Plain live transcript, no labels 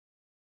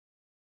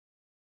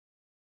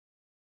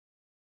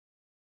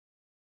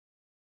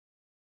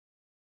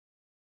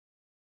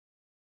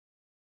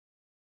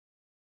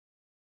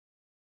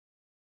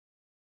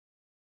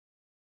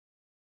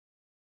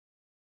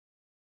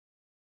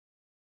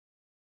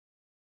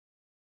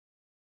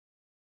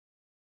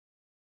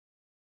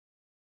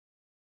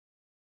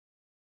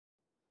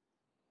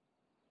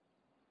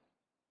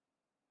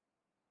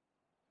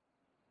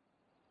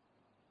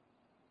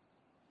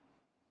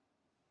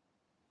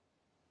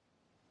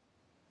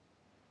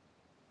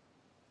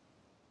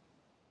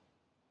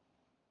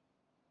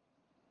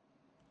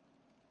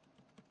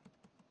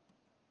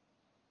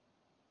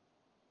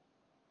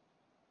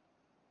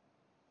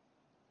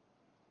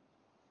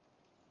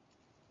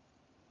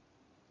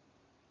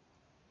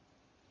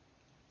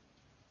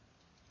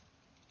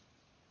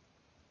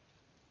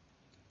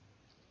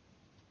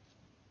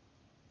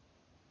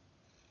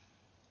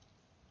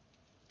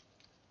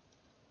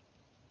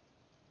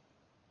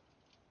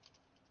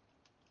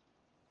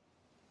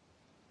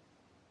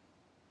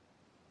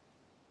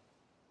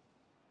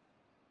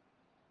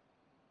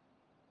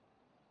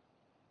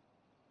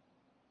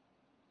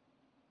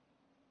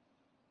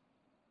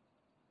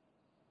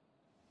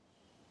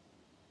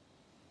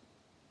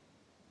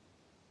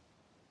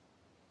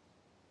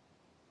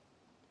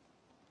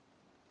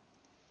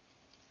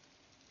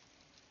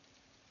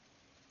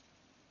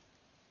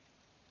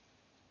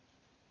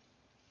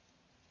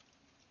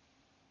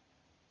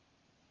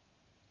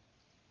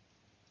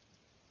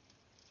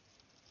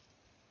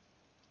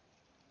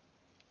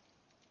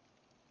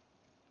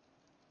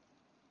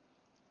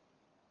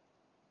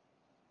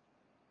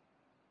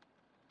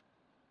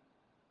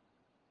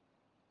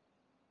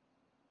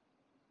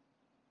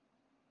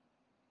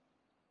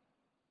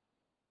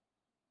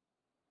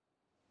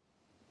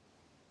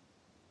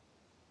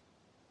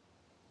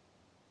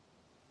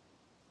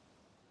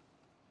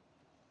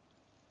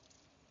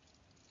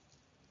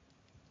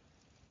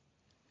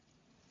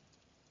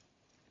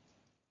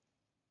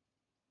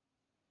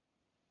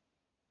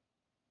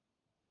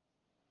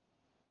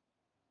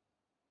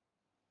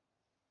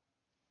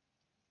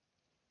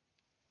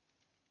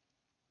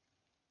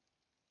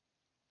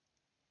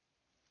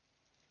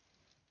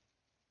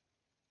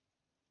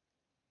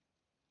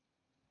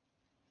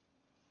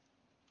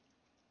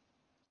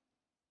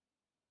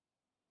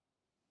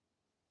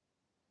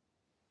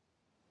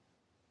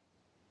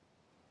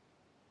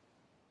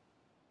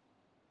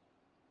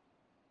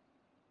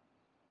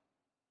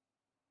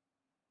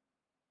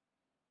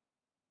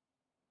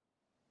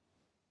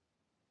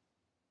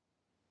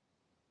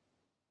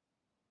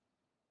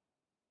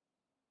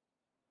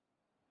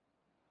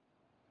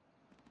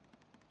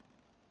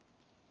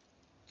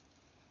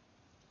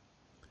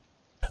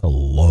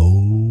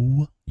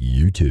Hello,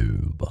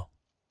 YouTube.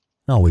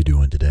 How are we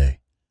doing today?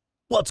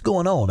 What's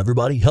going on,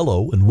 everybody?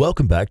 Hello, and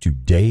welcome back to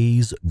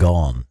Days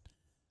Gone.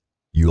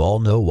 You all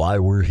know why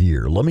we're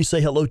here. Let me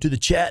say hello to the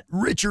chat.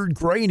 Richard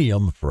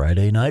Cranium,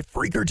 Friday night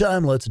freaker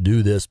time. Let's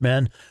do this,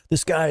 man.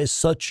 This guy is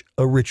such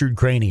a Richard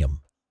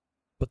Cranium,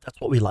 but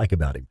that's what we like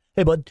about him.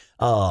 Hey, bud.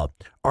 All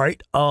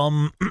right.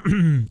 I'm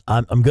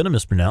gonna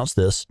mispronounce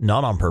this,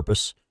 not on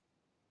purpose.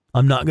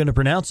 I'm not gonna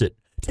pronounce it.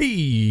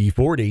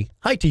 T40.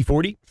 Hi,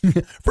 T40.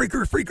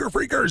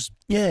 Freakers.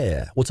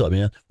 Yeah. What's up,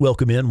 man?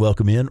 Welcome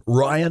in.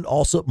 Ryan,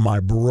 also my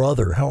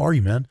brother. How are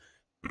you, man?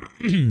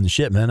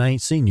 Shit, man. I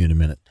ain't seen you in a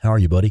minute. How are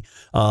you, buddy?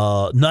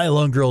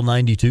 Nylon Girl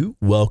 92.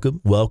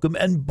 Welcome.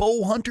 And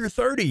Bow Hunter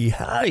 30.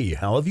 Hi.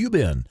 How have you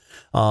been?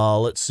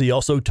 Let's see.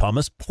 Also,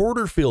 Thomas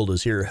Porterfield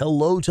is here.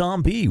 Hello,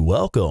 Tom P.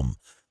 Welcome.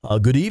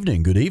 Good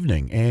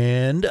evening.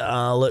 And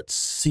let's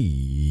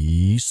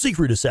see.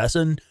 Secret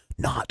Assassin.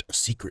 Not a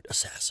secret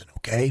assassin,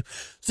 okay?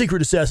 Secret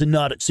assassin,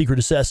 not a secret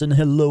assassin.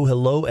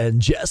 Hello. And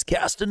Jess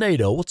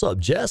Castaneda. What's up,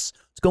 Jess?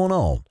 What's going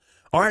on?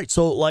 All right,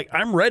 so,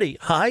 I'm ready.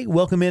 Hi,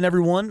 welcome in,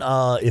 everyone.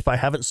 If I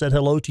haven't said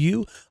hello to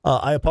you,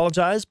 I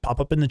apologize. Pop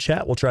up in the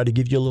chat. We'll try to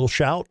give you a little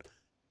shout.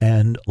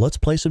 And let's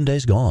play some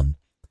Days Gone.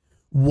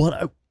 What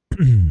I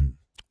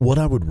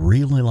would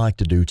really like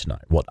to do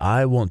tonight, what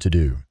I want to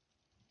do,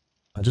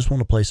 I just want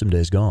to play some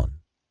Days Gone,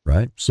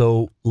 right?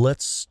 So,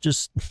 let's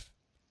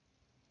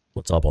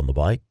hop on the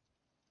bike.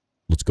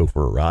 Let's go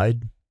for a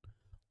ride.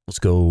 Let's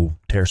go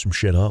tear some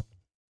shit up,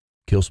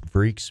 kill some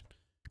freaks,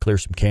 clear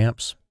some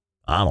camps.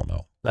 I don't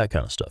know. That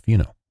kind of stuff, you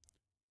know.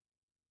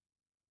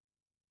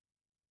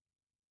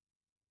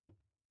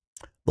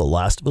 The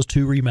Last of Us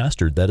 2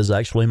 Remastered. That is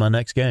actually my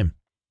next game.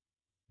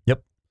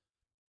 Yep.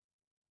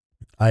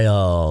 I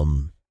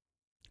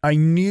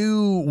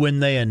knew when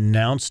they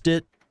announced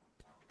it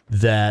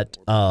that,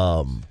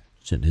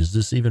 is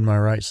this even my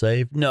right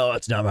save? No,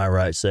 it's not my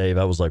right save.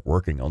 I was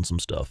working on some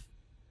stuff.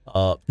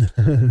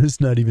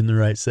 It's not even the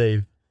right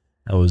save.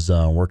 I was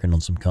working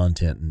on some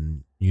content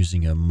and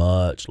using a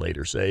much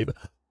later save.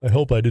 I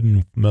hope I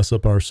didn't mess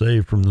up our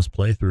save from this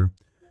playthrough.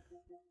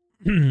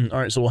 All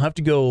right, so we'll have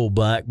to go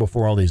back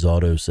before all these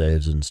auto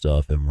saves and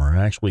stuff, and we're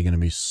actually going to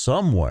be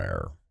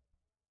somewhere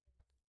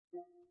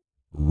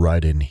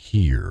right in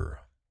here.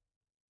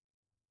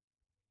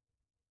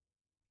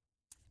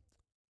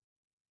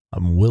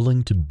 I'm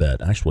willing to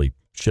bet. Actually,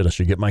 shit, I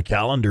should get my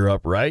calendar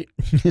up, right?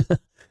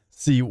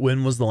 See,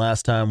 when was the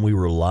last time we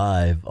were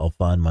live? I'll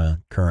find my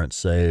current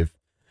save.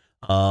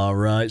 All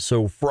right,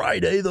 so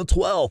Friday the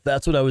 12th.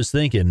 That's what I was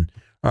thinking.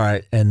 All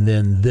right, and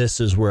then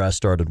this is where I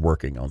started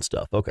working on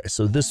stuff. Okay,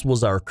 so this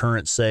was our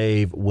current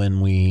save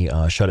when we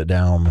shut it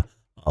down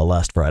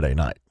last Friday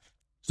night.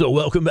 So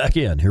welcome back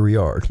in. Here we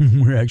are.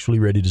 We're actually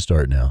ready to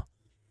start now.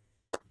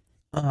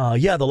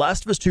 Yeah, The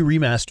Last of Us 2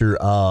 Remaster.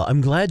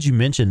 I'm glad you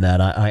mentioned that.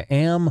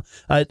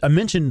 I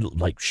mentioned,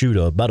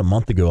 about a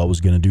month ago I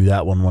was going to do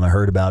that one when I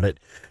heard about it.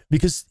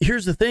 Because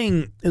here's the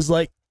thing, is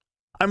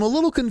I'm a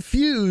little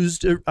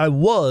confused. I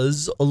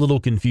was a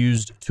little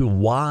confused to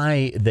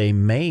why they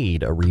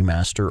made a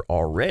remaster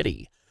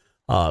already.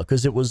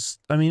 Because it was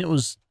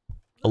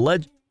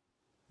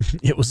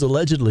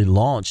allegedly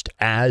launched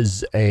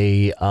as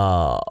a,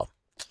 I'm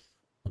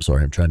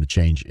sorry, I'm trying to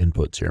change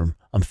inputs here.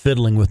 I'm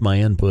fiddling with my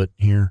input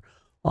here.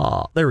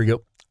 There we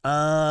go.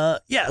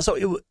 Yeah,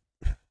 so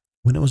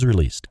when it was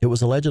released, it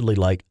was allegedly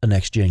a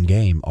next-gen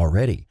game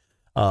already.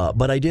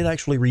 But I did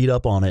actually read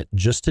up on it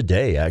just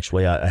today.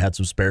 Actually, I had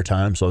some spare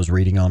time, so I was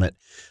reading on it.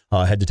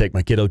 I had to take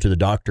my kiddo to the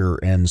doctor,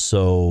 and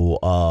so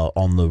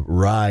on the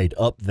ride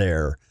up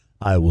there,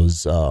 I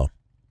was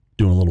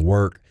doing a little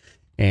work,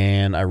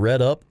 and I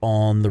read up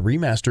on the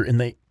remaster, and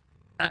they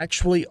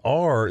actually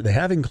they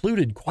have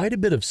included quite a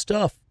bit of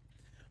stuff.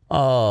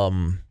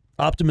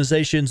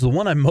 Optimizations. The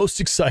one I'm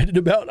most excited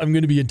about, I'm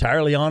going to be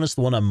entirely honest,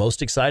 the one I'm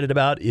most excited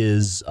about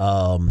is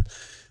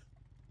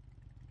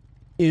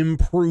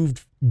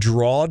improved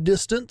draw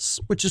distance,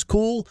 which is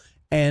cool,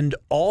 and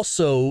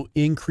also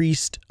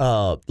increased,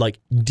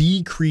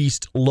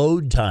 decreased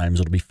load times.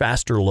 It'll be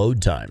faster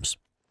load times.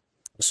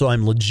 So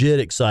I'm legit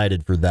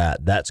excited for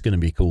that. That's going to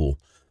be cool.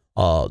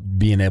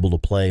 Being able to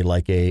play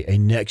a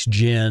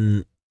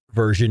next-gen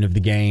version of the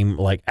game,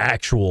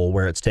 actual,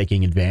 where it's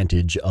taking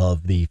advantage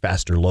of the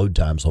faster load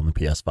times on the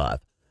PS5.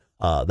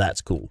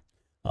 That's cool.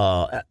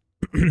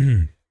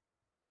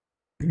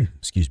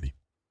 Excuse me.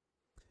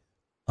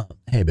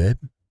 Hey, babe.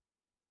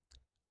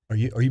 Are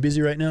you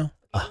busy right now?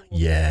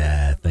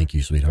 Yeah, thank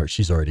you, sweetheart.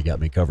 She's already got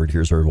me covered.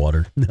 Here's her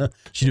water.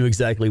 She knew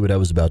exactly what I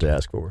was about to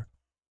ask for.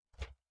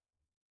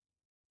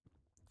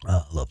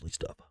 Lovely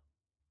stuff.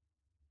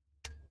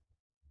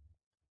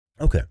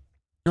 Okay.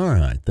 All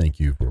right, thank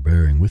you for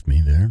bearing with me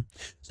there.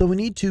 So we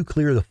need to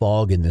clear the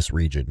fog in this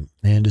region,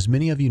 and as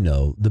many of you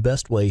know, the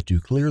best way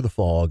to clear the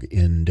fog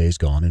in Days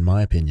Gone, in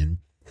my opinion,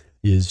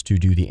 is to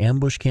do the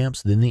ambush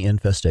camps, then the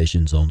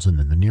infestation zones, and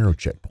then the Nero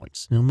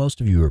checkpoints. Now,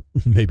 most of you are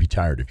maybe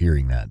tired of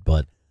hearing that,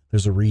 but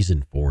there's a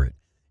reason for it.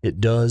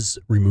 It does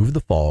remove the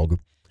fog,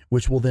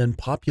 which will then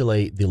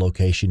populate the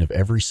location of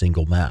every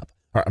single map.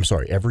 or I'm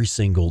sorry, every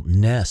single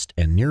nest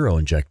and Nero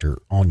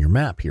injector on your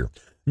map here.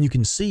 And you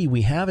can see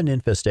we have an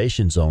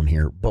infestation zone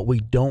here, but we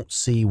don't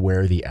see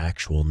where the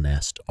actual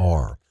nests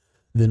are.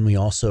 Then we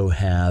also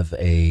have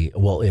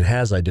well, it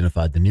has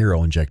identified the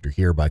Nero injector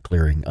here by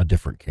clearing a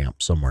different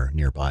camp somewhere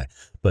nearby.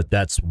 But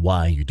that's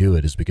why you do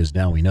it, is because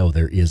now we know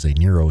there is a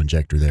Nero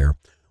injector there.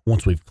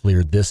 Once we've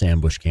cleared this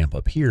ambush camp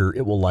up here,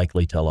 it will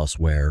likely tell us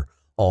where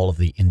all of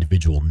the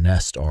individual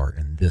nests are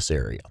in this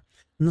area.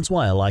 And that's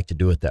why I like to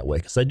do it that way,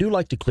 because I do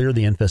like to clear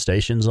the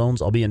infestation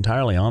zones. I'll be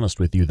entirely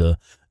honest with you,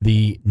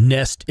 the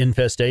nest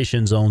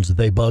infestation zones,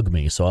 they bug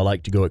me, so I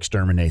like to go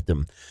exterminate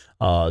them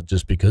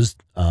just because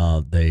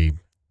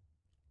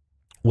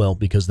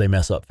because they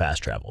mess up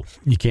fast travel.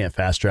 You can't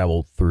fast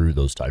travel through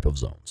those type of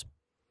zones.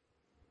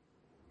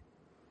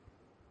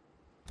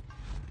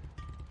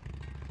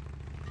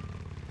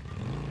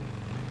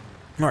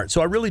 All right,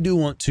 so I really do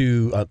want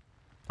to,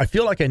 I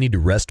feel like I need to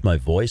rest my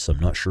voice. I'm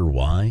not sure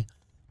why.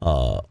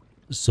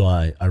 So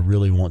I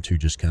really want to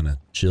just kind of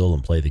chill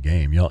and play the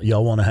game.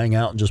 Y'all want to hang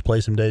out and just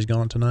play some Days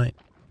Gone tonight?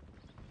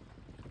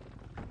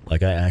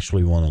 Like, I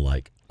actually want to,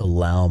 like,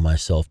 allow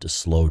myself to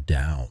slow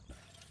down.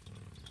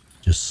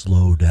 Just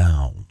slow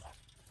down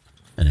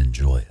and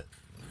enjoy it.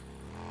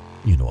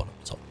 You know what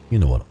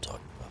I'm talking about.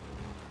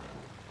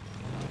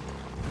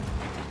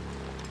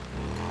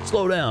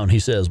 Slow down, he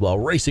says, while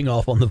racing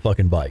off on the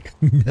fucking bike.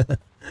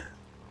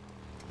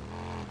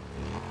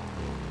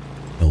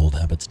 Old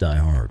habits die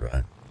hard,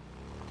 right?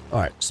 All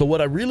right, so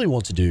what I really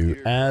want to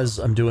do, as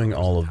I'm doing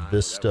all of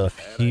this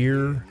stuff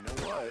here,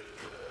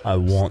 I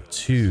want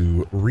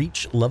to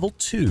reach level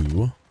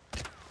 2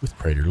 with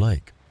Crater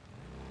Lake.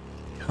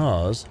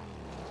 Because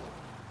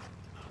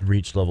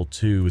reach level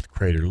 2 with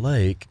Crater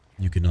Lake,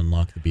 you can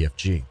unlock the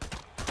BFG,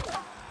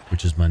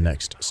 which is my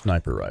next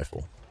sniper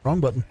rifle. Wrong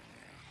button.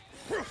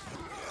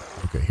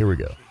 Okay, here we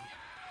go.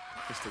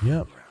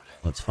 Yep,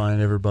 let's find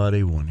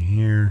everybody. One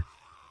here.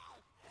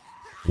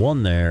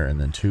 One there,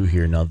 and then 2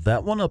 here. Now,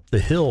 that one up the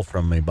hill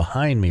from me,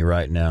 behind me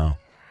right now,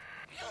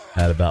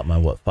 at about my,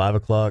 5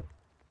 o'clock?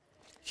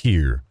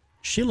 Here.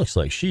 She looks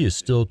like she is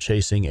still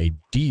chasing a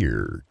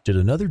deer. Did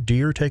another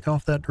deer take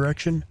off that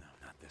direction?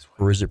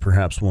 Or is it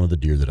perhaps one of the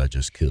deer that I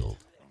just killed?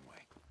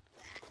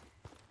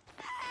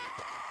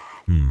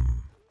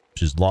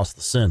 She's lost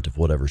the scent of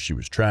whatever she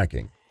was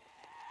tracking.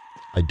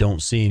 I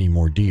don't see any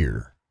more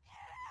deer.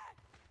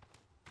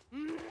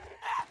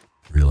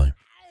 Really?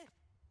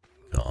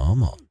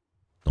 Come on.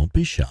 Don't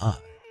be shy.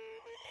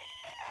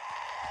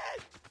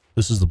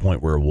 This is the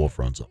point where a wolf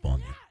runs up on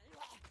you.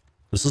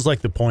 This is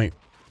like the point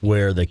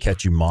where they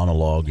catch you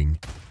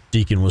monologuing.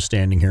 Deacon was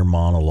standing here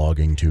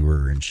monologuing to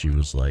her, and she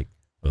was like,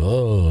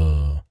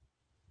 oh.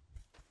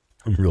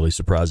 I'm really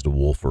surprised a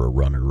wolf or a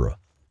runner or a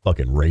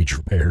fucking rage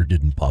repair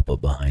didn't pop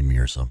up behind me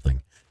or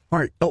something. All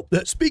right. Oh,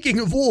 speaking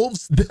of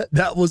wolves,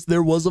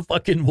 there was a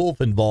fucking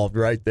wolf involved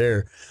right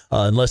there.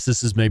 Unless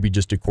this is maybe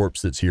just a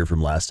corpse that's here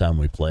from last time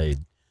we played.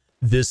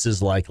 This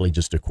is likely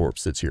just a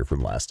corpse that's here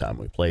from last time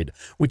we played,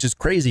 which is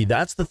crazy.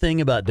 That's the thing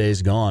about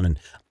Days Gone. And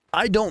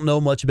I don't know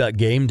much about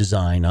game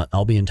design.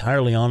 I'll be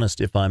entirely honest.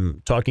 If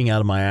I'm talking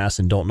out of my ass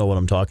and don't know what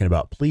I'm talking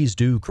about, please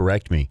do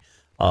correct me.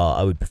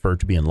 I would prefer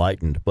to be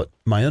enlightened. But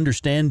my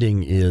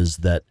understanding is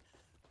that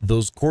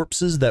those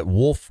corpses, that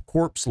wolf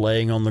corpse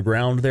laying on the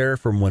ground there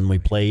from when we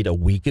played a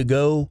week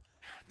ago,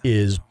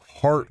 is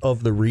part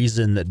of the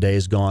reason that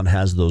Days Gone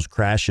has those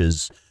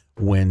crashes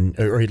when,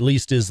 or at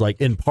least is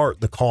like in part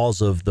the cause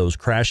of those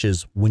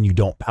crashes when you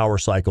don't power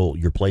cycle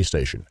your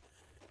PlayStation.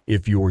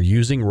 If you're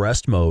using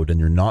rest mode and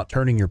you're not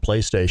turning your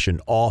PlayStation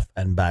off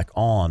and back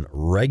on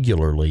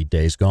regularly,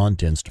 Days Gone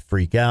tends to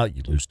freak out.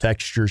 You lose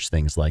textures,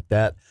 things like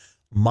that.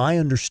 My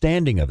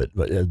understanding of it,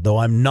 though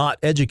I'm not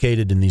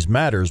educated in these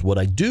matters, what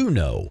I do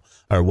know,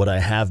 or what I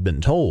have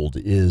been told,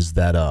 is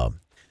that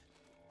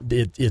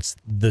it's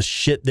the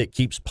shit that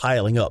keeps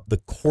piling up. The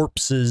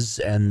corpses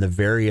and the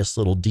various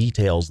little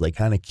details, they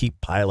kind of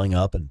keep piling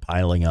up and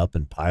piling up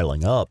and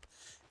piling up,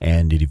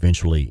 and it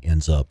eventually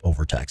ends up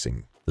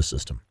overtaxing the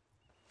system.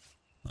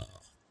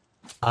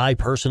 I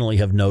personally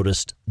have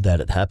noticed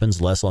that it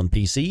happens less on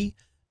PC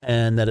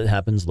and that it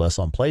happens less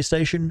on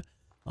PlayStation.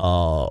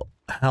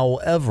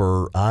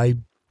 However, I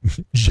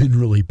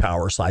generally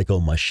power cycle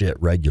my shit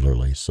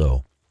regularly,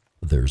 so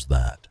there's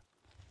that.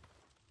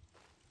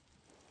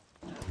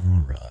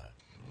 All right.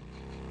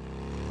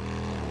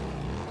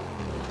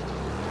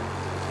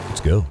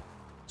 Let's go.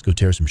 Let's go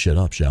tear some shit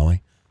up, shall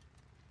we?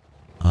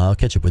 I'll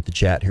catch up with the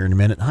chat here in a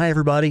minute. Hi,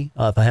 everybody.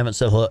 If I haven't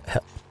said hello,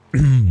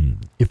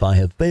 if I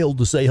have failed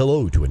to say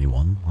hello to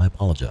anyone, I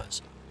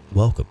apologize.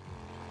 Welcome.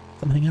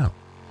 Come hang out.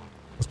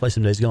 Let's play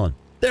some Days Gone.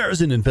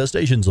 There's an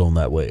infestation zone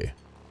that way.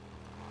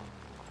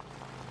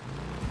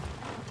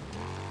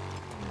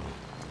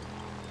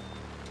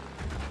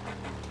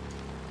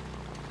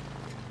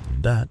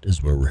 And that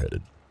is where we're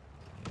headed.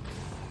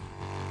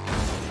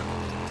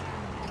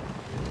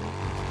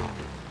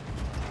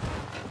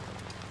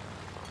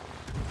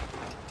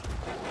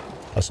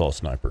 I saw a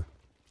sniper.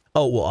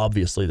 Oh, well,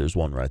 obviously there's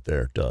one right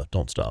there. Duh,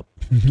 don't stop.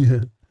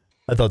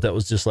 I thought that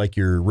was just like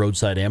your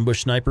roadside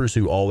ambush snipers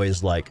who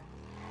always like,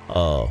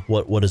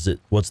 what is it?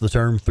 What's the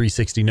term?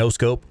 360 no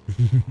scope?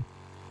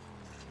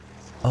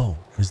 Oh,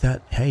 is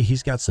that, hey,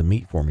 he's got some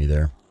meat for me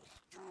there.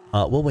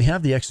 Well, we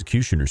have the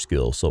executioner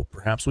skill, so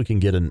perhaps we can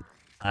get an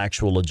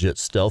actual legit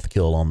stealth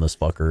kill on this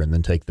fucker and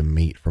then take the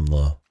meat from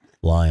the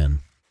lion.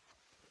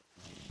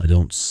 I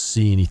don't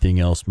see anything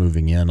else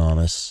moving in on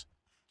us.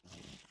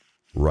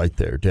 Right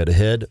there, dead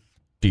ahead,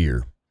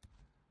 deer.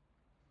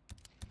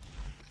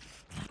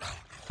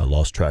 I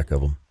lost track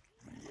of them.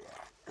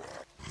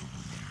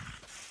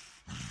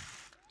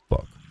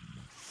 Fuck.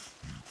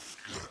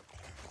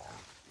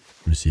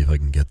 Let me see if I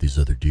can get these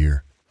other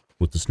deer.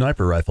 With the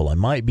sniper rifle, I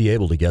might be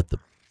able to get them.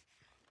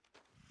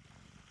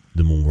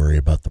 Then we'll worry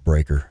about the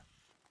breaker.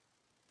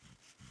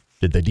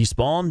 Did they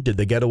despawn? Did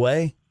they get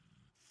away?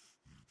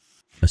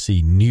 I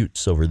see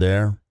newts over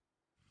there.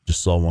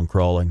 Just saw one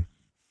crawling.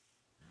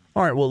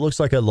 All right, well, it looks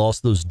like I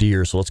lost those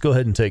deer, so let's go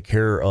ahead and take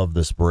care of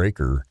this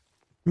breaker.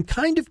 I'm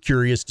kind of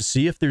curious to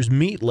see if there's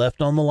meat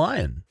left on the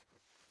lion.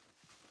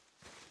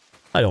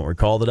 I don't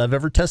recall that I've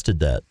ever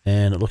tested that,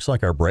 and it looks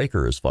like our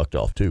breaker is fucked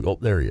off too. Oh,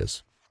 there he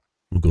is.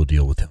 We'll go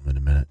deal with him in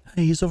a minute.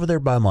 Hey, he's over there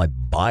by my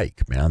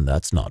bike, man.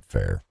 That's not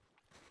fair.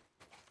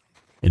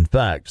 In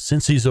fact,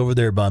 since he's over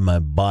there by my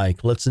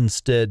bike, let's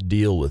instead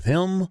deal with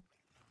him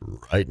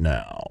right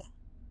now.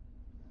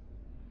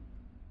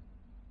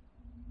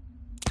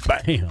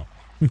 Bam!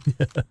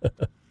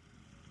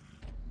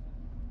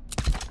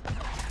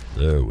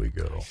 There we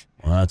go.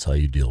 Well, that's how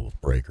you deal with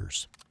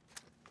breakers.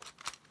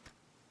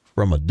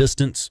 From a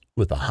distance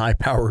with a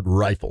high-powered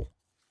rifle.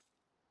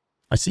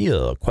 I see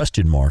a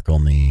question mark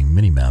on the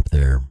mini-map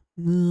there.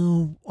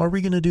 No, are we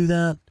going to do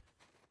that?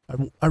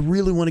 I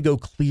really want to go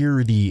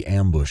clear the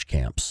ambush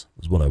camps,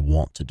 is what I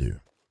want to do.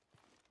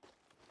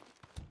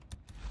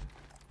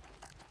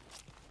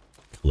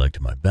 Collect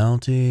my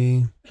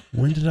bounty.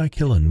 When did I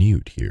kill a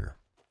newt here?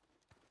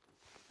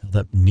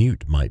 That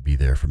newt might be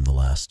there from the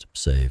last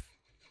save.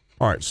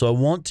 All right, so I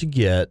want to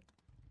get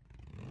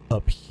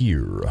up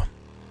here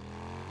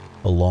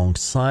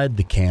alongside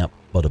the camp,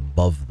 but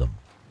above them.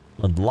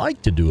 I'd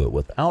like to do it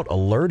without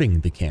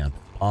alerting the camp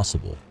if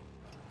possible.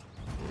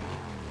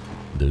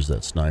 There's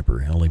that sniper.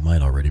 Hell, he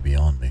might already be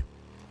on me.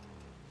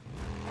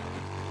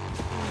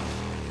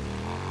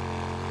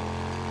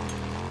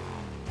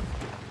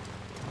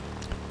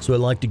 So I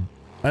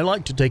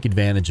like to take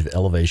advantage of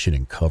elevation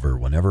and cover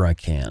whenever I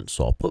can.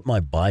 So I'll put my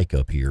bike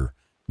up here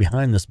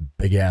behind this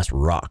big ass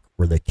rock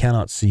where they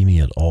cannot see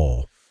me at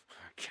all.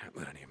 I can't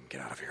let any of them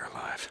get out of here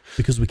alive.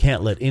 Because we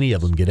can't let any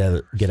of them get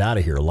out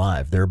of here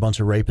alive. They're a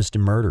bunch of rapists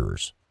and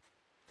murderers.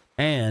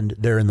 And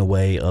they're in the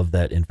way of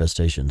that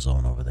infestation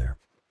zone over there.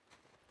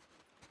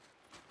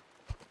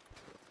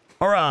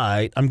 All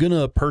right, I'm going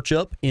to perch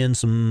up in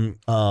some,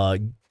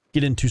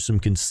 get into some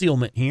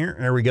concealment here.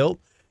 There we go.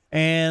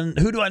 And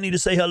who do I need to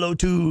say hello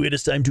to? It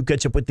is time to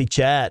catch up with the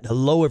chat.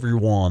 Hello,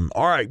 everyone.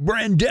 All right,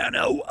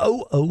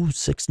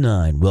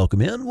 Brandano0069.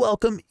 Welcome in.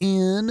 Welcome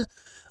in.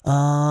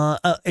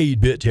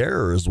 8-Bit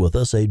Terror is with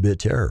us. 8-Bit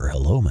Terror.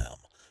 Hello, ma'am.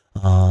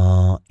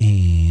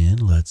 And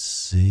let's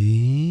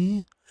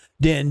see.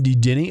 Dandy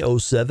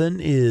Denny07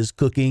 is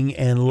cooking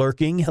and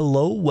lurking.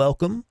 Hello,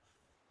 welcome.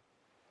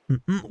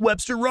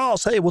 Webster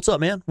Ross. Hey, what's up,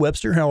 man?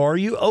 Webster, how are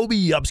you?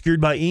 Obi,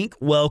 obscured by ink.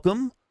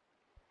 Welcome.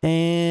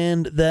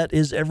 And that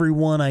is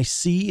everyone I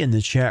see in the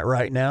chat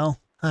right now.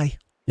 Hi.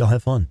 Y'all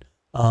have fun.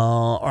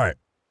 All right.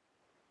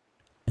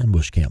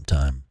 Ambush camp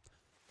time.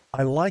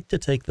 I like to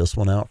take this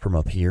one out from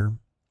up here,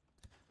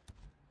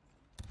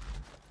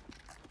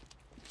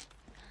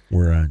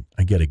 where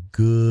I get a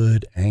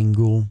good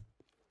angle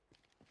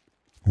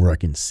where I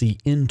can see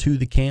into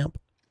the camp,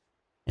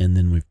 and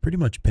then we've pretty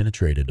much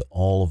penetrated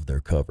all of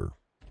their cover.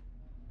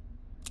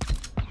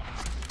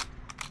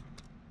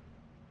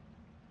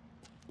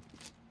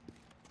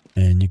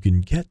 And you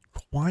can get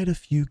quite a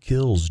few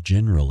kills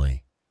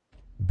generally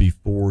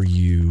before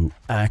you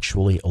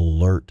actually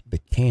alert the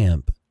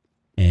camp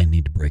and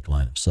need to break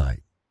line of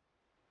sight.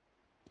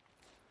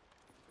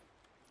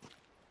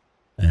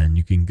 And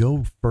you can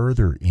go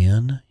further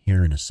in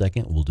here in a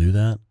second. We'll do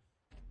that.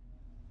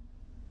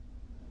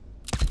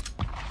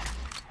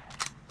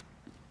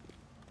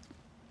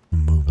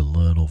 Move a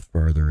little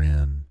further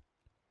in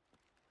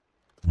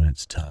when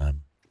it's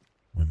time.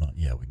 We might,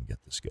 yeah, we can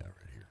get this guy right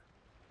here.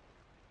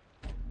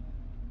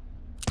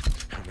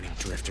 How many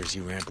drifters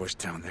you ambushed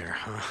down there,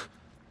 huh?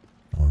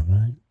 All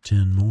right,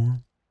 10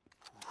 more.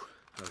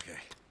 Okay.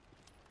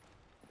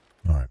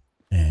 All right,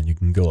 and you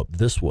can go up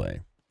this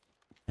way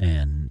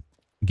and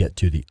get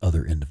to the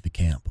other end of the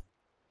camp.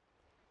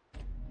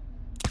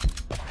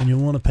 And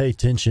you'll want to pay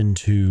attention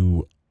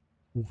to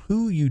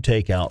who you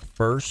take out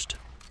first,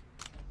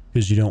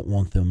 because you don't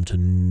want them to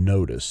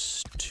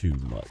notice too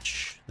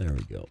much. There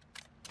we go.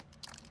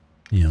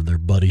 You know, their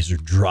buddies are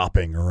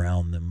dropping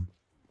around them.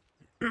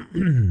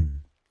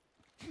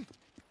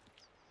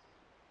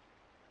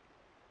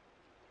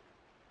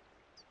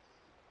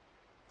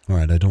 All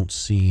right, I don't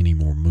see any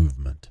more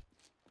movement.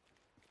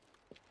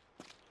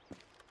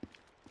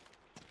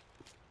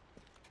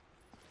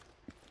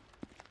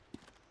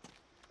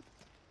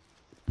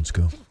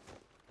 let's go.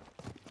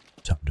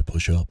 Time to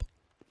push up.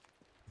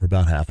 We're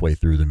about halfway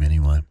through them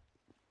anyway.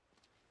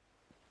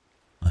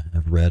 I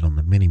have red on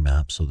the mini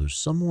map, so there's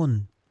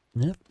someone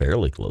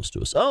fairly close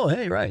to us. Oh,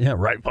 hey, right, yeah,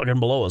 right fucking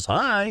below us.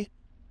 Hi.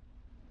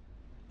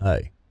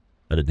 Hi.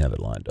 I didn't have it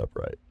lined up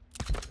right.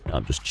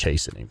 I'm just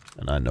chasing him,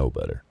 and I know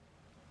better.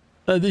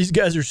 These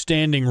guys are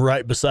standing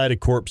right beside a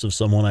corpse of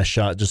someone I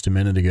shot just a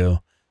minute ago.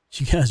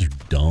 You guys are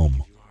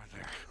dumb. You are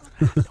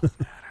there. Don't matter.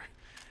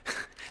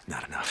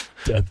 Not enough.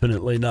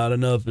 Definitely not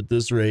enough at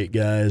this rate,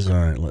 guys. All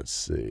right, let's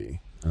see.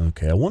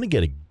 Okay, I want to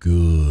get a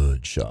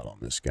good shot on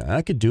this guy.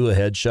 I could do a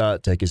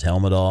headshot, take his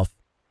helmet off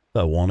if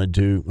I wanted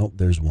to. Oh,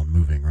 there's one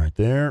moving right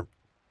there.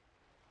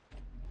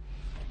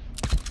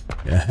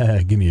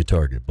 Yeah, give me a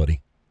target,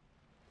 buddy.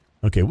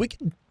 Okay, we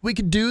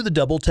could do the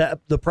double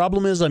tap. The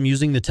problem is I'm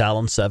using the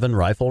Talon 7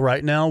 rifle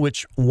right now,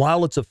 which,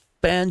 while it's a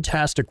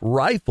fantastic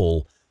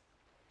rifle,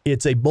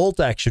 it's a bolt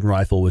action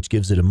rifle, which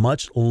gives it a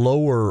much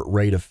lower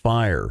rate of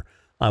fire.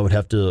 I would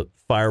have to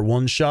fire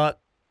one shot,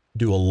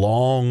 do a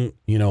long,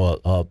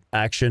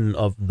 action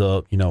of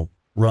the,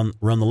 run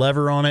the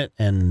lever on it,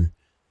 and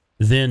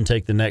then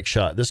take the next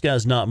shot. This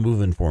guy's not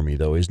moving for me,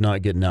 though. He's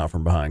not getting out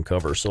from behind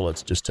cover, so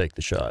let's just take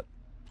the shot.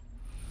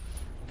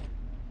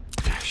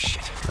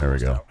 Shit. There we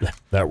go.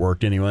 That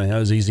worked anyway. That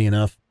was easy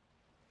enough.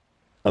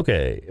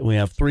 Okay, we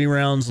have 3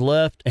 rounds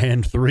left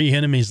and 3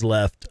 enemies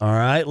left. All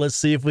right, let's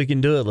see if we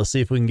can do it. Let's see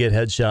if we can get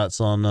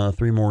headshots on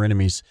 3 more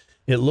enemies.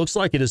 It looks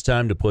like it is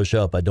time to push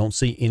up. I don't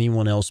see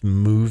anyone else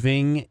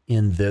moving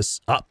in this.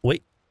 Ah,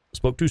 wait.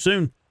 Spoke too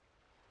soon.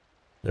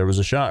 There was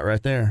a shot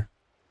right there.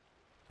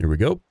 Here we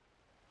go.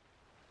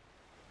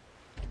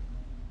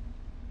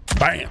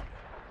 Bam!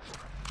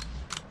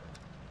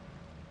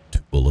 2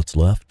 bullets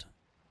left.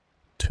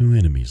 2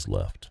 enemies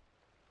left.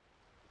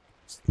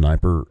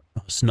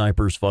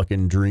 Sniper's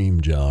fucking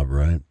dream job,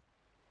 right?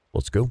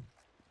 Let's go.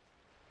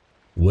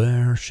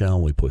 Where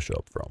shall we push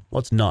up from?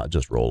 Let's not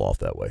just roll off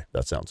that way.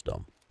 That sounds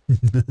dumb.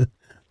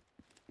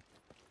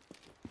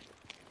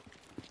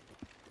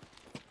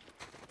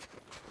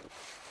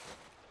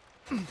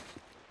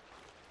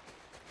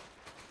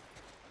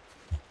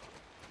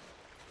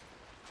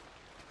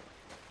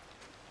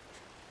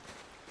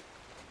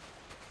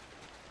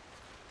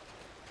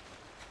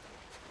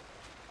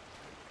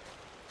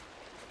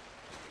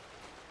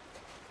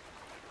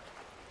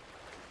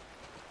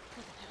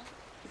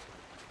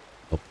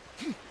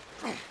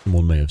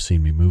 Someone may have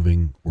seen me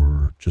moving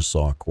or just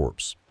saw a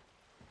corpse.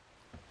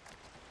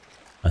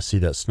 I see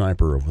that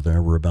sniper over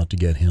there. We're about to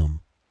get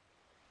him.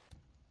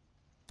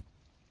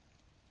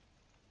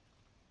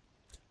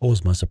 Oh,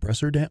 is my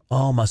suppressor down?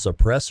 Oh, my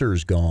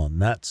suppressor's gone.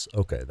 That's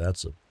okay.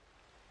 That's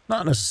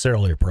not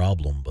necessarily a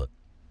problem, but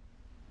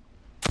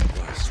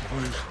Last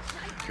one.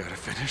 Gotta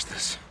finish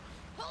this.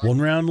 1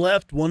 round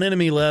left, 1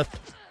 enemy left.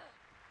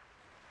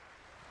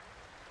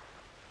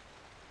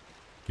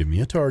 Give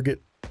me a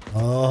target.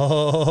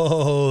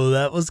 Oh,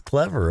 that was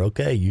clever.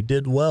 Okay, you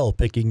did well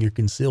picking your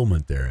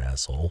concealment there,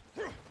 asshole.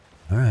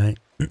 All right.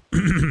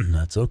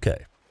 That's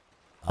okay.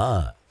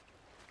 I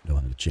know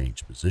how to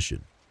change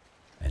position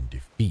and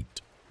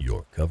defeat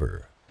your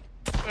cover.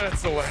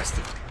 That's the last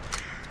of it.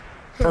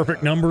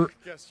 Perfect number.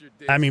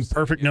 I mean,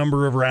 perfect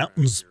number of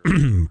rounds.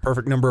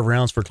 Perfect number of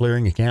rounds for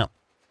clearing a camp.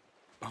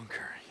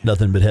 Bunker.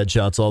 Nothing but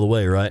headshots all the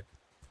way, right?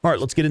 All right,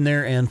 let's get in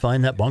there and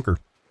find that bunker.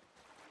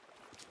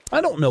 I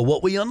don't know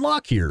what we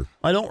unlock here.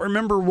 I don't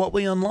remember what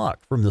we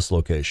unlocked from this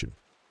location.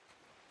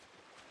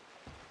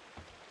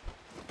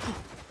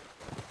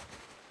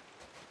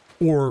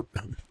 Or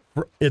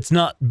it's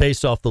not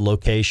based off the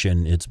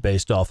location. It's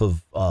based off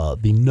of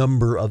the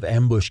number of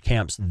ambush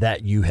camps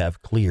that you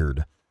have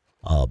cleared.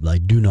 I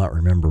do not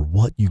remember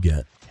what you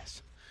get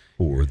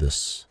for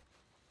this.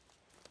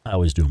 I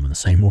always do them in the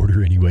same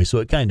order anyway, so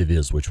it kind of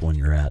is which one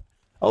you're at.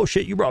 Oh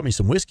shit, you brought me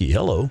some whiskey.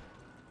 Hello.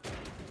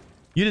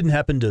 You didn't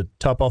happen to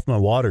top off my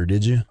water,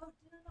 did you? Oh,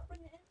 did I not bring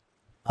it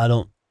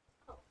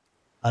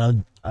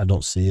in? I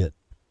don't see it.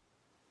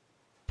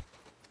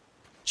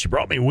 She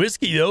brought me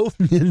whiskey though.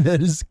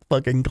 That is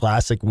fucking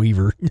classic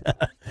Weaver.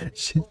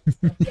 She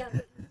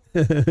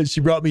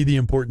brought me the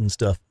important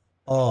stuff.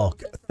 Oh,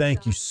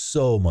 thank you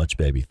so much,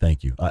 baby.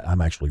 Thank you. I'm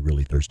actually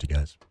really thirsty,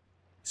 guys.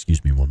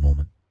 Excuse me one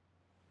moment.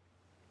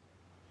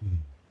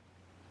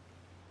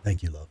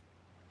 Thank you, love.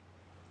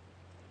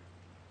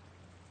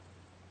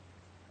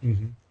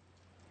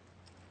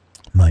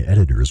 My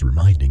editor is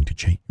reminding to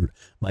change.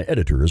 My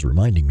editor is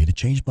reminding me to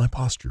change my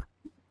posture.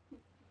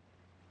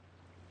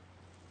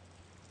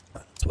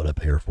 That's what I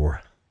pay her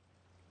for.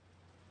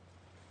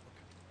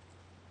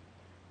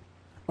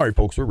 All right,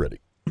 folks, we're ready.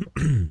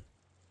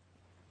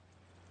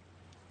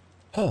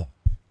 Oh,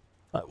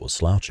 I was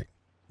slouching.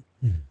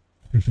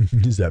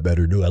 Is that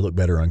better? Do I look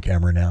better on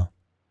camera now?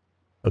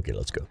 Okay,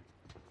 let's go.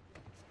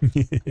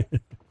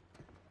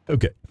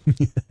 Okay.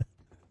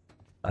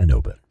 I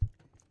know better.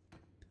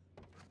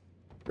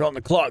 You're on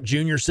the clock,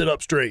 Junior. Sit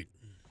up straight.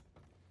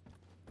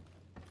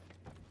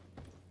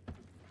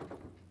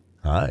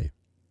 Hi.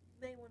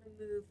 You may want to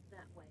move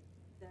that way.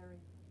 Very.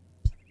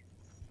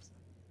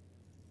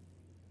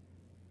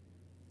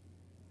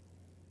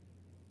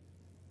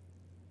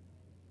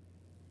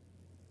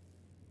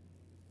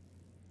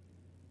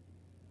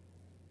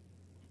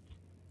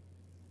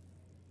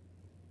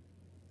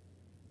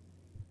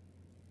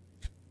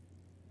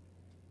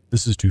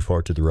 This is too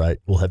far to the right.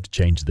 We'll have to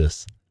change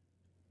this.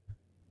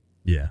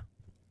 Yeah.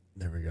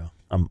 There we go.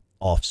 I'm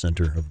off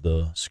center of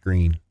the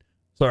screen.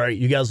 Sorry,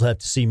 you guys will have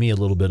to see me a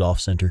little bit off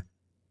center.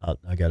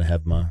 I got to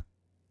have my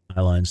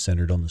eye line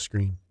centered on the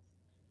screen.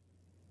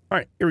 All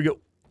right, here we go.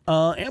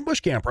 Ambush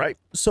camp, right?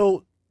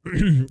 So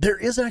there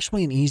is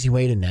actually an easy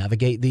way to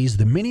navigate these.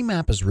 The mini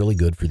map is really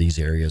good for these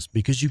areas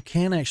because you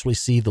can actually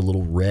see the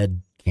little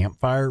red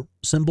campfire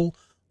symbol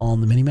on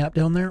the mini map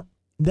down there.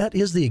 That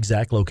is the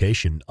exact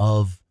location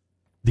of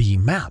the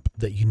map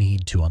that you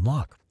need to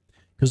unlock.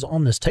 Because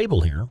on this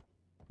table here,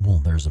 well,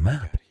 there's a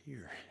map.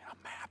 Here, a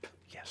map,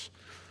 yes.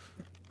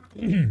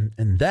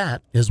 And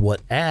that is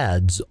what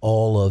adds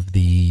all of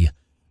the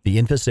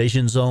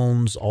infestation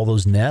zones, all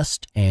those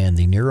nests, and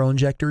the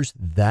neuroinjectors.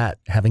 That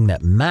having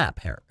that map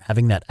here,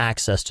 having that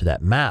access to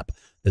that map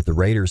that the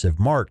raiders have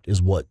marked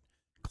is what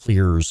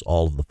clears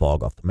all of the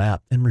fog off the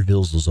map and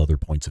reveals those other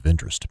points of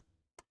interest.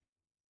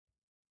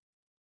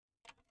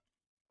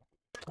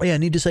 Oh, yeah, I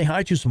need to say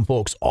hi to some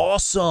folks.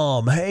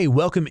 Awesome. Hey,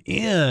 welcome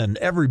in,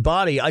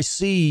 everybody. I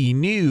see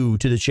new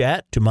to the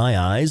chat, to my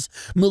eyes,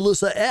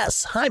 Melissa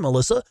S. Hi,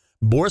 Melissa.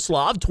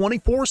 Borislav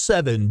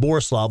 24/7.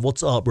 Borislav,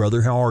 what's up,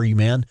 brother? How are you,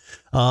 man?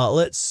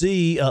 Let's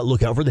see.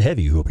 Look out for the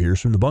heavy who appears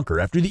from the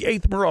bunker after the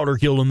 8th marauder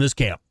killed in this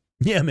camp.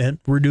 Yeah, man,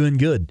 we're doing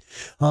good.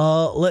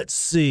 Let's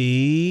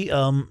see.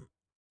 Oh,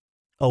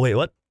 wait,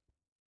 what?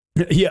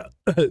 Yeah,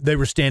 they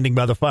were standing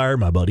by the fire.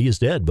 My buddy is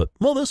dead, but,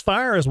 well, this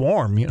fire is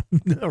warm. Yeah,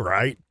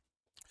 right.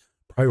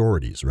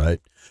 Priorities, right?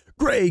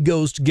 Gray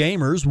Ghost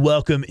Gamers,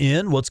 welcome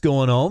in. What's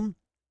going on?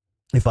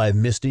 If I've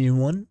missed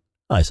anyone,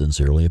 I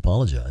sincerely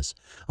apologize.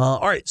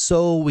 All right,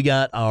 so we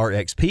got our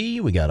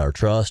XP, we got our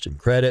trust and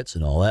credits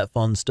and all that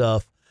fun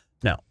stuff.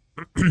 Now,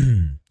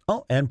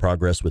 oh, and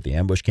progress with the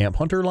ambush camp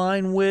hunter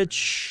line,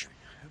 which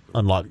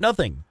unlocked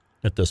nothing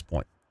at this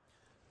point.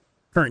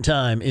 Current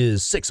time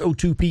is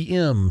 6:02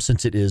 p.m.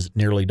 Since it is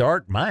nearly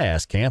dark, my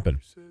ass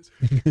camping.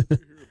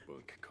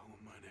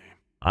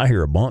 I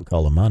hear a bunk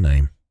calling my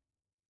name.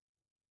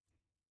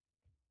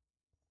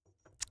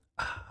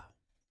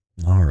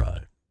 All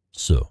right,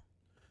 so,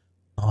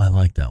 oh, I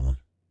like that one.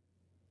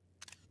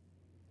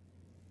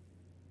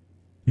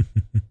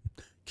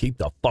 Keep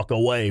the fuck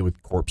away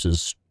with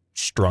corpses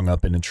strung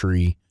up in a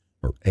tree,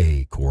 or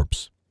a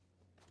corpse.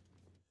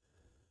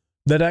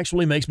 That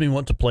actually makes me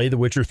want to play The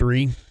Witcher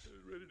 3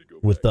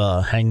 with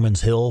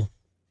Hangman's Hill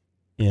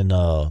in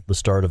the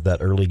start of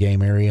that early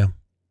game area.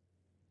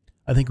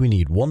 I think we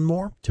need one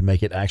more to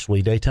make it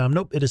actually daytime.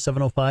 Nope, it is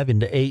 7:05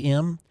 into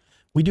AM.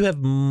 We do have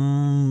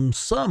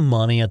some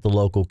money at the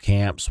local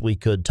camps. We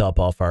could top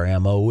off our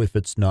ammo if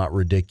it's not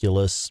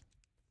ridiculous.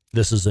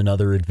 This is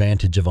another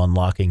advantage of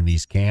unlocking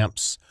these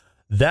camps.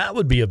 That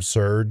would be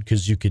absurd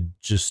because you could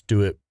just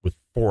do it with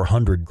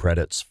 400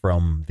 credits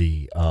from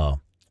the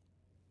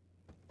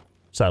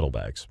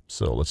saddlebags.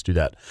 So let's do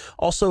that.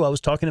 Also, I was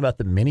talking about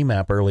the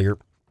mini-map earlier.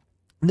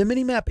 The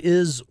mini-map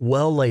is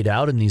well laid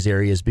out in these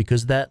areas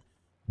because that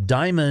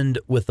diamond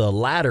with a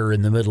ladder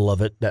in the middle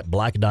of it, that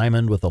black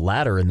diamond with a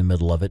ladder in the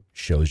middle of it,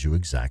 shows you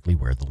exactly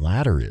where the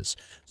ladder is.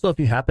 So if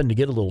you happen to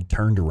get a little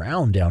turned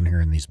around down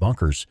here in these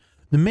bunkers,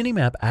 the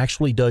mini-map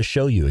actually does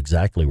show you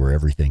exactly where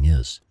everything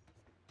is.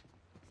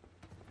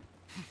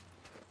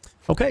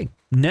 Okay,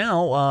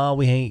 now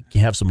we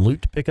have some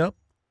loot to pick up.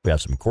 We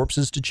have some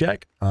corpses to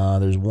check.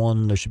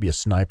 There should be a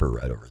sniper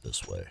right over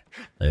this way.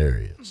 There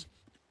he is.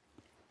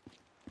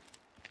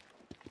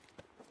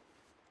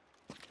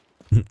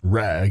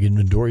 Rag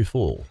inventory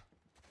full.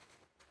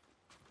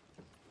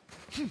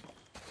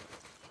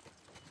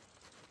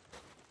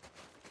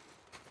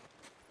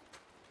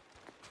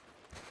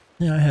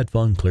 Yeah, I had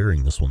fun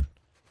clearing this one.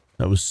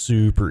 That was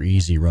super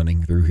easy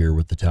running through here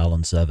with the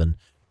Talon 7.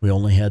 We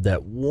only had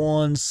that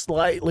one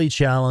slightly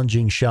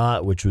challenging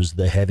shot, which was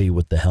the heavy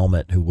with the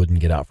helmet who wouldn't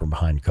get out from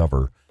behind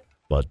cover,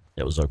 but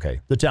it was okay.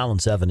 The Talon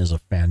 7 is a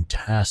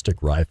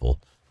fantastic rifle.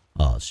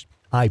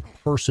 I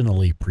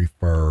personally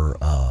prefer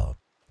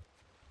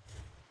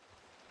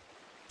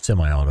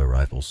semi-auto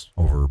rifles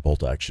over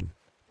bolt action.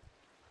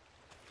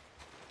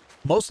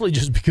 Mostly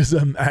just because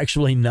I'm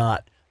actually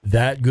not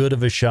that good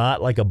of a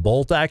shot. Like a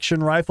bolt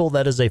action rifle,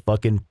 that is a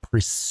fucking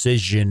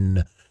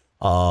precision.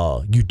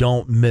 You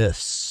don't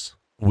miss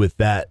with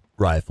that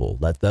rifle.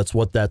 That's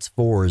what that's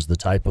for, is the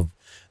type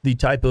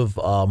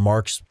of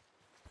marks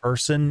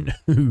person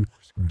who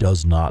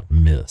does not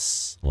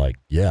miss. Like,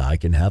 yeah, I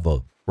can have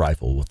a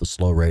rifle with a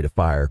slow rate of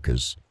fire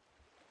because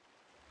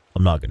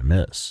I'm not going to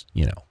miss,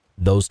 you know,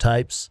 those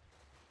types.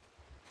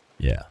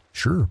 Yeah,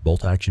 sure,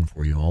 bolt action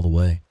for you all the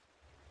way.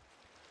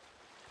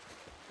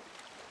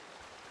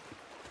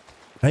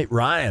 Hey,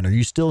 Ryan, are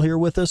you still here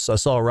with us? I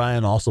saw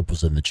Ryan also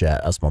was in the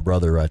chat. That's my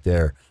brother right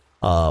there.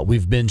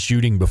 We've been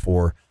shooting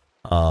before.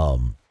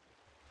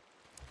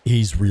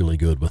 He's really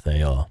good with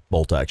a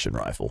bolt action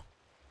rifle.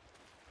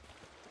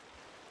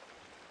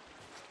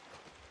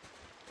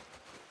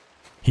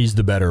 He's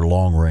the better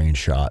long range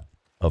shot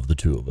of the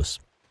two of us.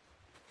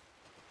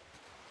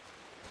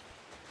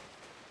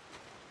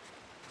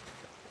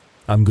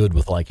 I'm good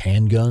with like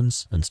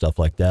handguns and stuff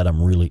like that.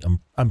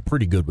 I'm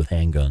pretty good with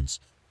handguns.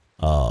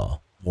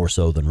 more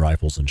so than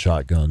rifles and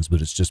shotguns,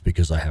 but it's just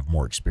because I have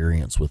more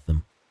experience with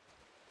them.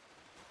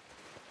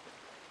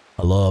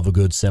 I love a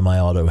good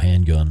semi-auto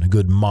handgun, a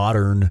good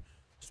modern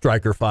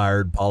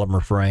striker-fired,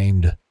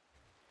 polymer-framed,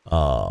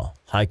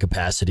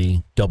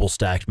 high-capacity,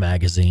 double-stacked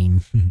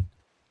magazine,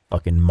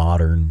 fucking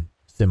modern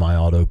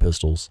semi-auto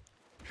pistols.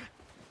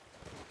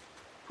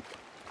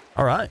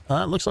 All right,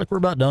 looks like we're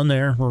about done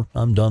there.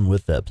 I'm done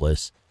with that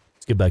place.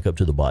 Let's get back up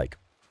to the bike.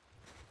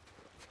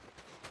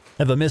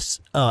 Have I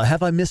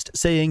missed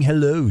saying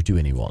hello to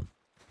anyone?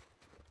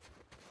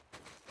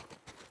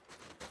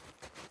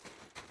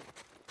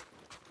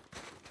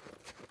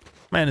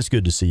 Man, it's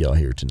good to see y'all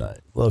here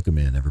tonight. Welcome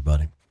in,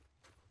 everybody.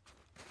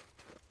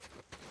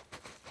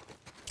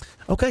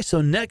 Okay,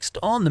 so next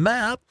on the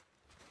map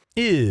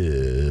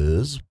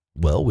is,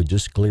 well, we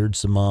just cleared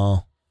some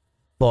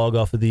fog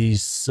off of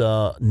these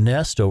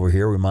nest over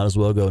here. We might as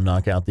well go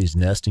knock out these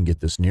nests and get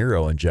this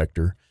Nero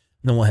injector.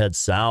 And then we'll head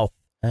south.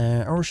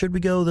 Or should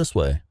we go this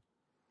way?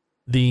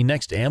 The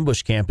next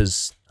ambush camp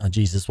is, oh,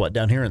 Jesus, what,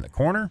 down here in the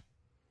corner?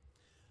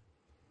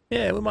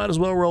 Yeah, we might as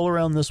well roll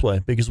around this way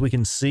because we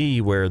can see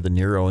where the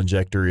Nero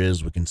injector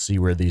is. We can see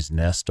where these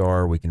nests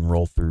are. We can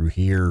roll through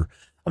here.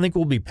 I think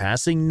we'll be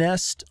passing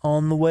nest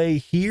on the way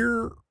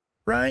here,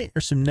 right?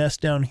 Or some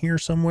nest down here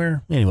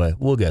somewhere. Anyway,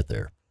 we'll get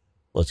there.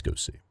 Let's go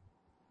see.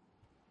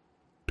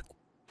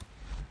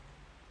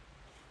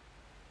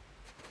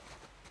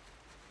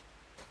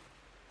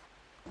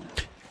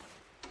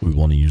 We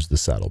want to use the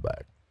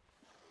saddlebag.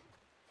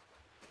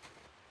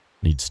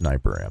 Need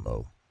sniper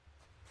ammo.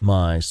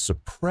 My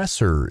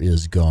suppressor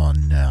is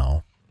gone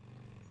now,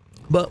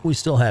 but we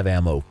still have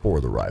ammo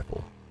for the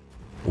rifle.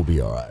 We'll be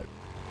all right.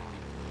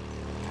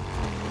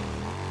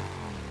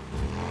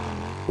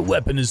 The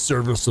weapon is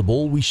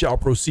serviceable. We shall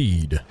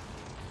proceed.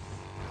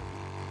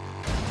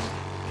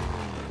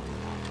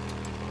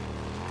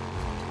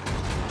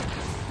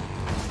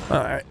 All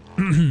right.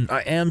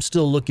 I am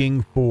still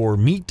looking for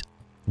meat,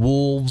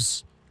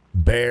 wolves,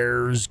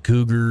 bears,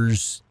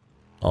 cougars,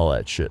 all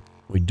that shit.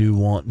 We do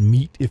want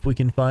meat if we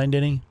can find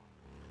any,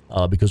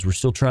 because we're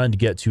still trying to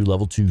get to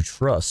level 2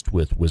 trust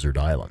with Wizard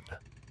Island.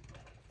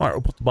 All right,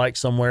 we'll put the bike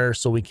somewhere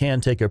so we can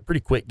take a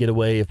pretty quick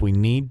getaway if we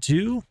need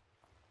to.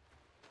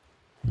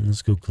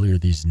 Let's go clear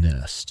these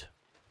nests.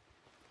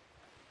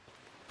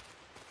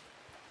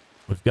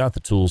 We've got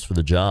the tools for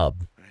the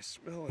job.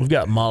 We've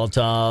got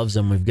Molotovs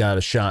and we've got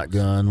a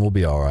shotgun. We'll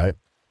be all right.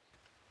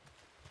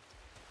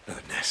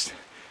 Another nest.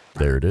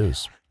 There it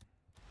is.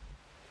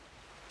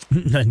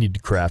 I need to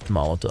craft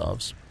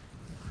Molotovs.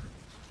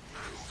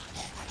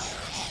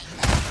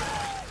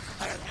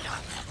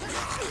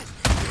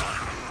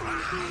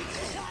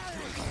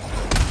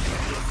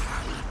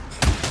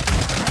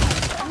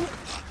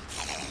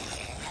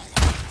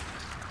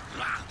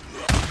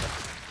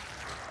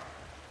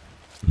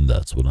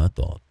 That's what I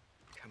thought.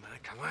 Come on,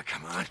 come on,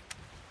 come on.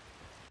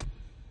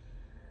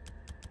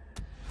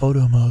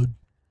 Photo mode.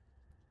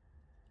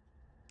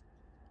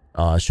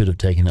 I should have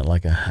taken it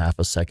like a half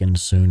a second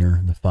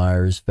sooner. The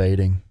fire is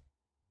fading.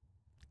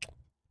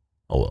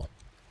 Oh well.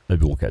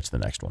 Maybe we'll catch the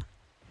next one.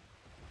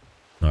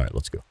 All right,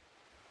 let's go.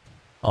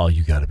 Oh,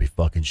 you gotta be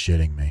fucking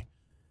shitting me.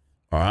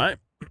 All right.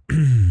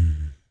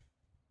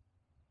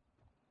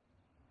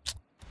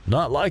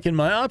 Not liking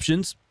my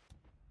options.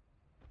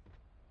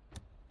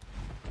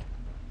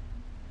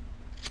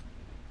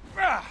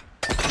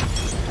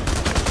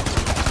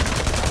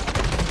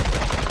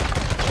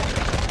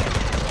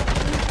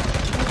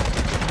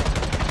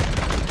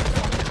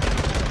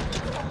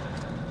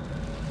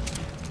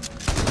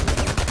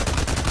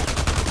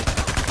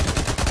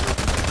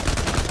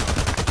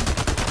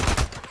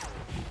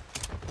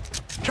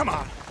 Come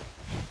on.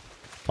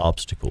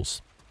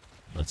 Obstacles.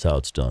 That's how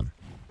it's done.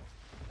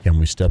 Can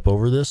we step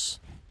over this?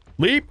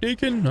 Leap,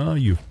 Deacon! Oh,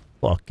 you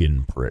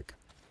fucking prick.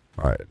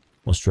 Alright,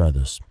 let's try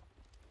this.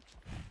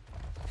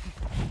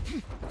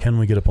 Can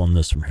we get up on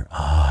this from here?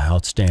 Ah,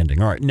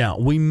 outstanding. Alright, now,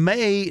 we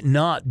may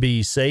not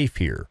be safe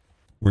here.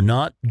 We're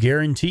not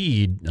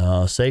guaranteed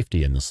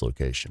safety in this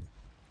location.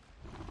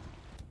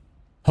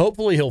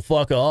 Hopefully he'll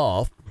fuck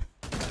off.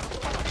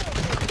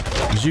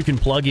 Because you can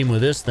plug him with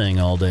this thing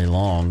all day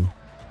long.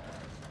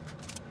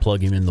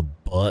 Plug him in the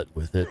butt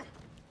with it.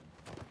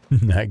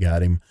 That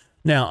got him.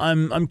 Now,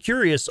 I'm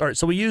curious. All right,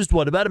 so we used,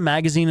 what, about a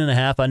magazine and a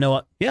half? I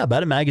know, yeah,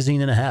 about a magazine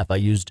and a half. I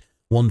used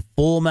one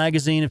full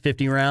magazine of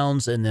 50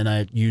 rounds, and then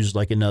I used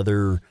like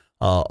another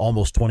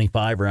almost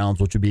 25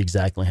 rounds, which would be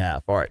exactly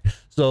half. All right,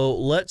 so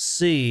let's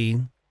see.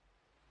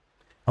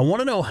 I want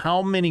to know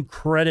how many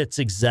credits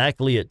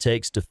exactly it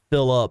takes to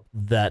fill up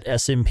that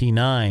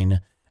SMP9,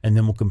 and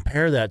then we'll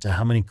compare that to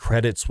how many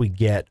credits we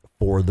get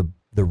for the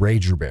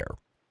Rager Bear.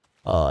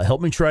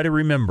 Help me try to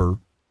remember.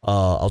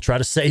 I'll try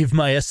to save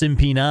my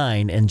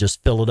SMP9 and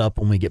just fill it up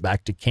when we get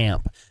back to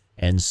camp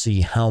and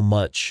see how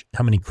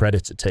many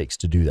credits it takes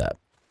to do that.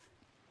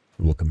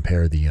 We'll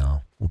compare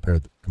the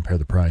compare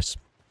the price.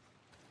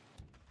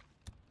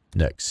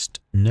 Next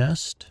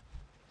nest.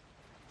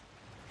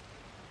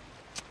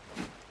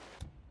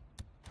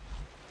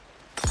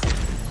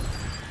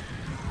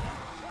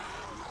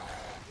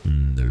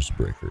 there's a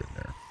breaker in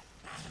there.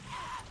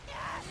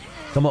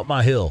 Come up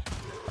my hill.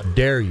 I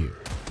dare you.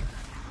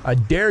 I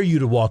dare you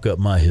to walk up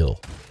my hill.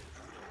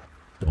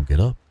 Don't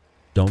get up.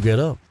 Don't get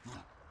up.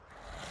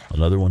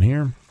 Another one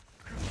here.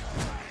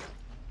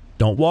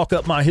 Don't walk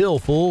up my hill,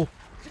 fool.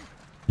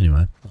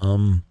 Anyway,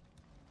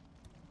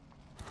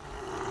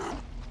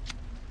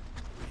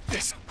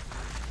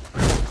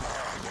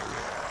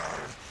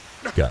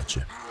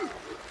 gotcha.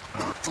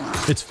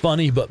 It's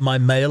funny, but my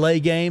melee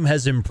game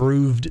has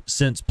improved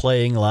since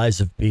playing Lies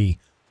of P.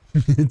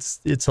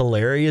 It's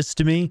hilarious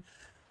to me.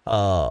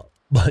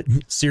 But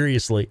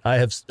seriously,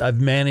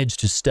 I've managed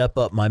to step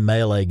up my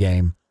melee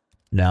game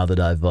now that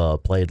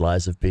I've played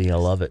Lies of P. I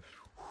love it.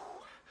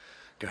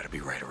 Gotta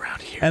be right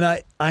around here. And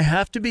I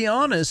have to be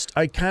honest,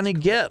 I kind of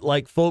get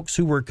like folks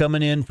who were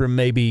coming in from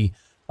maybe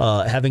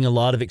having a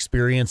lot of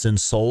experience in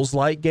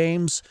Souls-like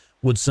games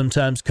would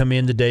sometimes come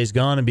into Days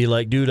Gone and be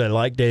like, dude, I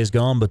like Days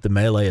Gone, but the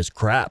melee is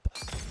crap.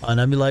 And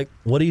I'd be like,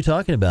 what are you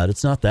talking about?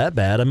 It's not that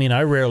bad. I mean,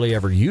 I rarely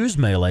ever use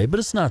melee, but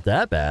it's not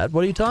that bad.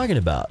 What are you talking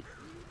about?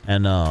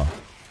 And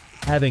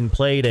having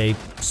played a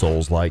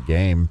Souls-like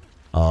game,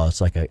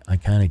 it's like I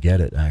kind of get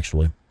it,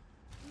 actually.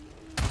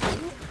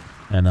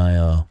 And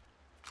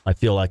I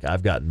feel like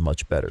I've gotten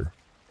much better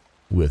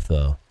with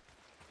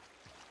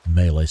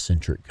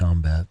melee-centric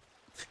combat.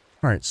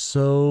 All right,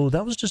 so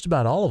that was just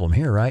about all of them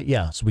here, right?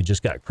 Yeah, so we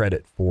just got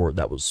credit for,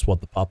 that was what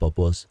the pop-up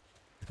was.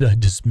 I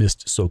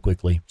dismissed so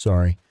quickly.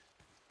 Sorry.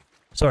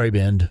 Sorry,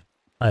 Bend.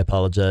 I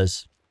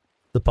apologize.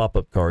 The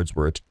pop-up cards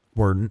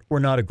were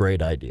not a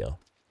great idea.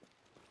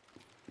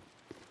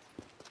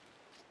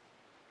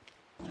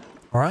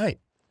 All right.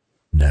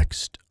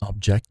 Next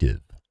objective.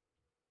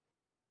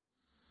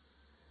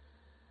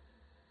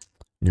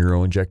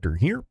 Neuro injector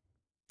here.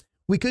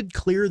 We could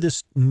clear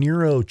this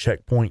Neuro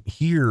checkpoint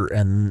here,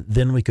 and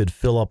then we could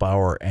fill up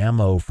our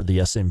ammo for the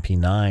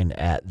SMP-9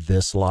 at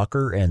this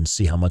locker and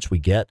see how much we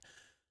get.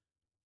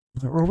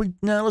 Or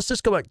no, let's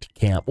just go back to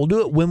camp. We'll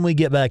do it when we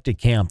get back to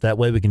camp. That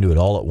way we can do it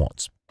all at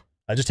once.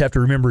 I just have to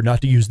remember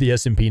not to use the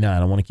SMP-9.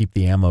 I want to keep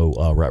the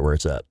ammo right where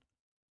it's at.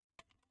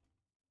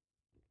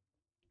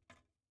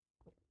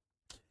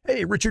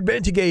 Hey, Richard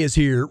Bantigay is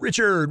here.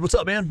 Richard, what's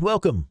up, man?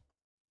 Welcome.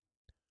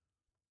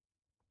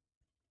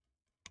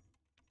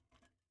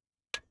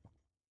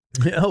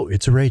 Oh,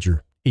 it's a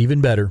Rager.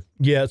 Even better.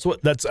 Yeah,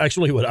 that's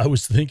actually what I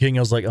was thinking. I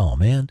was like, oh,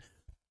 man,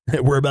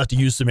 we're about to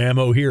use some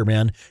ammo here,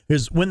 man.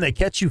 Because when they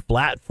catch you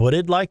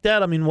flat-footed like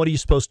that, I mean, what are you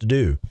supposed to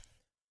do?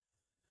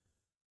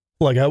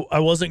 Like, I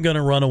wasn't going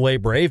to run away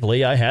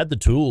bravely. I had the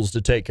tools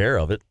to take care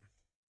of it.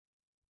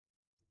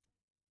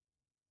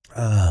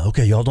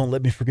 Okay, y'all, don't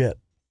let me forget.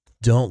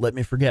 Don't let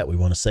me forget. We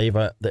want to save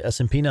the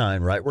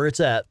SMP-9 right where it's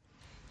at.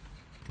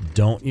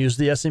 Don't use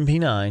the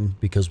SMP-9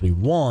 because we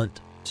want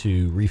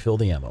to refill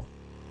the ammo.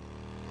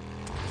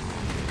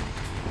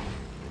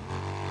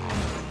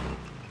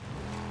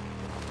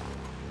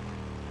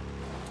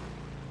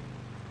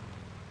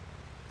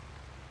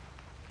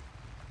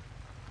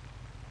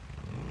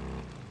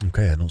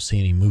 Okay, I don't see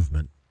any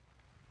movement.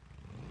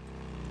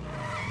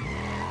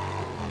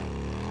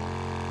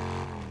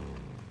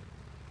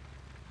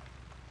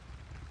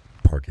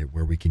 Park it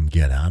where we can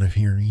get out of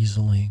here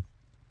easily.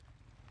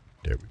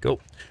 There we go.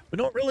 We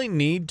don't really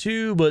need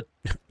to, but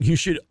you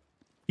should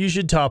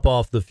top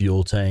off the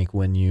fuel tank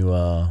when you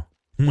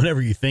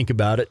whenever you think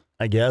about it,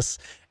 I guess.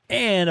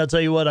 And I'll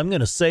tell you what, I'm going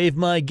to save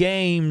my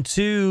game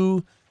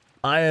too.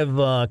 I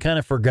have kind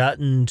of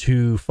forgotten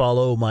to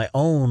follow my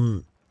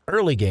own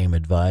early game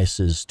advice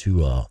is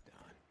to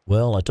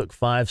well, I took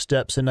 5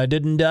 steps and I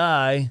didn't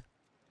die.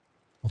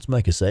 Let's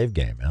make a save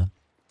game, man.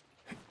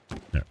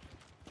 There.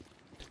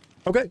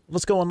 Okay,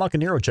 let's go unlock a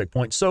Nero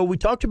checkpoint. So we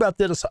talked about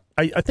this.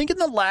 I think in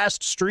the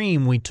last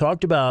stream, we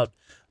talked about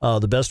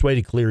the best way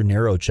to clear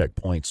Nero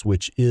checkpoints,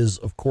 which is,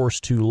 of course,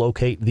 to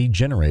locate the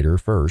generator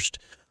first.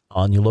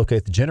 And you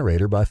locate the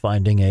generator by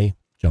finding a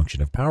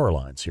junction of power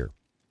lines here.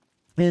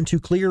 And to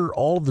clear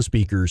all of the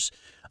speakers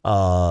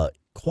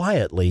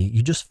quietly,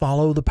 you just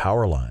follow the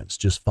power lines.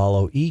 Just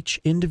follow each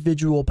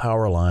individual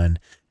power line,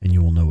 and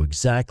you will know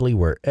exactly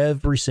where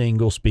every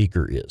single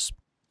speaker is.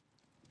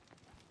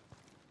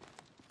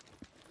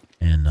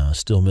 And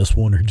still miss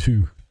 1 or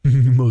 2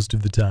 most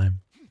of the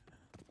time.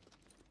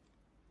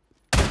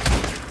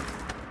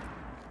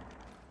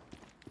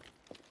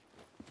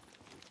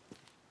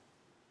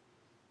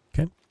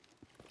 Okay.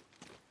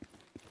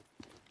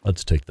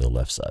 Let's take the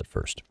left side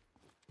first.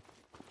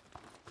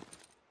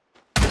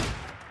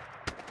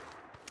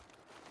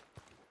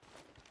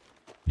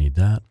 Need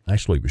that.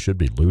 Actually, we should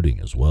be looting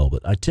as well,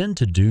 but I tend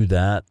to do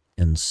that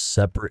in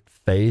separate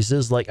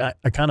phases. Like I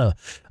kind of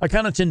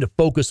tend to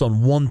focus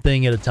on one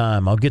thing at a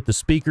time. I'll get the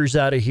speakers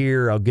out of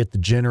here. I'll get the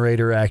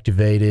generator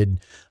activated,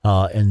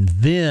 and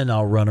then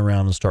I'll run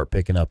around and start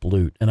picking up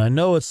loot. And I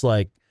know it's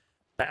like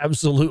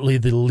absolutely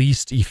the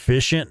least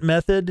efficient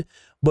method,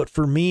 but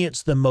for me,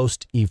 it's the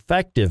most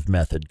effective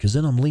method because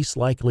then I'm least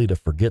likely to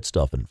forget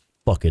stuff and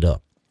fuck it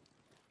up.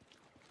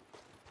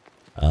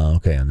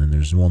 Okay, and then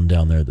there's one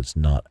down there that's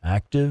not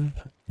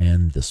active,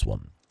 and this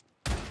one.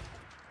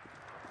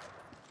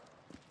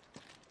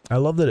 I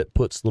love that it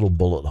puts little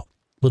bullet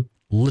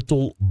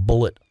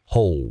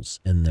holes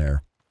in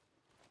there.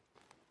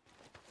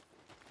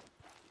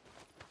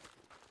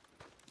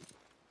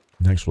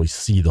 You can actually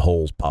see the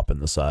holes pop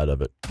in the side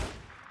of it.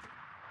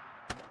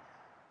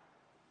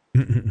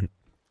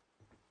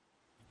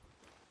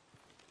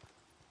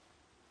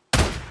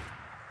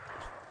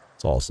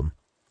 It's awesome.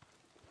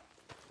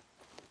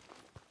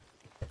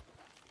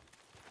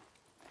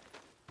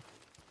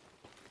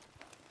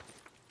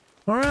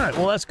 All right,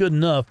 well, that's good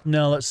enough.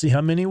 Now let's see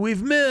how many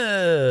we've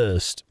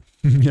missed.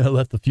 I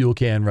left the fuel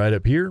can right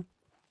up here.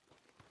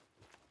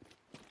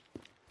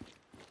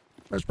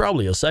 There's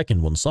probably a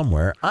second one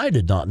somewhere. I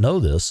did not know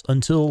this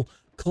until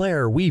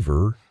Claire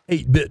Weaver,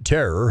 8-Bit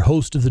Terror,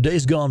 host of the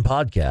Days Gone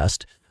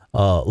podcast,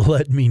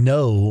 let me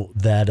know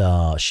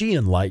that she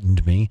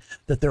enlightened me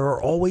that there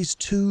are always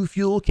 2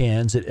 fuel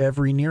cans at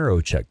every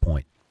Nero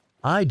checkpoint.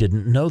 I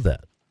didn't know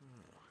that.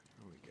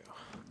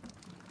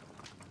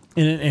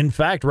 In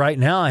fact, right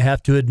now, I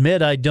have to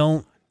admit I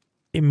don't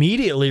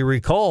immediately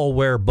recall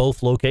where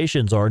both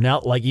locations are. Now,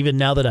 like, even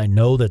now that I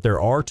know that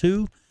there are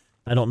 2,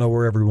 I don't know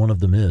where every one of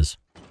them is.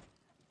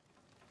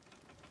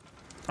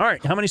 All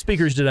right, how many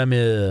speakers did I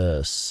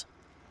miss?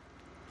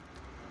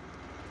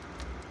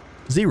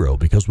 0,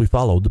 because we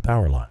followed the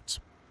power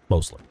lines,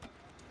 mostly.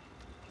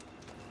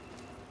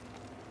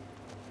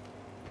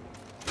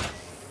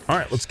 All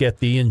right, let's get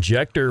the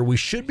injector. We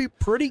should be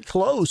pretty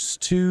close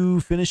to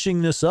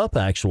finishing this up,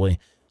 actually.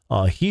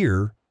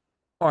 Here.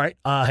 All right,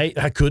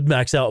 I could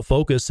max out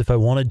focus if I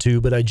wanted to,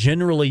 but I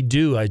generally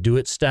do. I do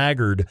it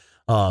staggered,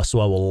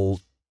 so I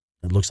will,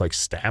 it looks like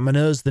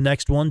stamina is the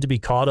next one to be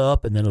caught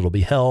up, and then it'll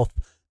be health,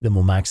 then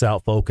we'll max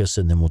out focus,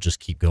 and then we'll just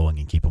keep going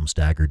and keep them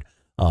staggered.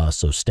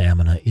 So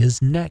stamina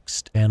is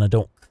next, and I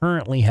don't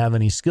currently have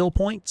any skill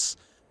points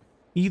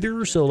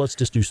either, so let's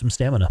just do some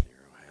stamina.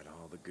 I had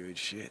all the good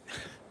shit.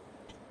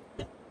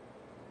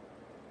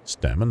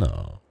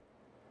 Stamina.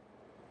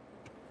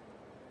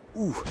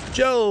 Ooh.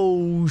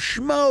 Joe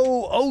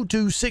Schmo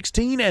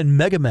 0216 and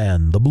Mega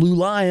Man the Blue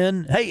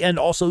Lion. Hey, and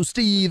also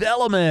Steve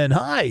Elliman.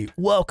 Hi,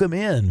 welcome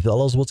in,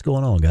 fellas. What's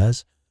going on,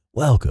 guys?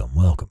 Welcome,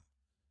 welcome.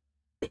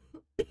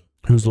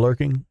 Who's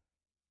lurking?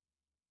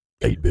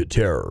 8-Bit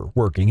Terror,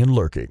 working and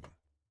lurking.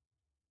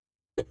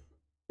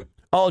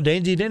 Oh,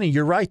 Dandy Denny,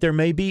 you're right. There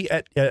may be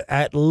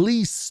at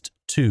least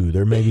 2.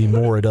 There may be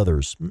more at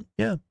others.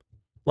 Yeah,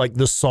 like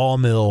the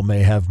sawmill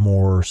may have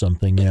more or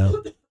something. Yeah.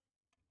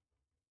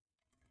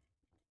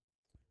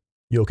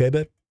 You okay,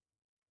 babe?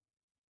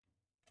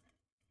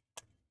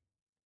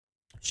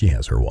 She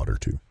has her water,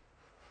 too.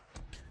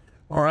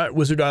 All right,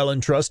 Wizard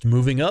Island Trust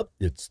moving up.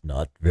 It's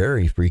not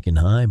very freaking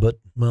high, but,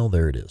 well,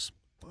 there it is.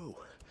 Whoa.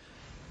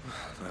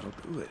 That'll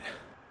do it.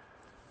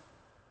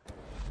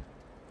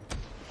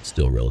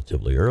 Still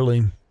relatively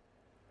early.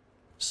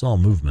 Saw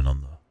movement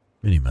on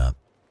the minimap.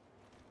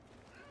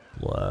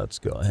 Let's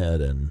go ahead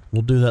and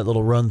we'll do that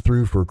little run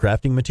through for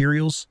crafting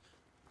materials.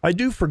 I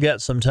do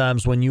forget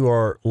sometimes when you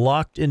are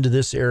locked into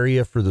this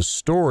area for the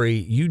story,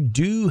 you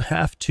do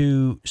have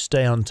to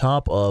stay on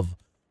top of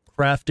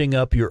crafting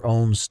up your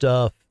own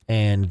stuff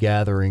and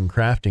gathering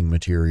crafting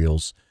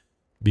materials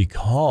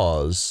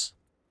because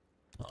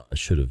I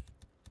should have,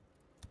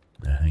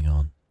 hang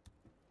on.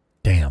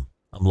 Damn,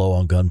 I'm low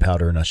on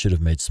gunpowder and I should have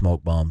made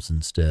smoke bombs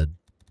instead.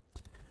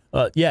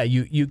 Yeah,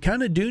 you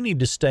kind of do need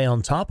to stay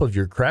on top of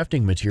your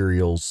crafting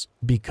materials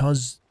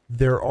because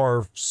there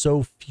are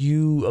so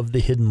few of the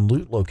hidden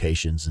loot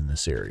locations in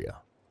this area.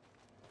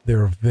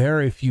 There are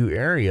very few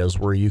areas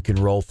where you can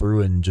roll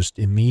through and just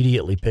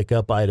immediately pick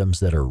up items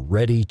that are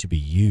ready to be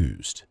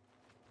used.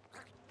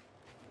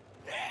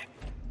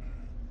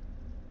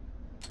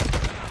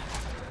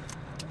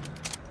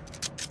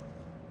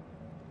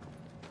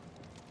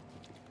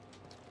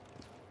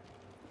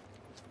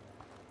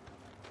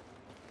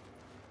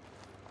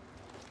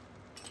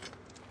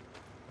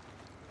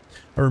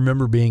 I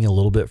remember being a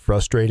little bit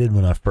frustrated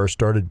when I first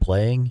started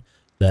playing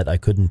that I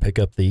couldn't pick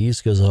up these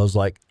because I was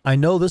like, I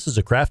know this is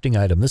a crafting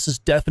item. This is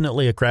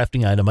definitely a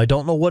crafting item. I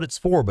don't know what it's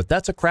for, but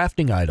that's a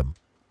crafting item.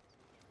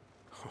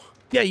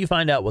 Yeah, you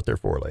find out what they're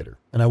for later.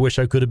 And I wish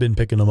I could have been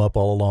picking them up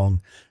all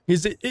along.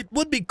 Because it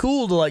would be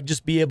cool to like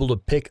just be able to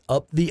pick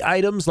up the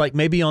items, like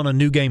maybe on a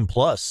New Game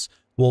Plus.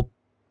 Well,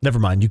 never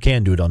mind. You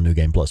can do it on New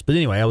Game Plus. But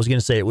anyway, I was going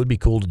to say it would be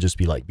cool to just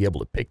be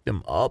able to pick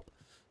them up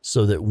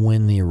so that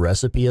when the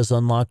recipe is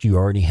unlocked, you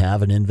already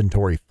have an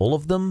inventory full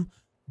of them.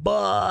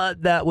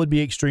 But that would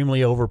be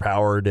extremely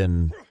overpowered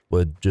and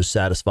would just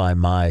satisfy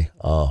my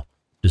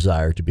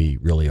desire to be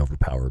really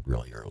overpowered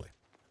really early.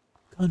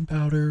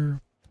 Gunpowder.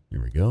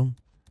 Here we go.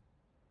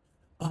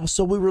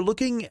 So we were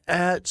looking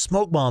at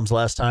smoke bombs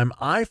last time.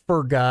 I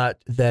forgot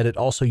that it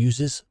also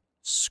uses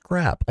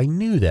scrap. I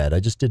knew that.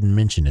 I just didn't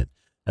mention it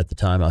at the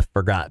time. I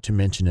forgot to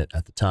mention it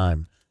at the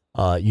time.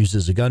 It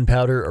uses a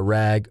gunpowder, a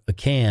rag, a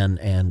can,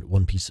 and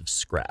 1 piece of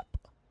scrap.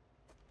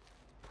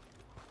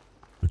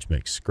 Which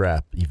makes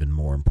scrap even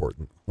more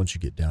important once you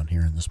get down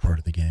here in this part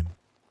of the game.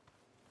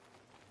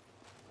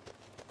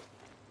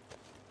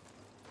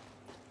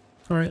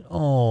 All right,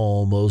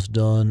 almost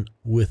done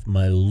with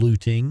my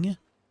looting.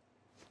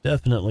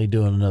 Definitely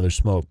doing another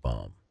smoke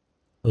bomb.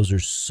 Those are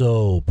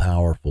so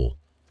powerful.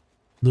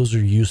 Those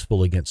are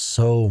useful against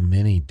so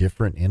many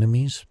different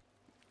enemies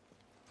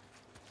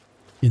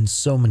in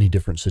so many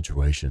different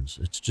situations.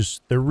 It's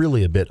just, they're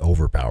really a bit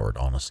overpowered,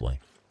 honestly.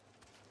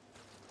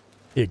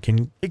 It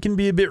can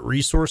be a bit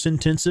resource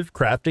intensive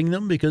crafting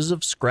them because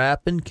of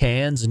scrap and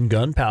cans and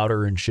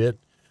gunpowder and shit.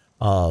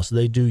 So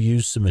they do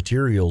use some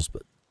materials,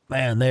 but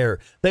man,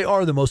 they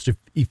are the most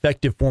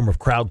effective form of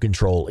crowd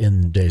control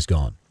in Days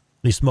Gone.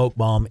 The smoke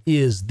bomb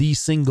is the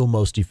single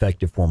most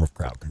effective form of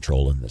crowd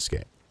control in this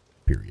game,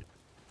 period.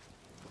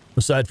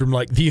 Aside from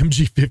like the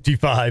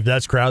MG55,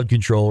 that's crowd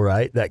control,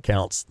 right? That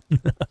counts.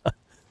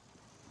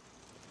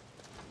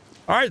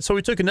 All right, so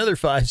we took another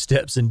 5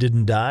 steps and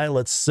didn't die.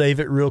 Let's save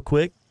it real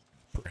quick.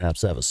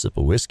 Perhaps have a sip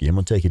of whiskey. I'm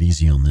going to take it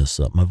easy on this.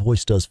 My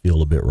voice does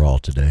feel a bit raw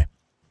today.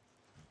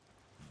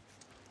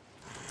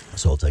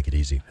 So I'll take it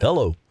easy.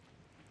 Hello.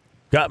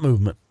 Got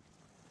movement.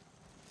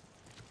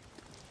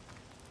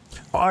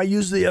 Oh, I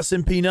used the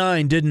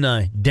SMP9, didn't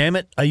I? Damn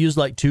it. I used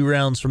like 2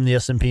 rounds from the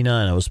SMP9.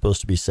 I was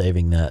supposed to be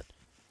saving that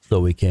so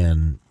we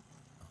can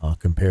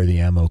compare the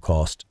ammo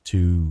cost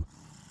to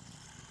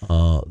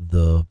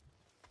the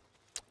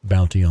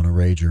bounty on a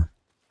Rager.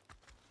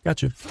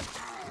 Gotcha.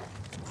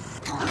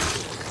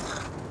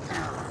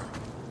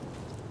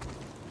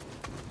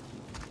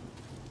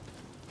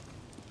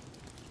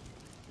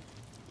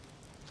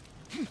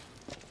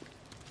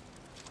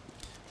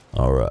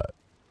 All right.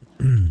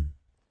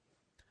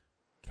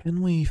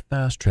 Can we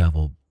fast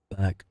travel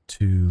back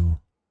to...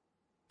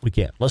 We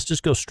can't. Let's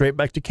just go straight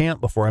back to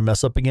camp before I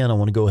mess up again. I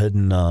want to go ahead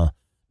and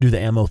do the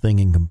ammo thing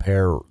and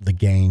compare the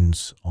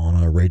gains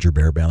on a Rager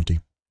Bear bounty.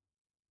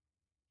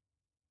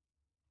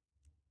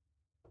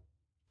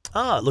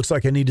 Ah, it looks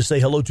like I need to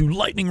say hello to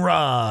Lightning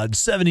Rod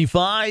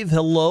 75.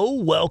 Hello,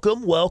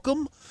 welcome,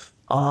 welcome.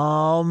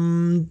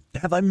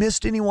 Have I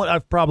missed anyone?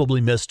 I've probably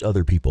missed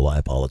other people. I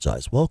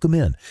apologize. Welcome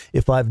in.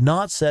 If I've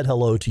not said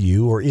hello to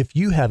you, or if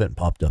you haven't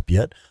popped up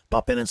yet,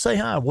 pop in and say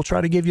hi. We'll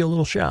try to give you a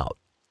little shout.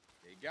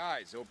 Hey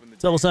guys, open the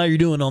Tell us how you're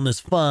doing on this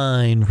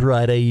fine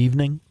Friday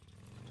evening.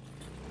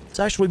 It's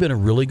actually been a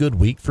really good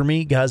week for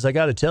me, guys. I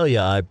got to tell you,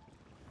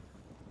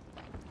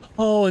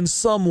 in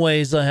some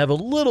ways, I have a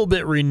little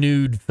bit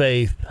renewed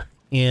faith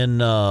in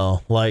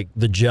like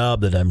the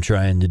job that I'm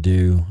trying to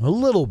do. A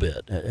little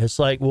bit. It's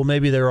like, well,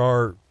 maybe there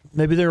are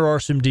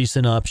some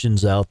decent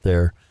options out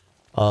there.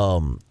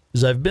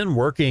 As I've been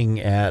working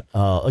at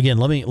again,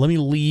 let me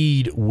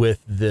lead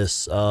with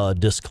this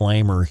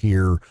disclaimer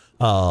here.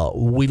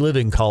 We live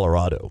in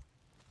Colorado.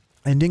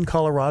 And in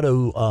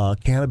Colorado,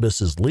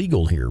 cannabis is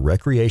legal here.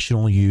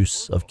 Recreational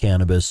use of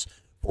cannabis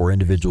for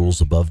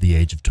individuals above the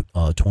age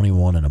of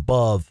 21 and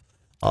above.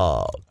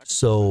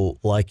 So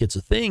like it's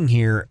a thing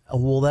here.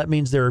 Well, that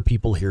means there are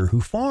people here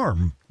who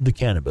farm the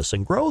cannabis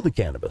and grow the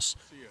cannabis.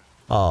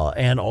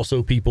 And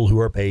also people who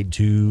are paid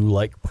to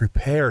like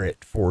prepare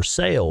it for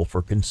sale,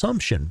 for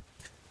consumption.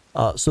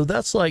 So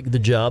that's like the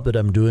job that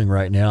I'm doing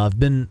right now.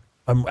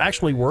 I'm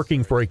actually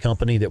working for a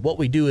company that what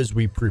we do is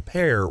we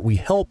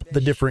help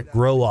the different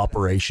grow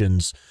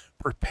operations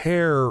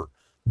prepare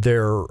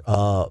their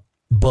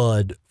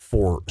bud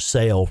for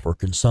sale, for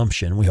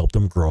consumption. We help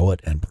them grow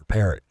it and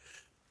prepare it.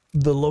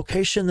 The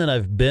location that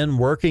I've been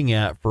working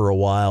at for a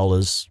while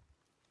is,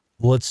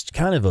 well, it's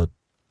kind of a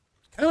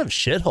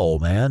shithole,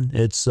 man.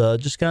 It's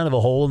just kind of a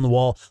hole in the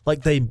wall.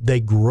 Like they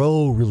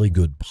grow really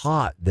good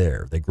pot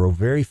there. They grow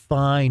very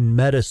fine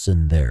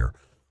medicine there,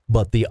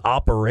 but the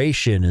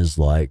operation is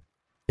like,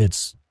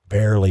 it's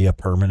barely a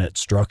permanent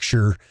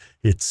structure.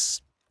 It's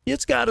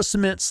got a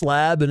cement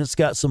slab and it's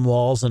got some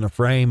walls and a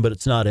frame, but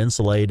it's not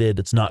insulated.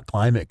 It's not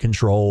climate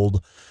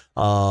controlled.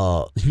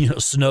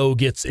 Snow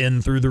gets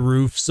in through the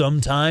roof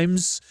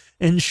sometimes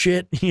and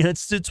shit.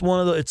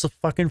 It's a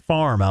fucking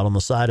farm out on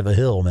the side of a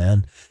hill,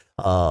 man.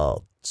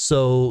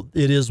 So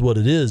it is what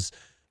it is.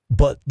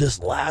 But this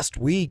last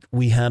week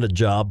we had a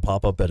job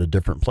pop up at a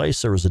different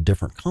place. There was a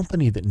different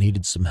company that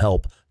needed some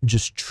help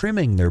just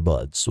trimming their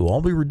buds. So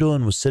all we were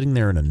doing was sitting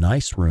there in a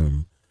nice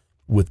room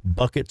with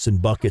buckets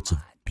and buckets of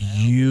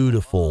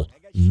beautiful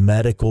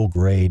medical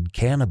grade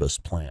cannabis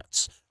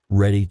plants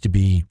ready to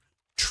be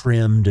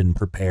trimmed and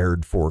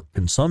prepared for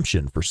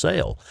consumption, for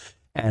sale.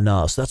 And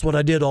so that's what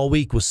I did all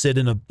week, was sit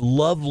in a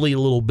lovely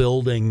little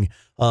building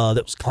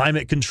that was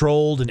climate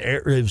controlled and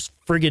it was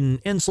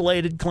friggin'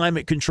 insulated,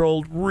 climate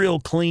controlled, real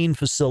clean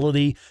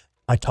facility.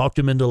 I talked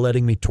him into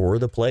letting me tour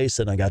the place,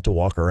 and I got to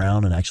walk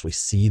around and actually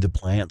see the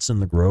plants in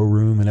the grow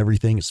room and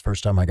everything. It's the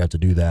first time I got to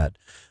do that.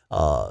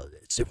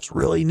 It was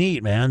really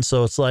neat, man.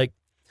 So it's like,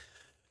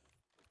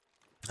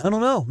 I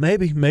don't know,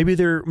 maybe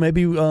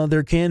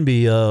there can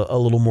be a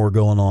little more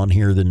going on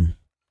here than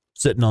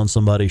sitting on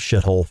somebody's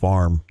shithole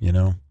farm, you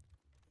know.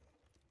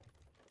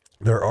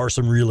 There are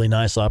some really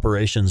nice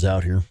operations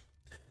out here.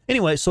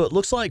 Anyway, so it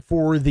looks like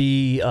for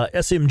the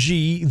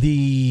SMG,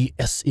 the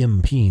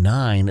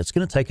SMP9, it's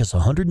going to take us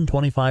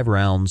 125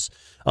 rounds,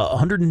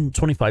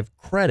 125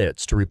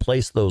 credits to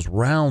replace those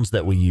rounds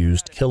that we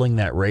used killing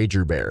that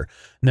Rager Bear.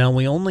 Now,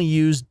 we only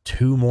used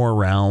 2 more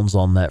rounds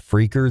on that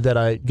Freaker that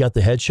I got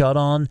the headshot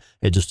on.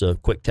 It's just a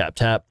quick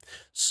tap.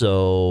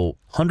 So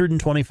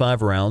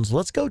 125 rounds.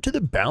 Let's go to the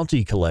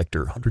Bounty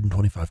Collector.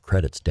 125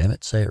 credits. Damn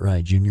it. Say it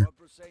right, Junior.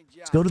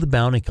 Let's go to the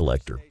Bounty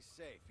Collector.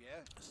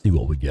 See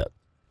what we get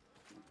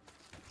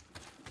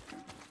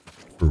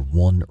for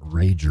 1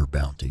 Rager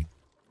bounty.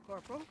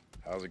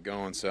 How's it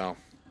going, Sal?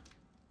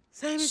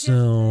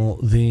 So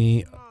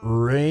the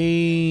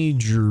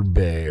Rager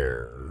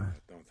Bear.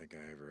 I don't think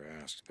I ever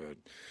asked, but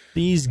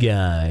These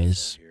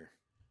guys,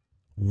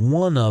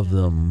 one of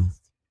them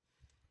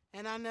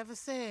and I never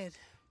said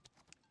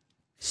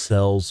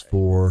sells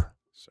for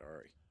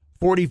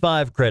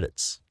 45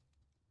 credits.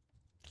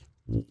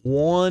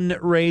 1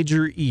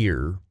 Rager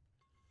ear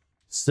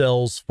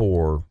sells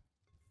for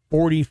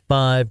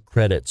 45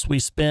 credits. We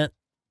spent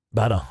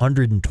about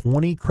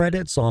 120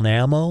 credits on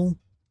ammo.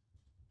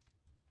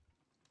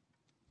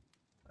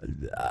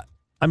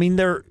 I mean,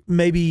 there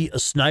may be a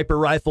sniper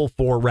rifle,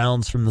 4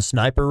 rounds from the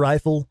sniper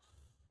rifle.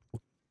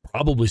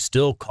 Probably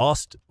still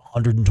cost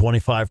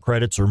 125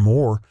 credits or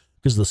more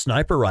because the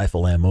sniper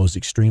rifle ammo is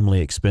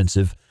extremely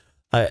expensive.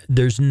 I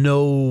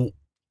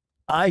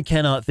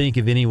cannot think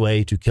of any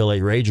way to kill a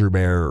Rager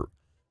Bear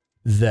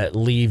that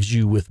leaves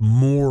you with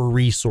more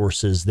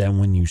resources than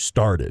when you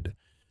started.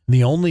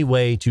 The only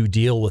way to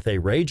deal with a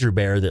Rager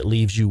Bear that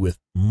leaves you with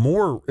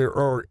more you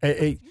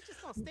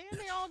just gonna stand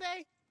there all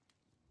day?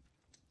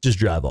 Just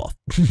drive off.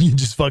 You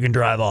just fucking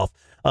drive off.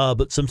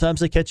 But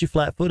sometimes they catch you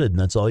flat-footed, and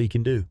that's all you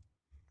can do.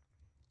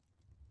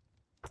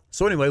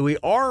 So anyway, we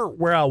are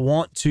where I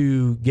want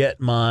to get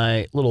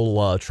my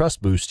little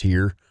trust boost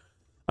here.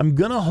 I'm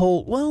going to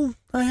hold, well,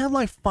 I have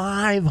like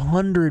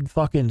 500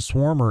 fucking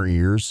Swarmer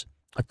ears.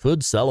 I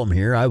could sell them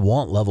here. I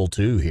want level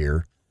 2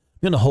 here.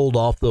 I'm going to hold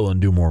off, though,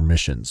 and do more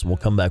missions. We'll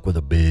come back with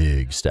a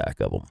big stack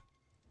of them.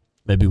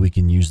 Maybe we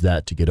can use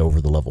that to get over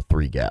the level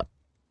 3 gap.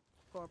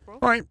 All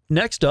right,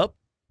 next up,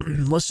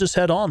 let's just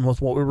head on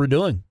with what we were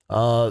doing.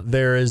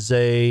 There is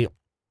a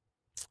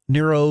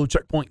Nero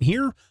checkpoint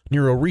here,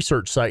 Nero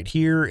research site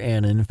here,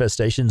 and an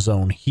infestation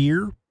zone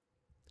here.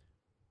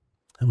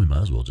 And we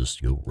might as well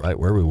just go right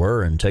where we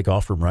were and take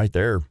off from right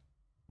there.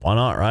 Why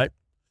not, right?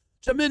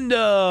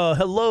 Jaminda,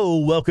 hello,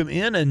 welcome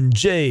in. And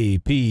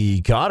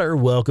JP Cotter,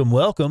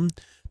 welcome.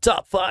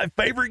 Top 5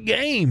 favorite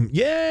game.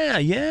 Yeah.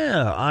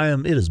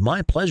 It is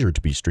my pleasure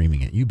to be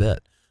streaming it. You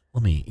bet.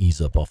 Let me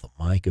ease up off the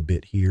mic a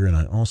bit here. And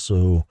I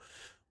also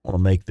want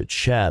to make the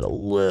chat a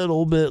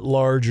little bit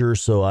larger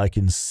so I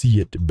can see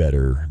it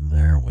better.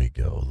 There we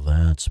go.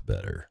 That's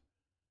better.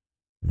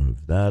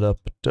 Move that up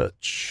a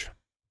touch.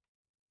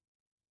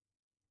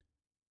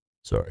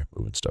 Sorry,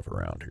 moving stuff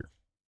around here.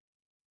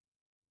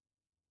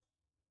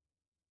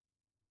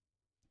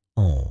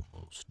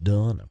 Almost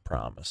done. I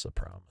promise.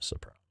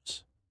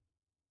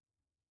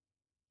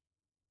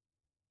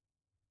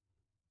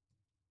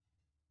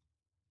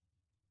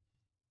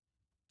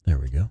 There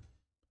we go.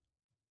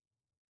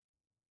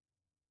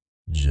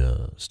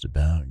 Just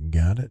about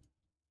got it.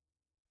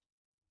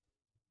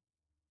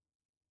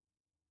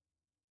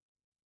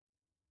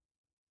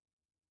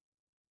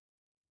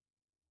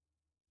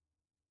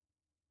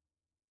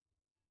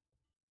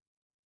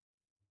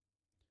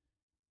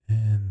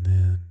 And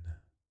then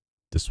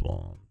this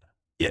one.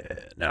 Yeah,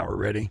 now we're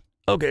ready.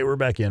 Okay, we're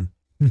back in.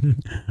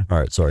 All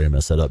right, sorry I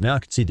messed that up. Now I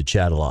can see the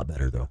chat a lot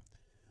better, though.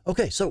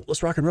 Okay, so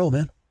let's rock and roll,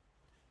 man.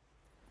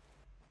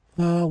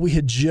 We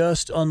had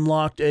just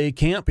unlocked a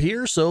camp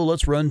here, so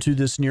let's run to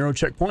this Nero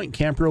checkpoint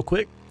camp real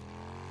quick.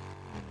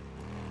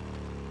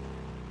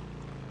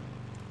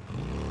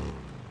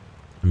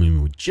 I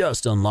mean, we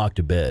just unlocked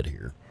a bed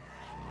here.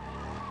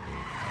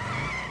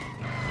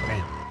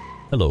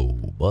 Hello,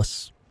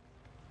 bus.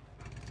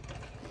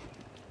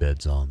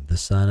 Bed's on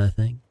this side, I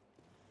think.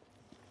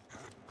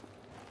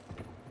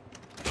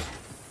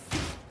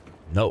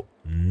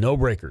 No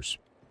breakers.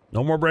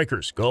 No more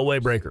breakers. Go away,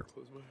 breaker.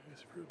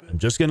 I'm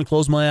just going to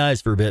close my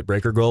eyes for a bit.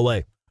 Breaker, go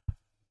away.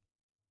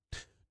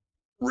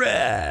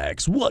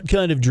 Rex, what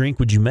kind of drink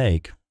would you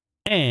make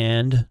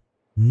and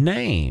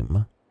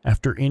name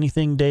after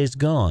anything Days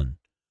Gone?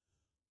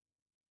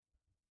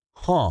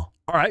 All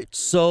right,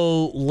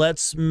 so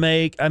let's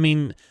make, I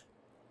mean,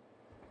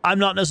 I'm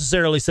not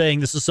necessarily saying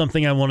this is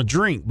something I want to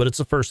drink, but it's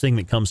the first thing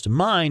that comes to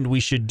mind. We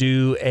should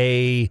do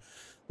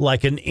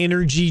like an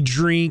energy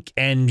drink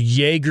and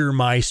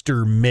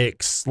Jägermeister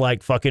mix,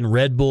 like fucking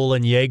Red Bull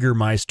and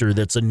Jägermeister.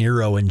 That's a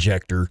Nero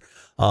injector.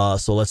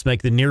 So let's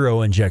make the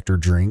Nero injector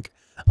drink.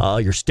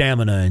 Your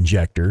stamina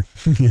injector.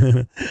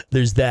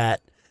 There's that.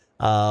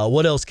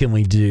 What else can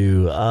we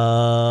do?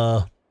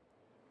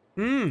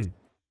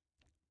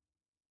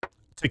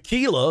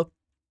 Tequila.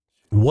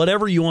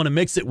 Whatever you want to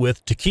mix it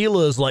with.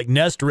 Tequila is like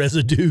nest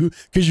residue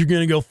because you're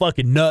going to go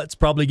fucking nuts,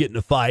 probably get in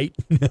a fight.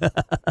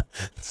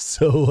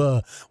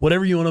 So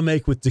whatever you want to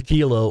make with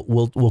tequila,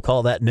 we'll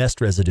call that nest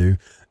residue.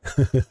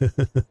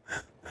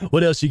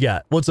 What else you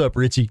got? What's up,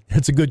 Richie?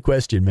 That's a good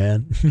question,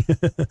 man.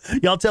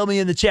 Y'all tell me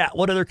in the chat,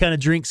 what other kind of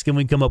drinks can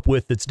we come up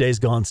with that's Days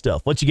Gone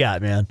stuff? What you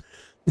got, man?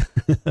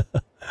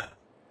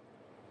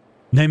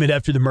 Name it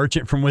after the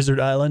merchant from Wizard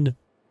Island.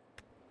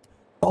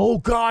 Oh,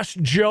 gosh,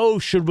 Joe,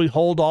 should we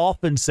hold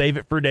off and save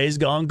it for Days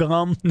Gone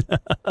Gum?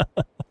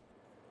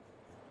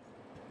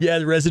 Yeah,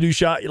 the residue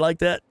shot. You like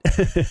that?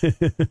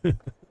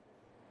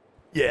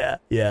 Yeah,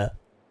 yeah.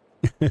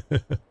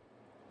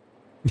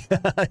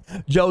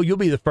 Joe, you'll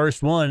be the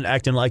first one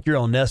acting like you're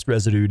on Nest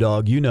residue,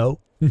 dog. You know.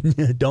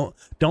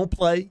 Don't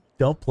play.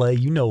 Don't play.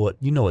 You know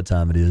what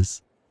time it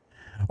is.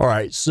 All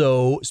right,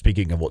 so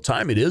speaking of what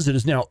time it is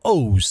now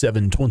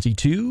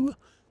 07:22.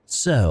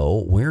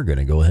 So we're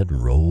gonna go ahead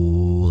and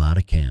roll out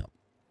of camp.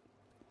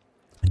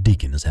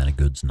 Deacon has had a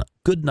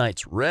good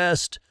night's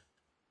rest.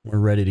 We're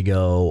ready to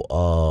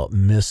go.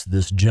 Missed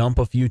this jump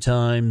a few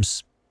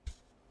times.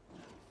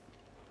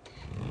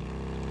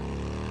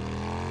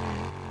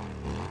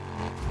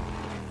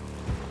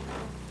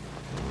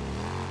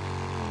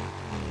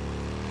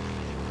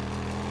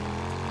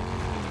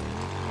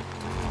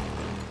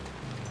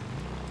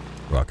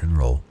 Rock and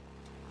roll.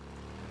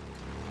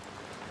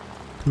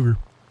 Cougar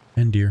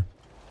and deer.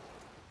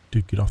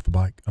 Dude, get off the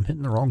bike. I'm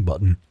hitting the wrong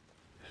button.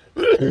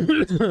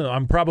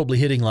 I'm probably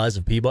hitting Lies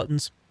of P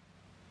buttons.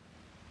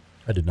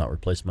 I did not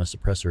replace my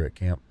suppressor at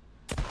camp.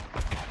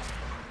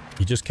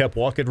 He just kept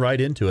walking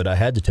right into it. I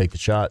had to take the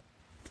shot.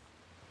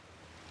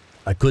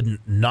 I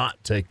couldn't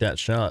not take that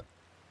shot.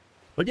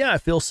 But yeah, I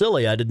feel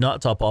silly. I did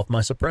not top off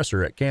my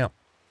suppressor at camp.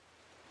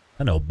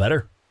 I know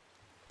better.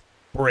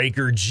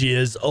 Breaker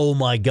jizz. Oh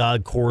my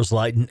God, Coors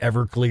Light and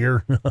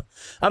Everclear.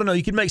 I don't know.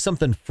 You can make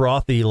something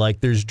frothy.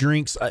 Like there's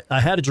drinks. I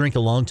had a drink a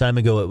long time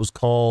ago. It was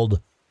called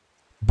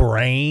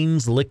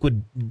Brains,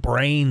 Liquid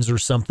Brains or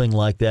something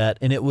like that.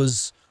 And it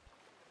was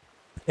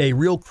a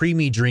real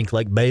creamy drink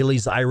like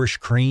Bailey's Irish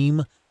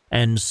Cream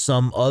and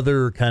some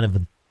other kind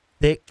of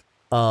thick,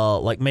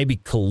 like maybe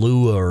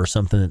Kahlua or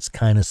something that's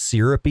kind of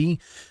syrupy.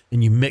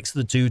 And you mix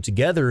the two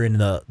together and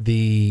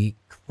the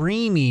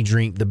creamy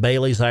drink, the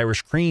Bailey's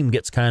Irish Cream,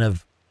 gets kind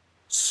of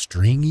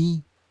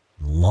stringy,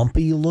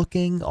 lumpy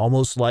looking,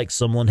 almost like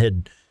someone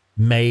had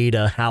made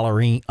a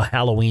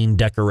Halloween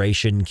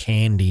decoration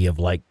candy of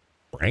like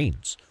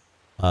brains.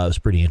 It was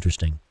pretty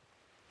interesting.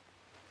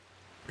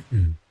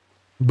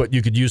 But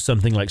you could use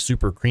something like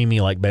super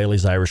creamy like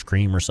Bailey's Irish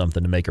Cream or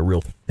something to make a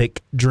real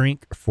thick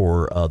drink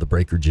for the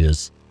breaker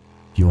jizz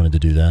if you wanted to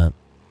do that.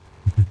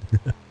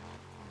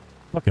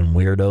 Fucking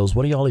weirdos.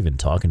 What are y'all even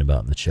talking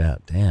about in the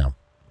chat? Damn.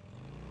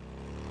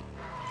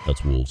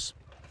 That's wolves.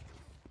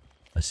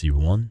 I see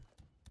one.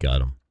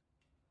 Got him.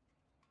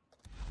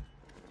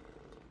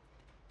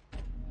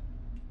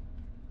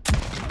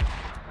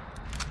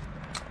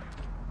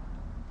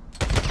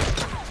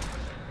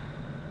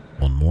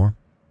 One more.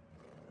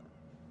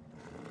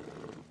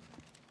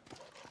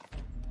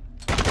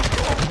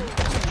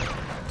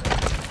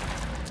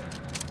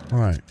 All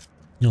right.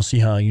 You'll see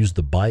how I use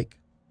the bike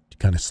to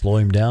kind of slow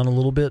him down a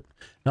little bit.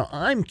 Now,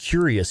 I'm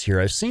curious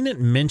here. I've seen it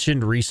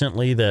mentioned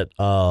recently that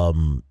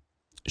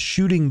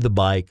shooting the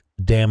bike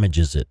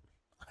damages it.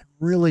 I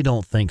really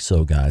don't think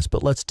so, guys,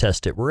 but let's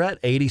test it. We're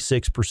at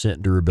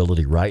 86%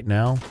 durability right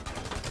now.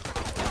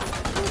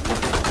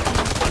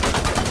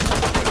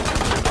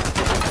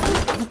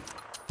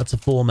 That's a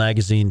full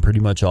magazine,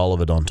 pretty much all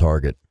of it on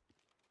target.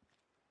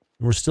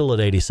 We're still at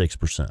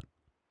 86%.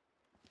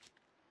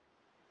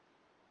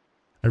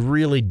 I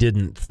really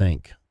didn't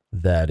think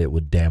that it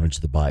would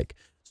damage the bike.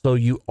 So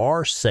you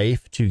are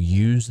safe to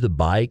use the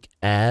bike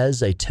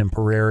as a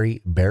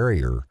temporary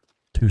barrier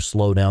to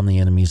slow down the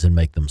enemies and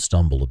make them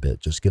stumble a bit.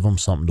 Just give them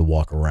something to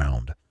walk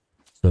around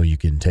so you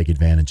can take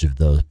advantage of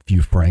the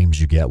few frames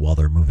you get while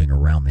they're moving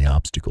around the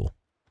obstacle.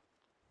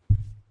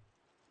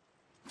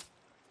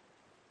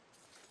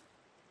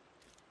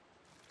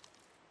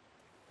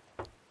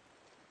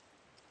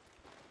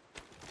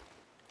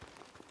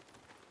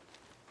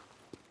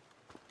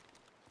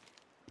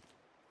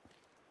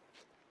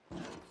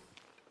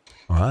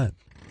 All right.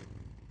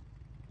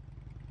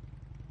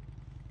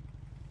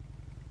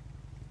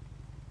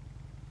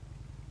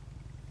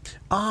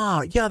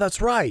 Ah, yeah,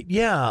 that's right.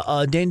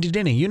 Yeah, Dandy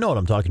Denny, you know what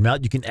I'm talking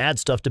about. You can add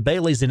stuff to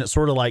Bailey's and it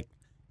sort of like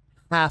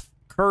half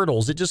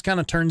curdles. It just kind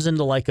of turns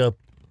into like a...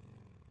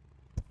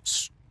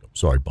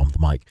 Sorry, bump the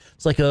mic.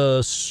 It's like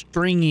a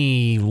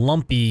stringy,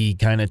 lumpy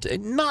kind of...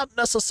 Not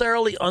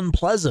necessarily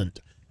unpleasant.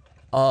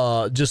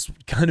 Just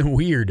kind of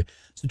weird.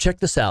 So check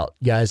this out,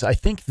 guys. I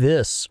think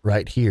this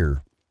right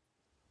here,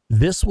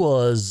 this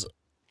was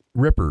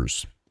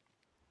Rippers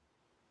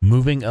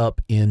moving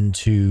up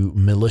into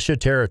militia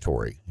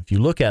territory. If you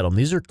look at them,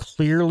 these are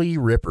clearly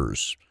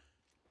Rippers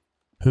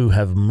who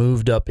have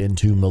moved up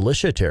into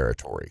militia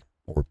territory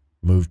or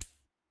moved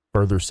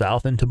further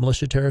south into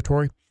militia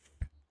territory.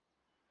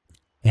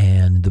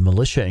 And the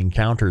militia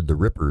encountered the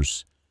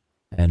Rippers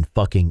and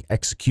fucking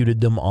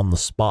executed them on the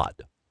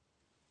spot.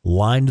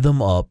 Lined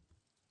them up,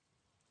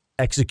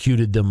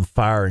 executed them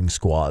firing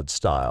squad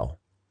style.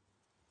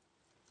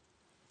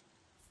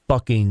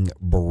 Fucking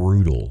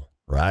brutal,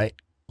 right?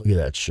 Look at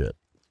that shit.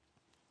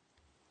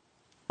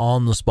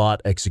 On the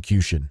spot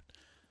execution.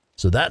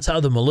 So that's how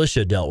the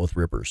militia dealt with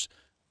Rippers.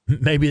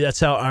 Maybe that's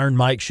how Iron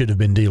Mike should have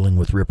been dealing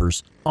with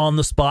Rippers. On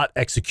the spot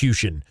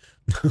execution.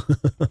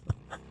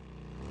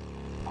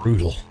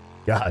 Brutal.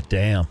 God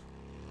damn.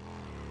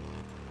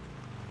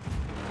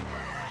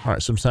 All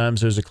right,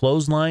 sometimes there's a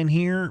clothesline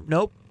here.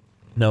 Nope.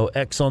 No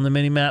X on the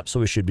minimap, so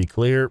we should be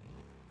clear.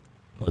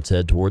 Let's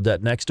head toward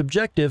that next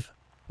objective.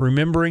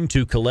 Remembering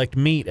to collect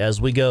meat as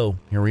we go.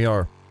 Here we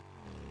are.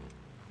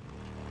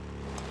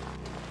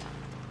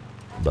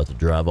 About to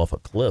drive off a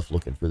cliff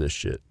looking for this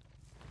shit.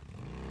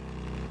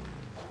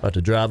 About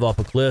to drive off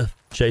a cliff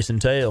chasing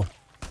tail.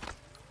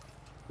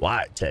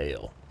 White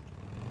tail.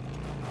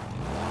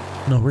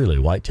 No, really,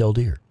 white-tailed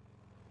deer.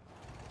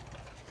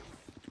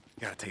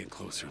 Gotta take a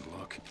closer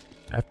look.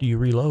 After you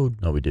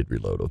reload. No, we did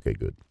reload. Okay,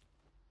 good.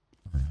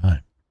 All right.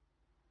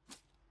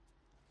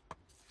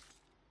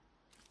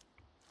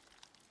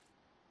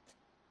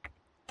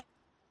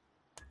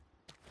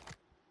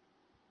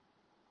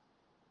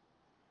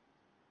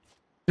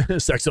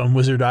 Sex on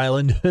Wizard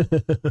Island.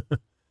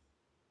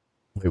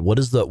 Wait, what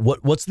is the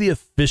what's the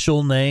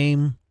official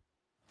name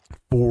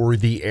for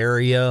the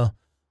area,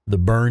 the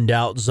burned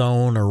out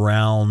zone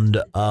around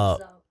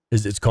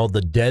it's called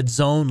the Dead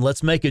Zone?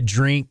 Let's make a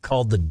drink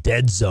called the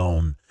Dead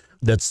Zone.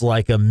 That's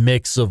like a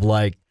mix of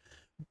like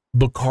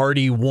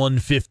Bacardi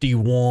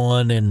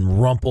 151 and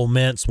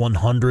Rumpelmint's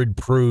 100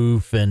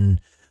 proof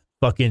and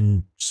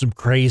fucking some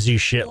crazy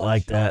shit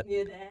like that.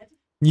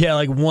 Yeah,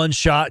 like one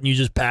shot and you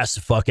just pass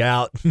the fuck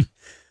out.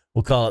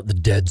 We'll call it the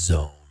Dead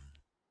Zone.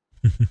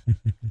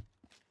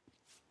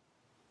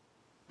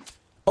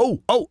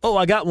 Oh,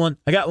 I got one.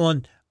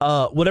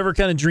 Whatever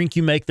kind of drink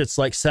you make that's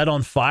like set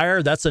on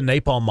fire, that's a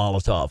napalm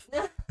Molotov.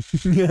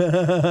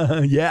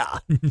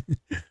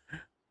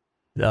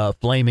 Yeah.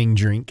 Flaming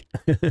drink.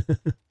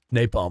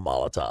 Napalm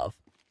Molotov.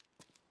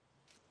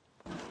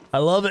 I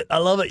love it.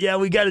 Yeah,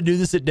 we got to do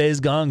this at Days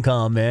Gone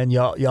Com, man.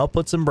 Y'all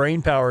put some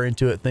brain power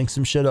into it. Think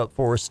some shit up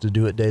for us to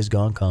do at Days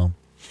Gone Com.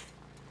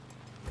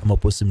 Come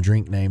up with some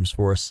drink names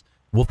for us.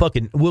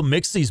 We'll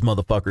mix these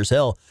motherfuckers.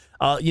 Hell,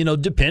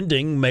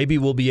 depending, maybe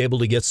we'll be able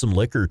to get some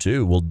liquor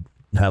too. We'll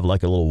have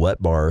like a little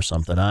wet bar or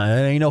something.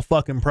 I ain't no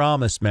fucking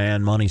promise,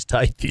 man. Money's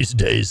tight these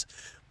days.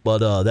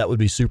 But that would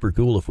be super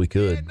cool if we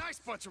could. Yeah, nice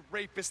bunch of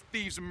rapists,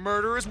 thieves, and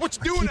murderers. What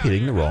you doing? I keep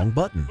hitting the wrong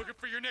button. Looking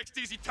for your next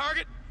easy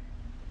target?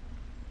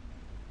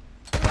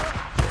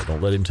 Yeah,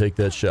 don't let him take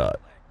that shot.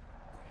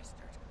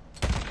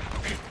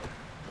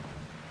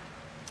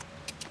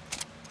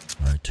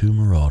 All right, 2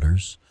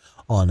 marauders.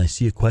 Oh, and I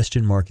see a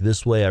question mark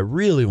this way. I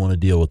really want to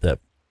deal with that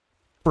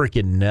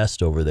freaking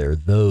nest over there.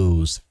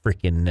 Those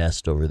freaking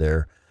nest over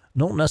there.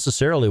 Don't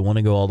necessarily want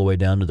to go all the way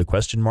down to the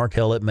question mark.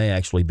 Hell, it may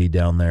actually be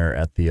down there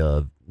at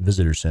the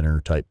visitor center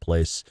type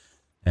place.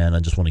 And I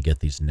just want to get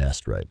these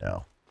nest right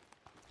now.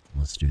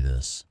 Let's do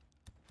this.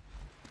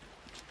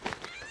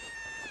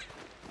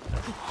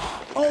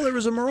 Oh, there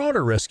was a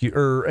marauder rescue,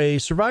 or a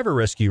survivor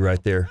rescue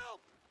right there.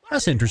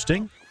 That's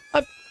interesting.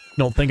 I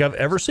don't think I've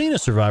ever seen a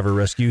survivor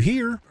rescue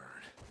here.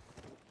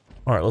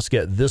 All right, let's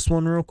get this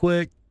one real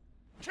quick.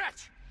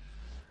 Catch.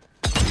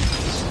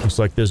 Looks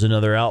like there's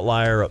another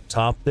outlier up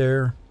top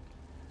there.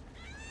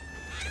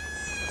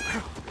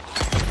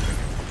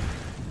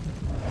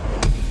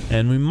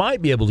 And we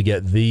might be able to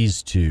get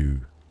these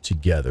two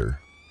together.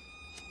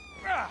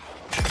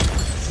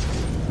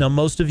 Now,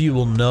 most of you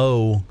will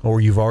know,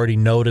 or you've already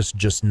noticed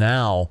just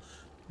now,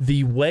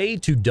 the way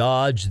to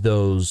dodge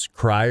those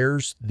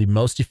criers, the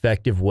most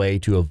effective way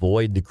to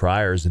avoid the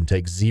criers and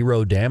take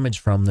 0 damage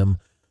from them,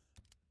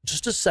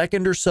 just a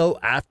second or so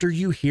after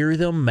you hear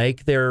them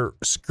make their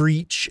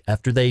screech,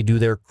 after they do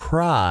their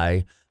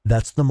cry,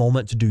 that's the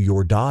moment to do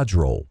your dodge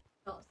roll.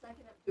 Oh,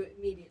 second up, do it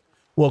immediately.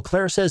 Well,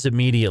 Claire says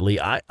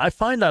immediately. I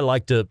find I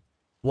like to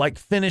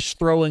finish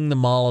throwing the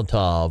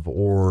Molotov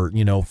or,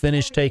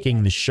 finish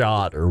taking the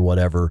shot or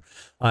whatever.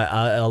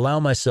 I allow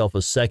myself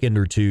a second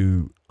or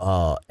two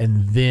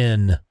and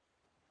then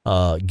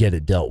get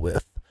it dealt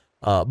with.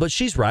 But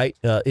she's right.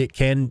 It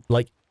can,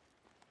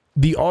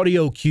 the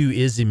audio cue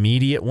is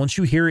immediate. Once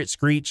you hear it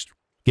screech,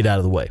 get out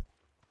of the way.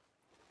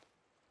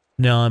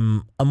 Now,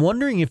 I'm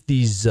wondering if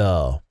these,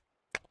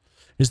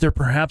 is there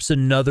perhaps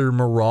another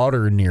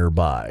marauder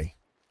nearby?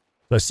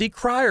 I see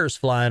criers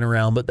flying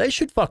around, but they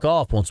should fuck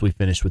off once we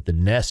finish with the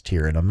nest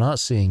here, and I'm not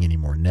seeing any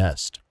more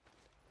nest.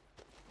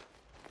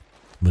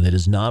 But it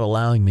is not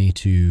allowing me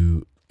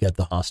to get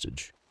the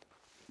hostage.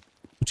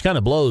 Which kind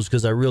of blows,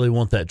 because I really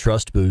want that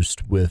trust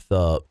boost with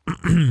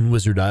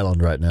Wizard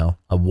Island right now.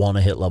 I want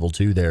to hit level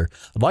 2 there.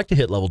 I'd like to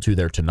hit level 2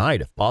 there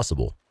tonight, if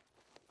possible.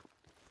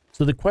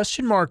 So the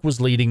question mark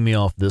was leading me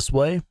off this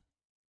way.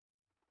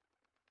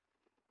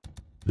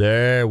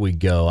 There we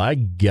go. I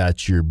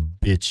got your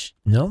bitch.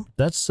 No,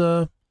 that's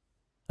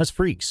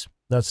freaks.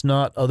 That's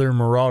not other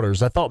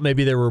marauders. I thought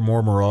maybe there were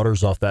more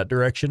marauders off that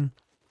direction.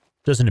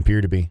 Doesn't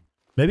appear to be.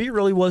 Maybe it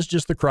really was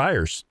just the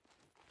criers.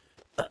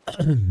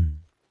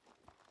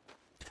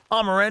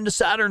 Oh, Miranda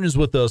Saturn is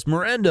with us.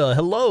 Miranda,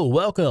 hello.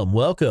 Welcome.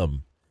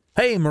 Welcome.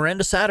 Hey,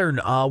 Miranda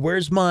Saturn,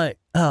 where's my,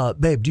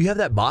 babe, do you have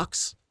that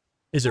box?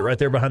 Is it right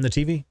there behind the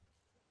TV?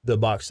 The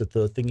box that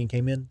the thingy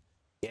came in?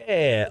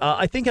 Yeah,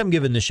 I think I'm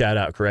giving the shout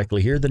out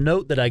correctly here. The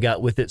note that I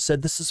got with it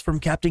said, this is from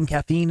Captain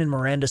Caffeine and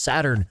Miranda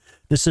Saturn.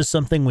 This is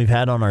something we've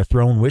had on our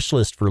throne wish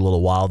list for a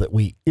little while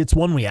that it's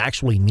one we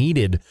actually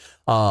needed.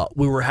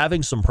 We were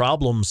having some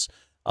problems.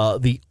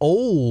 The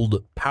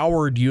old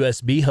powered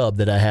USB hub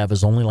that I have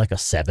is only like a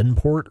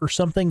 7-port or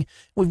something.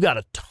 We've got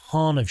a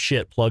ton of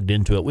shit plugged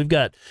into it. We've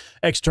got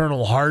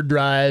external hard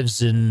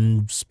drives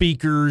and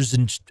speakers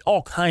and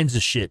all kinds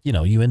of shit. You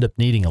know, you end up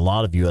needing a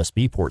lot of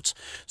USB ports.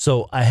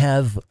 So I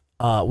have,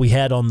 we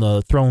had on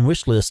the throne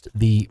wish list,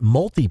 the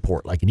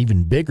multi-port, like an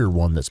even bigger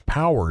one that's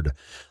powered.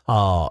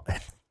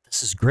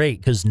 This is great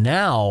because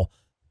now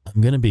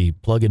I'm going to be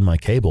plugging my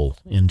cable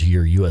into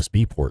your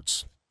USB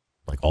ports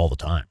like all the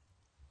time.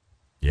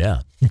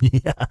 Yeah.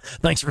 Yeah.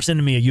 Thanks for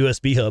sending me a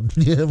USB hub.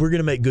 Yeah, we're going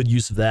to make good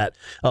use of that.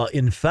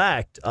 In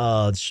fact,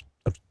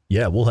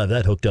 yeah, we'll have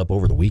that hooked up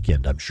over the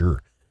weekend, I'm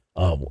sure.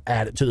 We'll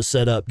add it to the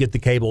setup, get the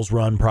cables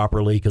run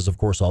properly, because, of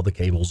course, all the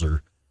cables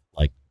are,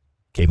 like,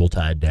 cable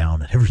tied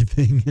down and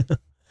everything.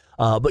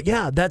 But,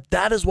 yeah,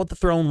 that is what the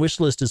throne wish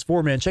list is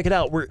for, man. Check it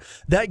out.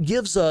 That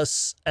gives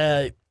us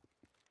a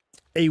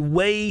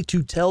way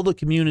to tell the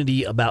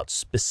community about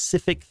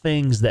specific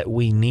things that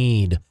we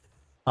need,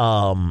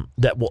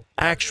 that will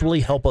actually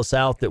help us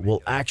out, that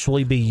we'll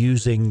actually be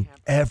using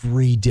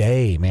every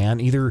day, man.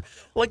 Either,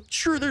 like,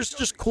 sure, there's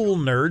just cool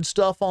nerd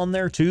stuff on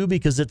there too,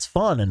 because it's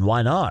fun, and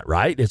why not,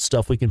 right? It's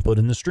stuff we can put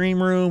in the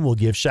stream room. We'll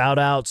give shout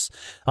outs.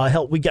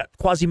 Hell, we got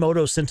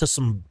Quasimodo sent us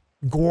some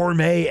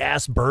gourmet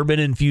ass bourbon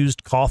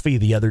infused coffee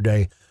the other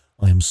day.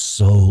 I am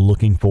so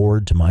looking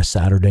forward to my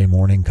Saturday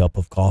morning cup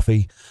of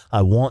coffee.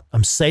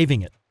 I'm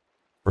saving it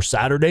for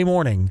Saturday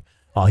morning.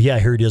 Oh yeah,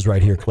 here it is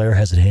right here. Claire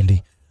has it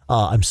handy.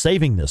 I'm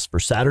saving this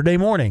for Saturday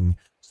morning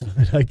so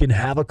that I can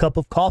have a cup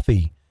of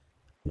coffee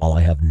while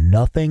I have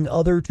nothing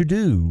other to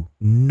do,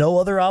 no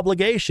other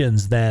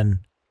obligations than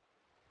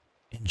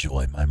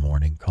enjoy my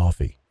morning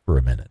coffee for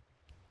a minute.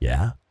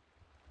 Yeah?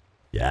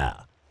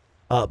 Yeah.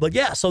 But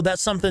yeah, so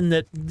that's something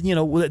that, you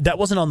know, that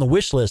wasn't on the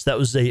wish list. That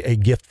was a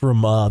gift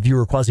from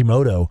viewer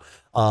Quasimodo,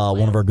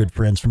 one of our good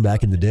friends from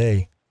back in the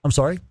day. I'm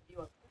sorry?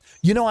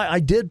 You know,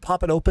 I did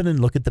pop it open and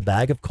look at the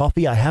bag of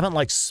coffee. I haven't,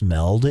 like,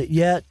 smelled it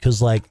yet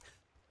because, like,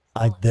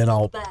 then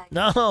I'll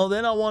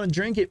want to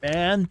drink it,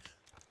 man.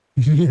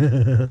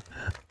 You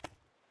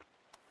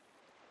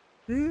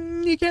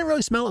can't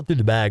really smell it through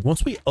the bag.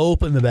 Once we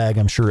open the bag,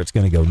 I'm sure it's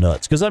going to go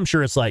nuts because I'm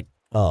sure it's like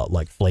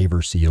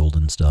flavor sealed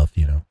and stuff,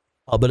 you know.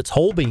 But it's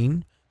whole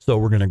bean, so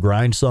we're going to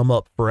grind some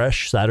up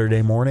fresh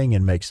Saturday morning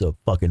and make a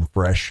fucking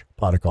fresh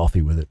pot of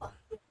coffee with it.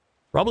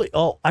 Probably.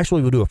 Oh,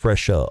 actually, we'll do a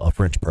fresh a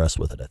French press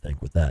with it. I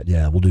think with that,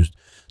 yeah, we'll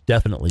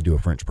definitely do a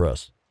French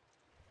press.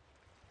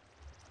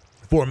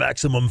 For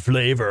maximum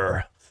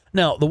flavor.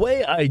 Now, the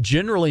way I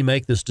generally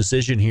make this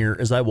decision here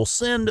is I will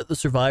send the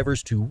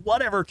survivors to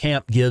whatever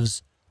camp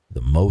gives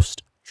the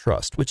most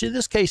trust, which in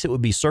this case, it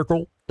would be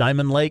Circle,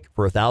 Diamond Lake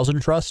for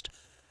 1,000 trust.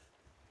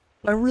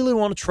 I really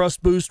want a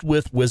trust boost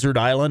with Wizard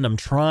Island. I'm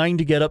trying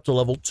to get up to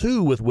level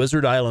 2 with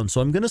Wizard Island,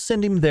 so I'm going to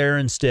send him there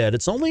instead.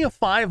 It's only a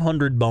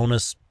 500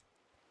 bonus,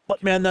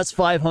 but man, that's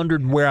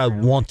 500 where I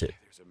want it,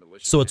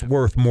 so it's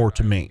worth more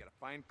to me.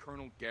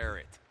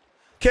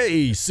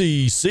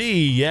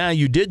 KCC, yeah,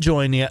 you did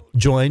join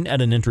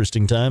at an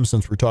interesting time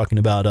since we're talking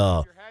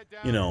about,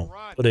 you know,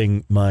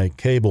 putting my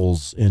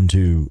cables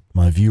into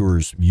my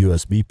viewers'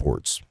 USB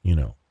ports, you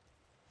know.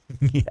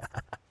 Yeah.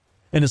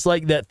 And it's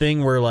like that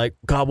thing where, like,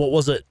 God, what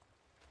was it?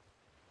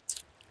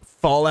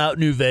 Fallout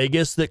New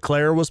Vegas that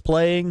Claire was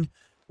playing,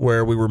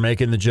 where we were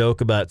making the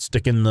joke about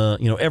sticking the,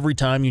 you know, every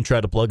time you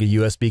try to plug a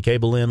USB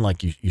cable in,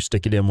 like you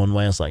stick it in one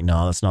way, it's like,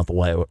 no, that's not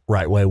the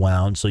right way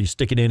round. So you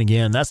stick it in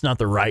again. That's not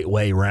the right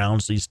way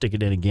round. So you stick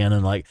it in again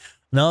and like,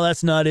 no,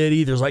 that's not it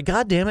either. It's like,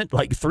 God damn it.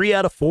 Like 3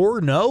 out of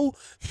 4. No.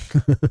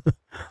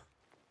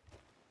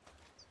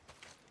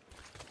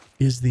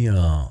 There's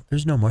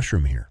no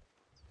mushroom here.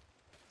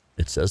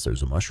 It says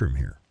there's a mushroom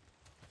here,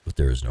 but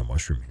there is no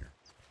mushroom here.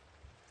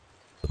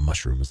 The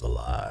mushroom is a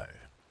lie.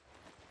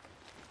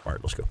 All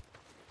right, let's go.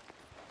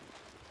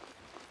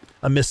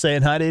 I miss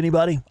saying hi to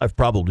anybody. I have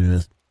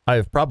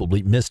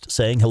probably missed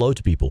saying hello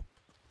to people.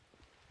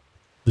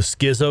 The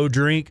schizo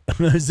drink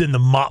is in the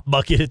mop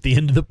bucket at the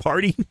end of the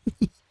party.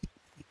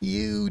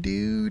 You,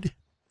 dude.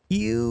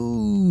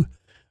 You.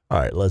 All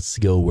right, let's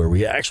go where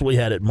we actually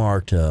had it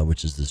marked,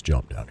 which is this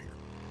jump down here.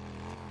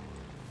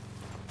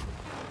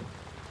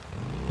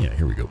 Yeah,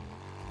 here we go.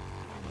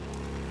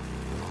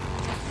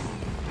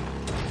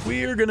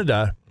 We're gonna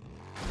die.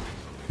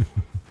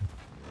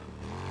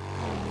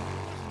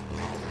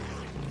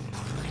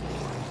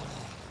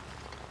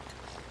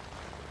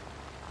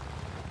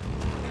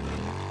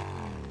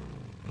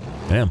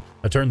 Damn,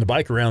 I turned the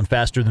bike around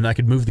faster than I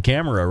could move the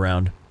camera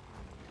around.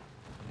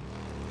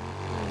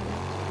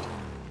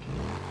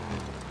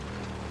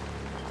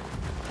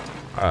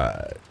 All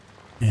right,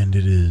 and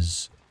it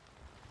is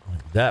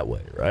like that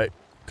way, right?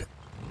 Okay.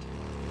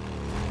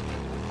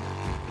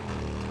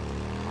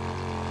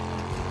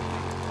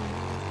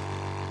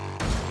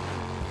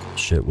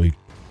 shit,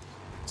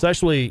 it's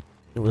actually,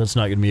 that's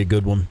not going to be a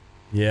good one.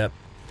 Yep.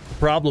 The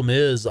problem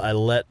is I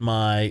let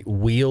my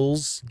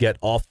wheels get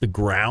off the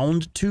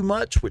ground too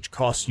much, which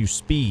costs you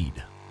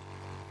speed.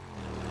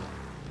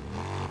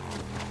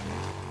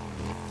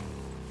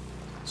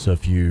 So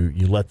if you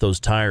let those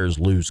tires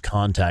lose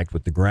contact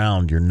with the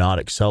ground, you're not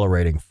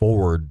accelerating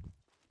forward.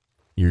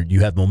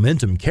 You have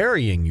momentum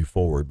carrying you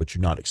forward, but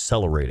you're not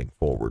accelerating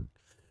forward.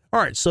 All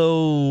right,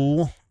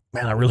 so,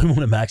 man, I really want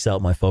to max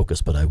out my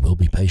focus, but I will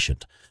be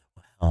patient.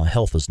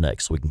 Health is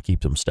next, so we can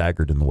keep them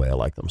staggered in the way I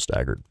like them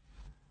staggered.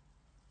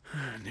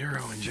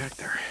 Neuro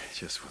injector,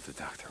 just what the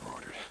doctor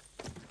ordered.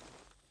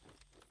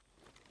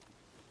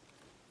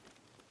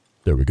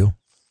 There we go.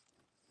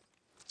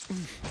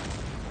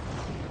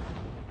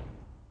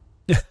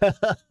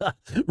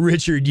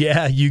 Richard,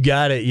 yeah, you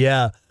got it.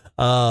 Yeah.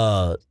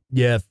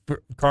 Yeah,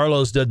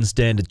 Carlos doesn't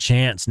stand a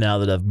chance now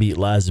that I've beat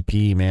Liza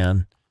P,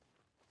 man.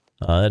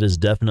 That has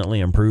definitely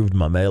improved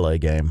my melee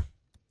game.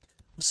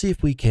 Let's see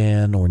if we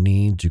can or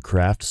need to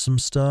craft some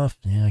stuff.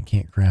 Yeah, I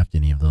can't craft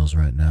any of those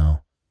right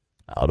now.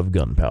 Out of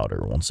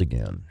gunpowder once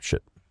again.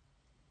 Shit.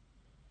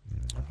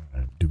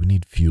 Do we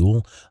need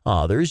fuel?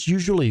 There's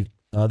usually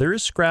there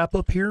is scrap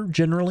up here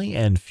generally,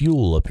 and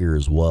fuel up here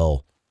as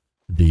well.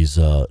 These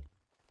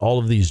all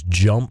of these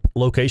jump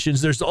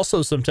locations. There's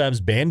also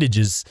sometimes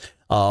bandages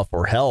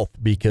for health,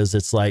 because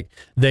it's like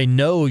they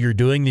know you're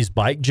doing these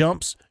bike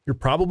jumps. You're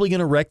probably going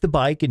to wreck the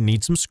bike and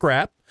need some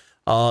scrap.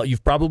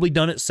 You've probably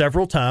done it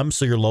several times,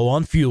 so you're low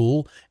on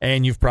fuel,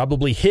 and you've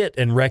probably hit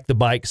and wrecked the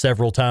bike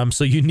several times,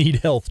 so you need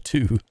health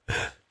too.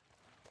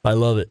 I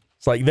love it.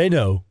 It's like they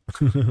know.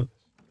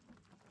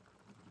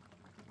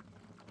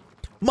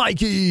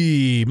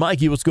 Mikey,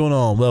 what's going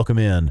on? Welcome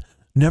in.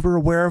 Never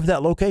aware of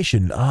that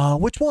location.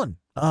 Which one?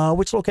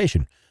 Which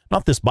location?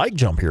 Not this bike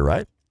jump here,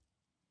 right?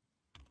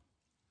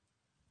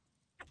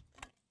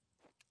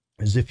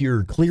 As if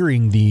you're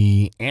clearing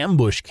the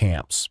ambush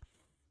camps,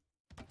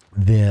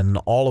 then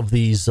all of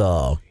these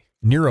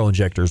Neuro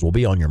injectors will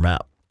be on your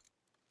map.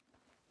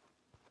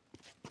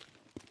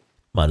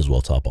 Might as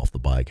well top off the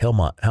bike.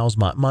 Hell, how's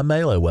my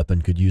melee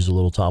weapon could use a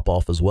little top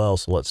off as well,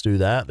 so let's do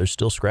that. There's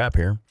still scrap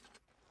here.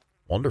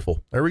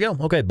 Wonderful. There we go.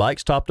 Okay,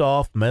 bike's topped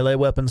off. Melee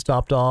weapon's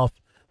topped off.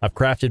 I've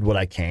crafted what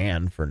I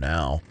can for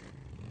now.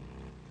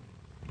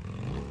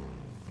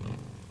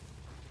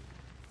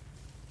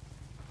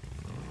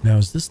 Now,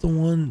 is this the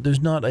one? There's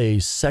not a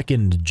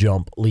second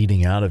jump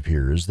leading out of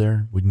here, is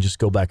there? We can just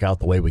go back out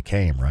the way we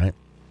came, right?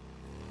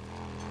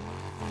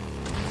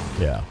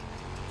 Yeah,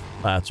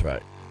 that's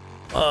right.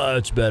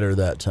 Much better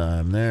that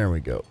time. There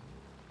we go.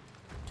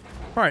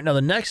 All right, now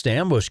the next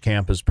ambush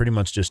camp is pretty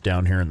much just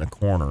down here in the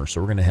corner, so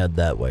we're going to head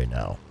that way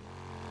now.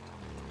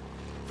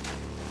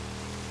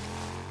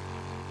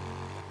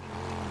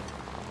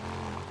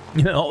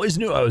 I always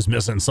knew I was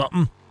missing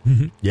something.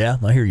 Yeah,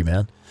 I hear you,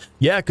 man.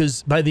 Yeah,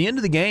 because by the end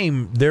of the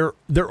game, there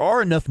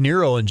are enough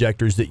Neuro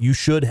injectors that you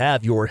should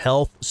have your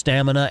health,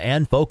 stamina,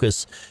 and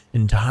focus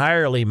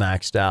entirely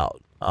maxed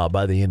out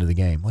by the end of the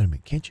game. Wait a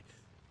minute, can't you?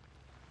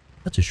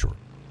 That's a short.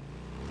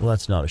 Well,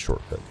 that's not a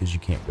shortcut because you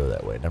can't go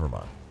that way. Never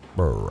mind.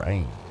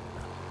 Brain.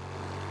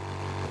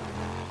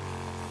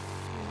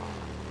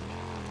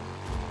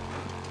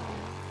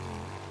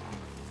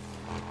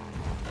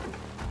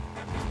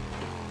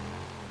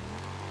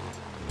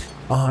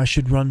 I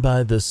should run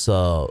by this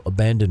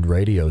abandoned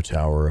radio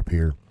tower up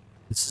here.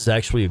 This is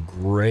actually a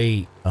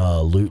great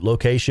loot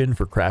location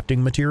for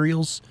crafting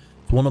materials.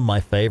 It's one of my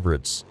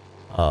favorites,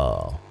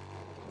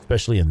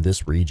 especially in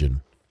this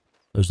region.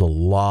 There's a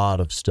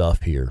lot of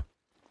stuff here,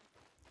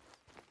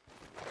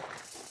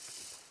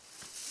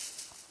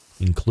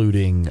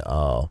 including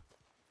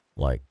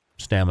like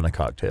stamina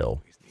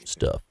cocktail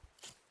stuff.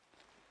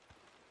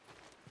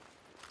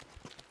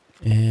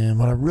 And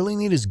what I really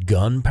need is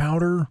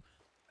gunpowder.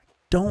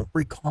 Don't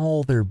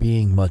recall there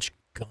being much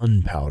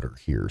gunpowder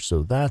here,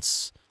 so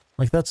that's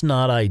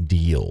not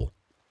ideal,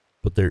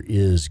 but there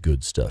is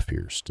good stuff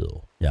here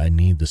still. Yeah, I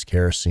need this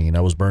kerosene.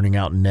 I was burning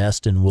out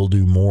Nest, and we'll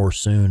do more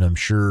soon, I'm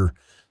sure,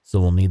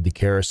 so we'll need the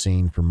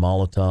kerosene for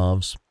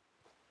Molotovs.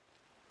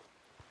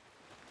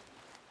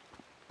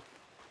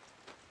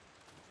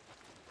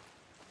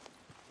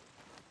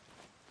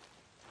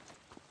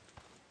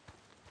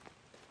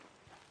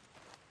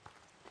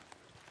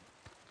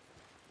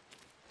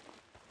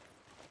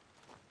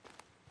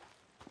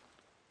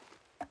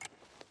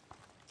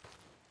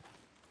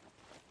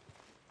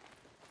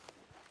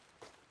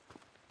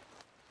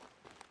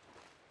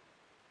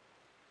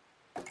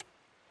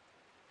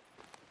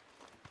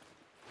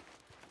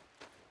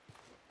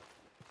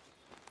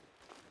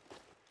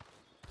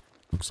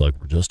 Looks like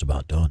we're just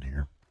about done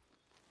here.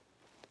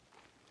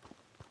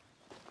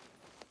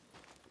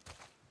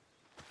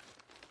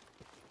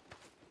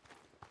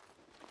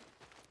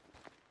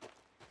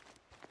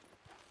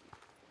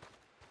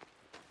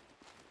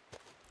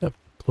 Yep,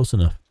 close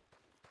enough.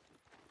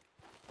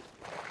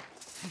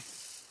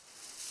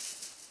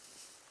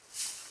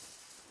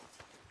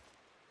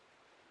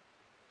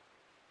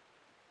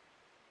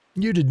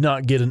 You did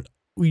not get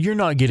you're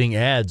not getting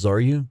ads,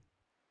 are you?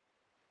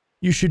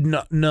 You should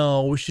not,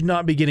 no, we should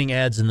not be getting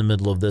ads in the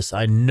middle of this.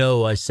 I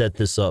know I set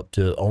this up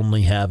to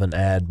only have an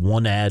ad,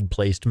 one ad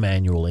placed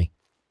manually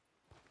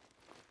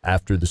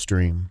after the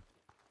stream.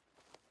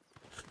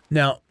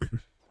 Now,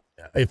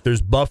 if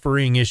there's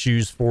buffering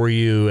issues for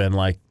you and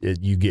like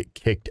you get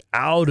kicked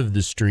out of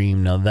the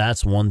stream, now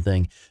that's one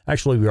thing.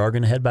 Actually, we are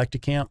going to head back to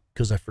camp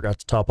because I forgot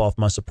to top off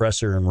my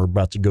suppressor and we're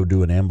about to go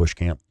do an ambush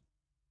camp.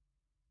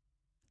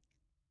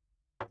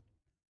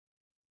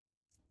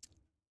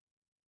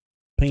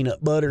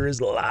 Peanut butter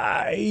is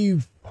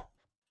live.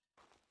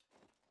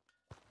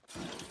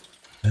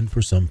 And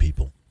for some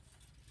people,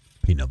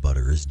 peanut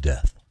butter is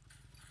death.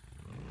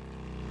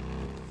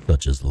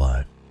 Such is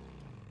life.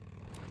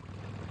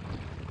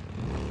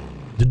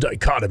 The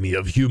dichotomy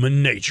of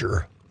human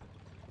nature,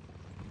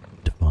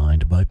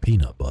 defined by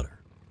peanut butter.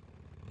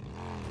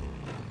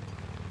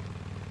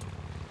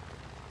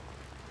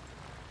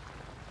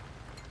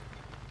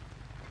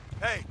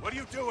 Hey, what are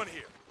you doing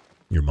here?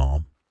 Your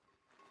mom.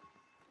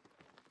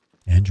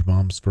 And your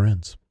mom's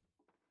friends.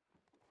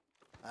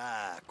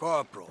 Ah,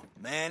 Corporal,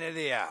 man of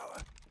the hour.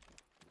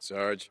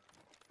 Sarge.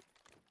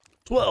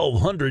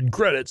 1,200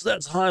 credits.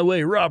 That's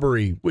highway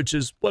robbery, which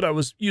is what I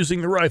was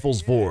using the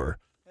rifles for.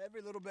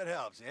 Every little bit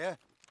helps, yeah?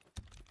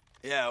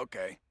 Yeah,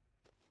 okay.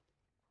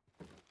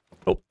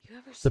 Oh,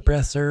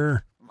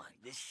 suppressor. Come on,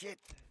 this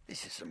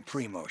is some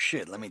primo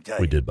shit, let me tell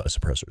We you. did buy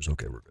suppressors.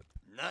 Okay, we're good.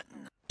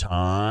 Nothing.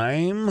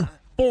 Time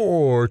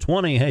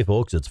 4:20. Hey,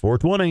 folks, it's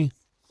 4:20.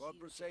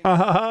 Ha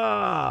ha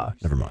ha.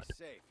 Never mind.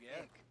 Safe,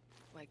 yeah?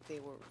 Like they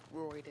were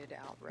roided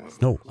out.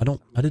 No,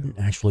 I didn't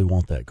actually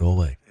want that. Go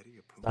away.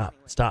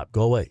 Stop.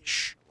 Go away.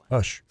 Shh.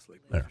 Hush.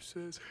 There.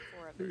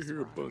 I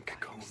hear a bunk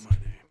calling my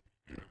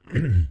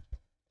name.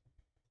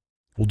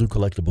 We'll do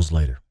collectibles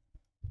later.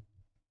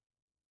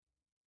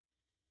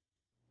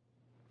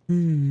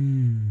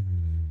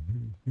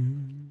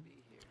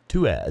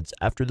 Two ads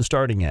after the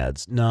starting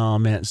ads. No,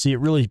 man. See,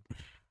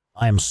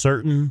 I am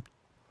certain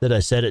that I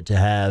set it to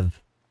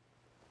have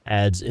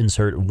ads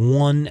inserted,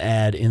 one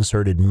ad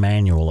inserted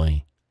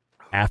manually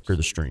after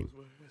the stream.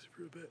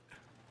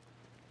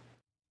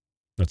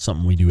 That's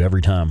something we do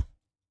every time.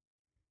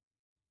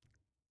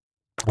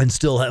 And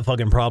still have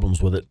fucking problems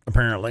with it,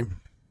 apparently.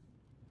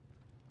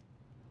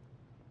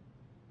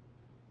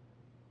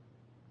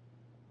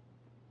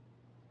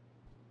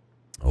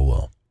 Oh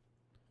well.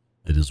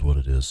 It is what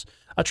it is.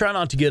 I try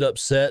not to get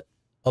upset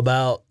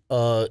about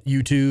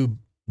YouTube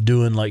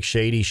doing like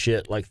shady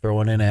shit, like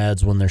throwing in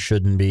ads when there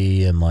shouldn't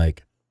be, and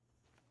like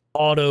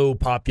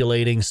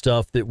auto-populating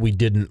stuff that we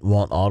didn't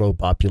want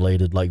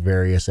auto-populated, like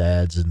various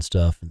ads and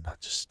stuff. And I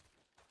just,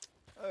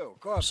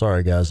 I'm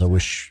sorry guys, I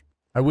wish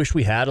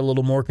we had a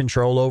little more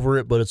control over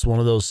it, but it's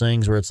one of those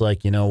things where it's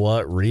like, you know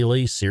what,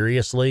 really,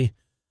 seriously,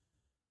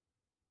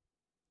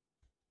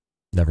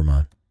 never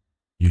mind.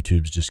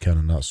 YouTube's just kind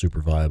of not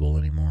super viable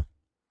anymore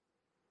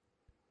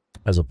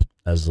as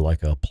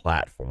like a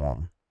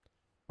platform.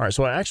 All right,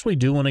 so I actually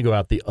do want to go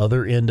out the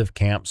other end of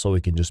camp so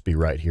we can just be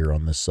right here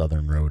on this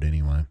southern road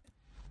anyway.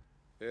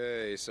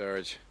 Hey,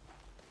 Sarge.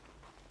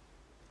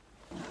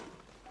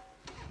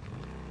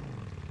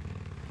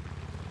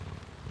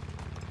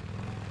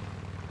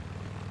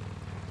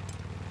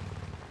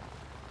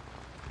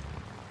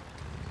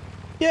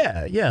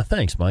 Yeah,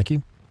 thanks,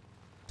 Mikey.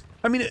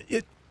 I mean,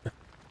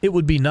 it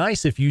would be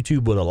nice if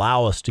YouTube would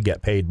allow us to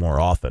get paid more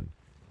often.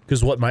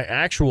 Because what my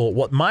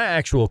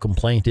actual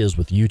complaint is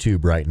with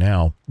YouTube right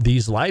now,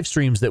 these live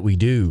streams that we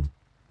do,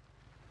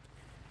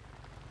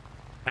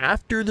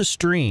 after the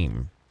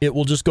stream, it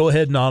will just go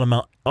ahead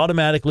and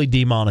automatically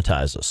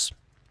demonetize us.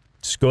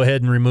 Just go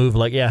ahead and remove,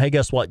 like, yeah, hey,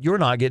 guess what? You're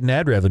not getting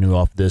ad revenue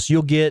off this.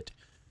 You'll get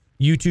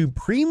YouTube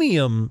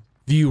Premium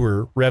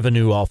viewer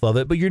revenue off of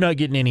it, but you're not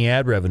getting any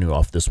ad revenue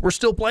off this. We're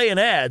still playing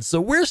ads,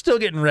 so we're still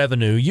getting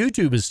revenue.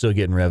 YouTube is still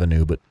getting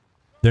revenue, but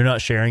they're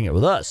not sharing it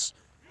with us.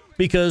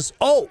 Because,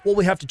 oh, well,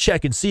 we have to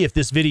check and see if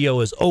this video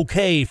is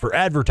okay for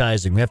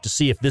advertising. We have to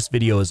see if this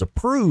video is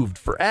approved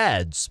for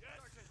ads.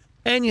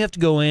 And you have to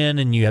go in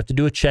and you have to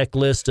do a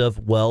checklist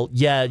of, well,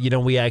 yeah, you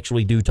know, we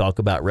actually do talk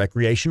about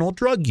recreational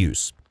drug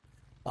use.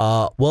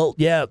 Well,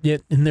 yeah,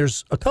 and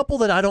there's a couple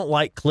that I don't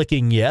like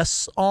clicking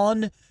yes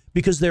on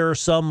because there are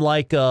some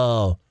like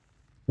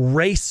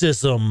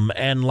racism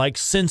and like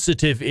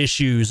sensitive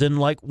issues. And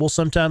like, well,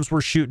 sometimes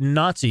we're shooting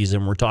Nazis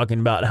and we're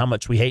talking about how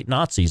much we hate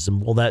Nazis.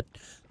 And well, that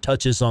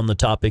touches on the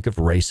topic of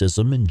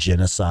racism and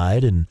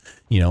genocide and,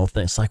 you know,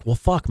 things like, well,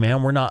 fuck,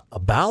 man, we're not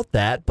about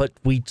that, but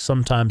we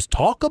sometimes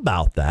talk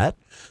about that.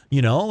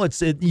 You know,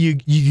 you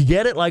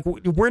get it? Like,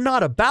 we're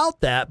not about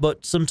that,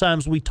 but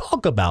sometimes we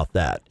talk about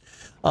that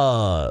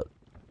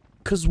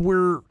because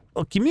we're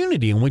a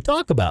community and we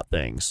talk about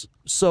things.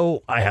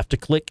 So I have to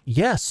click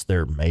yes,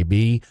 there may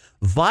be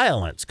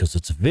violence because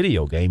it's a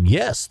video game.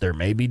 Yes, there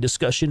may be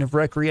discussion of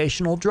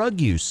recreational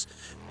drug use.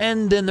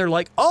 And then they're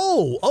like,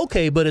 oh,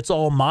 okay, but it's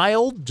all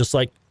mild. Just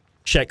like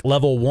check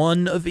level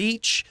 1 of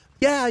each.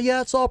 Yeah,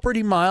 it's all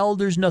pretty mild.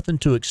 There's nothing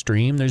too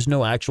extreme. There's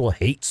no actual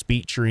hate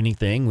speech or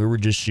anything. We were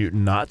just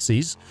shooting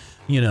Nazis,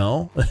 you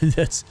know.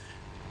 That's,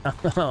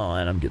 oh,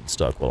 and I'm getting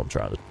stuck while I'm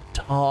trying to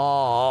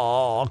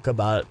talk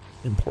about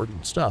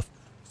important stuff.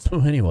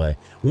 So anyway,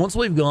 once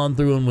we've gone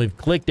through and we've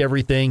clicked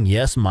everything,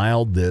 yes,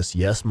 mild this,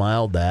 yes,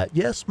 mild that,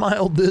 yes,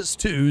 mild this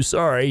too,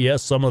 sorry,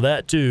 yes, some of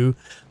that too.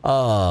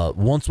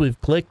 Once we've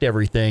clicked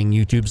everything,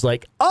 YouTube's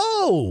like,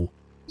 oh,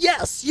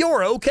 yes,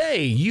 you're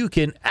okay. You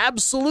can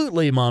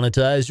absolutely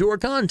monetize your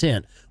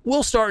content.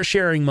 We'll start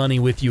sharing money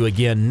with you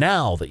again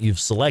now that you've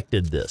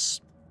selected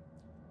this.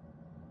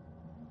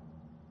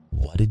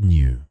 Why didn't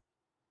you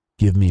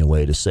give me a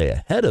way to say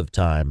ahead of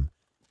time?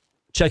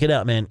 Check it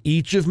out, man.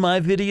 Each of my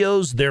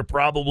videos, they're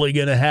probably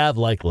going to have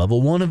like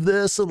level 1 of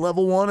this and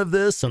level 1 of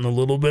this and a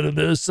little bit of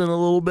this and a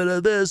little bit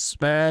of this,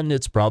 man.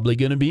 It's probably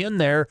going to be in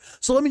there.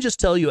 So let me just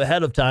tell you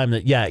ahead of time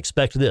that, yeah,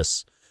 expect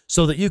this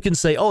so that you can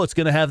say, oh, it's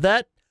going to have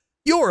that.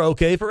 You're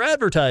okay for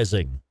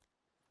advertising.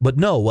 But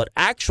no, what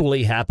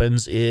actually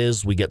happens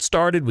is we get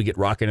started, we get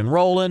rocking and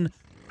rolling.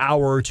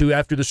 Hour or two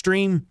after the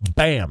stream,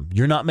 bam,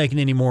 you're not making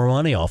any more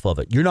money off of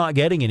it. You're not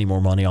getting any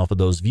more money off of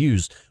those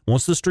views.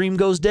 Once the stream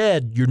goes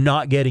dead, you're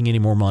not getting any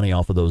more money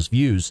off of those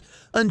views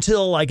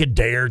until like a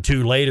day or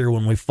two later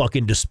when we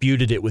fucking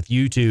disputed it with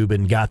YouTube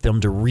and got them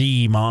to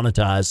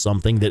re-monetize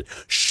something that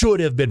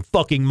should have been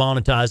fucking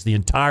monetized the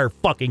entire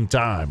fucking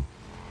time.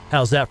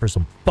 How's that for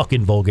some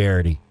fucking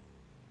vulgarity?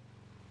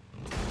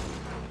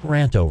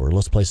 Rant over.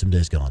 Let's play some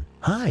Days Gone.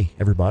 Hi,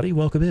 everybody.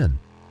 Welcome in.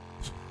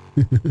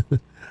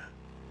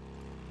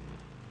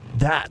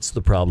 That's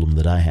the problem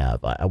that I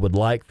have. I would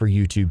like for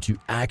YouTube to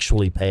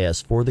actually pay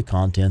us for the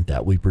content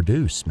that we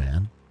produce,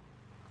 man.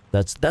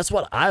 That's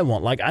what I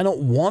want. Like, I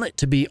don't want it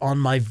to be on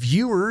my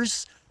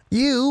viewers.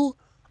 I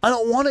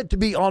don't want it to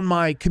be on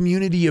my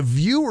community of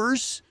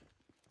viewers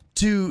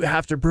to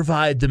have to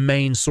provide the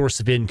main source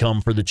of income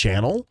for the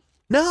channel.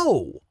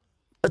 No.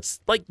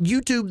 It's like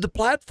YouTube, the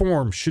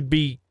platform, should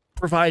be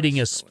providing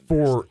us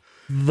for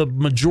the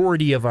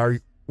majority of our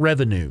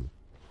revenue.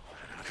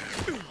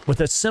 But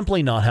that's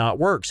simply not how it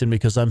works. And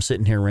because I'm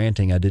sitting here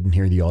ranting, I didn't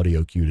hear the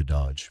audio cue to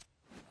dodge.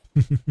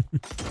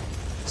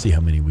 See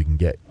how many we can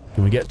get.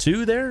 Can we get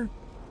 2 there?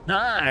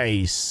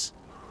 Nice.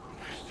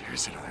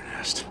 There's another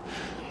nest.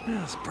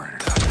 Let's burn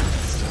it up.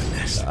 Let's do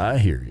this. I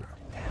hear you.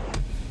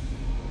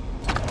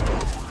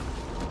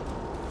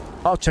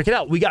 Oh, check it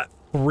out. We got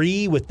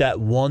 3 with that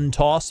 1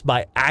 toss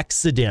by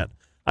accident.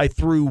 I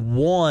threw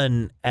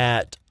 1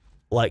 at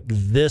like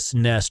this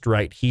nest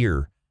right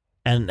here.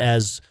 And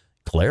as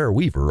Claire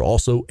Weaver,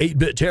 also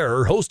 8-Bit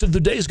Terror, host of the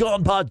Days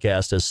Gone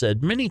podcast, has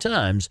said many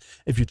times,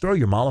 if you throw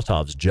your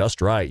Molotovs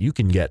just right, you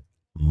can get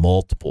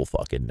multiple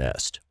fucking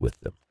nests with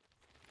them.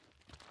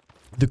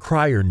 The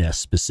crier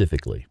nest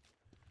specifically.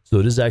 So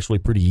it is actually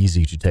pretty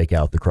easy to take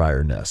out the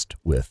crier nest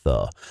with,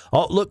 oh,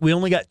 look, we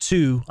only got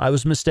 2. I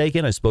was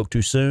mistaken. I spoke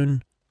too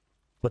soon.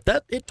 But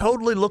it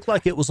totally looked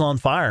like it was on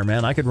fire,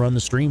 man. I could run the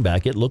stream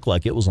back. It looked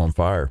like it was on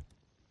fire.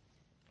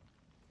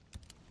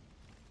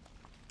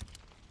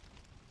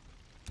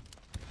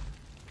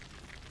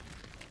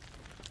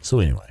 So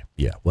anyway,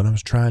 yeah, what I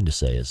was trying to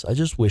say is I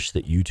just wish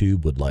that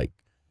YouTube would, like,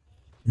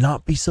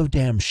 not be so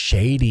damn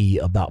shady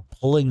about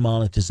pulling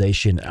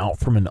monetization out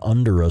from and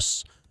under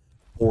us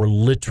for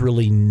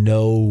literally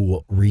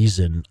no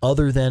reason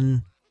other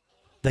than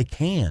they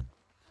can.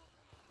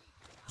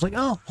 It's like,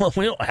 oh, well,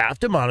 we don't have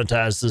to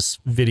monetize this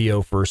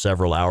video for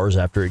several hours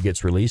after it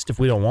gets released if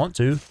we don't want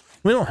to.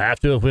 We don't have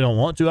to if we don't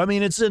want to. I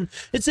mean, it's in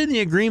the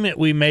agreement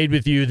we made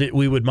with you that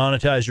we would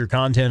monetize your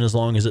content as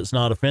long as it's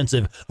not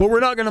offensive. But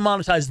we're not going to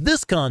monetize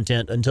this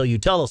content until you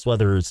tell us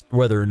whether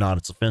or not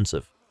it's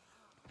offensive.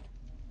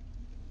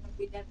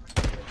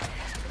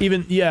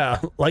 Even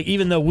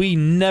though we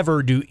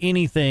never do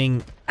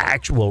anything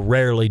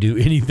rarely do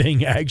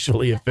anything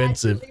actually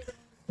offensive.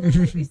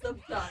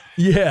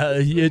 Yeah,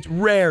 it's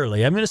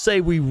rarely. I'm going to say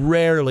we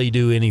rarely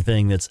do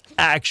anything that's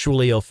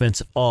actually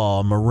offensive.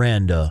 Oh,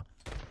 Miranda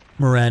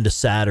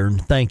Saturn,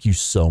 thank you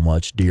so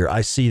much, dear. I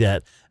see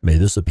that. May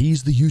this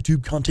appease the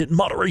YouTube content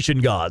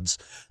moderation gods.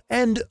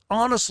 And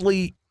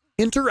honestly,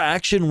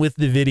 interaction with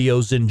the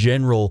videos in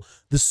general,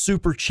 the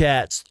super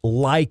chats,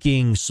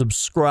 liking,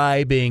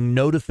 subscribing,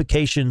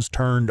 notifications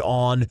turned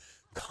on,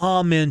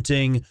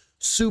 commenting,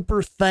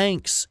 super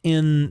thanks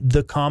in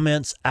the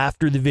comments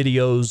after the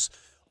videos,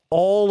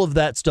 all of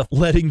that stuff,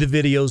 letting the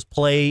videos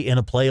play in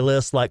a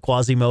playlist like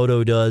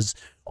Quasimodo does,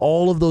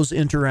 all of those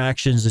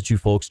interactions that you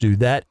folks do,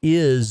 that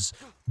is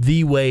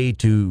the way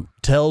to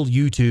tell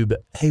YouTube,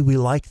 hey, we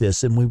like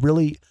this and we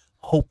really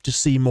hope to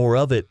see more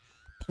of it.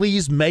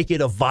 Please make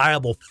it a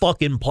viable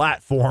fucking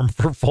platform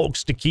for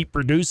folks to keep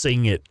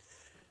producing it.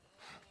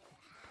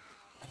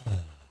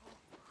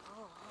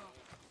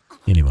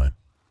 Anyway.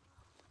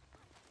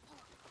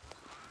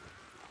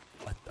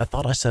 I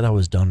thought I said I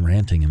was done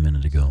ranting a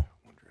minute ago.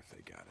 Wonder if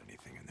they got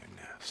anything in their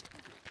nest.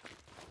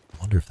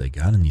 Wonder if they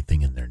got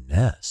anything in their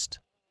nest.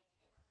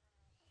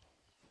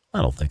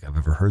 I don't think I've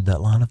ever heard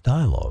that line of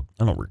dialogue.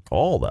 I don't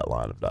recall that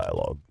line of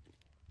dialogue.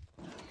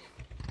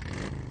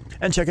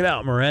 And check it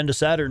out, Miranda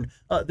Saturn.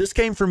 This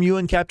came from you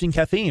and Captain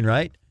Caffeine,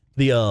 right?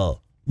 The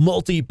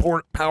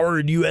multi-port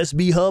powered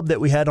USB hub that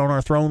we had on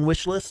our throne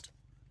wish list.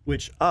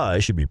 which I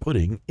should be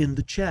putting in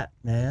the chat,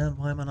 man.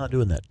 Why am I not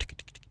doing that?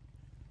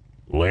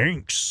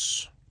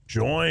 Links.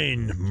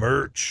 Join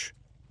merch.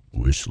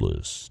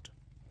 Wishlist.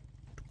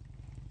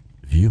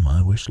 View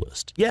my wish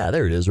list. Yeah,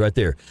 there it is right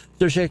there.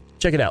 So check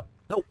it out.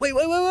 Oh, wait.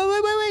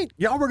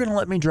 Y'all were going to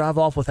let me drive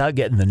off without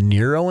getting the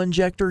Nero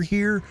injector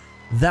here?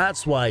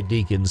 That's why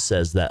Deacon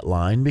says that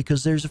line,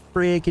 because there's a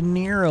freaking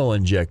Nero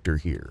injector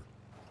here.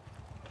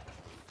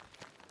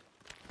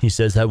 He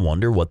says, I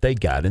wonder what they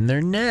got in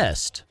their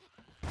nest.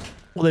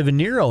 Well, they have a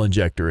Nero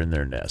injector in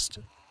their nest.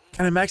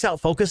 Can I max out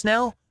focus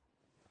now?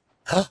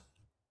 Huh?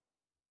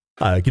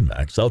 I can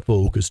max out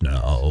focus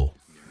now.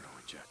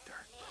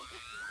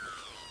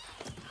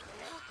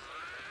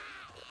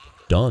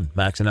 Done.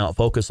 Maxing out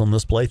focus on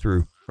this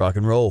playthrough. Rock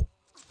and roll.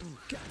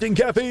 Captain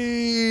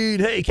Caffeine!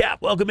 Hey,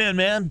 Cap, welcome in,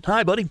 man.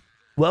 Hi, buddy.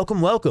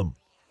 Welcome.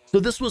 So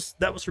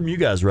that was from you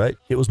guys, right?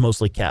 It was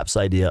mostly Cap's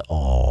idea.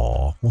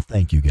 Oh, well,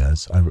 thank you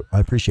guys. I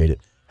appreciate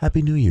it.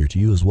 Happy New Year to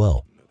you as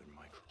well.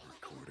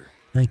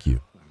 Thank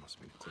you.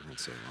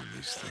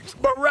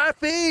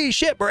 Baraffi!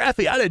 Shit,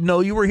 Baraffi, I didn't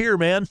know you were here,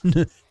 man.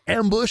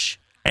 Ambush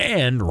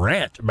and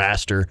Rant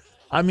Master.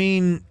 I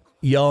mean,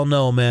 y'all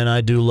know, man,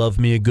 I do love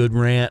me a good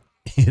rant.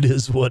 It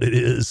is what it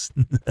is.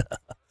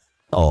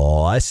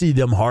 Oh, I see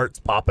them hearts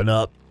popping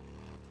up.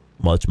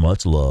 Much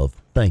love.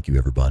 Thank you,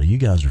 everybody. You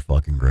guys are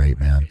fucking great,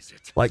 man.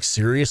 Like,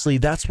 seriously,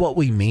 that's what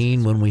we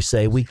mean when we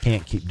say we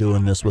can't keep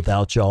doing this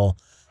without y'all.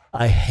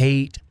 I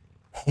hate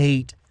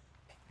that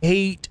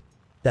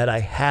I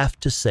have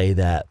to say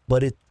that,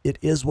 but it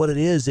is what it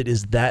is. It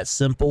is that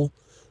simple.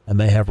 I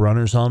may have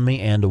runners on me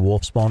and a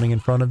wolf spawning in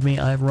front of me.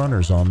 I have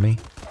runners on me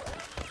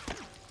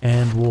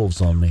and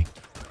wolves on me.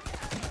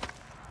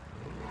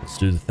 Let's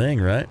do the thing,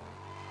 right?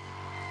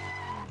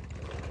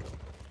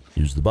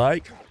 Use the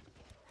bike.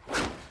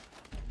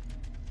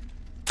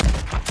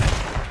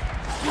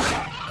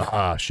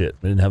 Ah, shit.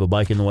 We didn't have a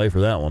bike in the way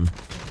for that one.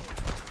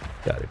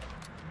 Got it.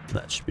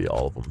 That should be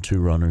all of them. 2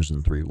 runners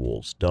and 3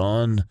 wolves.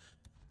 Done.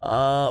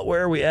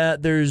 Where are we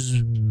at?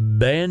 There's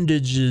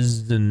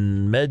bandages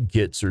and med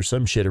kits or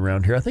some shit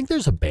around here. I think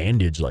there's a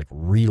bandage like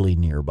really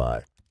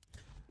nearby.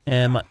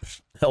 And my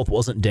health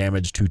wasn't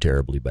damaged too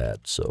terribly bad.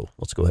 So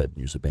let's go ahead and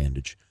use a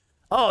bandage.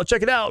 Oh,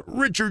 check it out.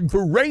 Richard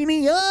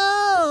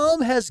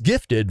Cranium has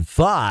gifted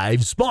 5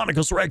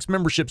 SpawnicusRex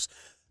memberships.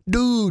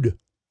 Dude,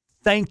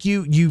 thank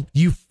you.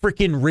 You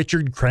freaking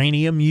Richard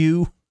Cranium,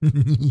 you.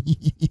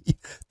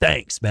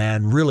 Thanks,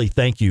 man. Really,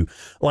 thank you.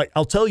 Like,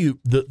 I'll tell you,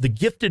 the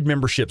gifted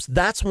memberships,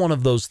 that's one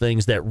of those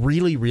things that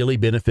really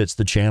benefits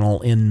the channel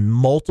in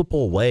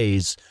multiple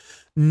ways.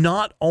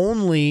 Not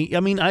only, I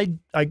mean,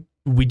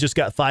 we just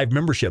got 5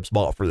 memberships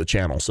bought for the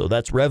channel, so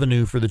that's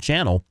revenue for the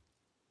channel,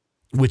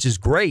 which is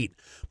great.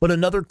 But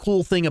another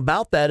cool thing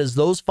about that is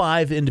those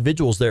 5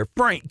 individuals there,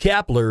 Frank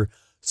Kapler,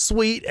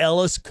 Sweet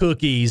Ellis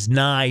Cookies,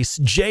 nice,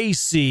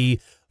 JC,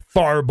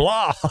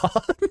 Farblah,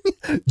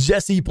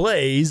 Jesse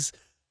Plays,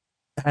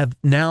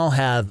 now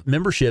have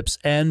memberships,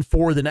 and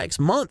for the next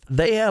month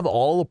they have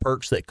all the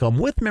perks that come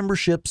with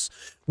memberships,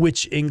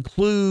 which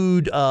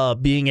include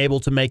being able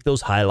to make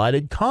those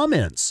highlighted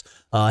comments,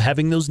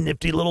 having those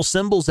nifty little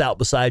symbols out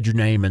beside your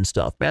name and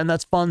stuff. Man,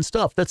 that's fun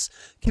stuff. That's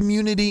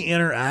community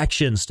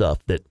interaction stuff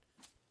that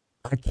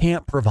I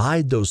can't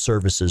provide those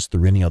services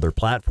through any other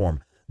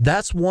platform.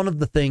 That's one of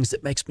the things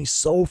that makes me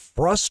so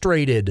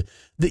frustrated,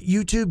 that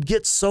YouTube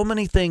gets so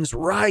many things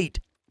right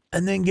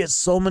and then gets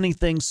so many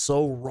things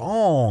so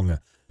wrong.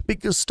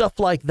 Because stuff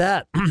like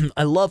that,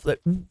 I love that.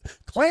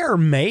 Claire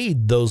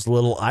made those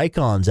little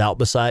icons out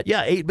beside,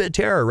 8-Bit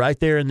Terror right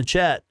there in the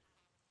chat.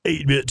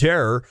 8-Bit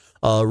Terror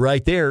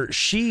right there.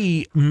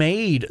 She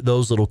made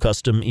those little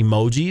custom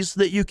emojis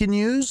that you can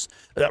use.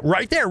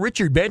 Right there,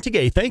 Richard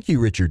Bantigay. Thank you,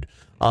 Richard.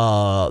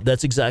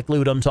 That's exactly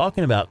what I'm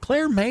talking about.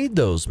 Claire made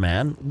those,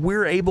 man.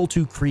 We're able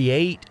to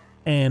create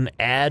and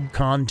add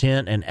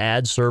content and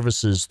add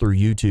services through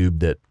YouTube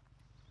that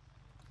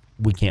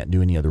we can't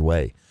do any other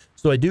way.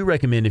 So I do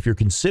recommend, if you're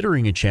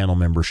considering a channel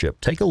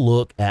membership, take a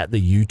look at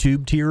the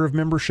YouTube tier of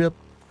membership.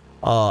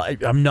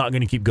 I'm not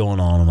going to keep going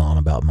on and on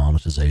about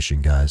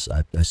monetization, guys.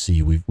 I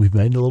see we've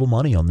made a little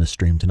money on this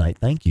stream tonight.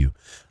 Thank you.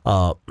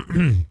 But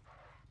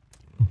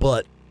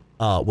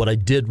what I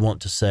did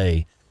want to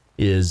say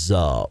is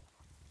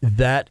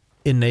that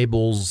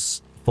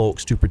enables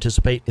folks to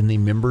participate in the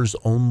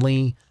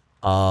members-only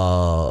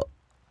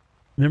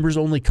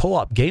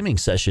co-op gaming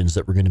sessions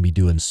that we're going to be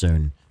doing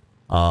soon.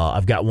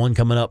 I've got one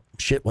coming up,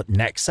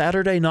 next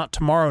Saturday? Not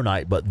tomorrow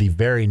night, but the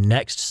very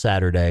next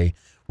Saturday,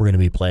 we're going to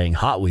be playing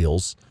Hot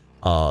Wheels.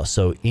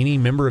 So any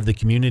member of the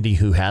community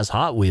who has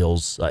Hot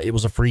Wheels, it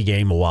was a free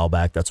game a while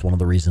back. That's one of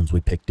the reasons we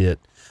picked it.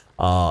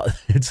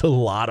 It's a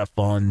lot of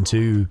fun,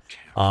 too.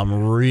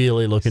 I'm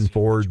really looking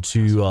forward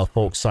to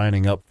folks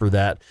signing up for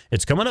that.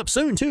 It's coming up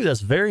soon, too.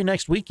 That's very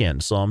next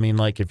weekend. So, I mean,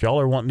 like, if y'all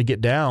are wanting to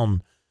get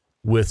down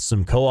with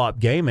some co-op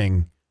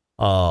gaming,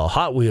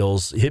 Hot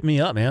Wheels, hit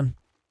me up, man.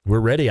 We're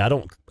ready. I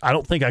don't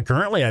think I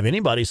currently have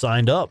anybody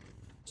signed up,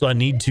 so I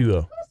need to.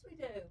 Of course we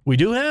do. We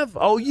do have?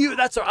 Oh,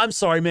 I'm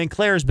sorry, man.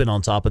 Claire's been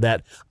on top of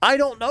that. I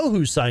don't know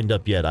who signed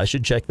up yet. I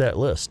should check that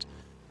list.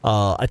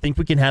 I think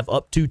we can have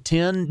up to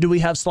 10. Do we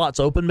have slots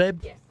open,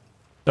 babe? Yes.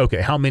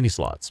 Okay, how many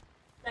slots?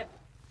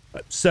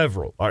 Several.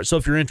 Several. All right, so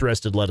if you're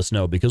interested, let us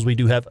know, because we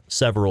do have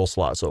several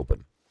slots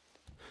open.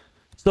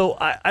 So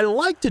I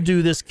like to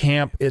do this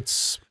camp.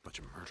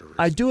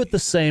 I do it the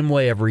same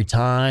way every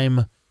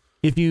time.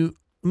 If you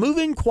move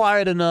in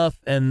quiet enough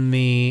and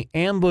the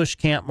ambush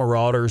camp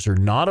marauders are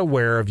not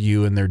aware of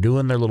you and they're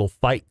doing their little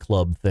fight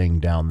club thing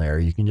down there,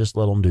 you can just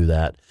let them do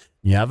that.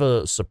 You have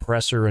a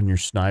suppressor in your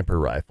sniper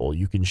rifle.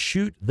 You can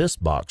shoot this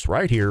box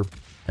right here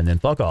and then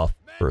fuck off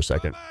for a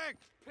second.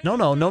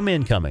 No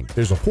men coming.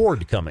 There's a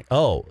horde coming.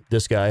 Oh,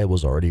 this guy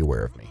was already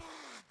aware of me.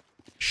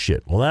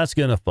 Shit. Well, that's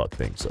going to fuck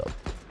things up.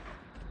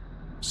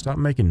 Stop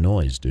making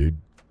noise, dude.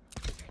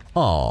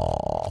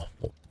 Oh,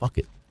 well, fuck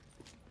it.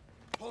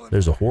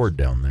 There's a horde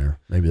down there.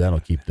 Maybe that'll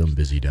keep them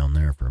busy down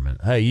there for a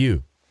minute. Hey,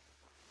 you.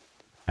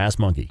 Ass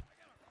monkey.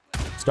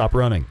 Stop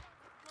running.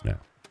 No.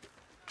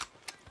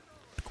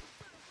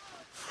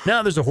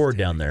 Now there's a horde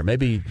down there.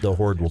 Maybe the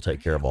horde will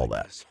take care of all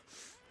that.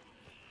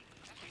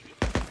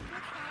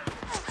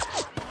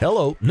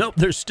 Hello. Nope,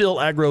 they're still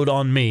aggroed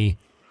on me.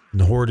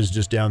 And the horde is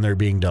just down there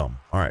being dumb.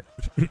 All right.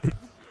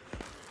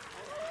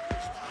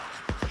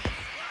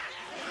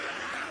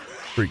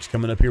 Freaks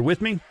coming up here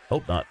with me?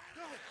 Hope not.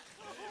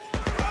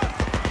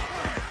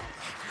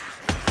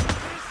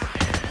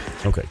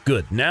 Okay,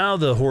 good. Now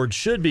the horde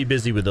should be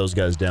busy with those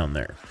guys down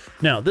there.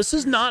 Now, this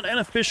is not an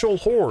official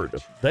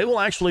horde. They will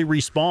actually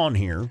respawn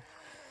here.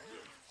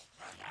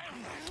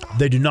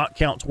 They do not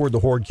count toward the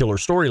horde killer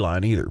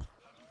storyline either.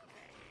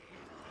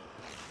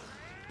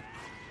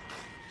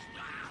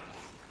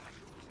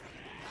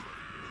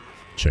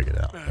 Check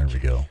it out. There we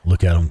go.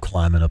 Look at them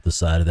climbing up the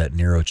side of that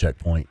Nero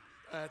checkpoint.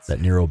 That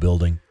Nero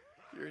building.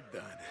 You're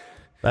done.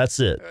 That's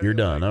it. You're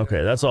done.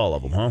 Okay, that's all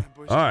of them, huh?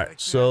 All right,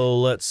 so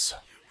let's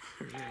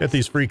get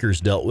these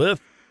freakers dealt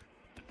with.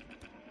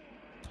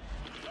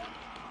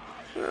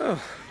 And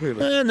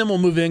then we'll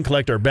move in,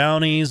 collect our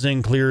bounties,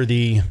 and clear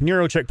the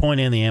Nero checkpoint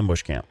and the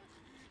ambush camp.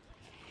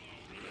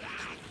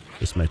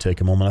 This may take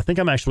a moment. I think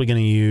I'm actually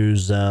going to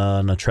use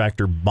an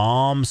attractor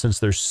bomb since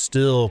they're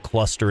still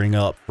clustering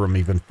up from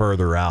even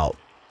further out.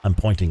 I'm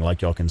pointing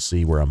like y'all can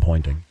see where I'm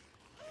pointing.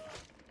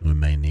 We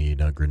may need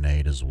a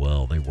grenade as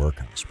well. They were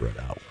kind of spread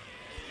out.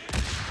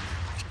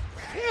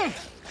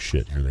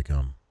 Shit, here they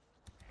come.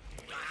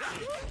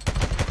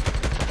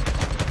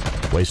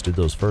 Wasted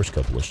those first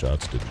couple of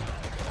shots, didn't I?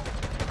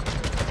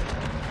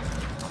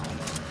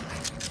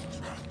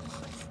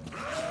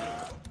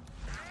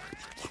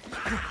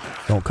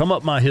 Don't come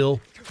up my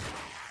hill.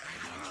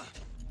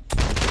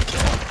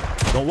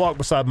 Don't walk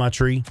beside my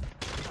tree.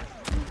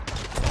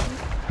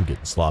 I'm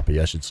getting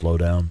sloppy. I should slow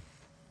down.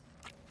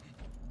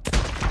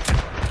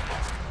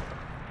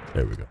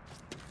 There we go.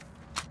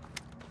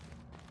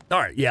 All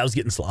right. Yeah, I was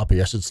getting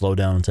sloppy. I should slow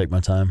down and take my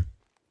time.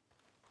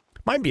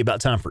 Might be about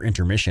time for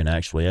intermission,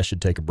 actually. I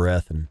should take a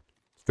breath and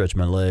stretch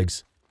my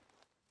legs.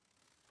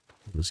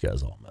 This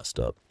guy's all messed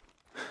up.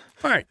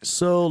 All right,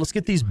 so let's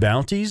get these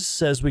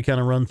bounties as we kind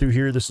of run through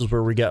here. This is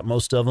where we got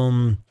most of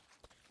them.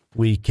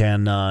 We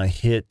can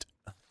hit...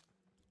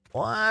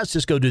 Well, let's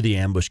just go do the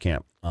ambush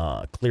camp.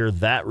 Clear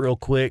that real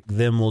quick.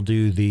 Then we'll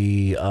do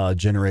the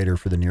generator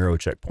for the Nero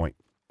checkpoint.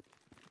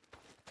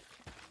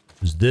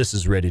 This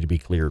is ready to be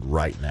cleared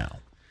right now.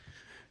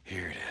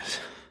 Here it is.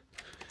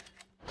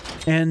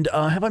 And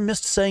have I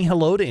missed saying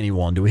hello to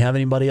anyone? Do we have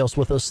anybody else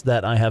with us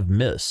that I have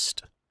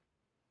missed?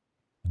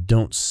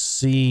 Don't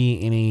see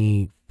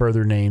any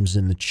further names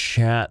in the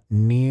chat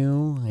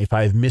new. If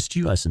I've missed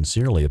you, I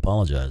sincerely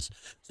apologize.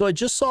 So I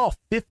just saw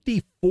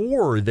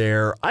 54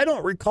 there. I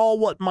don't recall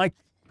what my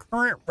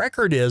current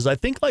record is. I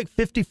think like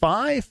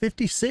 55,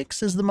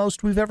 56 is the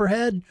most we've ever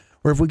had.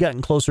 Or have we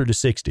gotten closer to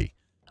 60?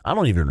 I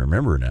don't even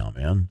remember now,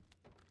 man.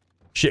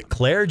 Shit,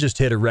 Claire just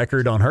hit a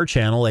record on her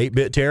channel,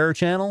 8-Bit Terror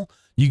channel.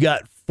 You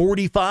got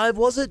 45,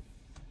 was it?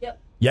 Yep.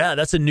 Yeah,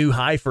 that's a new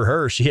high for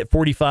her. She hit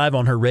 45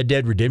 on her Red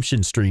Dead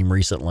Redemption stream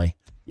recently.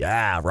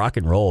 Yeah, rock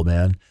and roll,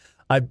 man.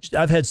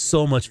 I've had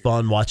so much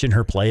fun watching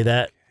her play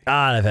that.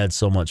 God, I've had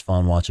so much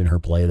fun watching her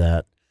play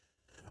that.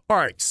 All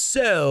right,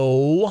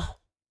 so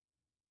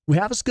we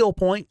have a skill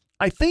point.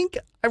 I think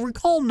I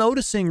recall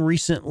noticing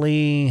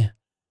recently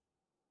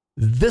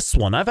this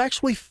one. I've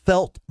actually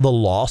felt the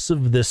loss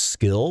of this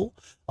skill,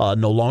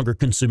 no longer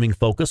consuming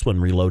focus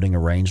when reloading a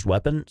ranged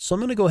weapon. So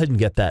I'm going to go ahead and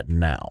get that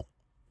now.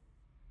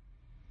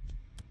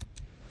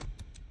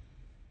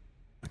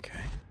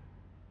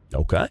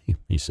 Okay,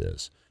 he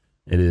says.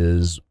 It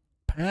is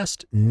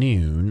past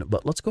noon,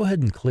 but let's go ahead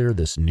and clear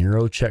this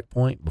Nero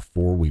checkpoint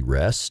before we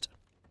rest.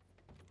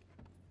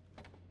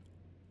 I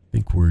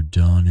think we're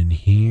done in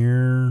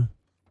here.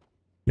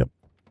 Yep.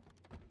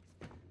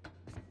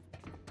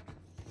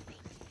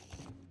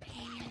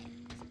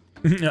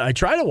 I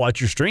try to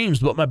watch your streams,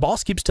 but my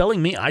boss keeps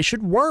telling me I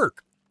should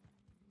work.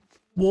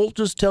 Well,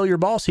 just tell your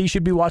boss he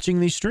should be watching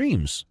these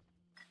streams.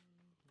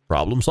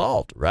 Problem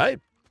solved, right?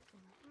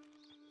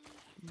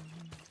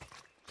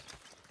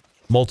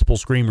 Multiple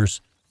screamers.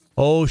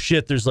 Oh,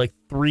 shit. There's like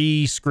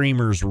 3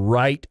 screamers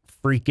right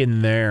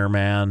freaking there,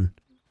 man.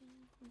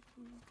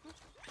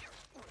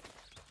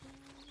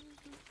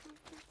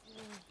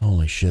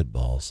 Holy shit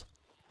balls.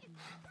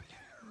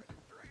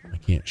 I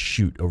can't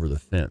shoot over the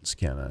fence,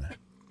 can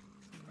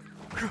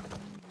I?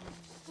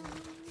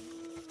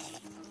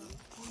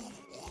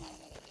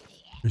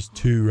 There's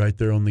two right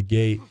there on the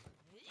gate.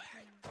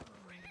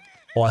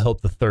 Oh, I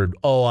hope the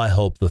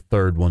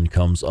third one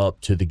comes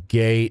up to the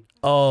gate.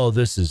 Oh,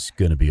 this is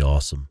going to be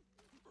awesome.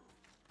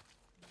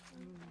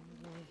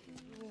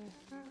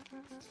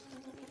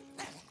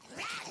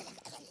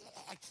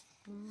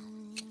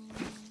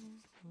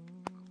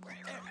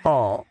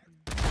 Oh.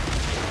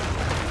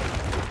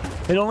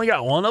 It only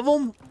got one of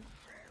them?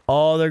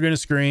 Oh, they're going to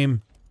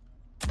scream.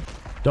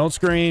 Don't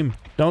scream.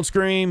 Don't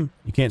scream.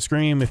 You can't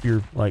scream if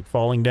you're, like,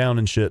 falling down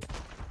and shit.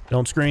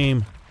 Don't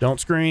scream.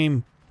 Don't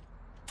scream.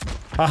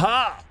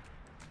 Aha!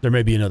 There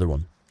may be another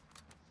one.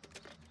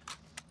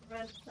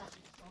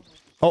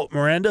 Oh,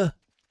 Miranda?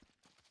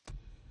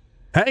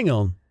 Hang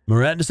on.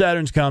 Miranda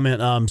Saturn's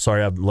comment. I'm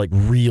sorry, I've, like,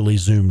 really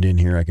zoomed in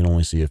here. I can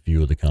only see a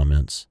few of the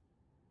comments.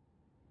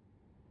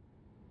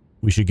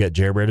 We should get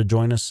Jerry to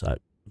join us. I'm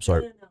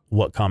sorry.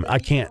 What comment? I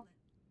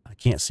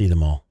can't see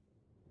them all.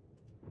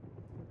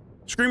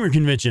 Screamer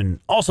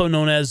Convention, also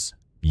known as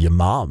your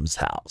mom's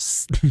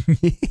house.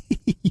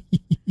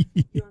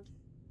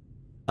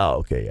 Oh,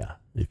 okay, yeah.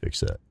 They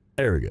fixed that.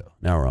 There we go.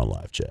 Now we're on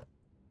live chat.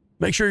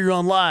 Make sure you're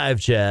on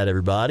live chat,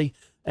 everybody.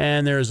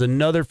 And there's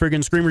another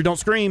friggin' screamer. Don't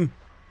scream.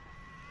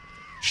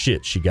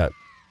 Shit,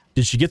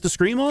 did she get the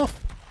scream off?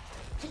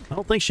 I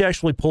don't think she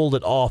actually pulled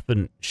it off,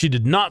 and she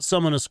did not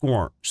summon a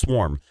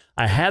swarm.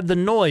 I had the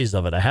noise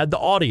of it. I had the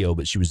audio,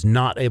 but she was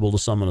not able to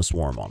summon a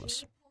swarm on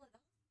us.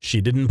 She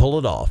didn't pull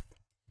it off.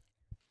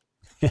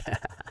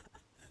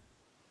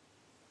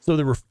 So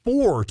there were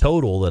 4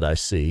 total that I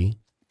see.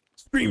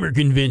 Screamer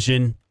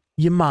Convention,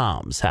 your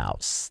mom's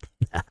house.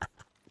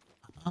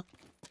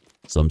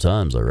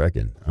 Sometimes, I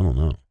reckon. I don't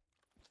know.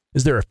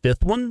 Is there a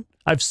 5th one?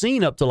 I've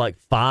seen up to like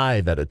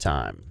 5 at a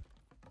time.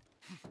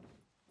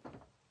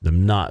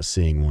 I'm not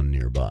seeing one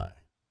nearby.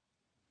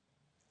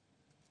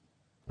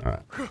 All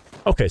right.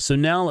 Okay, so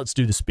now let's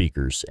do the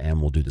speakers,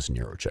 and we'll do this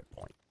Nero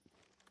checkpoint.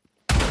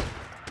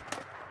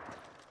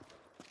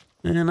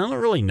 And I don't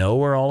really know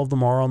where all of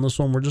them are on this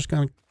one. We're just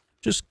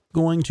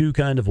going to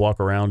kind of walk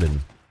around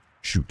and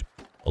shoot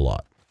a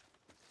lot.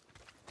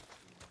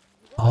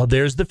 Oh,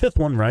 there's the 5th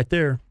one right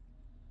there.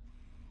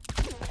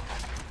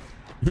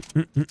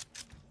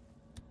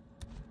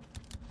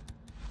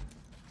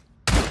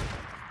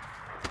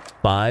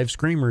 5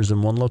 screamers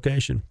in one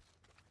location.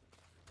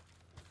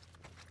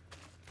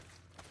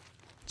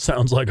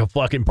 Sounds like a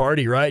fucking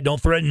party, right? Don't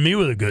threaten me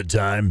with a good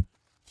time.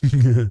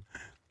 Here's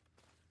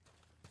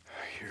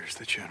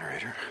the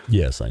generator.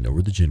 Yes, I know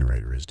where the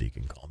generator is,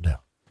 Deacon. Calm down.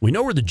 We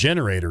know where the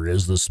generator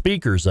is. The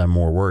speakers I'm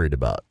more worried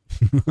about.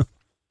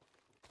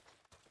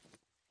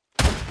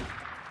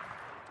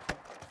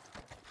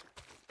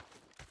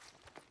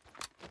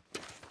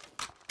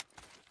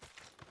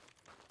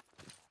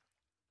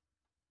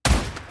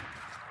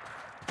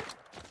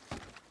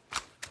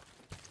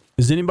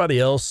 Is anybody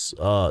else,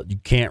 you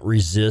can't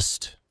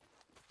resist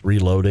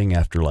reloading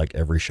after like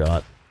every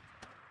shot?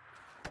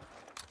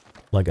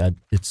 Like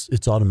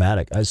it's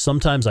automatic.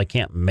 Sometimes I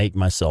can't make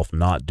myself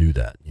not do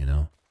that, you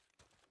know?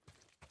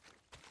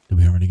 Did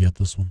we already get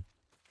this one?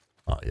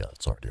 Oh yeah,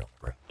 it's already on the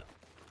ground.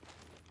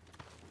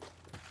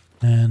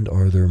 And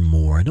are there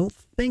more? I don't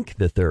think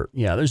that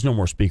there's no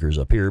more speakers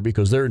up here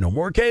because there are no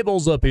more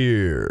cables up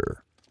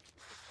here.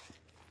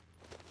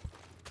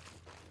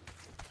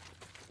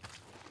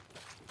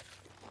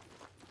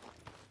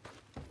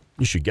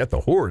 You should get the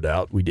horde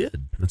out. We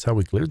did. That's how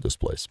we cleared this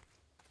place.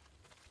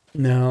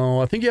 Now,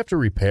 I think you have to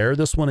repair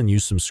this one and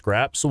use some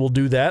scrap, so we'll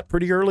do that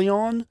pretty early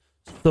on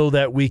so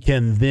that we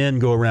can then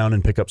go around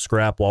and pick up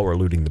scrap while we're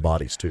looting the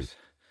bodies, too.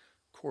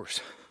 Of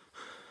course.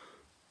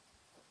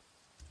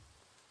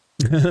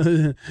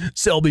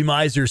 Selby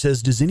Miser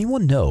says, does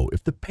anyone know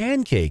if the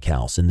pancake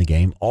house in the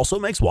game also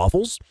makes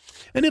waffles?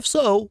 And if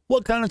so,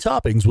 what kind of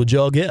toppings would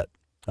y'all get?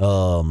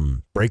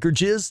 Breaker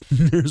jizz?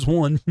 There's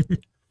one.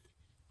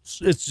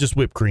 It's just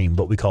whipped cream,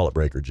 but we call it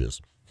breaker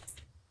jizz.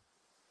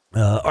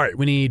 All right,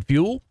 we need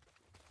fuel.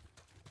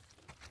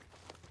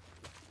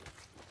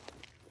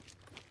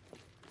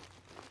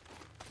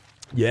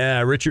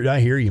 Yeah, Richard, I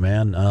hear you,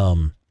 man.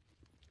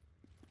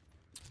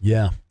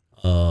 Yeah.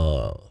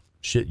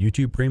 Shit,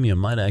 YouTube Premium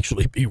might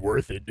actually be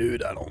worth it,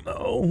 dude. I don't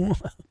know.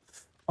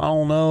 I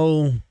don't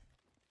know.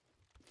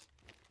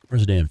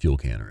 Where's a damn fuel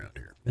can around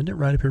here? Isn't it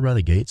right up here by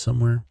the gate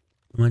somewhere?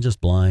 Am I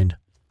just blind?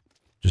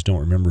 Just don't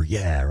remember.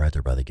 Yeah, right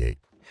there by the gate.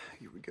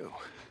 Here we go.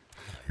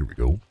 Here we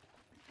go.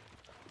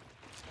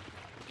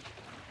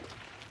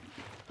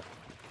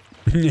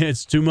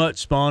 It's too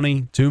much,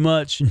 Spawny. Too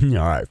much. All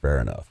right, fair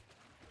enough.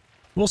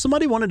 Well,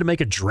 somebody wanted to make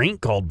a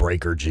drink called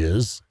Breaker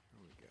Jizz.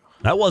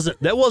 That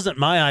wasn't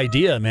my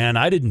idea, man.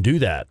 I didn't do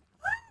that.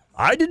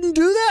 I didn't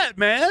do that,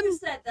 man. Who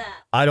said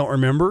that? I don't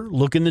remember.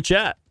 Look in the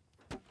chat.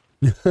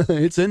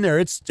 It's in there.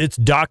 It's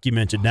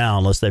documented now,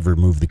 unless they've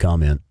removed the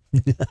comment.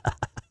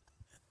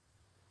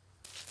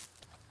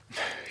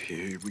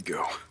 Here we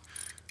go.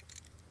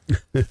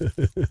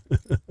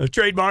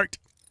 Trademarked.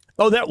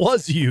 Oh, that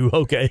was you.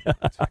 Okay.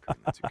 That's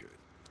good.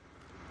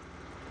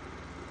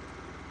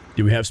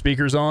 Do we have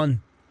speakers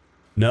on?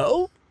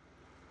 No?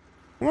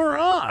 All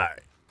right.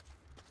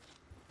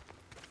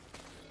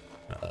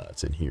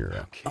 It's in here.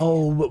 Okay.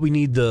 Oh, but we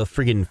need the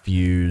friggin'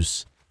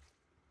 fuse.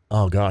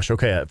 Oh, gosh.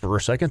 Okay, for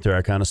a second there,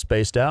 I kind of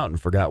spaced out and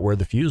forgot where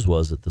the fuse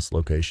was at this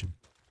location.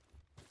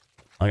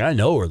 Like, I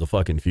know where the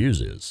fucking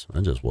fuse is.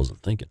 I just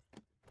wasn't thinking.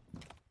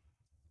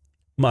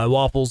 My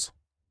waffles,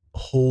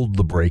 hold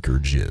the breaker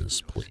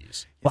jizz,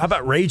 please. Well, how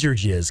about Rager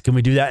jizz? Can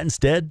we do that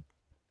instead?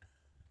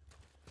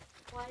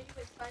 Why are you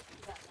excited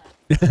about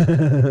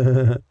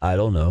that? I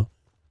don't know.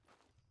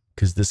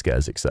 Because this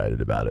guy's excited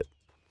about it.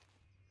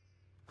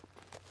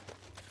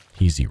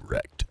 He's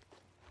erect.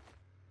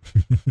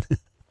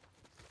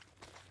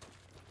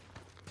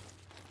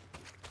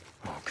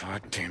 Oh,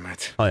 God damn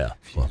it. Oh, yeah.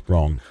 Well,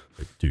 wrong.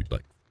 Dude,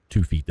 like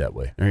 2 feet that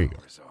way. There you go.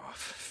 Hours off.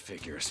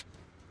 Figures.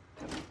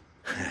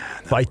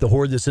 Fight the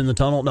horde that's in the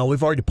tunnel? No,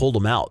 we've already pulled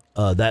them out.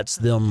 That's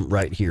them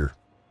right here.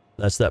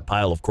 That's that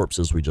pile of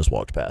corpses we just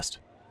walked past.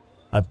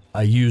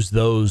 I used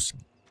those.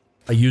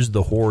 I used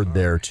the horde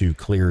there to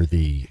clear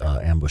the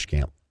ambush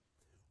camp.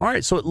 All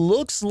right, so it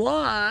looks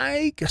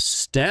like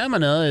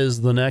stamina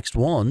is the next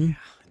one.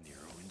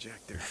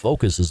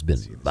 Focus has been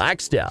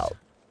maxed out.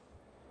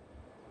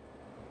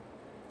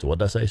 So what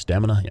did I say?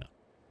 Stamina? Yeah.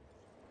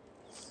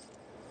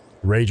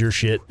 Rager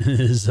shit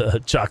is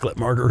chocolate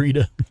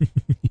margarita.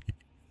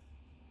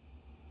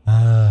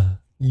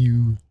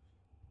 You.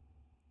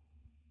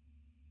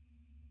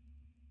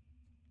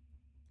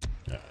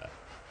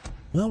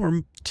 Well,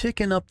 we're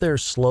ticking up there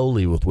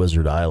slowly with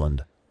Wizard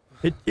Island.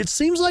 It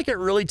seems like it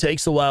really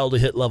takes a while to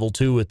hit level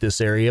 2 with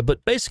this area,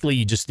 but basically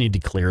you just need to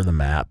clear the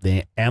map.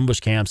 The ambush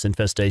camps,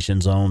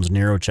 infestation zones,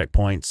 Nero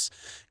checkpoints,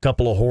 a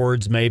couple of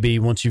hordes maybe.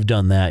 Once you've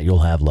done that, you'll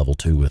have level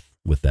 2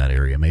 with that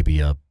area. Maybe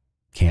a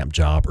camp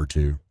job or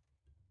 2.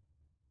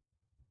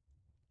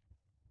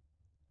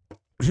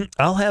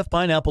 I'll have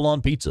pineapple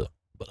on pizza,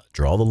 but I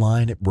draw the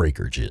line at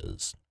breaker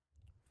jizz.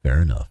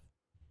 Fair enough.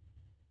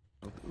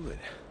 I'll do it.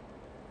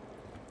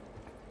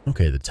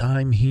 Okay, the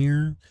time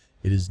here,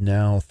 it is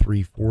now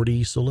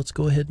 3:40, so let's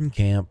go ahead and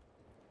camp.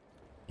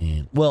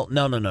 And, well,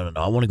 no.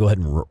 I want to go ahead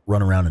and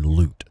run around and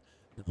loot.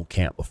 Then we'll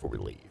camp before we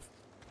leave.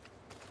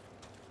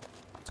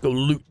 Let's go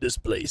loot this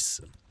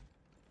place.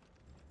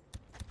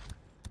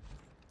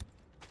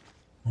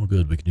 Oh,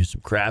 good. We can do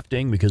some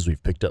crafting because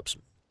we've picked up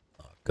some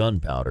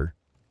gunpowder.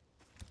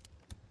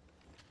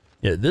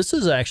 Yeah, this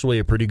is actually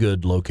a pretty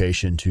good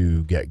location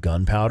to get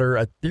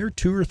gunpowder. There are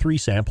 2 or 3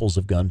 samples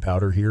of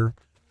gunpowder here.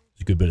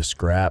 There's a good bit of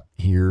scrap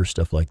here,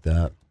 stuff like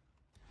that.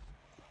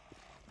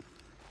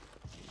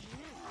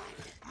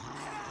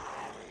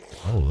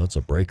 Oh, that's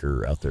a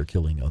breaker out there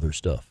killing other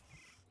stuff.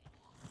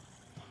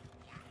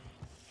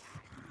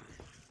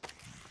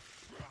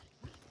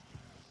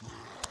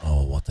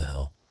 Oh, what the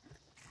hell?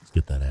 Let's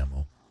get that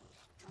ammo.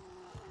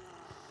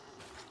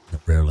 I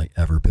rarely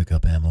ever pick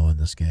up ammo in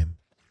this game.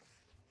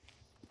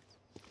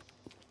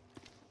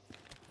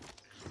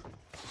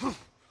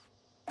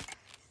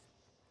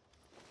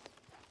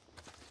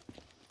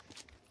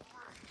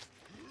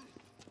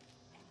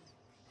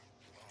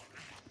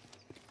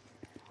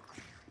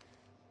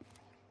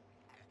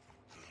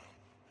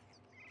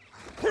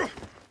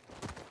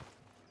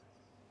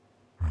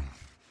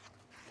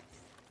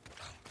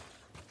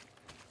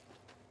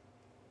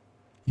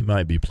 He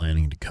might be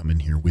planning to come in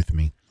here with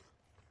me.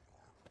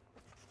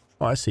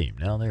 Oh, I see him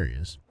now. There he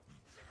is.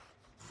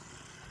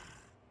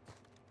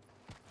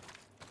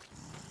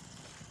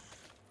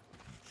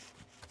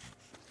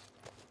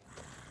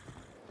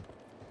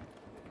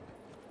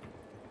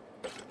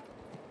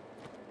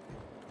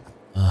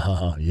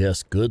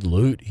 Yes, good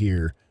loot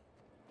here.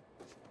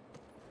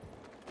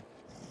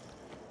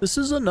 This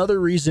is another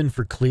reason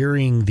for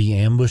clearing the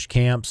ambush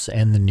camps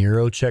and the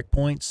Nero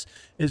checkpoints.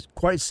 Is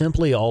quite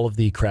simply all of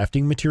the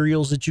crafting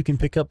materials that you can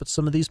pick up at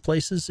some of these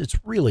places. It's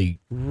really,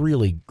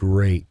 really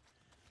great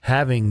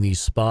having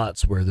these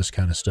spots where this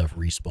kind of stuff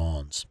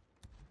respawns.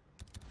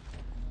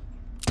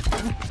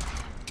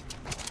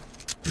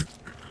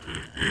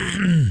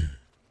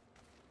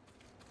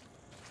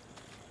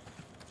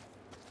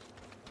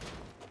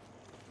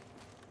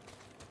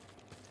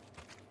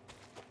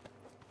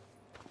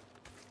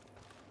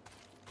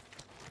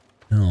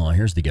 Oh,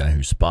 here's the guy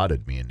who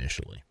spotted me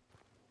initially.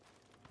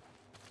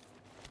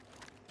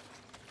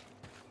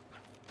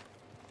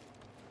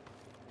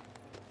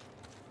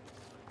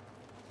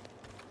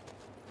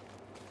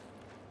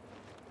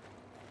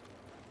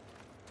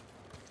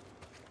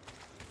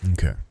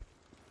 Okay.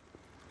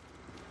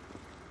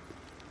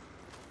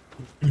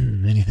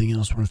 Anything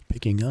else worth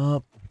picking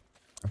up?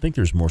 I think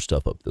there's more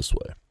stuff up this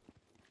way.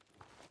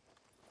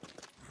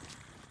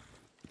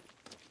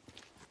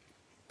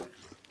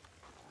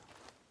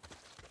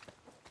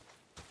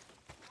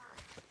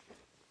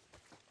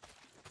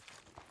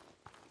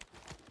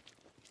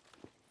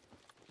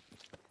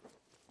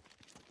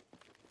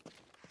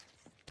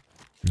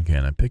 Okay,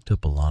 and I picked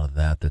up a lot of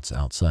that's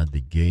outside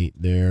the gate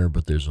there,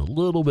 but there's a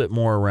little bit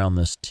more around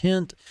this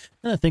tent,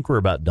 and I think we're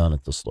about done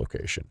at this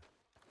location.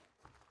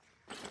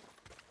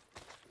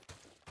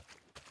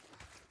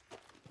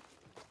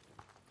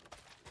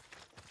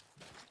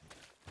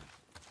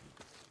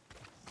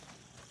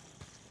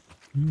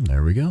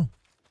 There we go.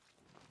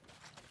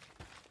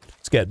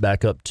 Let's get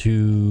back up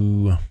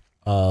to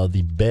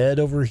the bed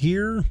over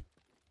here.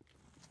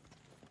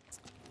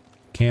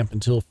 Camp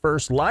until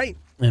first light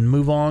and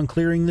move on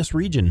clearing this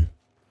region.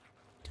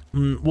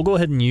 We'll go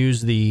ahead and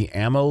use the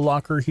ammo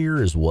locker here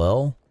as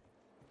well,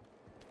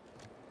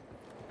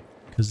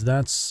 because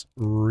that's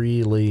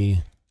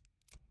really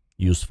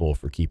useful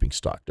for keeping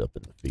stocked up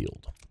in the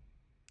field.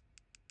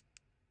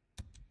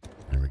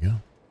 There we go.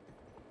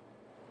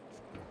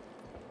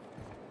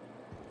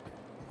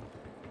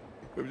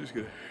 I'm just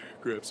gonna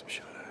grab some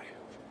shut eye.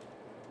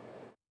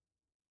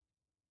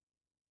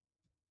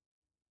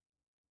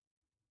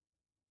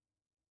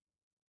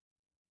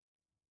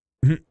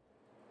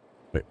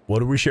 Wait,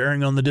 what are we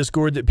sharing on the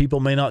Discord that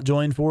people may not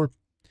join for?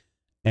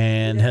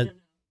 And had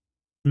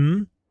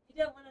You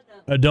don't want to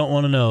know. I don't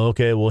want to know.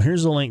 Okay, well,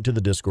 here's a link to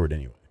the Discord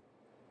anyway.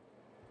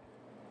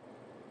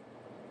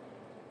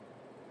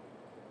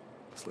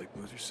 It's like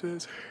Boozer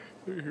says,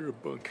 I hear a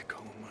bunk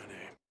calling my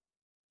name.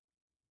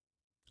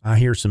 I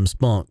hear some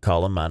spunk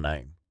calling my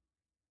name.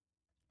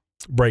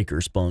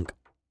 Breaker spunk.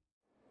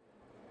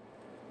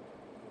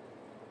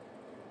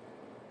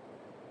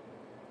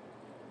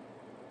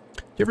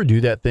 Do you ever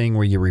do that thing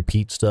where you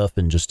repeat stuff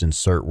and just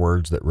insert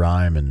words that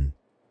rhyme and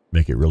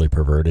make it really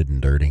perverted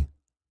and dirty?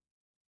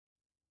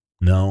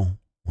 No?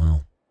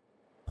 Well,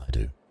 I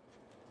do.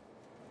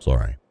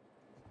 Sorry.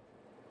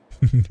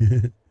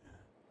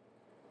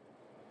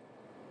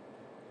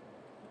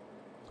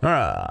 All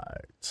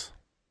right.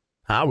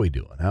 How we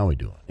doing? How we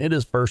doing? It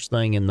is first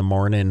thing in the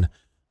morning.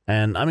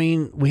 And, I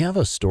mean, we have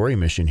a story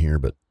mission here,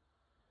 but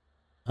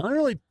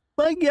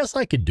I guess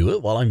I could do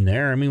it while I'm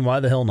there. I mean, why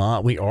the hell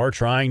not? We are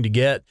trying to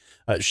get,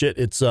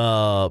 it's,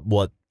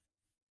 what?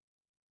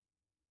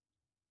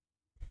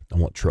 I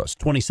want trust.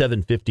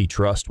 2750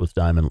 trust with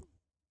Diamond.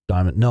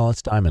 No,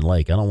 it's Diamond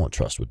Lake. I don't want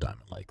trust with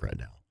Diamond Lake right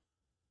now.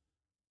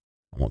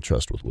 I want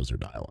trust with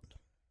Wizard Island.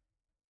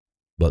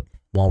 But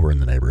while we're in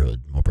the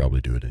neighborhood, we'll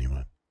probably do it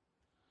anyway.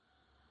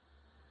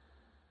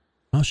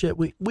 Oh shit,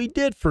 we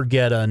did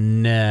forget a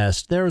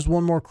nest. There was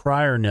one more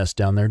crier nest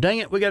down there. Dang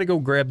it, we got to go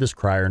grab this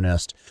crier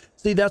nest.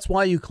 See, that's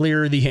why you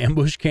clear the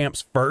ambush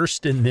camps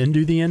first and then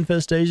do the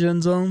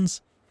infestation zones.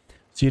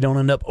 So you don't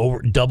end up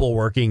double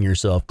working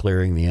yourself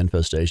clearing the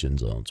infestation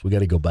zones. We got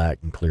to go back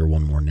and clear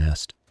one more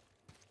nest.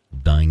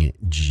 Dang it,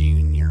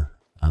 Junior.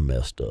 I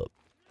messed up.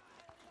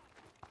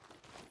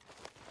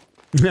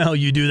 Now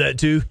you do that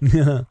too?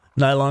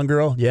 Nylon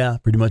girl? Yeah,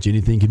 pretty much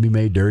anything can be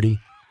made dirty.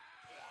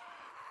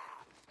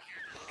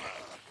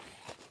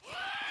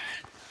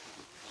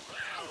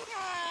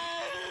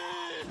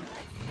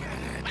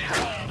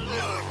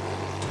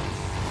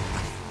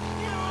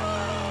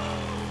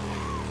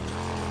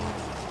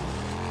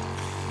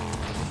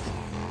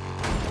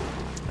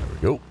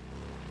 Go.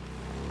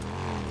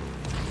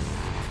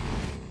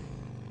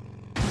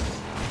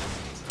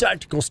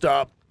 Tactical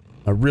stop.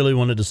 I really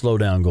wanted to slow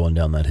down going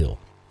down that hill.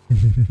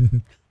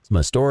 It's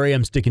my story.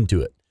 I'm sticking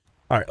to it.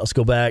 All right, let's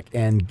go back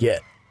and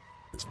get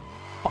this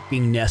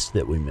fucking nest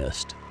that we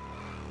missed.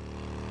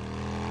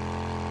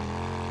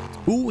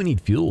 Ooh, we need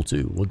fuel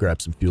too. We'll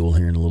grab some fuel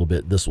here in a little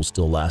bit. This will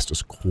still last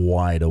us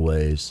quite a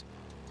ways.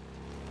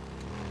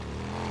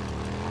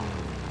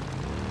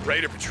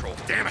 Raider patrol,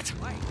 damn it!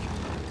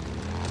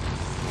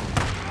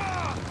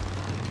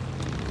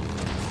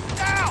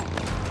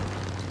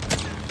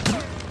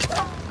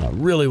 I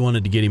really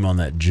wanted to get him on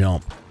that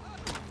jump.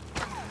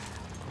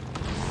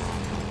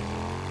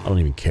 I don't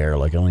even care.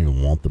 Like, I don't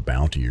even want the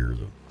bounty or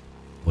the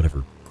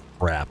whatever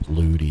crap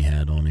loot he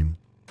had on him.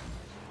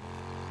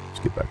 Let's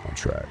get back on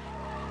track.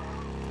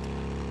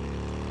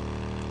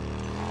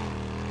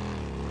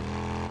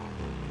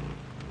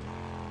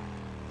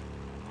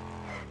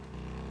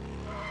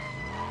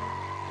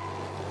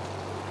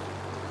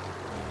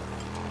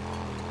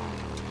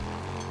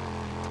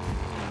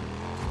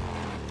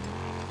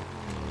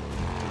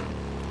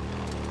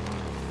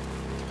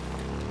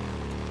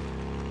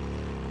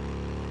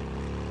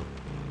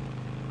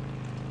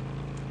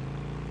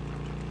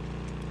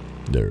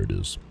 There it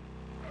is.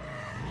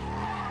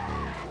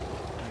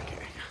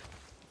 Okay.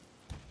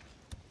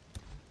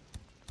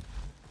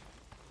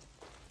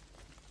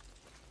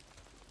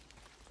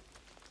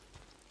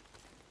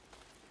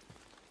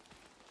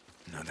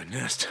 Another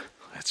nest.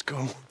 Let's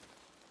go.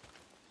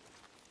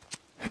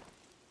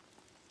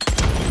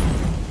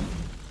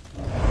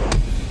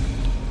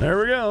 There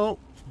we go.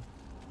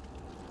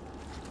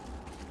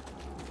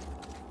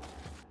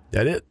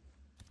 That it?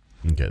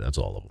 Okay, that's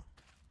all of them.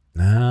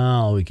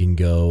 Now we can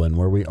go, and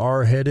where we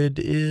are headed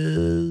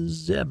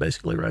is, yeah,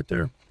 basically right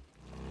there.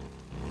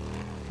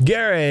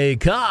 Gary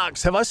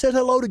Cox. Have I said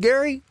hello to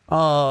Gary?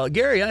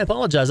 Gary, I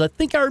apologize. I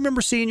think I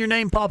remember seeing your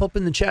name pop up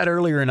in the chat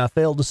earlier, and I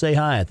failed to say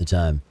hi at the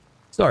time.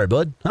 Sorry,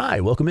 bud.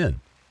 Hi, welcome in.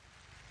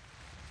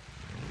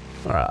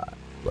 All right,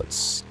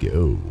 let's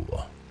go.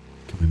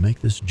 Can we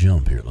make this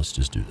jump here? Let's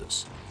just do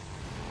this.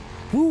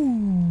 Woo!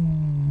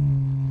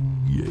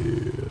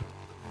 Yeah.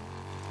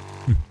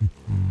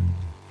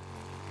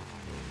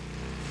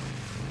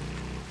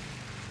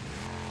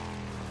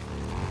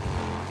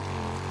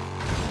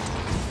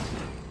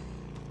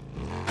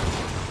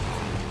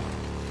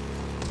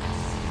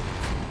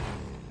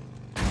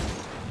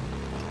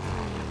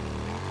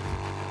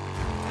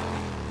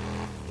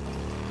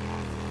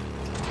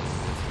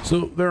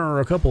 So there are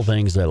a couple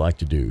things I like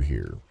to do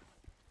here.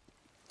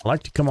 I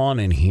like to come on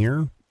in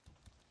here.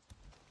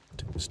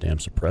 Take this damn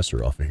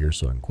suppressor off of here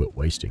so I can quit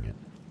wasting it.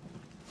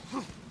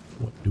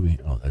 What do we...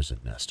 Oh, there's a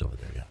nest over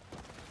there, yeah.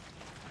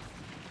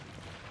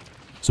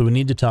 So we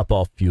need to top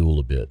off fuel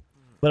a bit.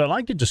 But I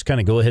like to just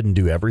kind of go ahead and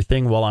do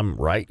everything while I'm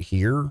right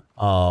here.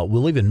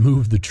 We'll even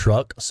move the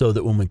truck so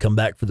that when we come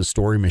back for the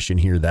story mission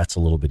here, that's a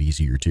little bit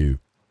easier too.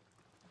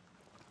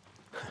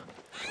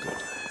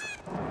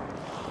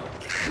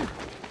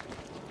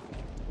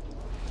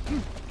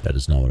 That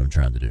is not what I'm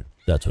trying to do.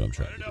 That's what I'm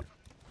trying to do.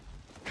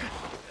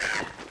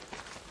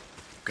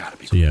 Gotta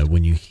be. So yeah,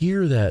 when you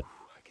hear that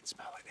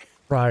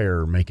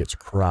crier make its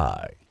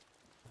cry,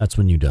 that's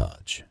when you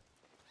dodge.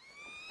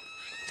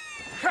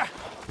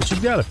 But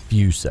you've got a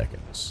few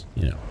seconds,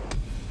 you know,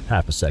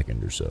 half a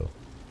second or so.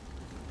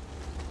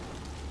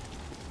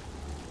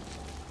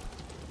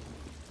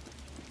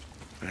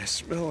 I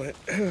smell it.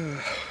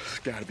 It's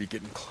gotta be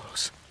getting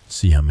close.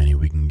 See how many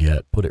we can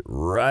get. Put it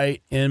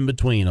right in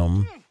between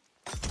them.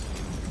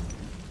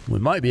 We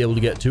might be able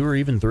to get 2 or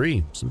even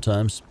 3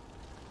 sometimes.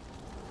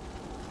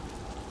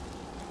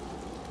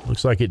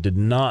 Looks like it did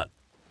not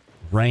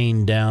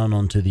rain down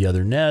onto the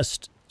other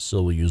nest,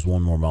 so we'll use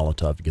one more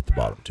Molotov to get the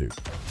bottom 2.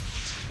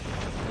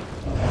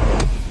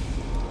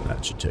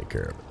 That should take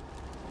care of it.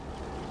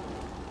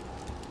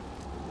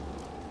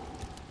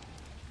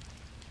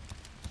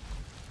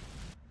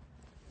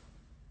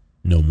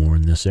 No more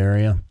in this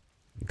area.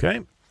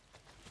 Okay.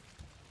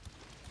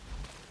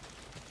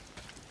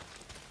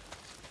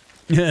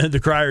 The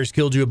criers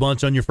killed you a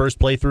bunch on your first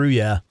playthrough,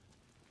 yeah.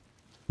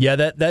 Yeah,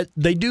 that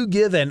they do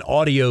give an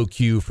audio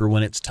cue for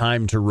when it's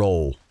time to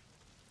roll.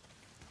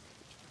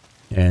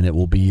 And it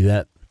will be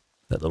that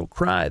little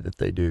cry that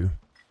they do.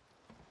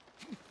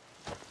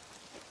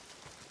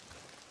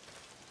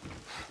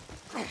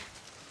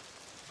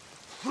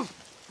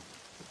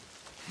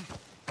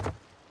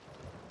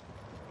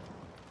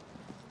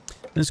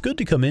 And it's good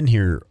to come in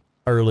here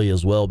early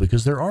as well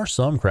because there are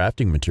some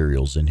crafting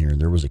materials in here.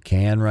 There was a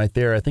can right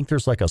there. I think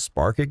there's like a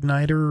spark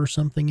igniter or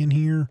something in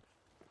here.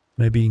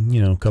 Maybe,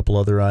 you know, a couple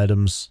other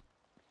items,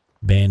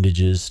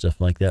 bandages, stuff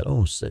like that.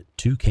 Oh,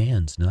 2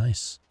 cans.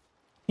 Nice.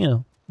 You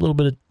know, a little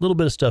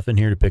bit of stuff in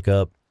here to pick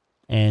up.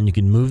 And you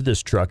can move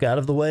this truck out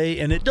of the way.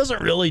 And it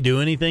doesn't really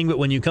do anything, but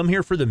when you come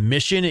here for the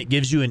mission, it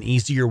gives you an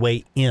easier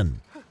way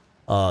in.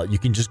 You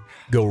can just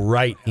go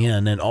right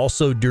in. And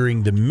also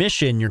during the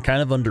mission, you're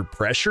kind of under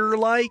pressure,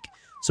 like.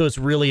 So it's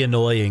really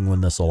annoying when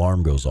this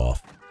alarm goes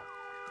off.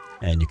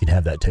 And you can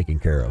have that taken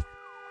care of.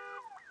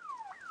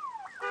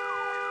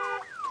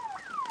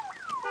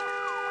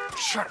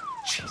 Shut up,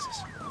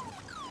 Jesus.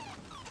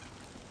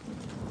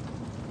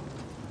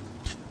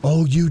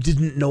 Oh, you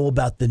didn't know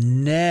about the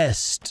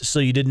nest. So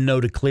you didn't know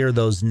to clear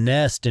those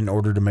nests in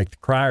order to make the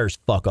criers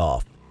fuck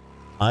off.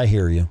 I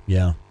hear you,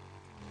 yeah.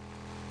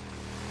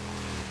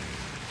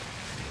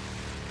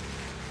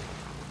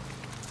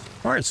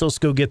 All right, so let's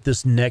go get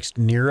this next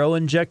Nero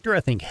injector. I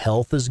think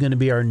health is going to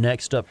be our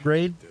next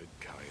upgrade.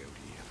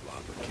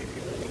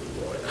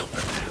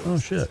 Oh,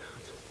 shit.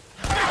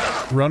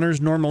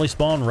 Runners normally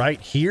spawn right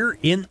here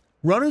in...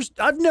 Runners?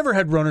 I've never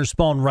had runners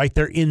spawn right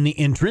there in the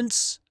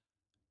entrance.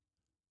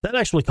 That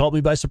actually caught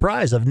me by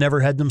surprise. I've never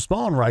had them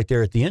spawn right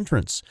there at the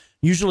entrance.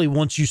 Usually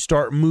once you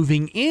start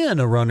moving in,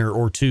 a runner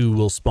or 2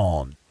 will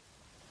spawn.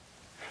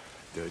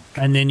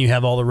 And then you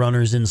have all the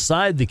runners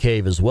inside the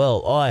cave as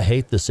well. Oh, I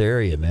hate this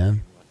area,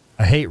 man.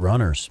 I hate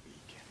runners.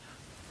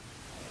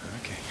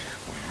 Okay,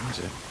 where is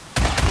it?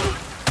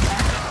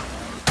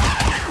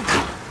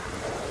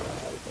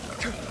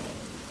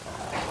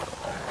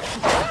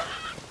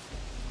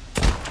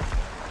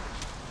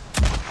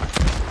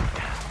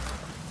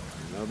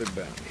 Another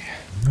bounty.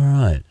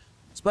 All right.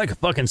 Let's make a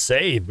fucking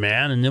save,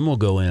 man, and then we'll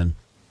go in.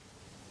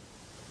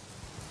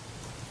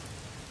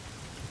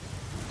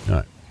 All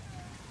right.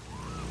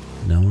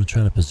 Now I'm going to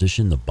try to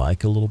position the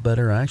bike a little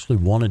better. I actually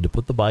wanted to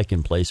put the bike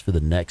in place for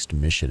the next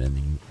mission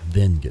and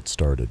then get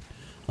started.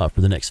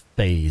 For the next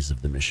phase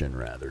of the mission,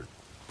 rather.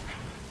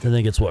 I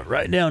think it's what?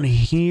 Right down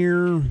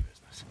here.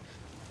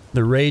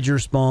 The Rager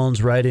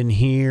spawns right in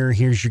here.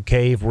 Here's your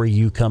cave where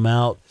you come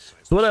out.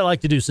 So what I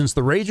like to do, since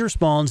the Rager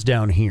spawns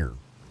down here,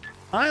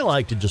 I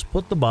like to just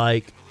put the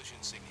bike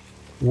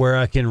where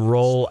I can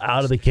roll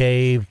out of the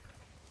cave.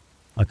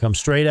 I come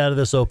straight out of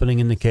this opening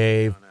in the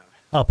cave,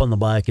 up on the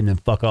bike, and then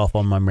fuck off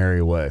on my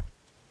merry way.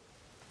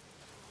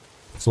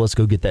 So let's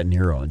go get that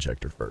Nero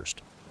injector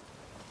first.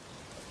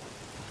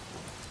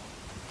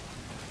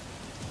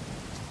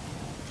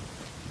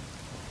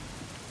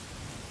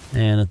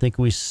 And I think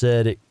we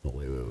said it... Oh,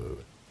 wait.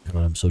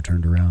 God, I'm so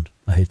turned around.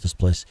 I hate this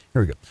place.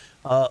 Here we go.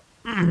 What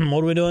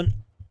are we doing?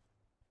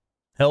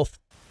 Health.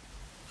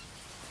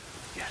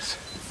 Yes,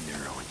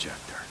 Nero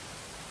injector.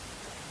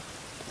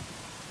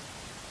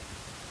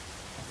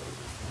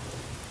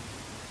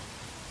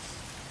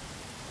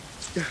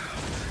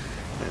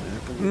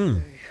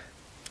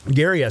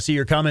 Gary, I see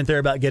your comment there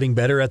about getting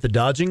better at the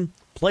dodging.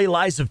 Play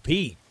Lies of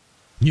P.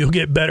 You'll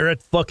get better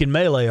at fucking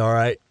melee, all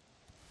right.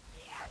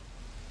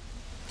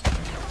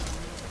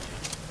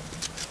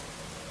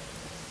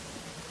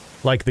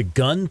 Like the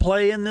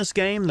gunplay in this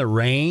game, the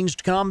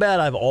ranged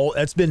combat,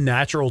 that's been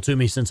natural to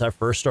me since I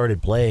first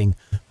started playing.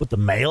 But the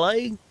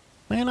melee,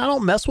 man, I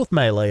don't mess with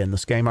melee in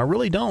this game. I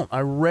really don't. I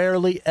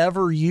rarely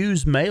ever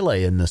use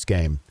melee in this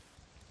game.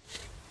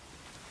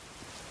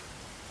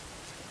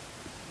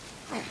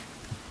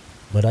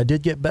 But I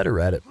did get better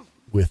at it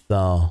with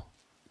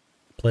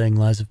playing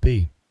Lies of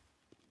P.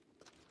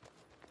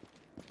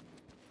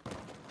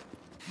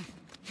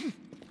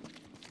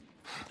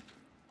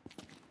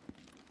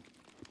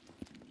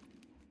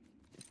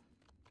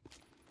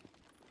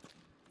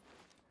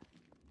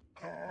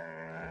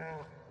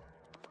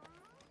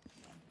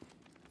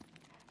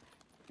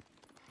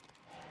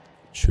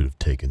 Should have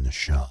taken the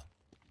shot.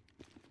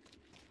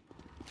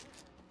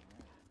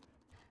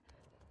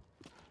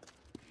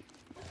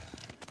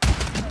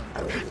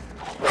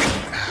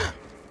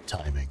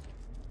 Timing.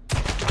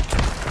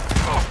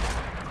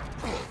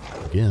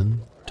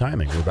 Again,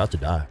 timing. We're about to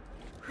die.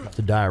 We're about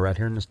to die right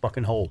here in this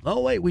fucking hole. Oh,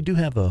 wait, we do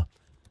have a...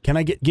 Can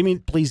I get...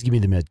 Please give me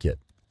the med kit.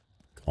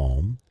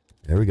 Calm.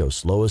 There we go.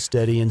 Slow is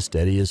steady and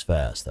steady is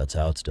fast. That's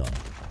how it's done.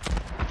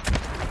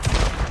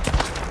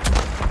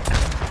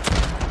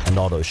 And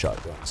auto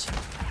shotguns.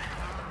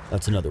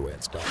 That's another way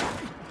it's done.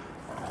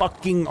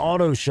 Fucking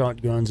auto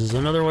shotguns is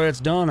another way it's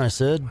done, I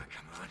said.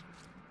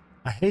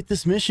 I hate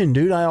this mission,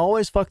 dude. I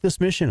always fuck this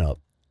mission up.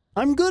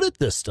 I'm good at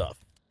this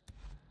stuff.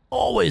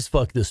 Always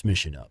fuck this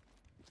mission up.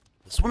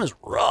 This one is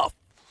rough.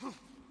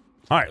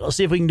 All right, let's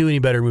see if we can do any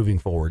better moving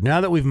forward.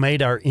 Now that we've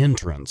made our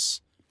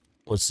entrance,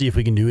 let's see if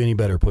we can do any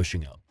better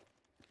pushing up.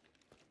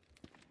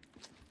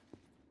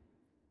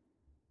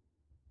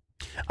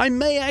 I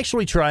may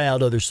actually try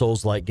out other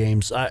Souls-like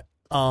games.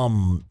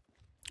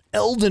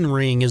 Elden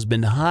Ring has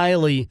been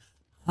highly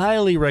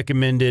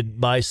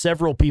recommended by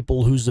several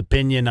people whose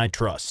opinion I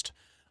trust.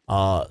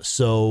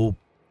 So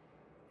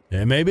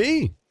it may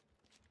be.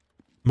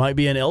 Might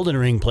be an Elden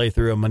Ring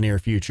playthrough in my near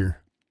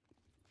future.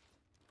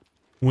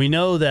 We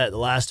know that The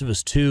Last of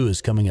Us 2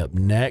 is coming up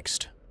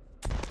next.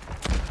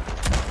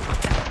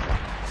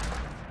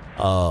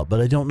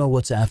 But I don't know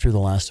what's after The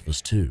Last of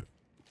Us 2.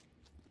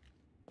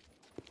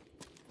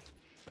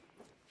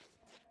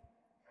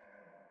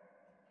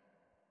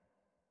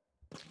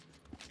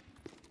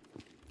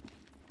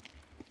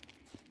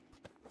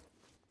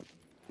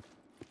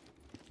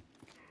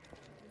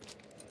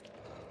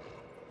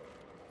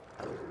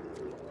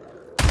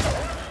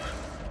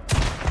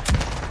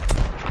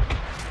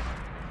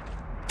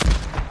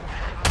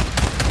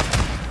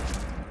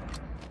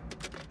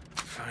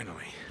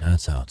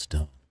 That's how it's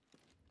done.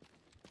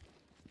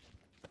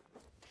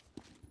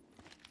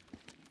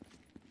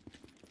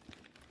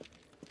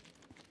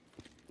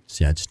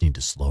 See, I just need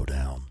to slow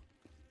down.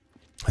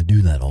 I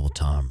do that all the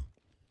time.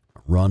 I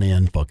run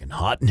in fucking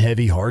hot and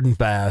heavy, hard and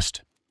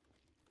fast.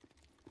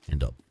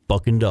 End up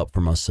fucking up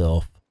for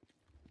myself.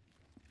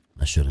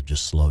 I should have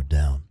just slowed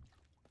down.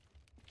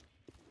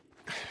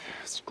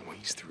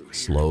 Squeeze through here.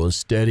 Slow is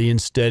steady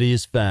and steady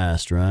is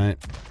fast, right?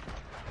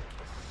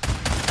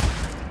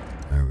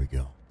 There we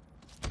go.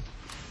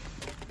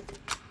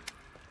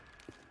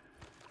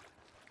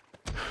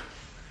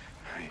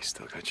 You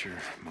still got your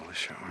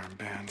militia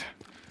armband.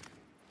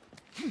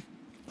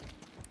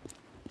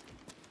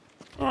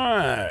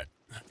 Alright.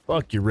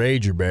 Fuck you,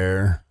 Rager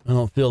Bear. I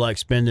don't feel like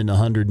spending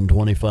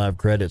 125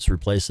 credits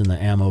replacing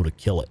the ammo to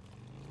kill it.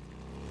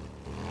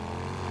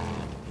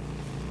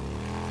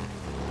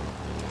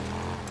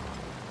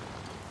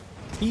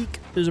 Eek.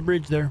 There's a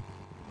bridge there.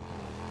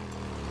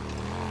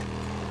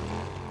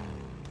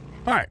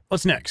 Alright,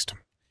 what's next?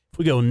 If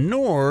we go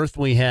north,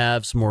 we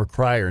have some more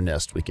crier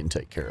nests we can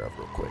take care of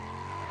real quick.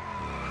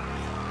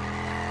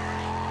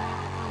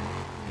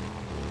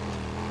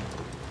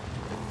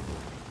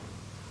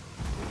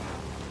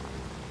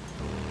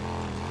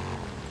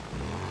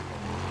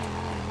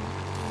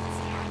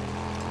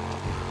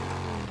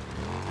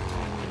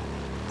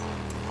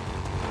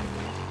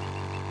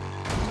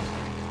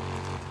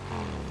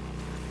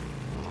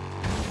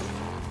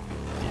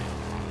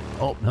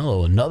 Oh,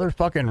 hello, another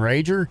fucking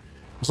Rager?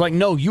 It's like,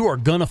 no, you are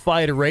gonna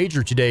fight a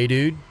Rager today,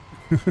 dude.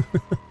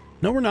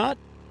 No, we're not.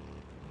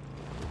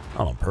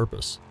 Not on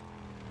purpose.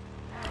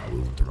 Oh, we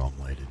went the wrong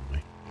way, didn't we?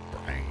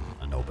 Brain,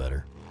 I know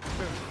better.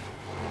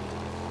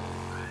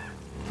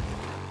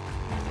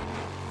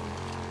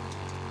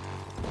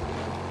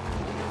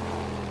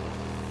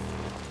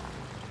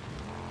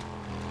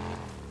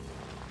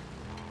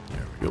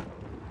 There we go.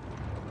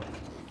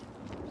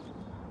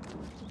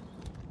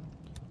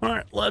 All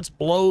right, let's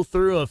blow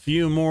through a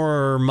few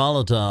more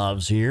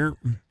Molotovs here.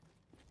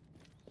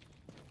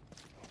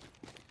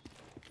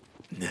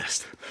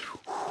 Nest.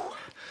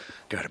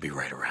 Gotta be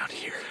right around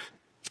here.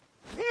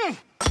 Oh,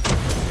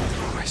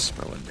 I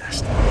smell a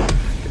nest.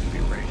 Gotta be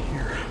right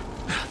here.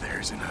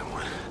 There's another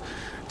one.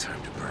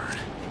 Time to burn.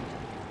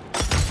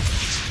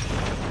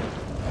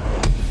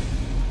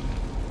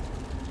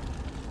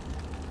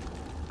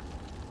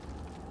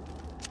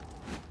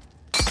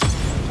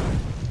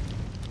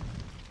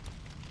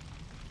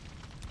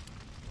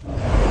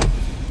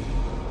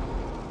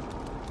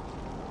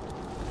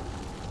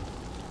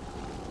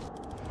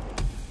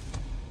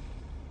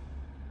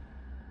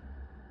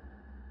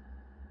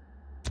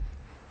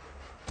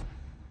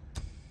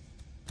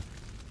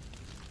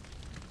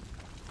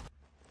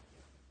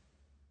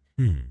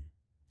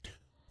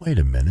 Wait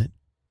a minute.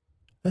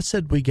 That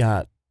said we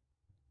got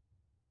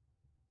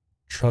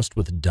trust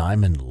with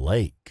Diamond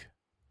Lake.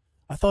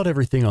 I thought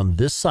everything on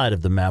this side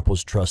of the map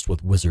was trust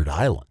with Wizard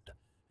Island.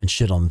 And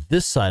shit on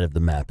this side of the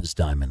map is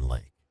Diamond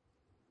Lake.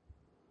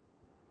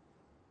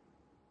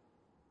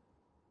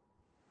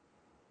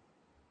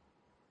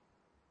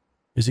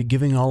 Is it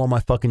giving all of my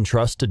fucking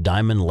trust to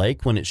Diamond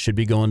Lake when it should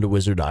be going to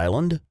Wizard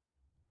Island?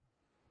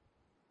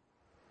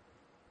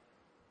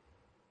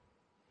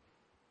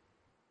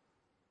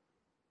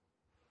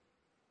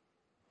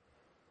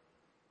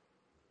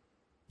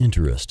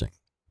 Interesting.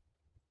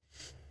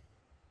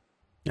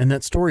 And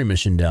that story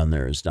mission down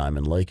there is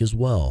Diamond Lake as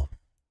well.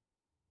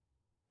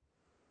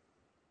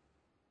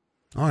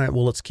 All right,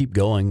 well, let's keep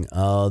going.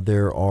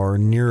 There are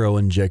Nero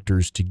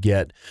injectors to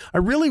get. I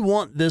really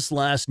want this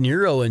last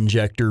Nero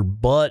injector,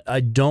 but I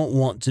don't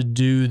want to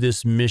do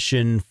this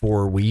mission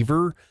for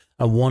Weaver.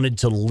 I wanted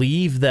to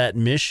leave that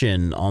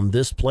mission on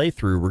this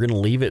playthrough. We're going to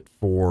leave it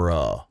for,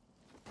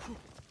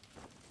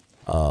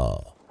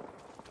 we're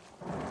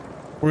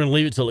going to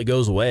leave it till it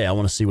goes away. I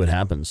want to see what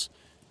happens.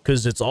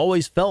 Because it's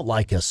always felt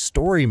like a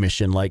story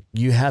mission, like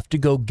you have to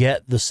go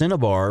get the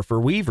Cinnabar for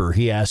Weaver.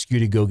 He asks you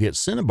to go get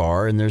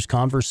Cinnabar, and there's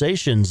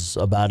conversations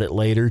about it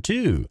later,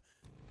 too.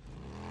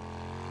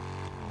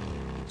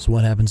 So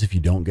what happens if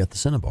you don't get the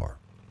Cinnabar?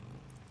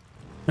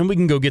 And we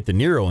can go get the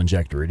Nero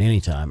injector at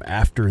any time.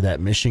 After that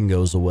mission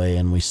goes away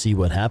and we see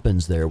what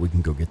happens there, we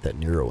can go get that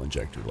Nero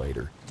injector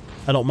later.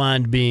 I don't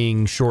mind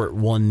being short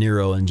one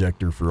Nero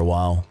injector for a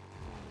while.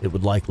 It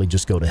would likely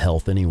just go to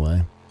health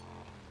anyway.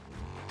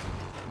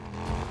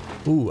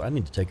 Ooh, I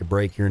need to take a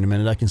break here in a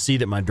minute. I can see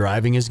that my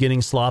driving is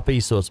getting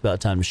sloppy, so it's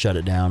about time to shut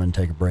it down and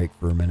take a break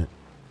for a minute.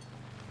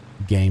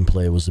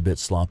 Gameplay was a bit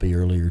sloppy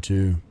earlier,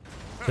 too.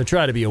 I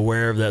try to be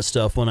aware of that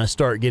stuff when I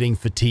start getting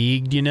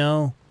fatigued, you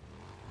know?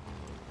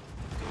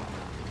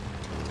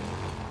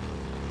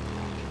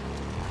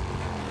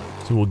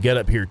 So we'll get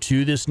up here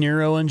to this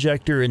Nero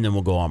injector, and then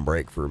we'll go on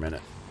break for a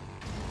minute.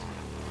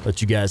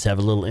 Let you guys have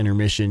a little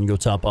intermission, go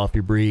top off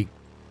your break,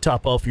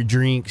 top off your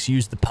drinks,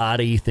 use the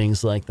potty,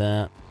 things like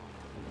that.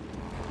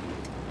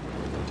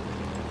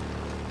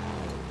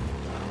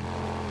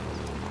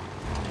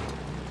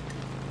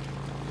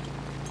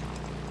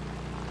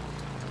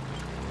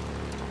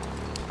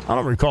 I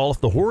don't recall if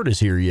the horde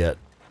is here yet.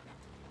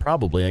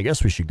 Probably. I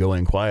guess we should go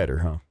in quieter,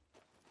 huh?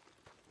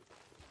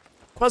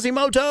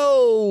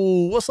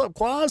 Quasimoto! What's up,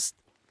 Quas?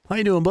 How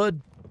you doing,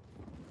 bud?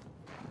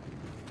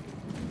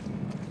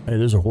 Hey,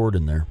 there's a horde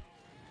in there.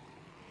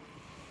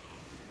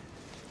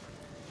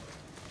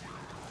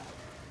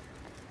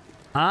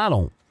 I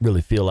don't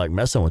really feel like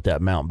messing with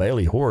that Mount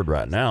Bailey horde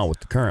right now with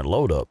the current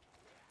load up.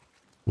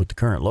 With the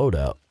current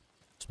loadout.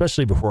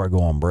 Especially before I go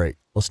on break.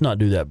 Let's not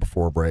do that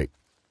before break.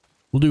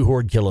 We'll do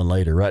horde killing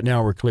later. Right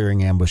now we're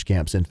clearing ambush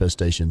camps,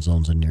 infestation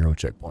zones, and Nero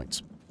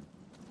checkpoints.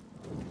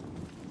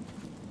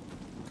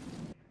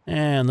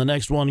 And the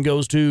next one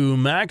goes to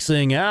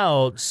maxing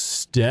out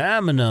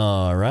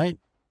stamina, right?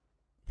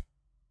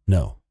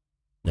 No.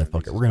 Yeah,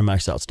 fuck it. We're going to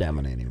max out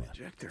stamina anyway.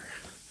 Injector.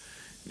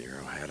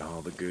 Nero had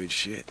all the good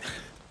shit.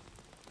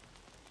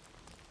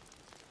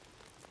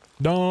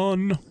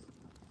 Done.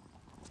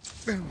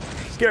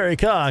 Gary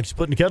Cox,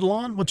 putting the kettle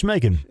on? What you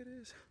making?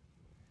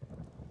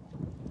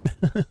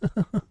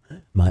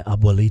 My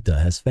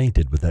abuelita has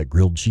fainted with that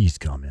grilled cheese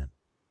comment.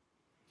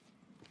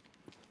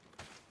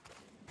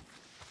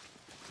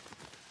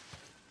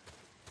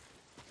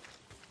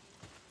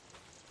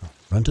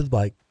 Run to the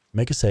bike,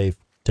 make a save,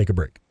 take a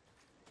break.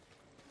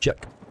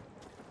 Check.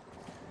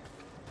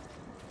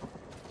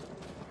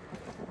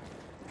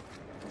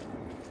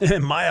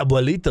 My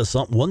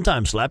abuelita one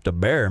time slapped a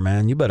bear,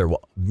 man. You better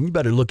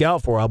look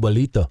out for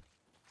abuelita.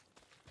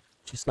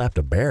 She slapped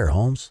a bear,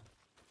 Holmes.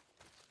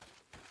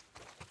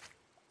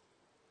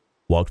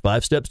 Walked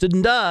 5 steps,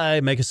 didn't die.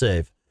 Make a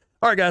save.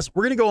 All right, guys,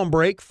 we're going to go on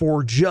break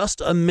for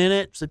just a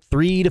minute,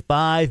 3 to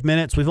 5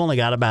 minutes. We've only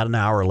got about an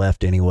hour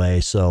left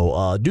anyway,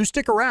 so do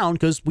stick around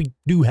because we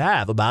do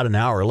have about an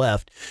hour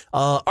left.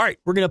 All right,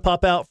 we're going to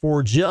pop out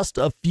for just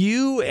a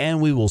few, and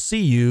we will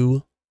see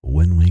you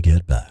when we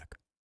get back.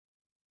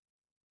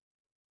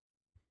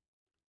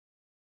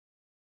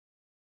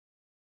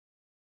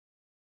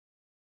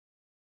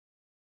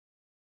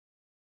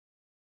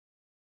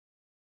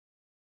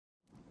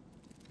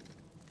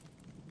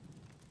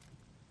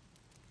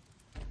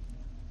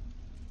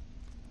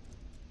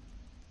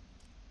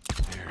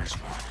 There's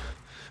one.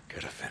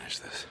 Gotta finish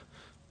this.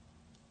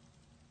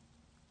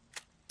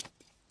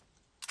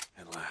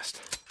 And last.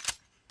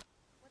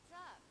 What's up?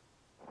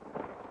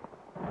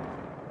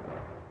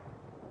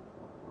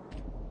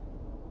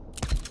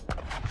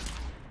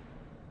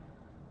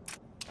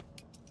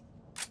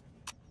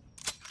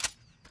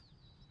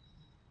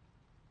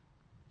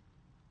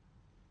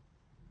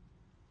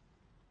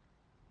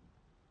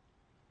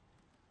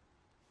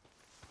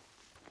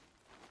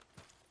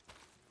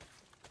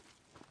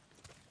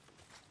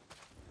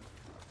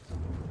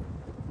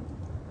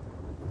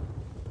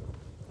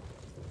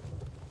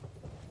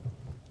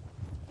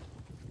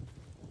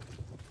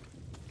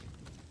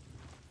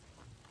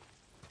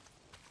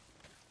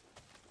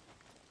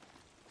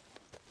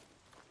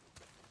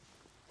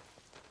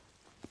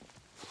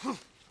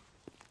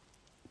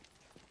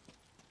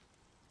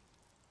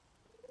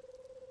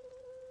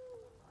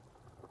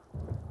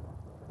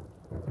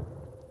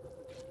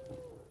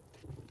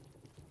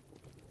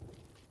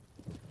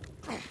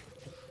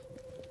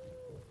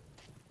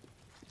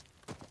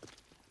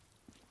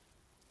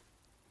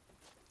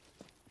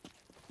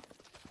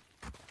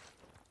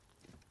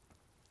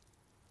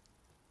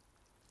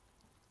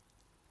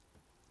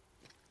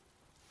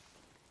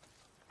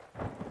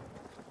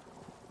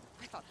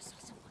 thought I saw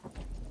someone.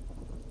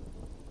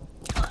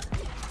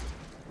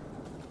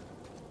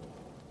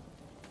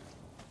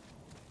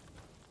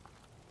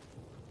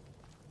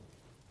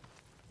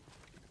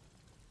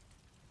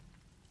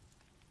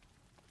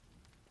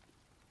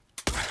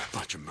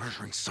 Bunch of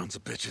murdering sons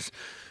of bitches.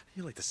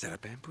 You like to set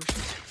up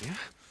ambushes, yeah?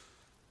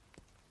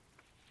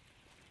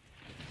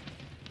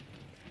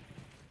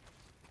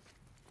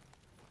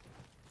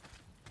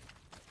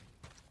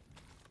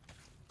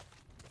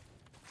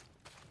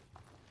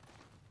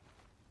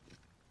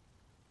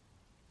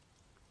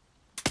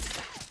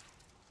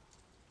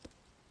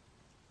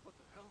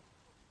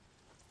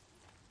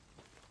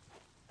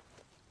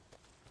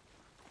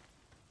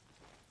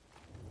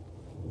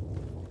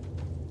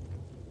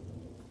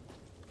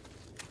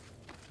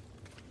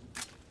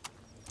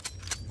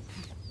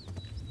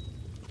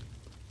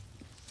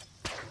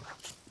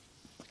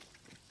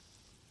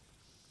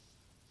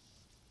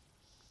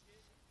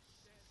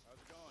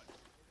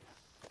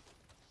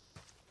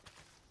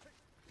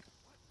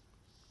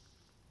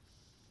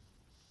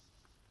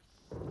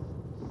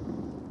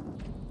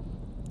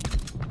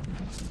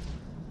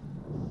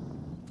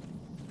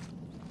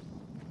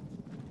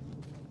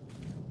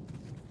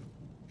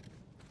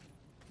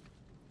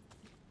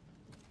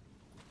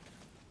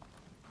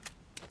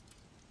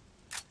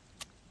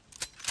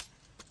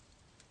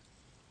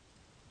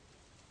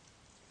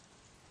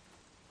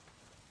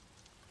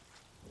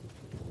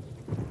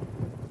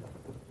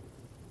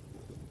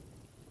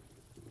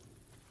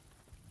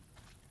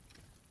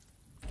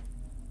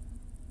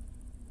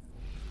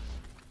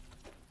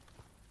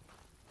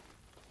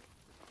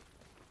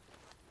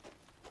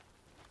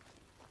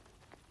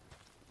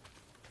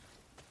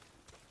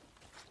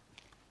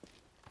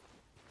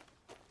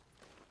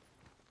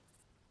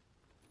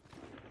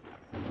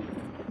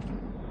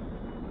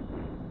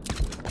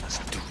 Let's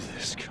do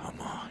this, come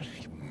on,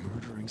 you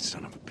murdering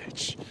son of a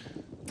bitch.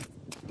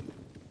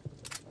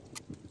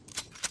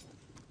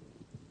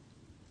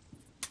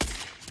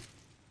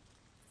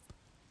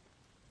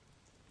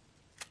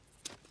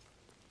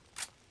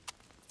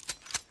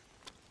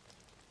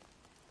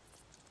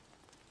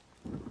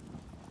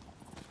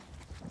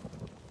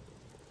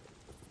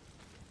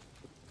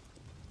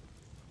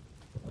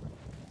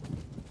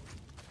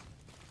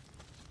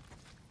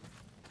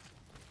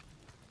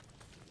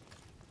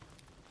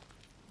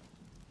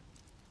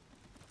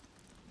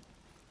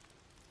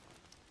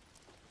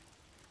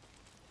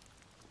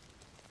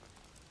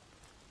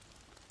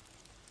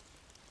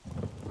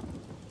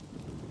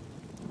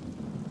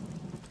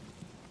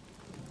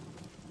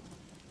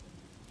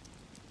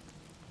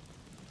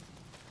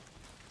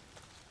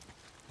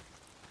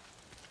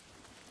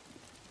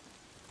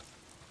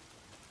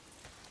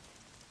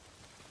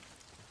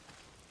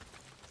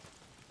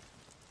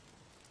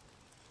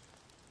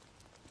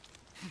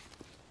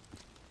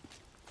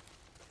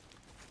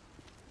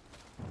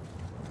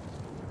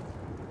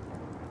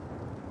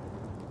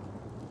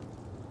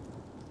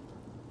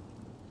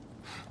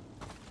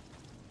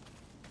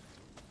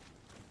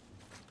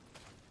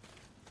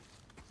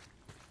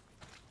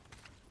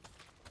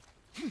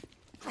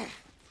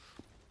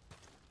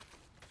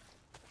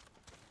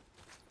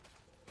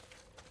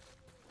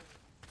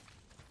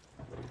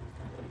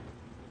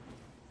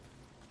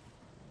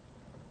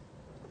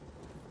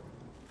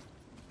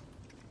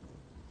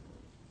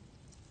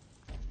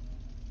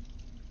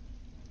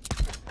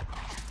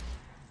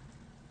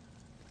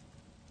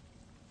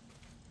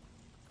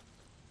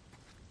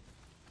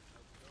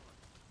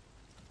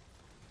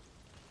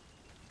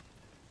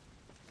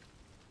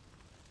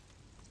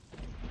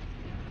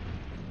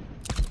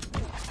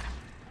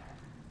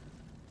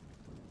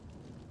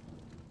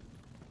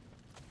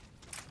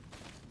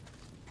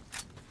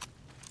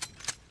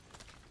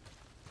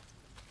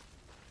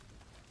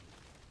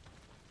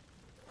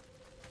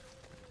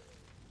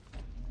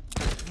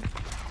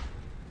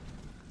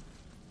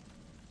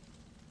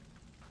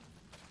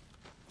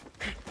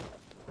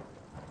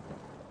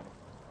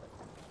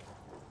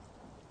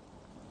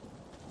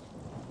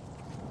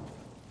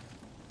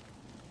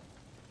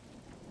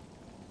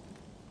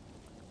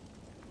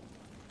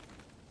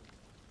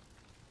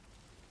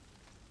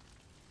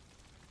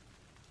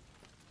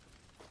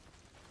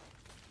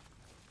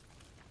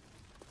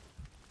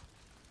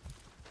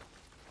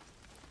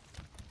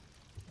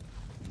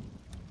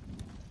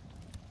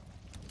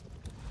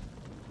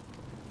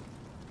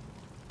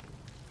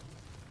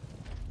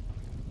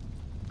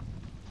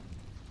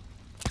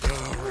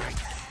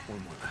 One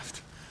more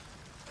left.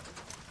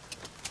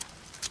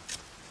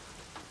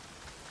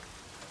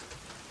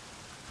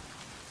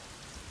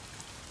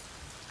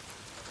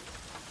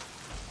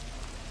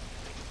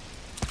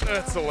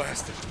 That's the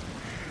last of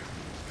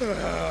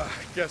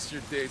it. Guess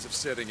your days of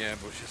setting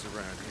ambushes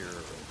around here are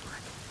over.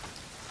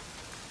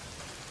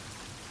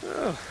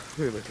 Oh,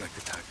 we look like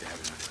the type to have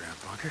an underground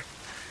bunker.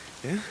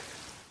 Yeah?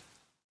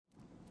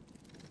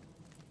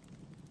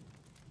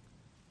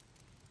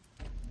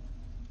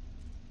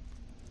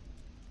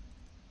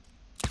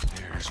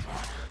 Here's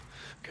one.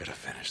 Gotta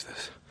finish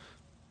this.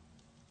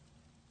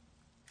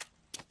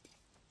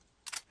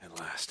 And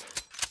last.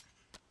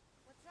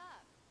 What's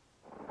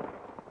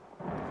up?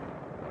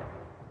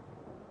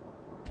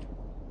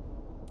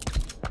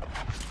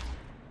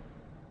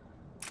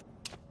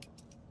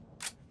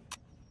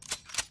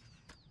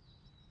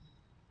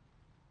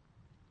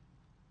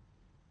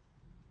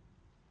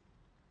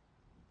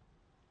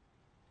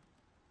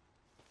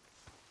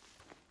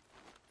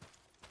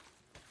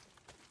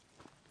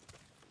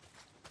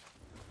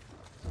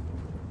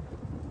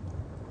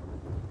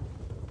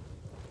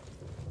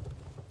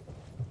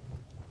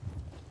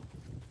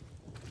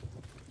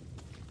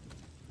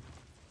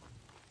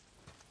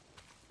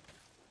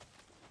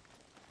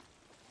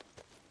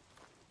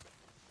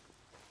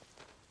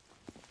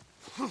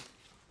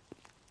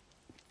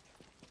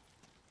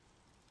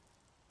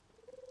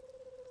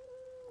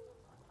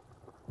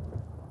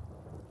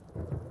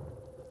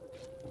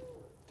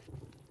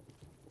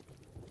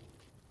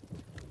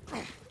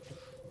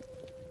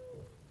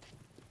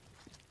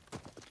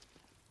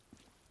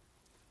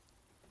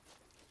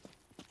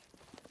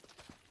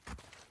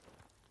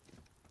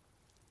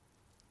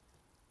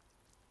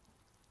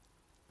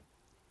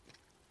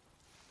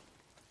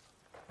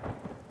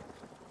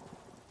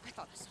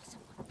 thought I saw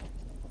someone.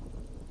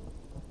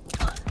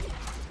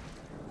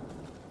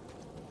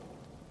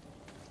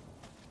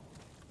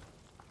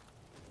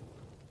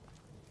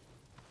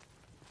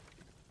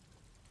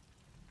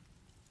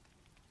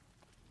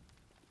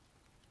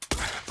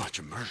 Bunch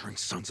of murdering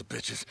sons of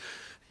bitches.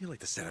 You like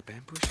to set up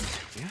ambushes,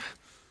 yeah?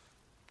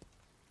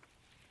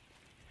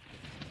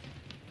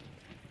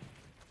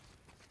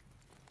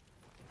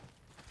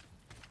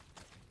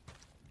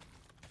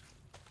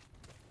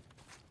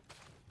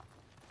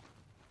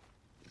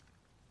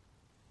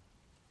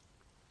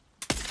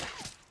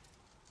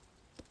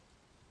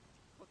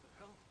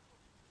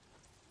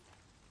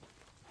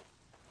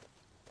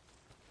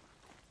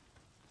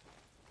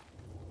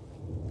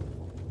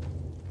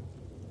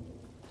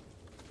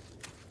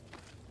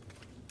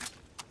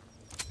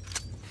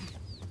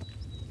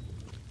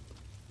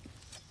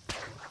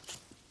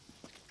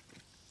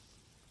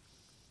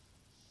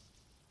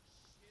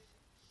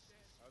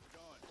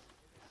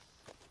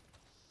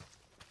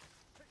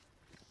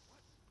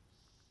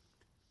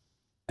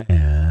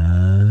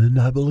 And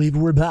I believe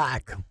we're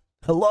back.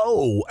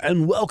 Hello,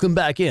 and welcome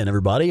back in,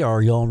 everybody.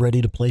 Are y'all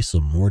ready to play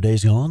some more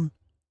Days Gone?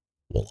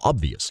 Well,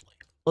 obviously.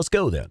 Let's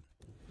go then.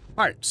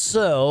 All right,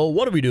 so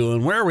what are we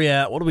doing? Where are we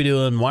at? What are we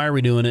doing? Why are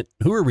we doing it?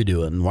 Who are we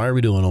doing? Why are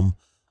we doing them?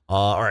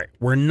 All right,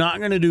 we're not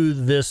going to do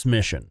this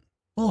mission.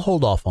 We'll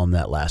hold off on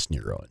that last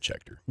Nero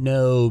injector.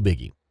 No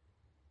biggie.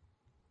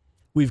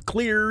 We've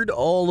cleared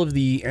all of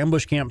the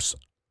ambush camps,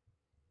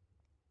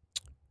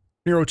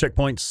 Nero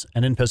checkpoints,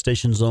 and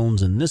infestation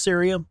zones in this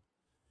area.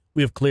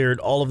 We have cleared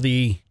all of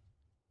the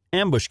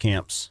ambush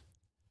camps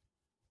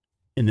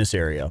in this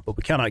area, but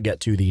we cannot get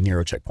to the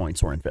Nero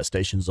checkpoints or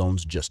infestation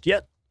zones just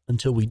yet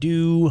until we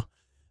do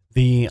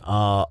the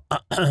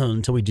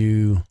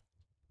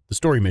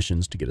story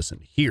missions to get us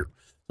into here.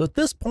 So at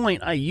this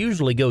point, I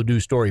usually go do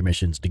story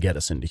missions to get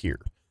us into here.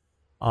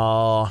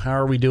 How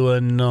are we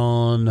doing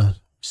on?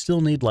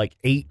 Still need like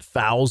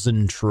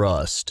 8,000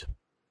 trust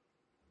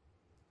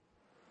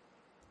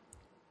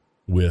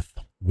with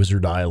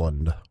Wizard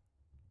Island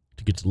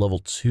to get to level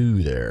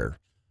 2 there.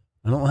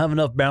 I don't have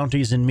enough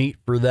bounties and meat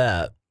for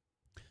that.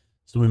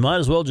 So we might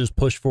as well just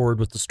push forward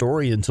with the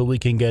story until we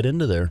can get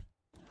into there.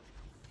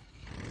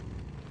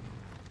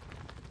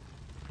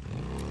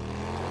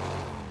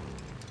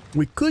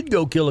 We could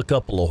go kill a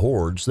couple of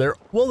hordes there.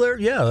 Well,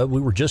 yeah, we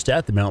were just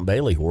at the Mount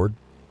Bailey horde.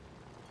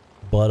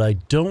 But I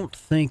don't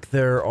think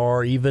there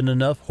are even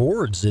enough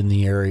hordes in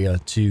the area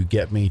to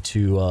get me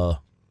to, we're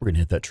going to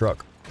hit that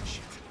truck.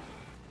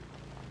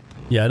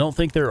 Yeah, I don't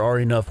think there are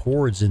enough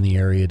hordes in the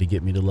area to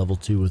get me to level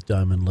 2 with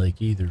Diamond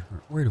Lake either.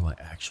 Where do I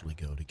actually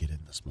go to get in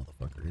this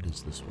motherfucker? It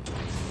is this one.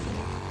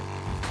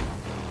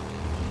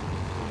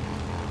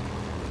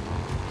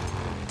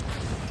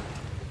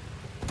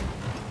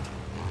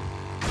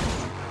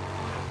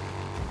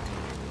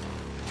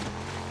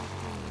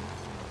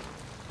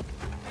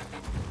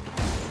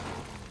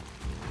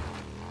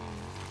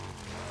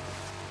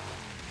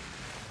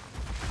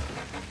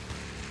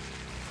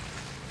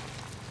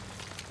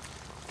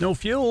 No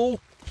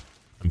fuel.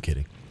 I'm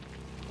kidding.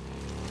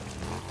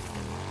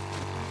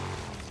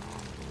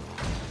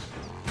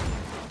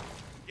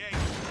 Yay,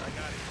 I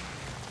got it.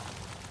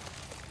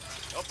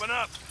 Open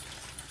up.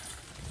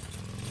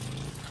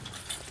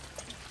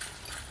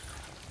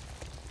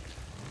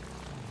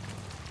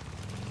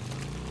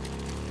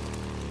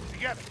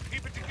 Together.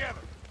 Keep it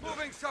together.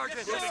 Moving,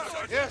 Sergeant.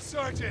 Yes,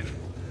 Sergeant.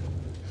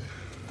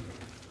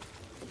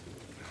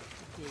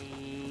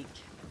 Dig.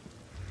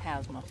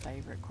 How's my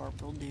favorite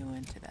corporal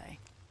doing today?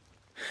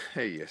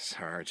 Hey,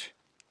 Sarge.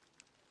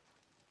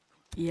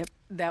 Yep,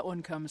 that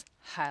one comes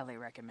highly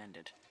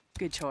recommended.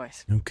 Good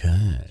choice.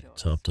 Okay,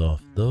 topped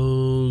off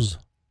those.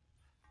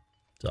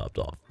 Topped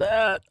off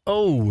that.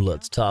 Oh,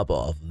 let's top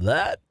off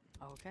that.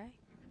 Okay.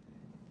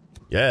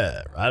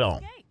 Yeah, right on.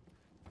 Okay.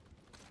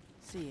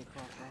 See you,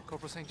 Corporal.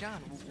 Corporal St.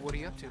 John, what are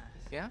you up to?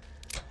 Yeah?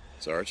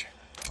 Sarge.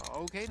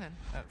 Okay then.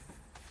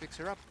 Fix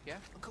her up, yeah?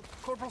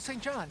 Corporal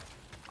St. John,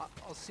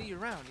 I'll see you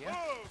around, yeah?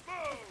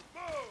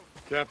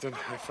 Captain,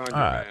 I found your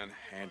right. man,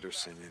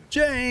 Anderson, in...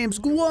 James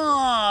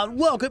Guan!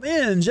 Welcome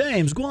in,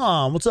 James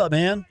Guan. What's up,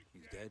 man?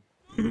 He's dead?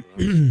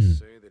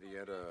 Say that he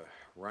had a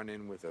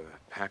run-in with a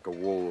pack of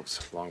wolves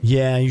long...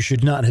 Yeah, you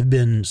should not have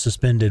been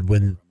suspended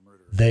when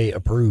they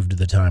approved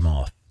the time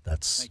off.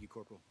 That's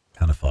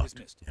kind of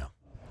fucked. Yeah.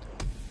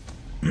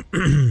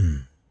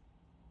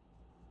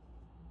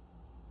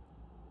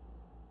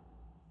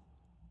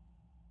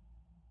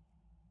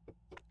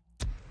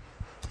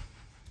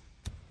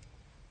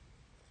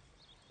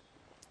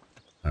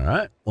 All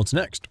right, what's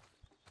next?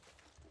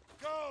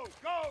 Go,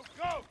 go,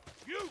 go!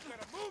 You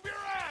gotta move your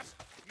ass!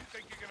 You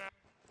think you're gonna...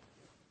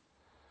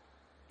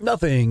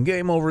 Nothing.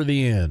 Game over.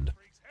 The end.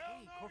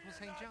 Hey, Corporal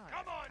St. John.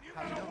 Come on, you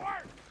How you gotta doing?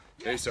 work!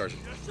 Hey,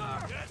 Sergeant. Yes,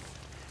 sir! Yes!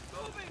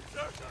 Moving,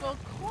 sir! Well,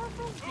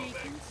 Corporal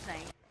Deacon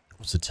St.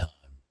 What's the time?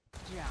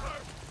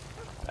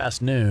 John.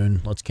 Past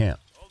noon. Let's camp.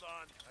 Hold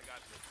on, I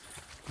got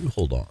this. You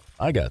hold on.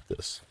 I got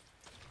this.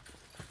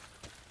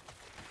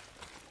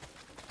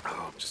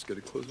 Oh, I'm just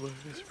gonna close my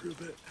eyes for a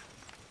bit.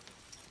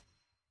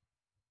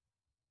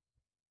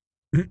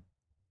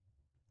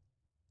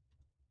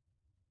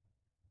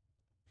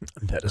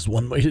 That is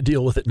one way to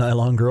deal with it,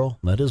 Nylon Girl.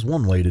 That is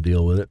one way to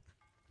deal with it.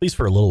 At least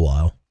for a little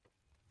while.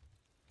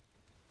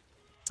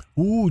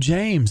 Ooh,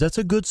 James, that's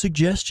a good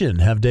suggestion.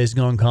 Have Days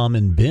Gone Calm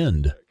in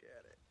Bend.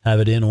 Have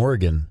it in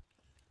Oregon.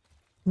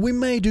 We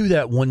may do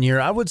that one year.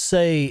 I would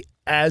say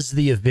as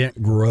the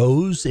event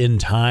grows in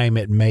time,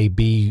 it may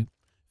be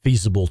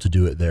feasible to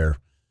do it there.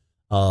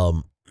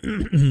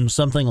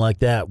 Something like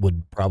that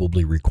would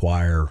probably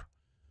require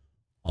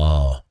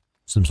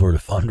some sort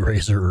of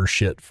fundraiser or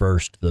shit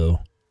first,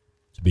 though,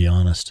 to be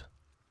honest.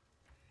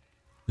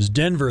 Because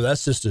Denver,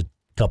 that's just a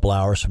couple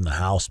hours from the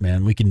house,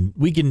 man. We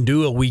can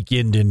do a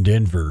weekend in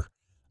Denver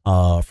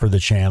for the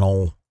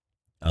channel,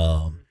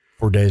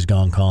 for Days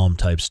Gone Calm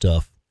type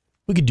stuff.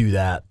 We could do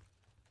that.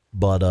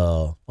 But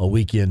a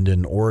weekend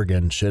in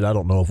Oregon, shit, I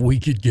don't know if we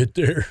could get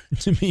there,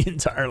 to be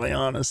entirely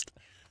honest.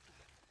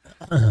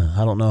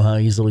 I don't know how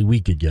easily we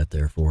could get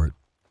there for it.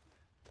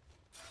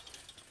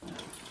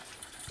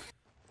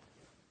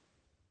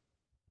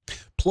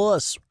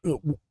 Plus,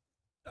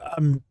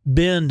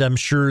 Bend, I'm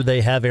sure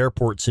they have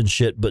airports and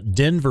shit, but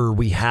Denver,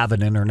 we have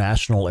an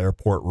international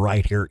airport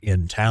right here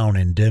in town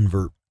in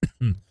Denver.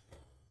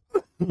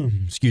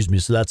 Excuse me,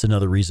 so that's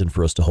another reason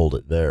for us to hold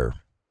it there.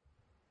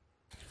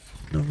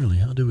 No, really,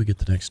 how do we get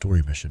the next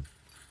story mission?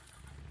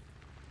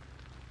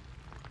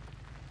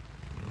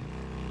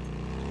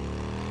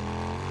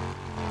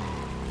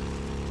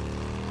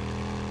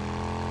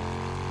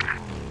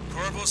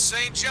 Corporal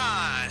St.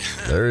 John.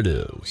 There it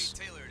is.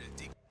 Taylor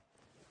to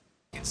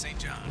Deacon St.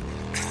 John.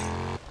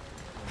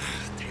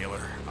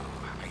 Taylor,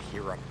 I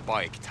hear a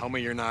bike. Tell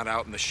me you're not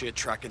out in the shit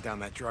tracking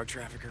down that drug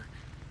trafficker.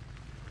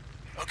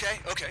 Okay.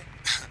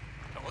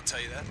 I won't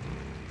tell you that,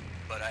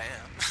 but I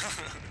am.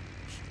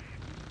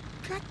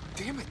 God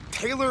damn it,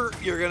 Taylor,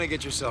 you're gonna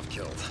get yourself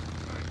killed.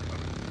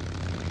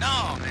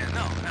 No, man,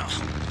 no.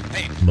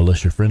 Hey,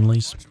 Militia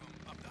friendlies.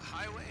 up the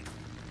highway.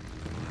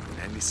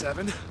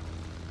 97?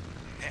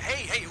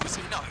 Hey, it was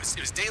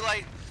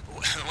daylight.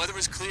 The weather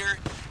was clear.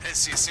 I didn't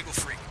see a single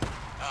freak.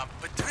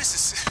 But there is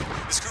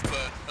this group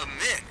of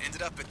men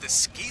ended up at the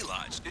ski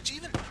lodge. Did you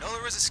even know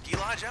there was a ski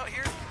lodge out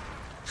here?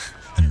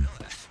 I didn't know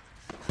that.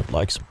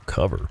 Like some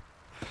cover.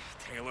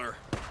 Taylor.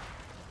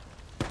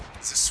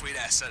 It's a sweet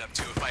ass setup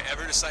too. If I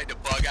ever decide to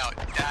bug out,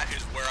 that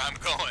is where I'm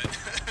going.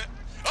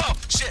 Oh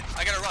shit!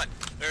 I gotta run.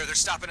 They're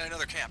stopping at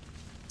another camp.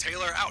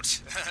 Taylor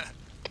out.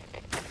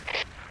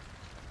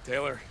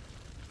 Taylor.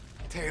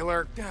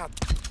 God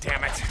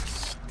damn it.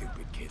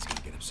 Stupid kid's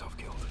gonna get himself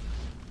killed.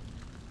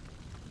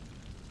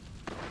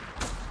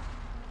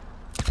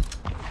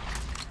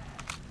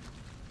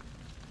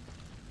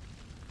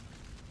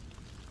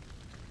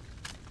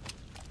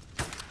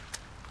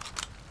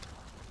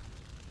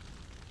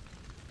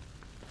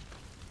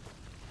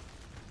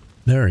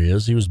 There he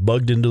is. He was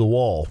bugged into the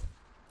wall.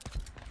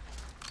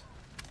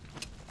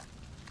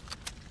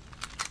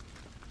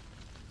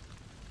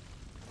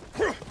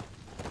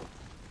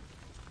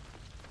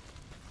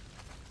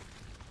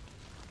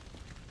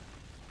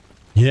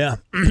 Yeah,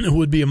 it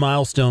would be a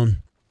milestone.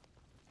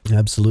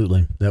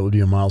 Absolutely. That would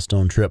be a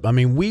milestone trip. I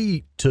mean,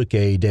 we took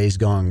a Days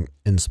Gone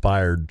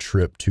inspired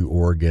trip to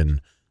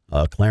Oregon.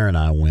 Claire and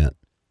I went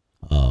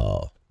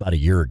about a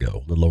year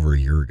ago, a little over a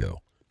year ago.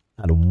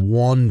 Had a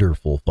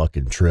wonderful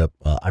fucking trip.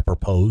 I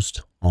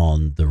proposed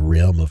on the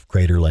rim of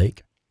Crater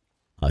Lake.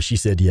 She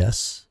said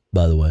yes,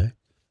 by the way.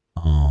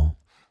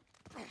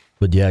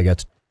 But yeah, I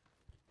got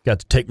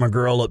to take my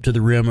girl up to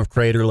the rim of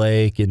Crater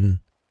Lake and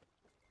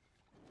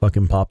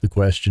fucking pop the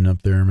question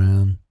up there,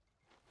 man.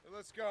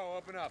 Let's go,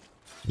 open up.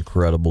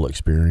 Incredible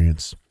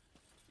experience.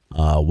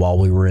 While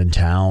we were in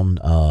town,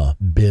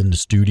 Bend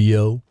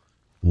Studio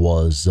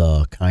was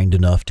kind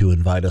enough to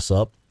invite us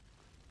up.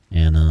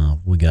 And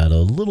we got a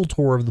little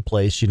tour of the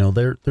place. You know,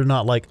 they're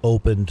not like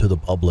open to the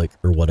public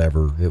or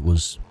whatever. It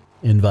was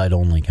invite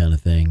only kind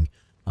of thing.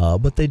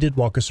 But they did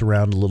walk us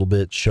around a little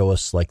bit, show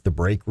us like the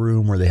break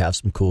room where they have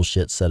some cool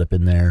shit set up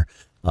in there.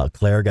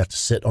 Claire got to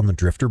sit on the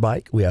drifter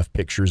bike. We have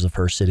pictures of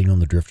her sitting on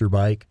the drifter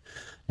bike.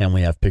 And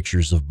we have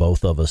pictures of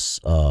both of us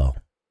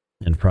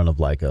in front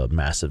of like a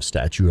massive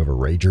statue of a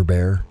Rager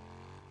bear.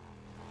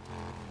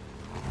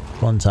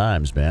 Fun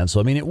times, man. So,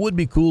 I mean, it would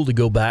be cool to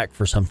go back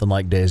for something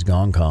like Days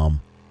Gone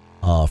Calm.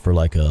 For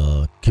like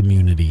a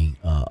community,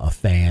 a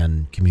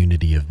fan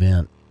community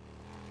event.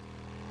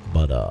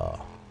 But,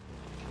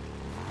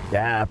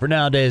 yeah, for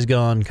now, Days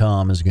Gone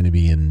Calm is going to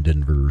be in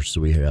Denver. So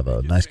we have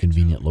a nice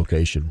convenient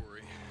location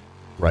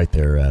right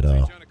there at,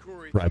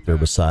 right there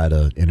beside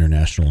a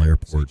international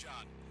airport.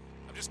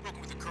 I've just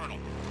spoken with the colonel.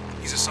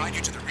 He's assigned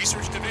you to the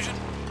research division?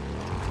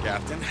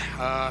 Captain,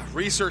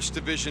 research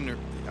division, or,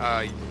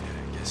 I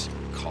guess you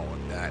could call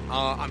it that.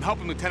 I'm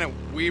helping Lieutenant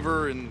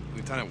Weaver and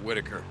Lieutenant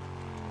Whitaker.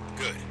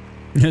 Good.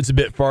 It's a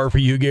bit far for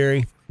you,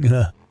 Gary.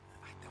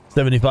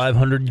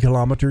 7,500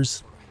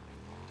 kilometers.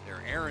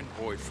 They're errand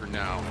boy for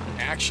now.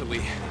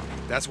 Actually,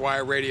 that's why I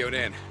radioed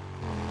in.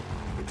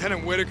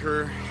 Lieutenant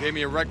Whitaker gave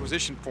me a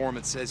requisition form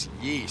that says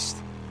yeast.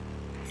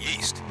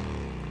 Yeast?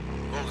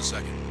 Hold a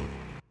second.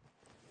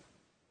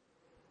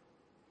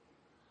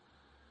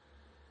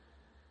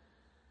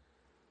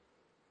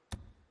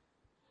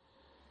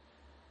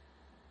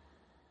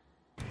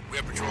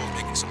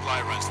 conducting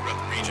supply runs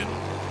throughout the region.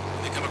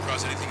 When they come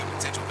across anything of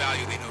potential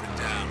value, they note it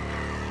down.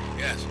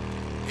 Yes,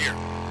 here.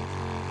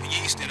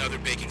 The yeast and other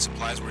baking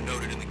supplies were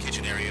noted in the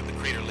kitchen area of the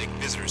Crater Lake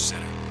Visitors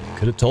Center.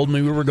 Could have told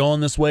me we were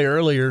going this way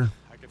earlier.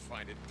 I could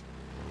find it.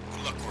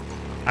 Good luck, Corporal.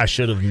 I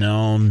should have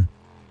known.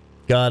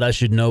 God, I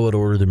should know what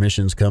order the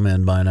missions come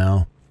in by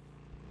now.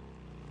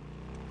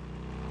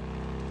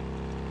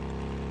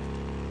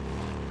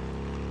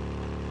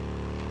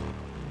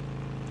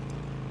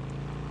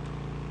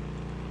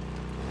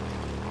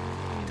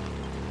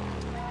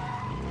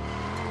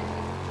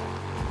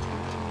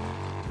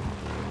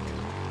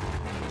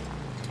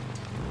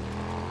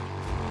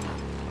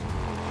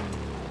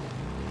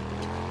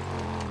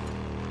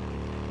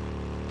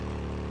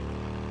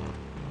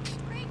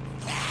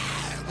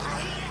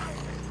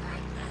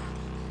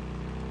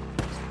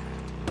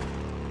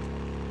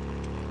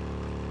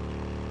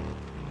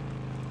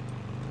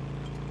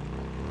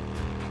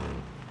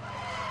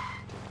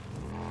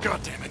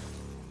 God damn it.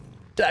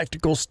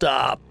 Tactical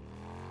stop.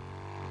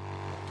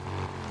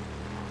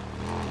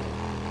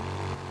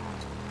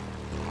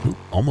 Ooh,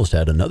 almost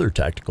had another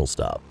tactical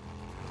stop.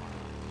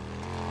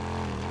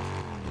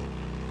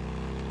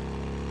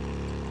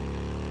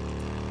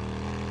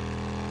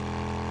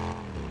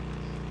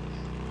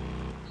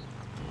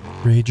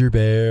 Rager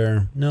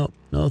Bear. Nope,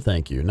 no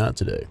thank you, not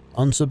today.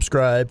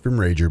 Unsubscribe from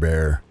Rager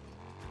Bear.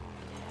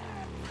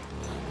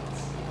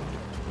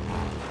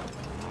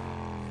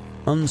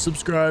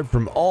 Unsubscribe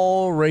from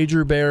all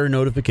Rager Bear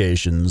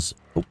notifications.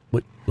 Oh,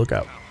 wait, look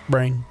out.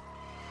 Brain.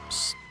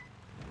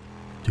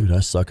 Dude,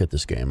 I suck at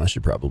this game. I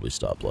should probably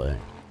stop playing.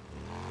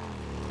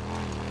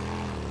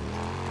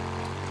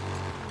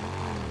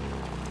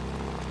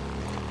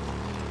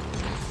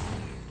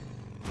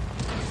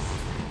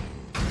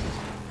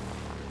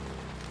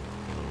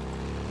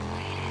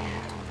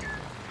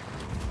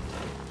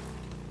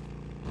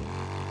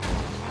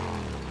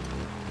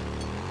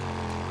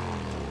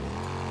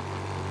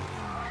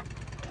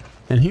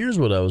 And here's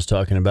what I was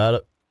talking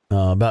about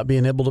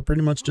being able to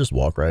pretty much just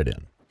walk right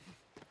in.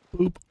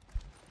 Boop.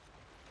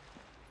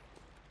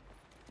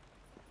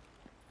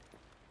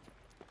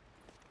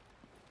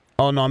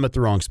 Oh, no, I'm at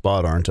the wrong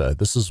spot, aren't I?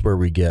 This is where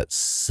we get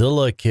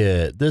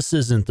silicate. This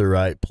isn't the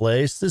right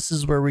place. This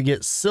is where we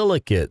get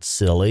silicate,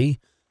 silly.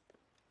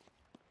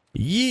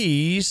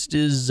 Yeast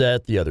is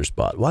at the other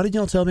spot. Why did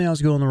y'all tell me I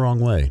was going the wrong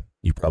way?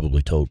 You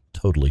probably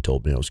totally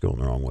told me I was going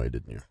the wrong way,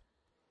 didn't you?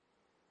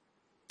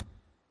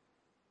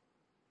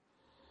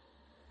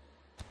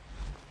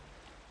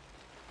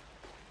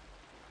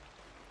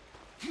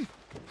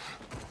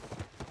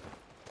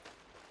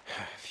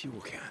 Fuel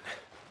can.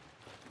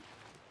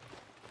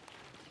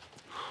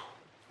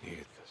 Need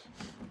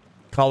this.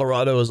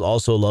 Colorado is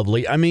also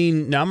lovely. I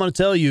mean, now I'm going to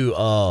tell you,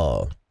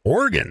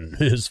 Oregon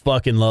is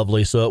fucking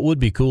lovely, so it would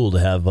be cool to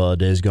have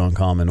Days Gone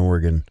Calm in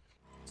Oregon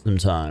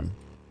sometime.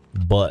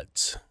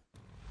 But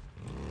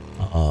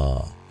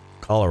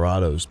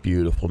Colorado's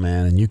beautiful,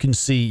 man, and you can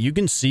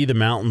see the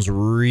mountains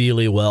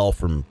really well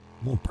from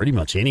pretty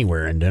much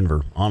anywhere in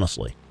Denver,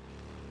 honestly.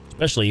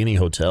 Especially any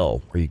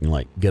hotel where you can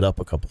like get up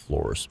a couple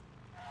floors.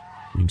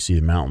 You can see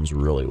the mountains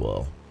really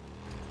well.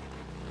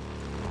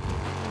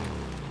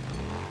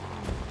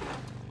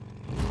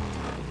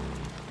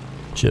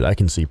 Shit, I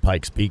can see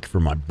Pikes Peak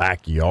from my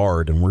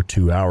backyard, and we're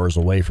 2 hours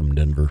away from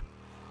Denver.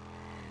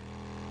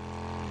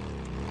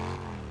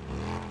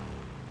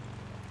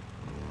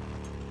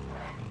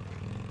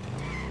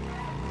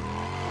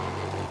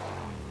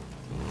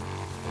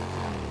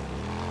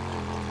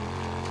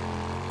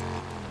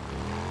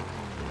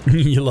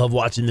 You love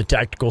watching the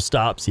tactical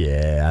stops?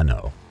 Yeah, I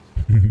know.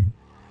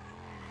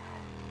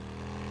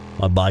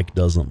 My bike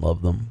doesn't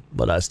love them,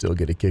 but I still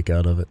get a kick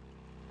out of it.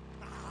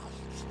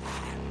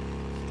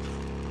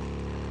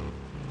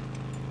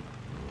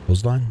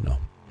 Clothesline? No.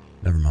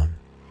 Never mind.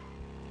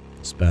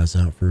 Spaz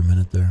out for a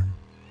minute there.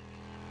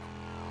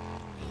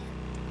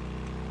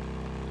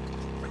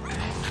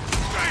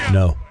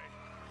 No.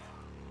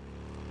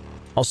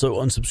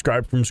 Also,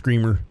 unsubscribe from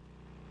Screamer.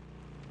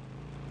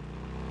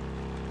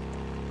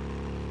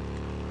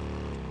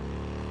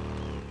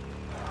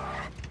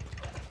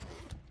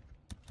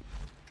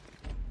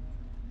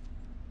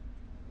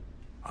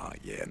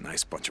 Yeah,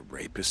 nice bunch of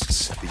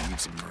rapists,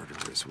 thieves, and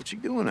murderers. What you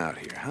doing out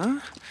here, huh?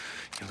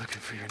 You looking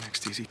for your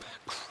next easy...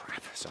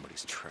 Crap,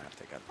 somebody's trapped.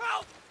 They got...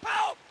 Help!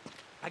 Help!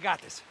 I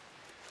got this.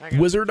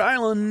 Wizard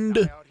Island.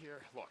 Out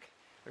here. Look,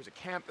 there's a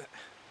camp.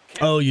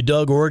 Oh, you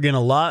dug Oregon a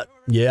lot?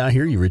 Yeah, I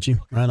hear you, Richie.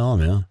 Right on,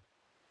 man.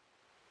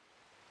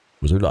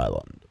 Wizard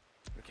Island.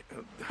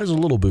 There's a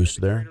little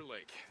boost there.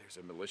 There's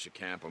a militia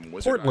camp on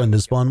Wizard Portland Island.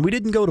 is fun. We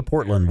didn't go to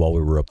Portland while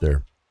we were up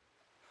there.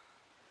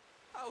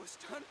 I was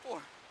done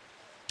for.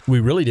 We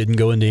really didn't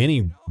go into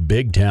any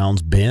big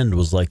towns. Bend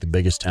was like the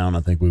biggest town I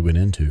think we went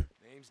into.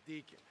 Name's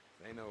Deacon.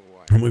 They know who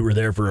I am. And we were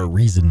there for a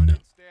reason.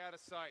 Stay out of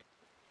sight.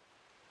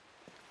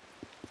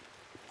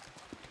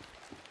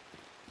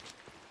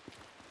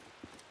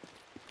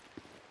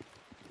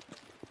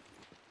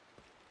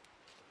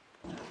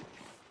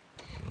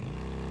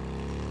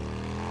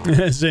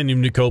 Send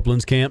him to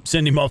Copeland's camp.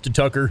 Send him off to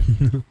Tucker.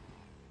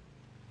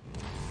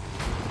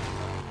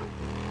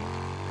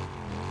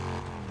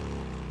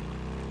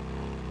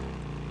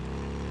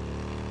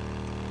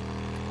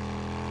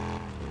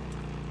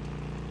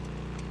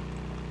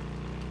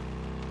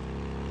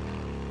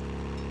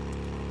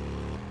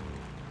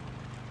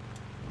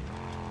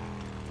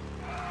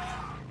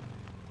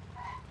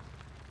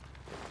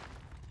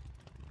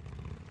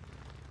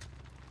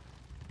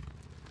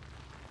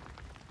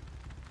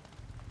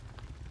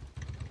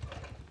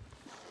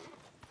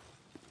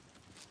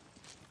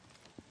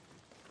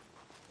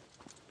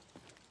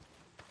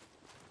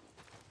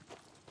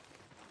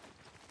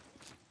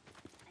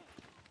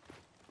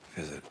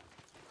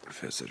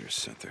 visitor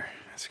center.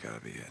 That's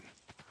gotta be it.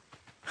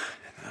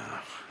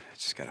 Now, I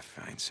just gotta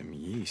find some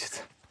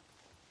yeast.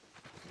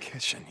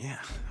 Kitchen, yeah.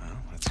 Well,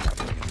 let's go look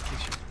in the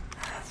kitchen.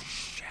 Oh,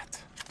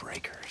 shit.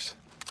 Breakers.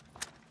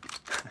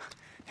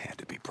 Had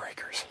to be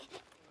breakers.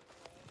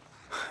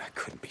 That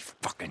couldn't be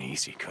fucking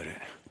easy, could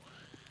it?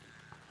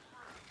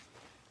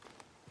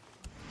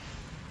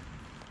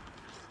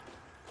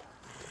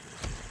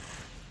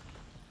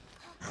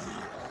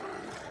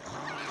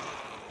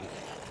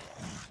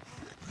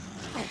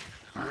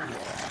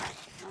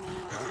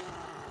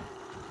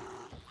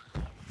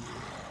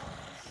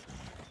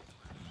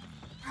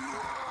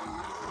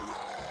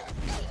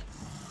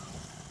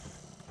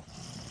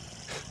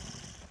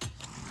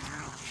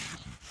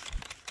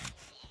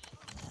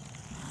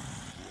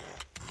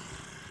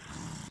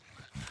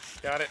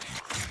 Got it.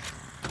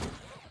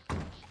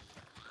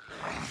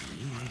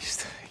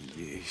 Yeast,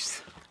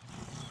 yeast.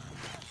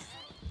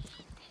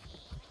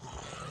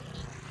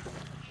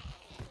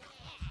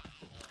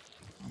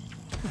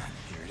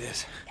 Here it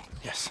is.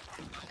 Yes.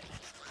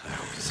 I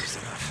hope this is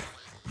enough.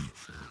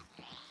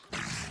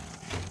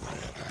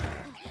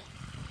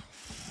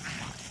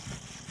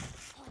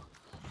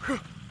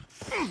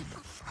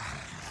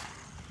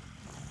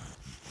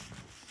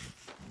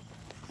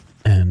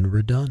 And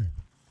we're done.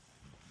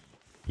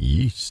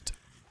 Yeast.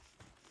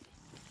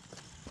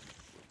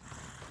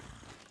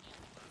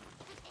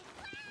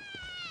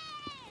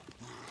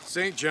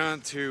 St.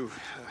 John to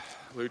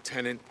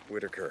Lieutenant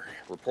Whitaker.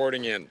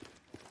 Reporting in.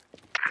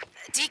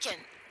 Deacon,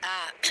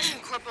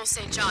 Corporal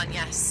St. John,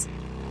 yes.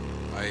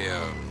 I,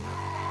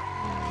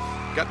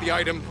 got the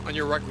item on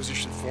your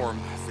requisition form,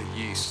 the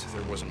yeast.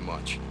 There wasn't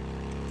much.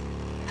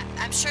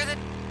 I'm sure that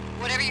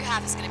whatever you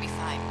have is gonna be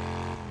fine.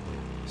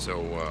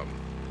 So,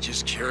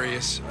 just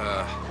curious,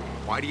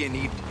 why do you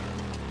need...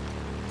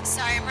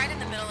 Sorry, I'm right in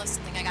the middle of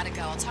something. I gotta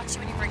go. I'll talk to you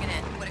when you bring it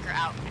in. Whitaker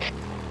out.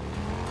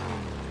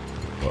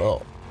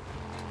 Whoa.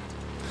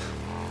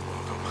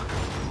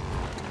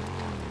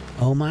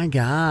 Oh my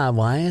god,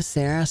 why is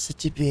Sarah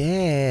such a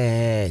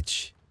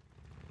bitch?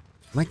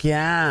 My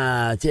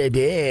god, a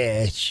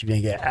bitch.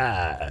 My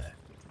god.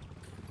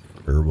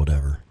 Or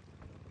whatever.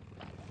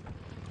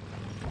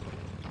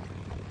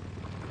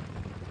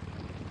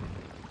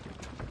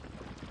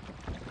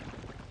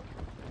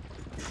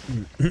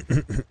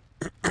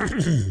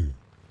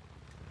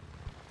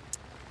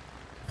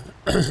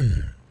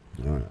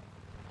 Alright.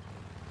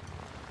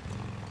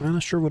 Man, I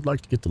sure would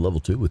like to get to level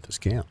 2 with this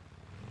camp,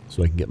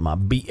 so I can get my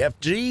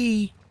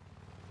BFG.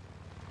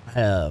 I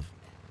have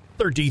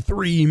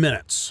 33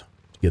 minutes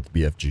to get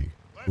the BFG.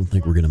 I don't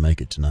think we're going to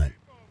make it tonight.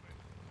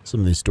 Some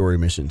of these story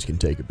missions can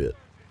take a bit.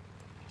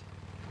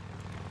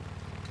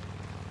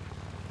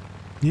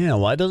 Yeah,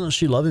 why doesn't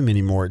she love him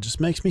anymore? It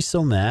just makes me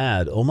so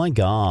mad. Oh my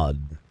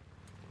god.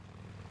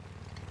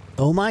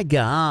 Oh my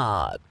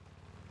god.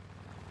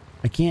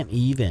 I can't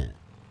even.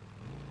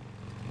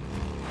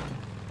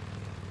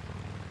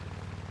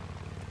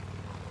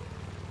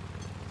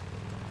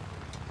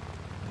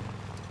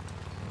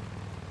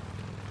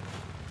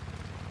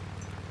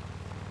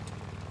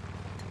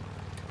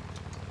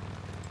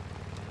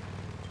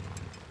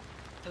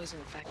 Those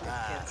infected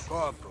kids.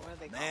 Corporal,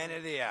 man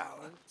of the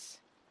hour.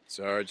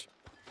 Sarge.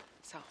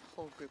 Saw a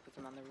whole group of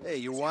them on the roof. Hey,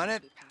 you want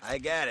it? I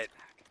got it.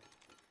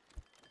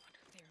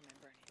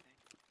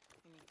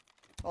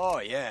 Oh,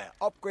 yeah.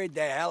 Upgrade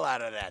the hell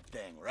out of that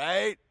thing,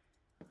 right?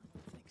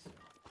 I think so.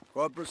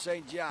 Corporal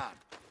St. John,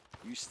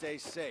 you stay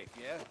safe,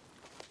 yeah?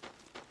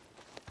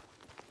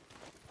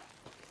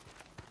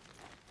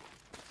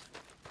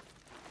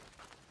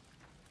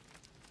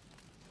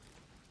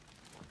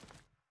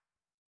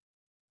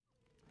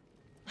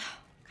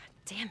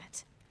 Damn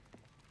it.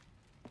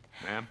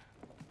 Ma'am?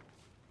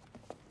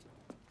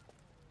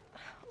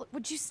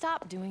 Would you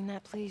stop doing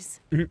that, please?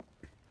 I'm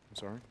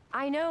sorry?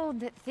 I know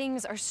that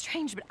things are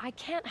strange, but I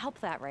can't help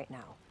that right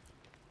now.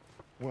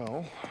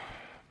 Well,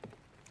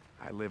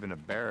 I live in a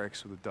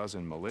barracks with a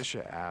dozen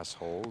militia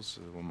assholes,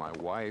 while my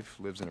wife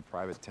lives in a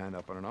private tent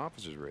up on an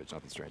officer's ridge.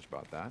 Nothing strange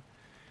about that.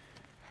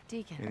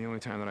 Deacon. And the only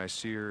time that I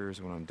see her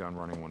is when I'm done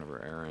running one of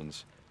her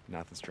errands.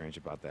 Nothing strange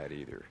about that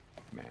either,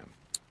 ma'am.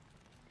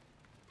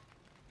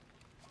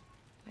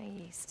 My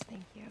yeast,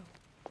 thank you.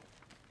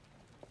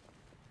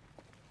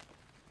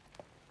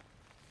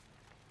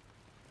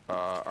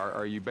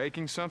 Are you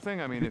baking something?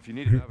 I mean, if you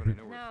need an oven,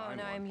 I know where to find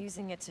No, one. I'm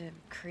using it to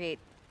create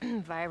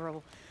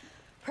viral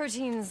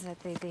proteins that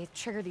they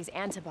trigger these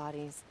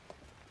antibodies.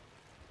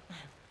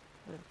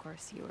 But of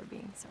course, you were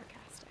being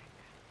sarcastic.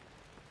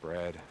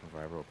 Bread,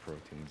 viral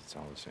proteins, it's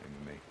all the same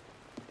to me.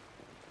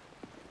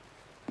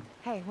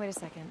 Hey, wait a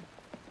second.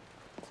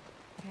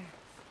 Here.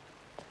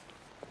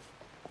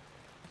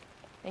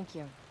 Thank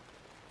you.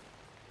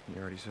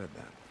 You already said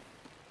that.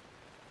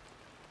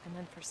 I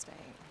meant for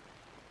staying.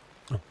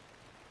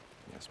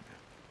 Yes,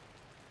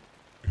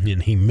 ma'am.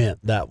 And he meant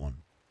that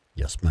one.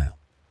 Yes, ma'am.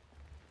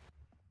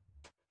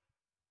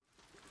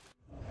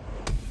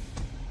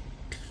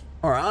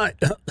 All right.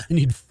 I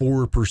need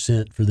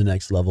 4% for the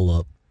next level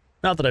up.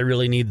 Not that I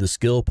really need the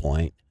skill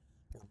point.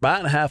 We're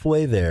about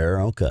halfway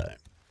there. Okay.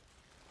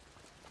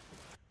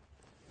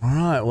 All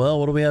right, well,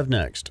 what do we have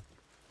next?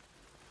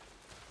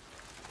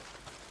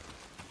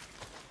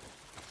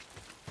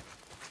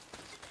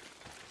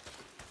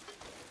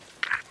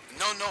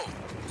 No.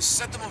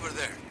 Set them over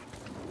there.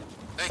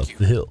 Thank you.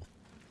 The hill.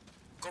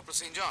 Corporal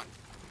St. John,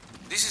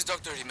 this is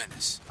Dr.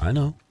 Jimenez. I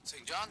know.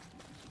 St. John?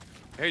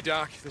 Hey,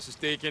 Doc. This is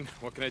Deacon.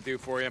 What can I do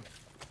for you?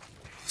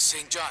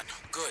 St. John,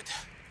 good.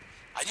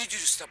 I need you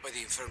to stop by the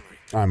infirmary.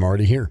 I'm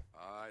already here.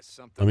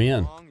 Something Let me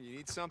in. wrong? You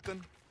need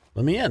something?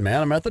 Let me in,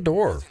 man. I'm at the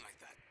door. Nothing like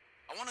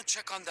that. I want to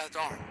check on that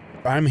arm.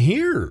 I'm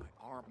here.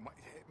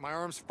 My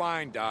arm's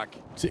fine, Doc.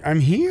 See, I'm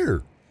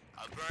here.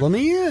 Let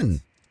me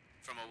in.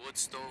 From a wood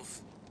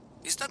stove.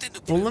 It's nothing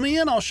to Well, let me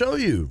in. I'll show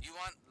you. You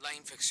want la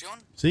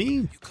infección? See?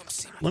 You come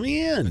see me. Let me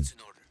in. It's in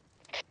order.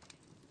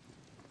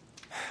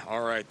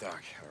 All right,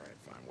 Doc. All right,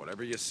 fine.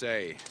 Whatever you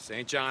say.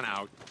 St. John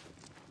out.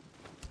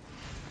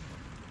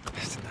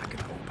 It's not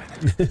gonna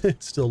open.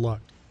 It's still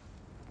locked.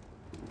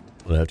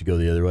 Will I have to go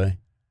the other way?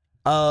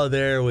 Oh,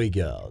 there we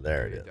go.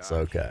 There it is.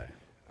 Okay.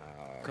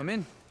 Come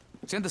in.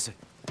 Siéntese.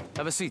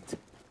 Have a seat.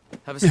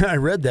 Have a seat. I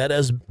read that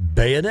as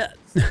bayonet.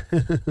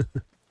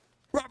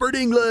 Robert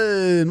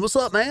England. What's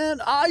up,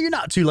 man? You're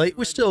not too late.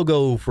 We still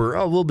go for,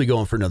 we'll be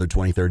going for another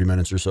 20, 30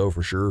 minutes or so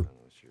for sure.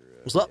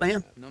 What's up,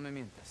 man? No me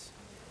mientas.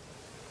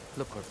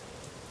 Look, Corp.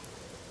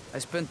 I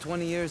spent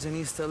 20 years in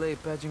East LA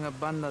patching up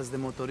bandas de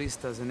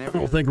motoristas and I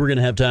everything. don't think we're going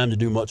to have time to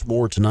do much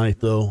more tonight,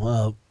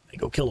 though.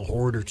 Go kill a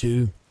horde or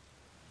two.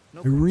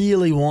 I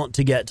really want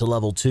to get to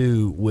level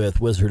 2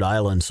 with Wizard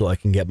Island so I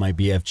can get my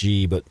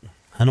BFG, but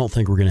I don't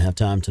think we're going to have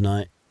time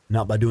tonight.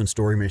 Not by doing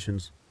story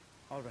missions.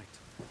 All right.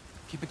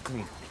 Keep it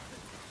clean.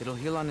 It'll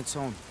heal on its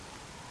own.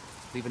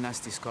 Leave a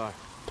nasty scar.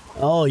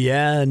 Oh,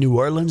 yeah, New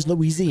Orleans,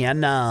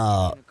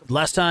 Louisiana.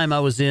 Last time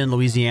I was in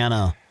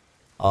Louisiana,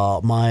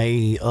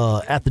 my,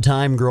 at the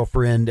time,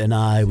 girlfriend and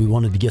I, we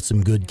wanted to get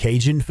some good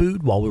Cajun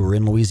food while we were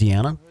in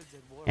Louisiana.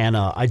 And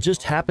I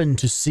just happened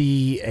to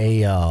see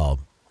a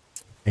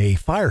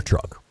fire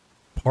truck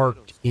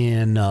parked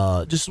in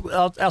just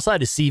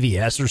outside of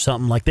CVS or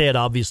something. Like they had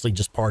obviously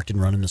just parked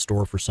and run in the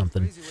store for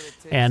something.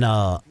 And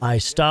I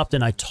stopped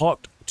and I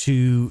talked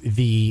to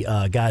the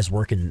guys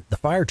working the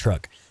fire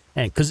truck.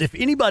 And because if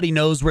anybody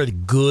knows where the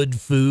good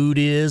food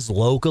is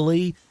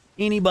locally,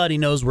 anybody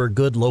knows where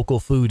good local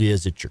food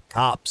is. It's your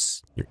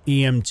cops, your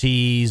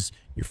EMTs,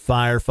 your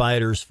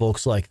firefighters,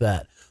 folks like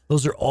that.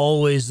 Those are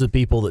always the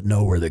people that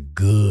know where the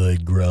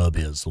good grub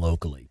is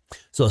locally.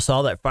 So I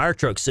saw that fire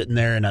truck sitting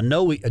there, and I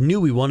knew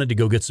we wanted to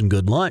go get some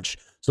good lunch.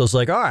 So it's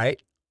like, all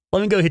right,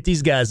 let me go hit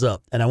these guys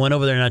up. And I went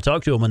over there and I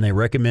talked to them, and they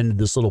recommended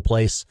this little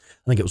place.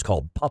 I think it was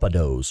called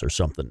Papados or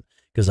something.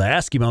 Because I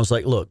asked him, I was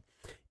like, look,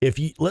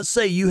 let's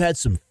say you had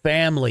some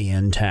family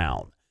in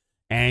town,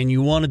 and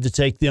you wanted to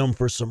take them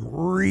for some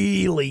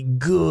really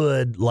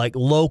good, like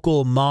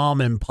local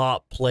mom and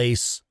pop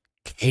place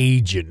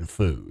Cajun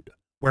food.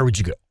 Where would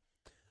you go?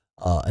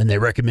 And they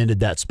recommended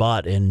that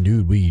spot, and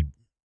dude, we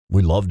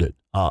loved it.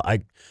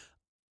 I've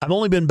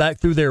only been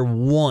back through there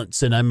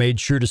once, and I made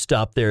sure to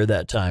stop there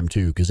that time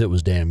too, because it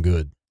was damn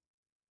good.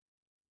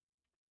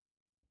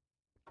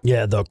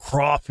 Yeah, the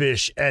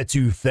crawfish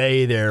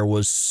etouffee there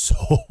was so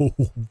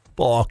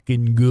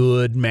fucking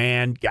good,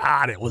 man.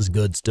 God, it was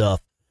good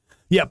stuff.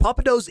 Yeah,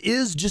 Papados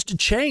is just a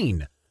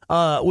chain,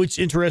 which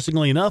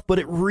interestingly enough, but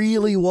it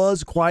really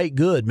was quite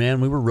good, man.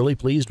 We were really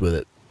pleased with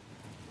it.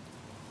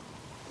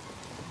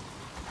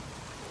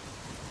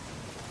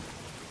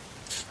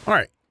 All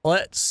right,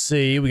 let's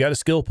see. We got a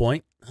skill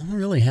point. I don't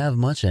really have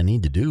much I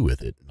need to do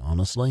with it,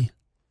 honestly.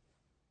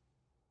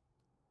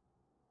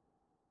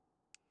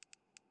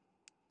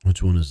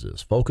 Which one is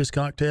this? Focus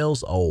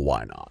cocktails? Oh,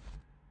 why not?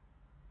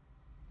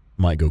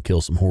 Might go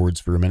kill some hordes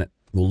for a minute.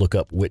 We'll look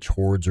up which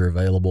hordes are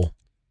available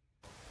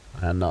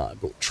and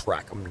go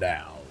track them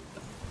down.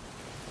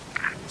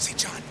 St.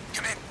 John,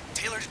 come in.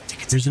 Taylor,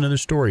 take it. Here's another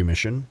story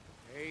mission.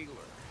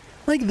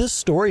 Like this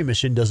story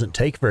mission doesn't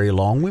take very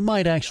long. We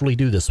might actually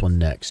do this one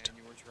next.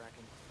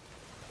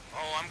 Oh,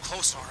 I'm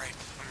close, all right.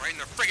 I'm right in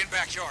their friggin'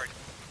 backyard.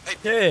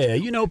 Hey, yeah,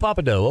 you know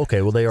Papado.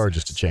 Okay, well, they are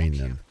just a chain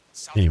then.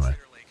 Anyway.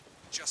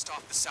 Just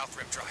off the South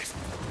Rim Drive.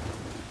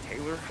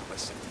 Taylor,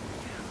 listen.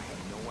 I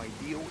have no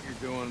idea what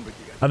you're doing, but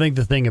you got... I think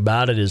the thing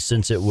about it is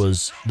since it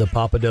was the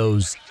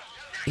Papados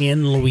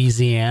in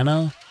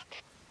Louisiana,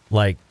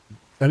 like,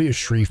 I mean, it was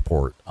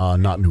Shreveport,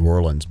 not New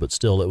Orleans, but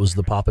still, it was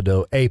the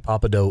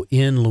Papado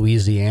in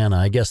Louisiana.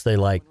 I guess they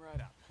like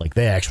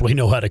they actually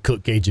know how to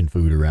cook Cajun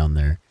food around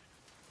there.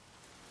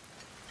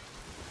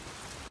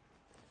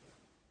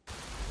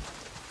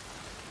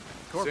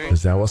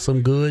 Because that was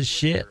some good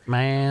shit,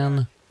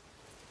 man.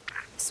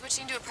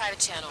 Switching to a private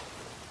channel.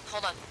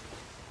 Hold on.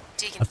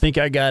 I think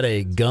I got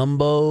a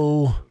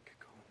gumbo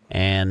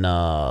and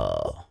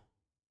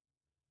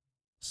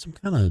some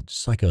kind of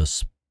just like a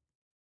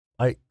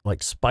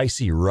like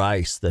spicy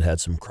rice that had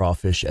some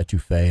crawfish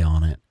etouffee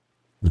on it.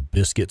 The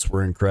biscuits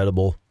were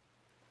incredible.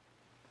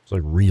 It's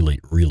like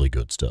really, really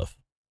good stuff.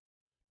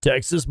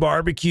 Texas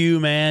barbecue,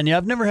 man. Yeah,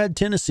 I've never had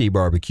Tennessee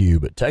barbecue,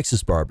 but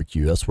Texas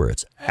barbecue, that's where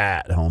it's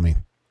at,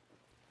 homie.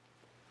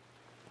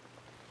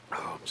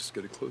 Oh I'm just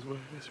gonna close my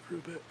eyes for a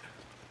bit.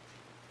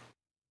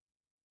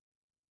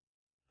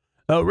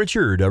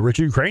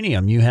 Richard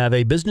Cranium, you have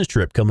a business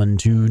trip coming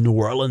to New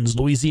Orleans,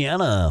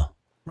 Louisiana.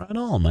 Right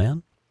on,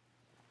 man.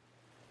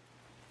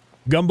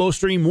 Gumbo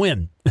stream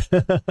win.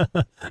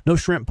 No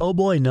shrimp po'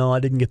 boy? No,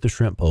 I didn't get the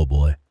shrimp po'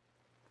 boy.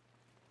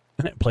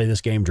 Play this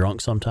game drunk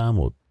sometime?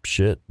 Well,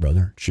 shit,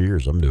 brother.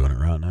 Cheers. I'm doing it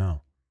right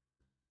now.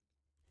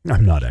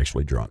 I'm not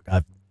actually drunk.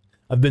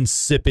 I've been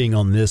sipping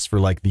on this for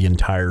like the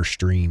entire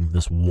stream.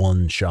 This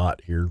one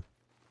shot here.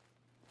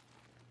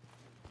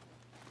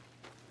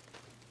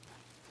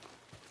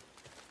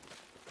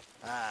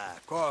 Ah,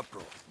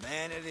 Corporal,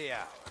 man of the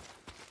hour.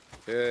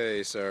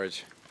 Hey,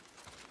 Sarge.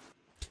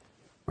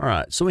 All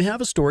right, so we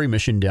have a story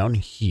mission down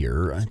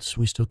here.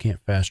 We still can't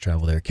fast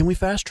travel there. Can we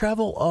fast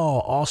travel? Oh,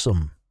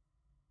 awesome.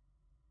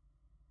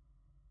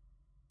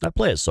 I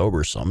play it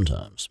sober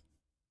sometimes.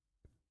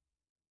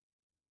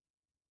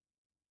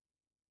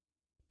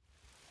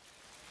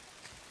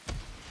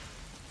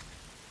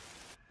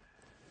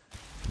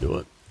 Do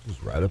it.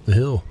 It's right up the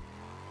hill.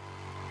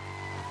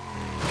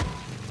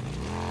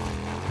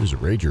 There's a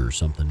rager or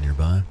something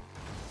nearby.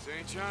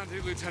 St. John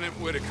to Lieutenant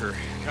Whitaker.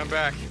 Come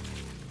back.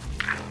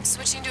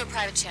 Switching to a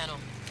private channel.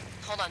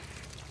 Hold on.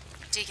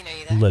 Deacon, are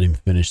you there? Let him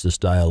finish this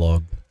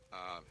dialogue.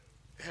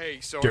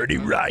 Hey, so dirty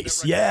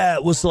rice. Yeah,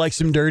 it was like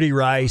some dirty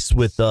rice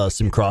with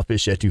some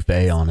crawfish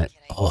etouffee on it.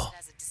 Oh,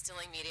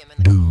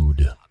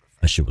 dude,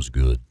 that shit was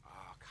good.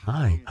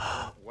 Hi.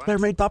 Claire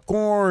made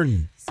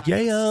popcorn.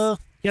 Yeah.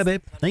 Yeah,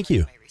 babe. Thank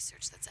you.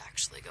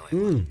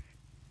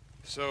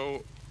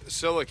 So,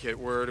 silicate,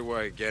 where do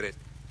I get it?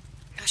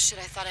 Oh shit,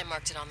 I thought I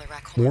marked it on the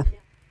rack. More?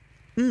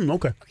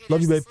 Okay.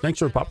 Love you, babe. Thanks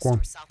for the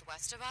popcorn.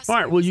 All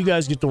right, well, you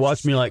guys get to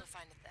watch me like...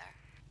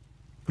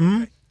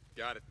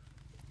 Got it.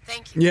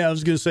 Thank you. Yeah, I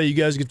was going to say, you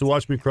guys get to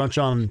watch me crunch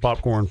on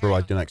popcorn for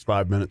like the next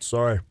 5 minutes.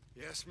 Sorry.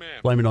 Yes,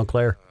 ma'am. Blame it on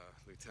Claire.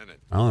 Lieutenant.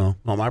 I don't know.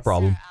 Not my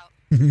problem.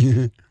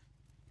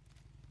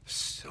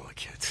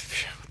 Silicate.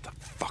 What the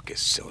fuck is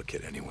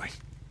silicate anyway?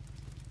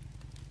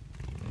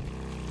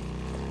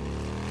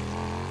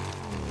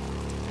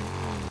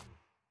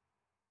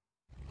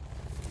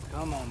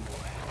 Come on, boy.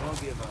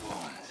 Don't give up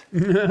on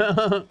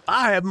us.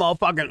 I have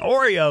motherfucking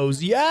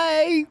Oreos.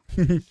 Yay!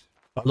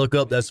 I look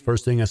up, that's the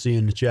first thing I see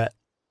in the chat.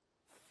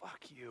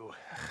 Fuck you.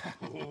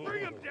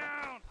 Bring him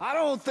down. I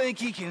don't think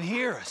he can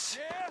hear us.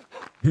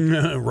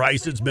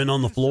 Rice that's been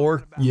on the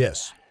floor?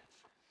 Yes.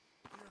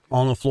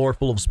 On the floor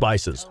full of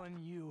spices.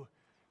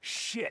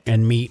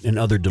 And meat and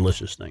other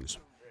delicious things.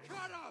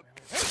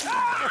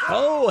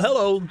 Oh,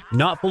 hello.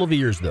 Not full of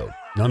ears, though.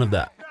 None of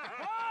that.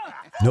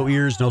 No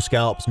ears, no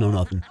scalps, no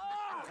nothing.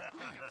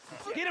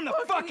 Get him the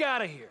fuck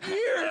out of here.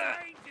 Here.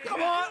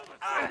 Come on.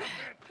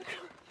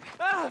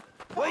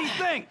 What do you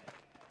think?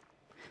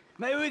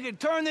 Maybe we could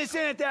turn this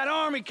in at that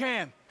army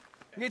camp.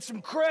 Get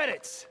some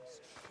credits.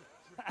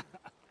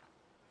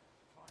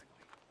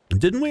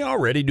 Didn't we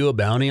already do a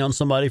bounty on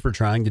somebody for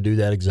trying to do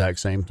that exact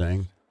same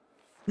thing?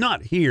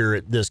 Not here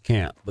at this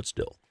camp, but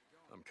still.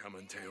 I'm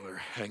coming, Taylor.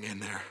 Hang in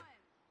there.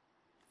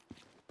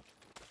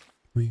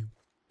 We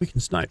can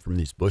snipe from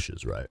these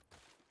bushes, right?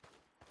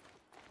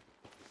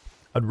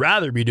 I'd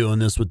rather be doing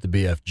this with the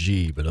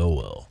BFG, but oh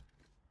well.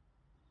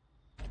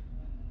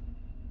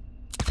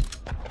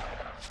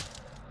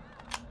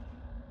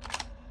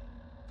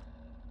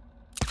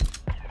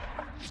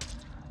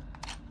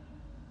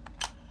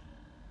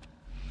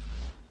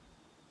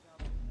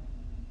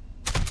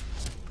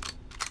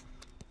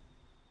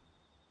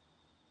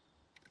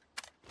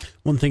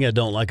 One thing I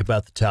don't like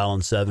about the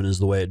Talon 7 is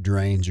the way it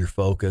drains your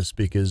focus,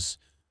 because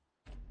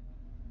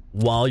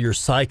while you're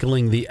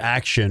cycling the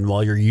action,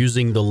 while you're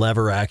using the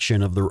lever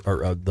action of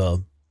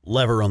the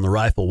lever on the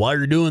rifle, while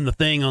you're doing the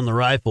thing on the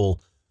rifle,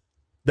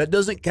 that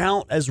doesn't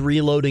count as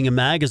reloading a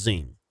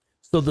magazine.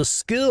 So the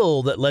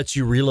skill that lets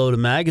you reload a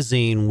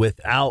magazine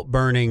without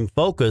burning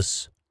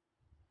focus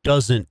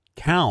doesn't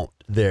count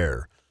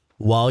there.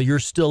 While you're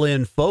still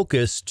in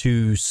focus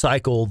to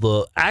cycle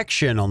the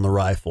action on the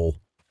rifle,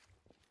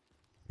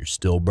 you're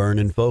still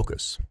burning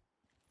focus.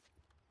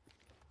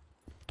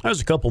 There's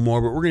a couple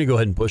more, but we're going to go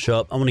ahead and push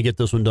up. I'm going to get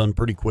this one done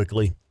pretty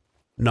quickly.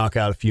 Knock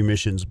out a few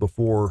missions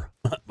before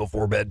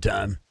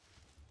bedtime.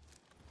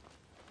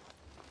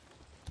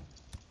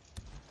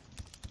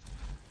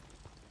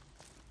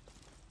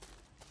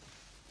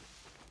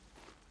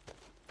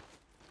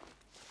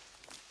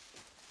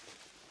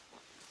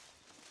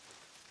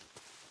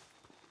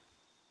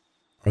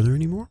 Are there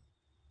any more?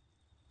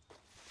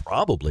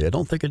 Probably. I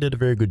don't think I did a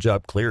very good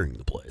job clearing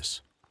the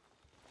place.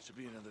 Should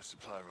be another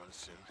supply run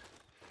soon.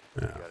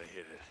 Yeah. Gotta hit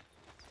it.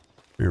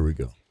 Here we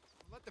go.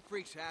 Let the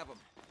freaks have them.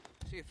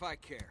 See if I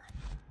care.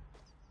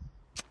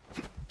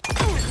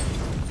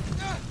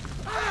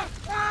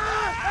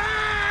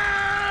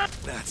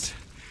 That's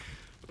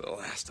the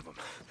last of them.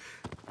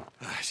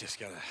 I just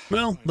gotta...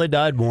 Well, they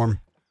died warm.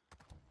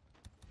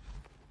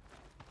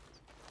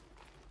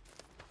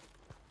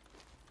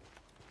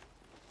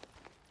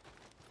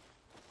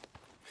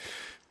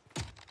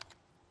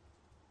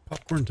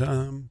 Popcorn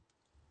time.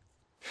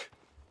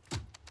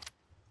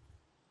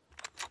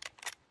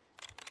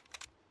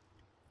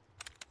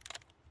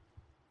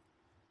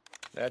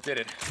 That did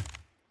it.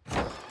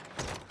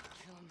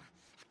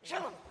 Kill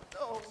him!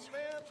 No,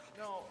 man!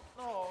 No,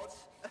 no!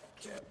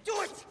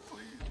 Do it!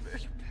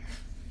 Please,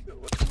 man.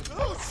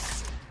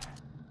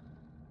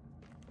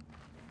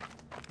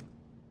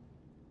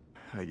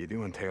 How you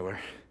doing, Taylor?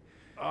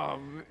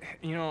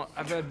 You know,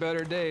 I've had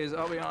better days,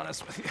 I'll be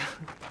honest with you.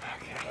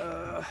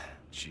 Okay.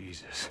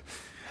 Jesus.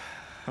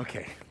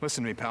 Okay,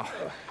 listen to me, pal.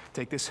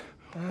 Take this,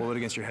 hold it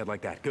against your head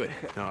like that. Good.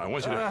 Now, I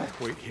want you to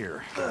wait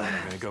here.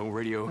 I'm gonna go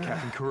radio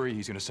Captain Curry.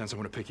 He's gonna send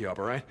someone to pick you up,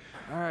 all right?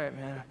 All right,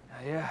 man.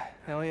 Yeah,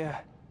 hell yeah.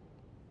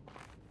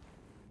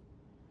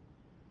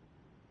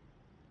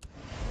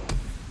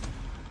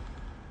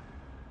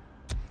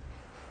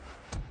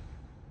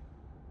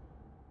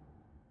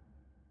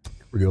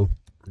 Here we go.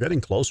 We're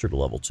getting closer to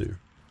level 2.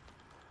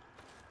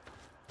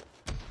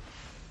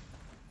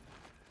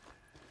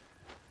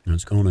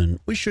 Let's go in.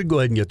 We should go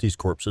ahead and get these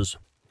corpses.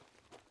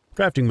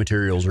 Crafting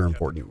materials are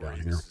important down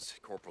here. This is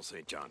Corporal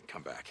St. John.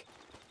 Come back.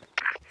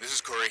 This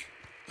is Curry.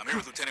 I'm here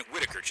with Lieutenant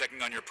Whitaker,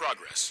 checking on your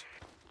progress.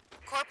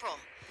 Corporal,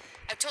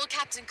 I've told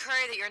Captain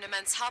Curry that you're an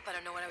immense help. I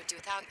don't know what I would do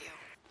without you.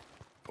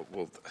 Oh,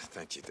 well,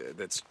 thank you.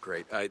 That's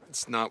great.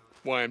 It's not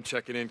why I'm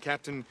checking in.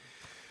 Captain,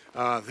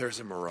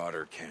 there's a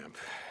marauder camp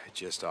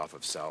just off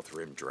of South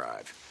Rim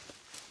Drive.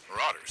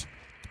 Marauders?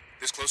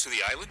 This close to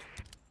the island?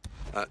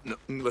 No,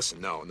 listen,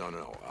 no.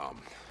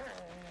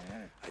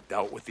 I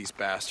dealt with these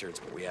bastards,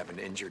 but we have an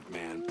injured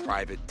man,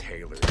 Private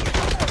Taylor.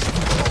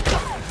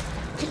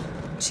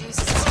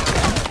 Jesus.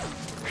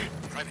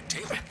 Private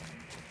Taylor?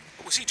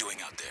 What was he doing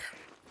out there?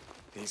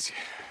 He's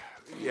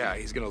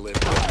gonna live.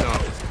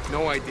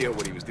 No idea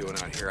what he was doing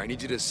out here. I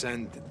need you to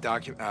send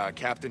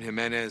Captain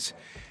Jimenez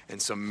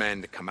and some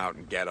men to come out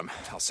and get him.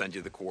 I'll send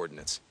you the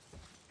coordinates.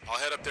 I'll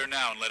head up there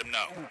now and let him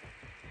know.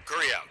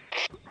 Curry out.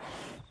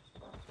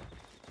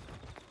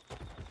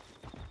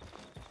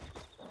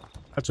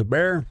 That's a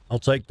bear. I'll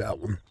take that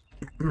one.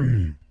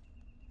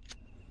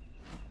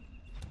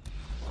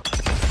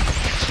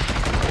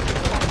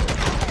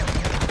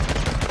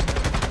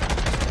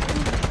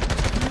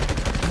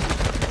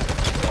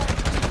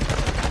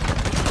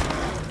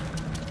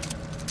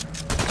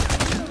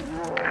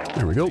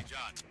 There we go. Hey,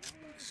 John,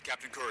 this is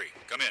Captain Curry.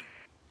 Come in.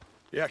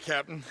 Yeah,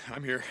 Captain,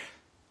 I'm here.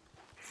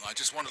 Well, I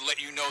just wanted to let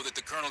you know that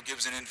the Colonel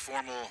gives an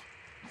informal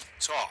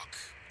talk.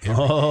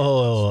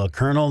 Oh, a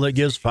colonel that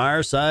gives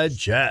fireside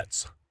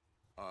chats.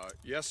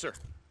 Yes, sir.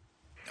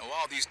 Now,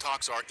 while these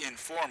talks are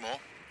informal,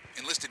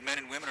 enlisted men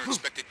and women are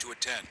expected to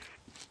attend.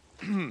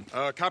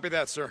 Copy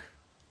that, sir.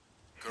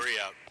 Curry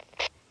out.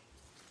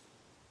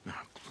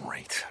 Oh,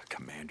 great. A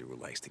commander who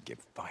likes to give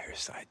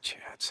fireside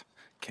chats.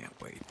 Can't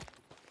wait.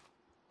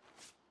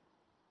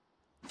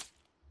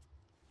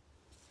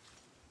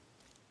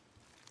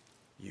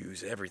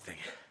 Use everything.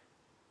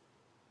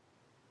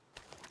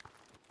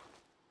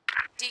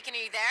 Deacon, are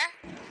you there?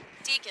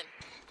 Deacon.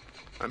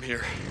 I'm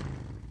here.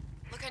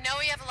 Look, I know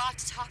we have a lot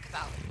to talk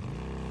about.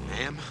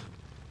 Ma'am?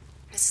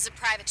 This is a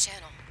private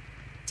channel.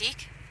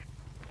 Deke?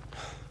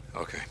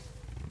 Okay.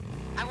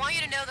 I want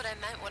you to know that I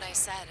meant what I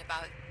said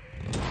about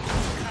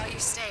you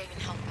staying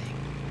and helping.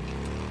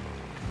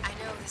 I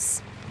know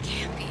this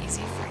can't be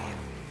easy for you,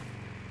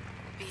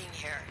 being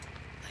here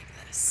like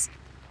this.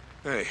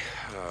 Hey,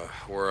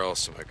 where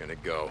else am I gonna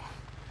go?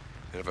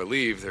 And if I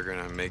leave, they're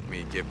gonna make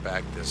me give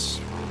back this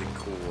really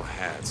cool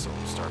hat, so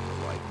I'm starting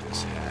to like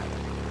this hat.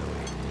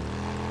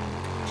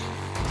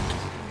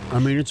 I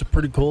mean, it's a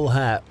pretty cool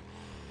hat.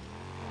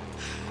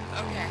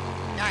 Okay.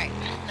 Alright,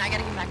 now I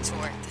gotta get back to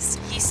work. This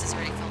yeast is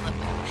already filled up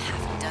with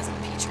half a dozen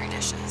petri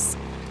dishes.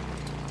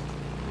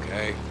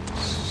 Okay.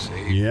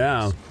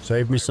 Yeah,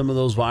 save me some of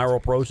those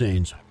viral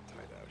proteins.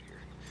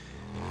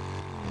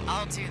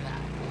 I'll do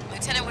that.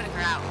 Lieutenant Whitaker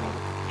out.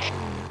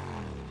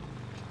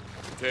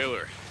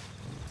 Taylor,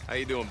 how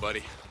you doing,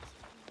 buddy?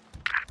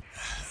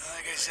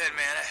 Like I said,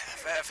 man,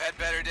 I've had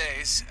better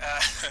days.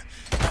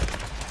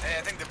 Hey,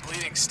 I think the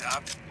bleeding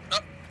stopped.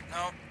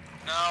 Oh,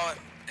 no,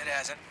 it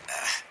hasn't.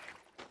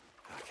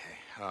 Okay,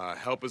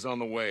 help is on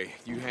the way.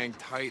 You hang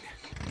tight.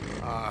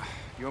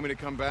 You want me to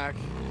come back?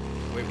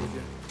 Wait with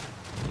you?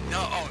 No,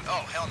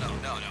 oh, hell no.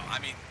 I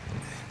mean,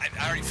 I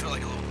already feel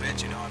like a little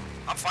bitch, you know.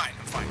 I'm fine,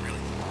 really.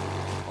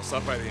 I'll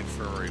stop by the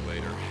infirmary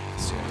later.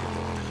 See how you're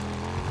doing.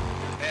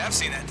 Hey, I've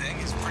seen that thing.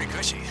 It's pretty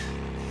cushy.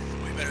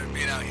 Way better than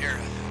being out here,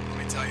 let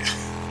me tell you.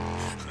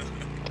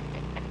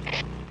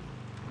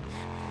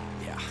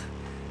 Yeah,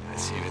 I've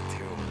seen it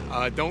too.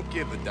 Don't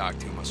give the doc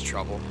too much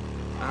trouble.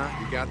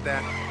 You got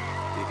that?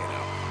 Dig it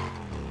out.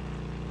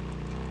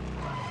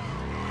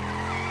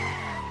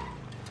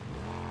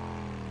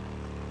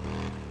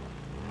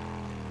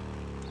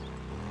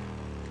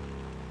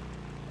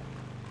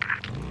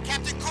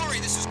 Captain Corey,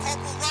 this is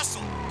Corporal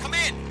Russell. Come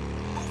in.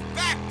 Move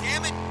back,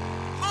 damn it.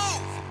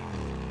 Move!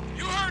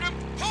 You heard him.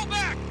 Pull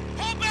back!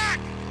 Pull back!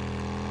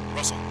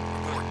 Russell,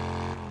 report.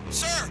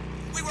 Sir,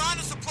 we were on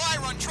a supply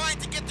run trying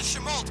to get the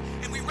Shemalt,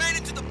 and we ran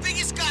into the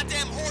biggest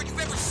goddamn horde you've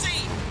ever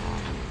seen.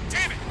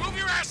 Damn it! Move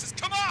your asses!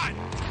 Come on!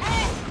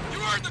 Move! You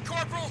heard the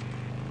Corporal!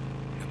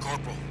 The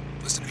Corporal,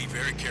 listen to me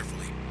very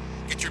carefully.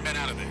 Get your men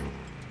out of there.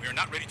 We are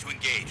not ready to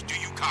engage. Do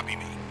you copy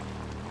me?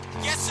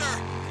 Yes,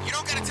 sir. You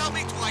don't gotta tell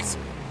me twice.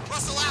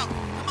 Rustle out.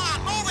 Come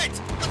on, move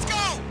it. Let's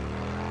go.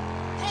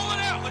 Pull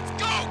it out. Let's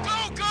go,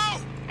 go, go.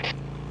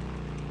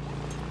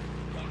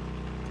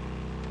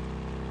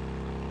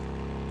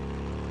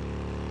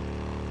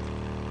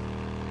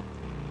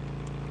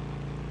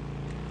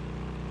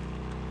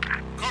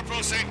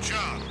 Corporal St.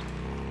 John,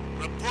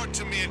 report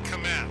to me in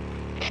command.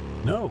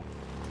 No,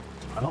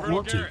 I don't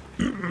want to.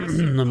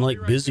 I'm like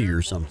busy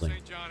or something.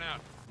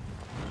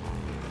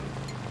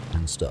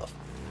 And stuff.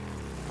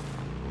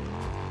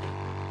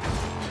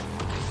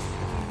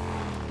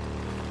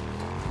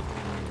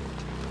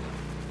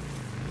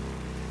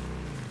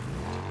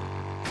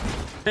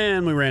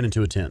 And we ran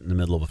into a tent in the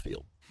middle of a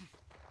field.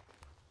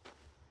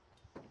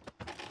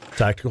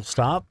 Tactical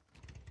stop.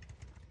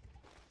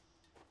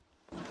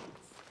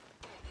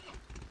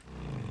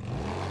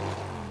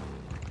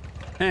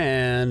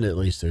 And at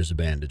least there's a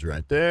bandage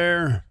right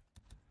there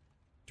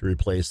to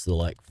replace the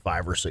like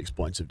 5 or 6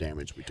 points of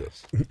damage we took.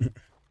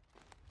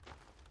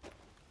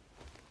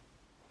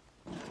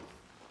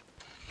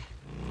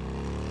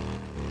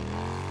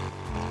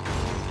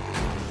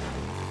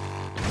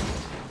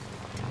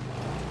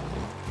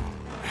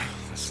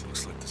 This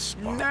looks like the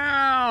spot.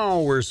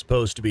 Now we're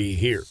supposed to be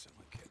here.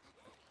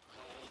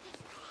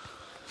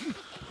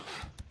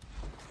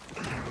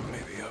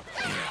 Maybe up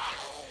here.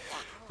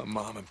 A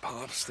mom and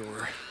pop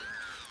store.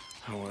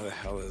 Oh, where the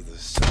hell is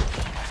this?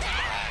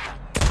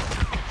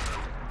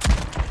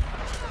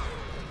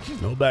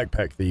 No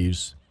backpack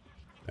thieves.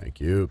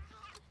 Thank you.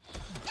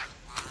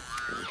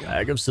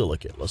 Bag of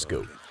silicate. Let's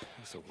go.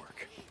 This will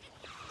work.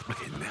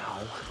 Okay,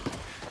 now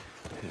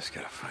I just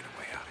gotta find a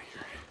way out of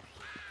here.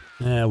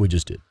 Yeah, we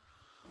just did.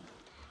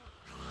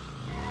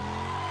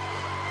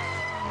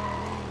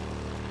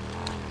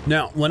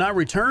 Now, when I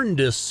return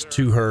this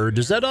to her,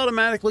 does that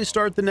automatically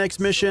start the next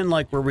mission,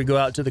 like where we go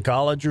out to the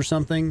college or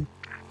something?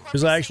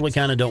 Because I actually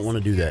kind of don't want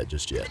to do that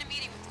just yet.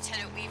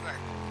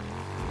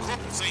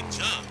 Corporal St.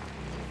 John,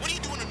 what are you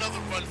doing another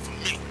run for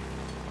me?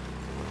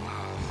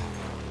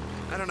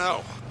 I don't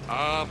know.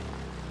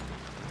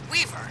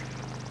 Weaver.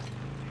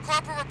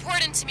 Corporal,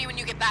 report in to me when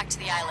you get back to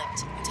the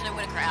island. Lieutenant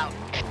Whitaker out.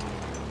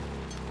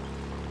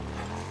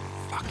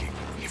 Fucking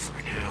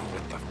Weaver now.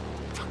 What the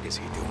fuck is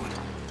he doing?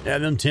 Yeah,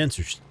 them tents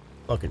are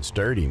fucking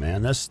sturdy,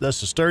 man. That's the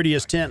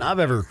sturdiest tent I've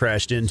ever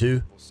crashed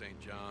into. St.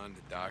 John,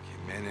 the Doc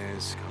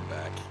Jimenez, come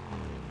back.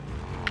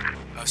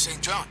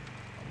 St. John,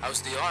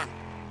 how's the arm?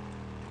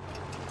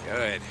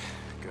 Good,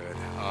 good.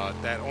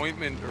 That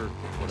ointment, or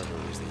whatever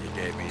it is that you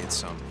gave me,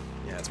 it's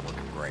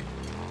working great.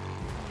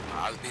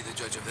 I'll be the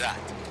judge of that.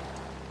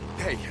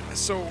 Hey,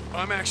 so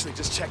I'm actually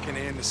just checking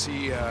in to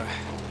see how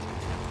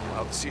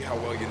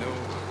well you know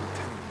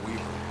Lieutenant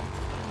Weaver.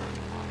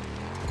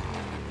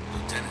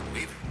 Lieutenant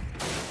Weaver?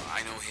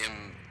 I know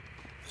him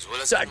as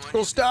well as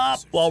Tactical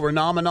stop while we're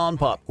nomming on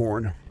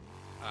popcorn.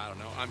 I don't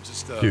know. I'm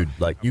just dude,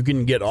 like you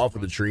can get off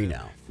of the tree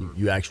now.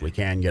 You actually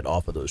can get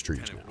off of those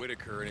trees now.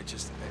 Whitaker, and it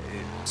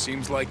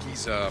seems like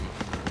he's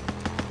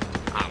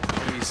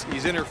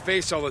he's in her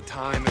face all the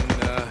time, and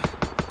I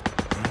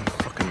don't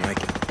fucking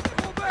like it.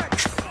 Pull back!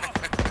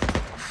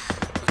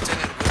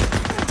 Lieutenant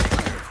Whitaker, take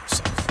care of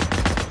yourself.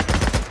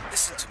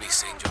 Listen to me,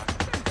 St. John.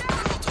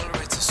 Colonel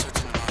tolerates a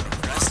certain amount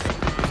of wrestling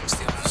amongst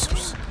the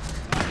officers.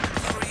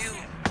 If I were you,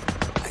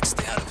 I'd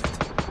stay out of it.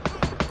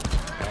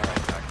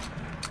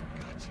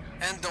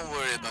 And don't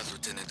worry about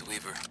Lieutenant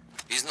Weaver.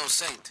 He's no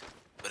saint,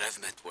 but I've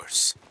met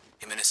worse.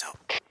 Jimenez out.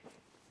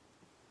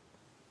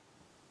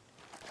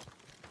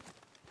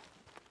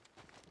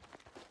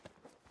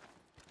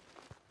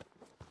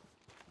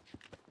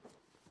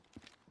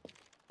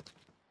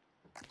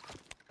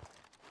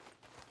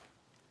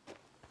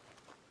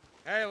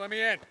 Hey, let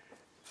me in.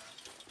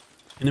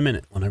 In a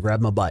minute, when I grab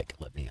my bike,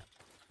 let me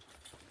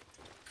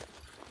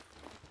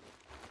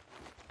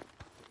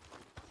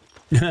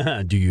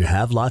in. Do you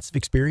have lots of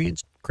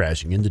experience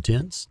crashing into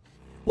tents?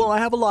 Well, I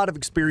have a lot of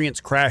experience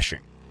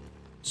crashing.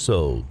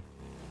 So,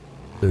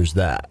 there's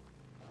that.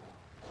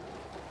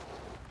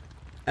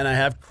 And I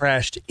have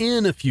crashed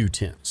in a few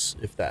tents,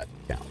 if that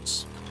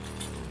counts.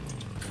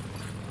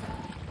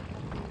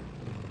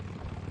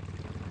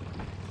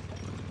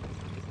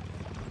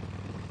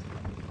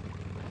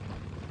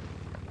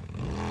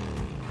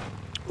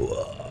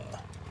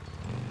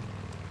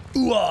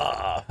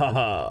 Ooh-ah,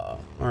 ha-ha.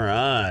 All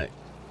right.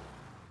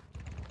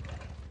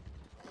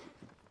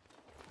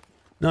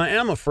 Now, I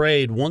am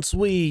afraid once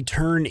we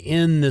turn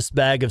in this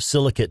bag of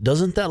silicate,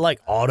 doesn't that like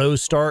auto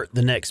start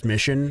the next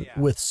mission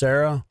with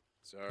Sarah?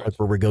 Like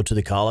where we go to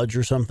the college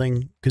or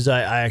something? Because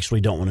I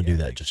actually don't want to do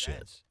that just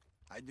yet.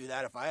 I'd do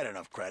that if I had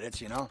enough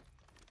credits, you know?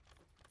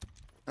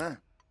 Huh?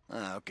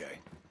 Okay.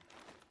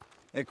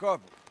 Hey,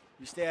 Corporal,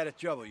 you stay out of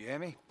trouble, you hear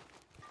me?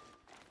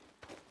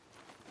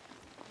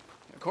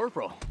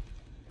 Corporal.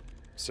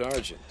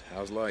 Sergeant,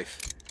 how's life?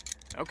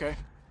 Okay.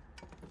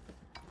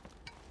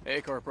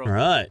 Hey, Corporal. All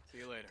right. See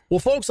you later. Well,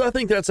 folks, I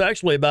think that's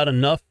actually about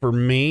enough for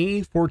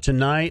me for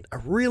tonight. I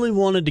really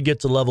wanted to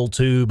get to level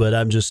 2, but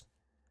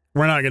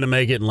we're not going to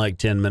make it in like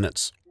 10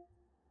 minutes.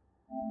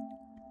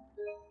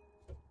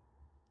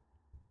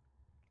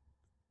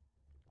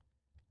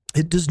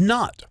 It does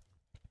not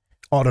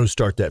auto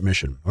start that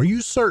mission. Are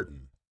you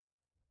certain?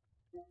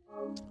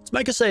 Let's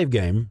make a save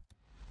game,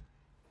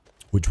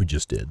 which we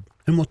just did,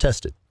 and we'll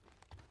test it.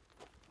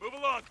 Move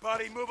along,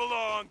 buddy, move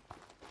along.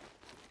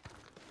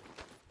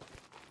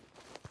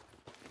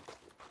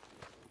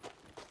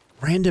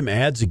 Random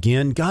ads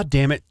again. God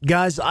damn it.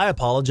 Guys, I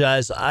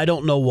apologize. I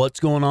don't know what's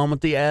going on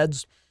with the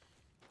ads.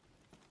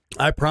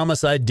 I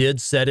promise I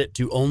did set it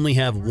to only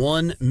have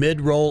one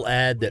mid-roll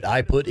ad that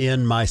I put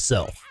in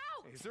myself.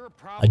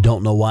 I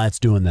don't know why it's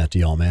doing that to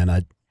y'all, man.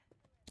 I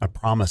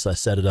promise I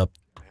set it up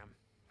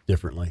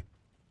differently.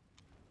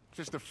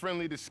 Just a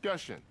friendly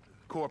discussion,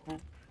 Corporal.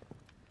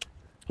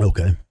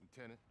 Okay.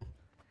 Lieutenant.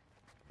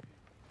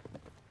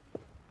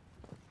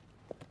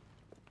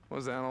 What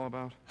was that all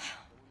about?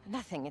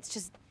 Nothing. It's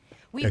just...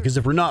 Yeah, because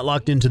if we're not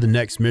locked into the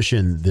next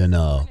mission, then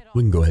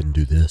we can go ahead and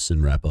do this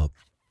and wrap up.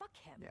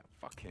 Yeah,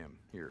 fuck him.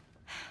 Here.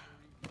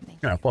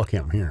 Yeah, fuck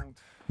him here.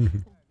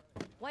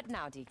 What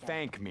now, Deacon?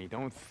 Thank me.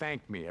 Don't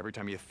thank me. Every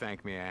time you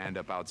thank me, I end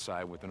up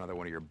outside with another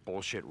one of your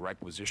bullshit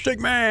requisitions. Stick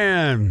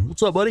man!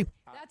 What's up, buddy?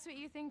 That's what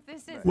you think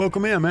this is?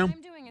 Welcome in, man. What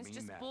I'm doing is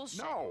just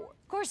bullshit. No.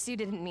 Of course you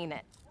didn't mean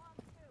it.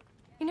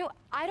 You know,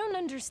 I don't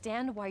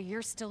understand why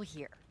you're still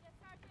here.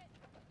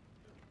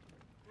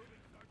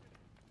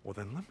 Well,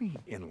 then let me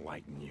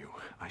enlighten you.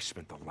 I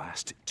spent the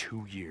last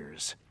 2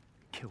 years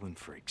killing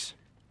freaks.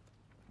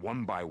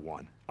 One by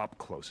one, up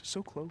close.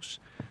 So close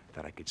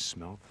that I could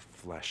smell the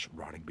flesh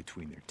rotting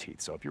between their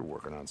teeth. So if you're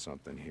working on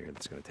something here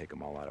that's gonna take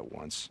them all out at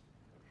once,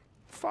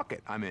 fuck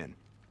it, I'm in.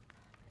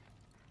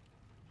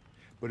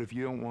 But if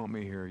you don't want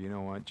me here, you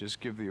know what? Just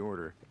give the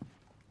order,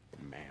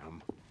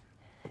 ma'am.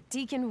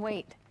 Deacon,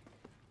 wait.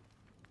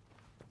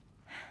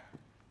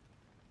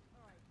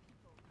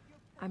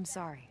 I'm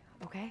sorry,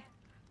 okay?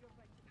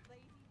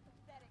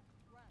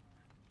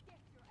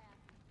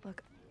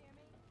 Look,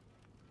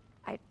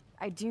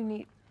 I do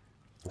need...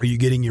 Are you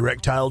getting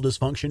erectile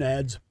dysfunction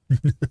ads?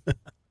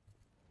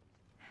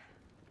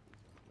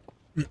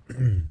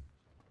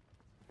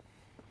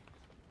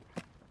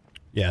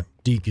 Yeah,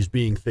 Deke is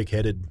being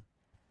thick-headed.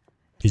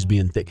 He's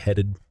being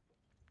thick-headed.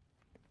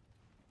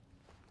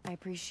 I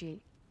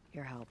appreciate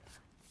your help.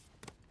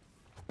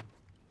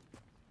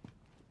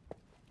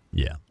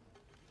 Yeah,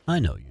 I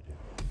know you do.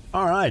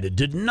 All right, it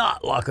did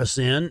not lock us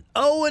in.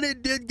 Oh, and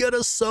it did get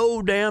us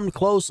so damn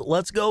close.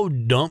 Let's go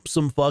dump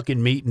some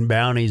fucking meat and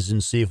bounties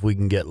and see if we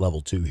can get level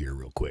 2 here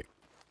real quick.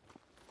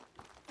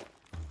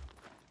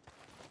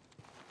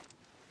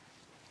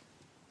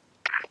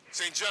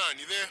 St. John,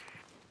 you there?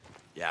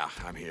 Yeah,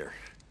 I'm here.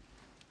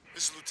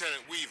 This is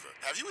Lieutenant Weaver.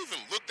 Have you even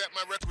looked at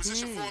my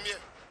requisition form yet?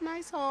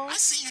 Nice hole. I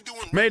see you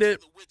doing Made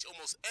it. The witch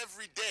almost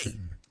every day.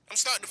 I'm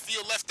starting to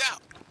feel left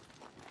out.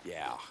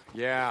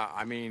 Yeah,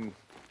 I mean,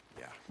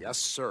 yeah, yes,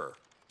 sir.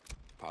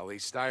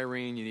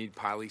 Polystyrene, you need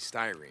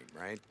polystyrene,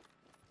 right?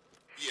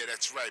 Yeah,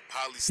 that's right,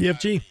 polystyrene.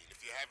 CFG.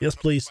 Yes,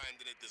 please.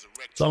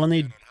 That's all I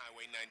need. On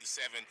Highway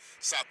 97,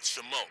 south of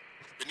Chameau,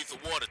 beneath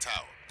the water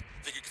tower.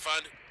 Think you can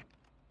find it?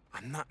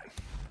 I'm not...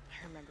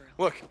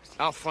 Look,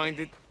 I'll find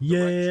it.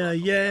 Yeah.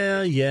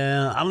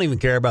 I don't even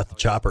care about the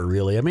chopper,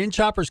 really. I mean,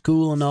 chopper's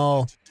cool and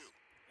all.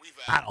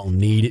 I don't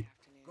need it.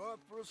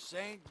 Corporal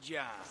St.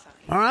 John.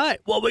 All right.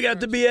 Well, we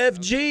got the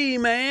BFG,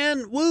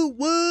 man. Woo,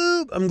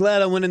 woo. I'm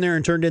glad I went in there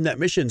and turned in that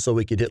mission so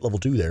we could hit level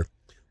 2 there.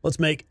 Let's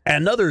make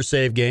another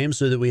save game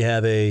so that we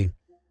have a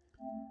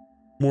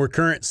more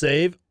current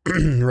save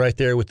right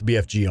there with the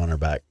BFG on our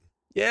back.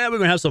 Yeah, we're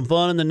going to have some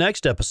fun in the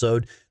next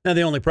episode. Now,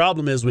 the only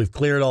problem is we've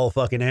cleared all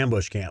fucking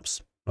ambush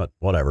camps. But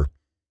whatever.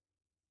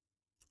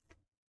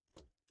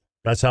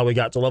 That's how we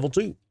got to level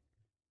 2.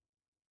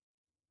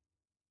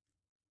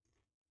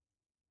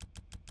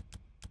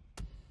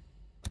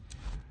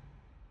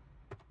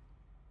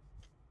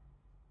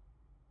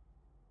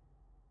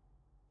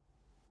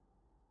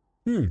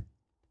 You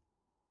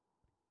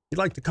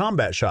like the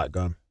combat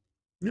shotgun?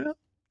 Yeah,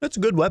 that's a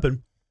good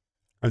weapon.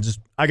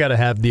 I got to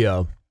have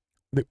the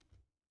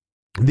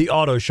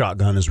auto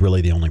shotgun is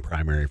really the only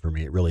primary for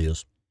me. It really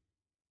is.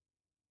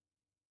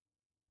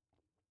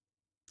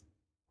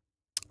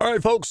 All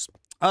right, folks,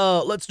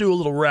 let's do a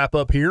little wrap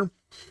up here.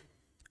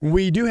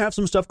 We do have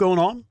some stuff going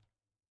on.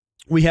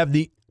 We have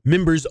the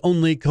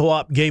members-only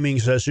co-op gaming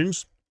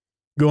sessions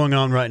going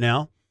on right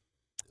now.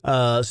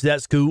 So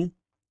that's cool.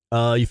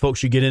 You folks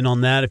should get in on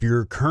that. If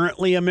you're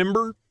currently a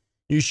member,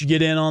 you should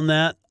get in on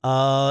that.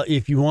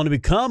 If you want to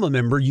become a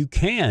member, you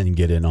can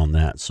get in on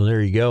that. So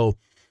there you go.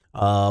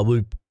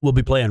 We'll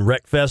be playing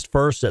Wreckfest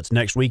first. That's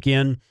next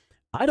weekend.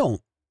 I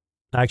don't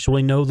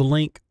actually know the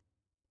link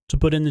to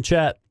put in the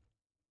chat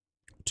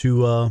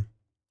to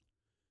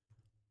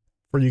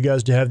for you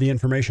guys to have the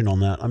information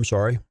on that. I'm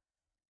sorry.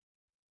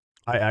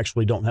 I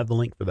actually don't have the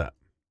link for that.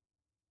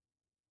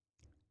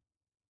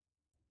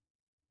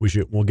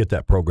 We'll get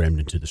that programmed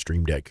into the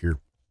Stream Deck here,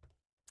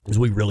 because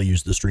we really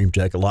use the Stream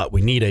Deck a lot.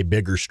 We need a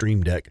bigger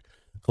Stream Deck.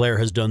 Claire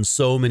has done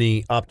so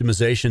many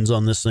optimizations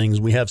on this thing.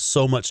 We have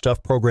so much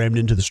stuff programmed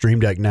into the Stream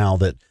Deck now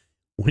that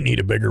we need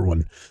a bigger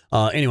one.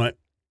 Anyway,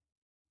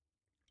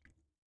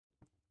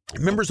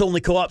 members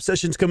only co-op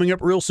sessions coming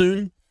up real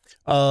soon.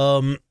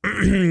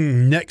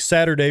 Next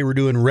Saturday, we're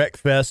doing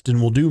Wreckfest,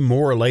 and we'll do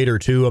more later,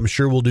 too. I'm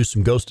sure we'll do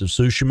some Ghost of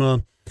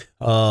Tsushima.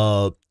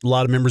 A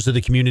lot of members of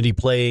the community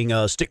playing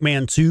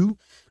Stickman 2.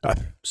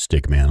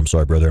 Stickman, I'm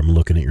sorry, brother. I'm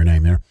looking at your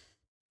name there.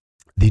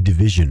 The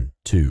Division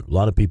 2. A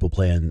lot of people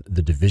playing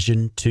The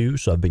Division 2,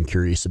 so I've been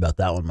curious about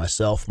that one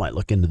myself. Might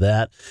look into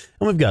that.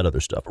 And we've got other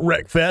stuff.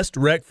 Wreckfest.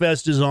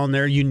 Wreckfest is on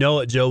there. You know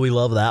it, Joe. We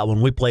love that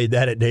one. We played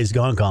that at Days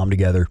Gone Com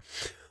together.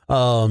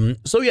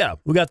 So, yeah,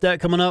 we got that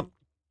coming up.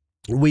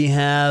 We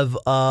have,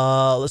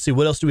 let's see,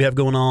 what else do we have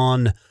going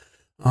on?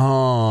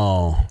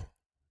 Oh,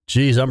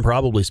 geez, I'm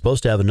probably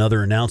supposed to have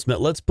another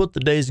announcement. Let's put the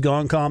Days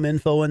Gone Com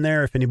info in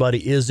there if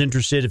anybody is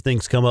interested, if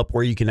things come up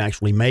where you can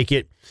actually make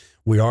it.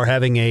 We are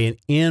having an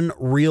in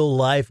real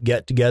life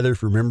get together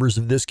for members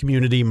of this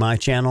community, my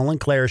channel and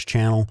Claire's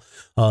channel,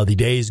 the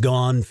Days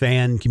Gone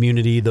fan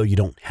community, though you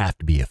don't have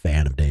to be a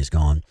fan of Days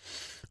Gone.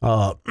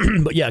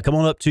 But yeah, come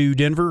on up to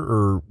Denver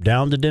or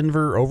down to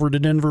Denver, over to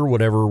Denver,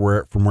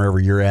 whatever, from wherever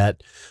you're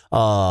at.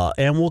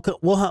 And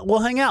we'll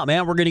hang out,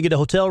 man. We're going to get a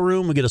hotel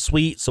room. We'll get a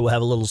suite. So we'll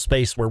have a little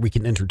space where we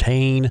can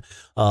entertain.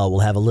 We'll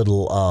have a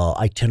little,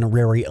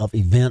 itinerary of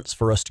events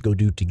for us to go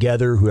do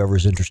together.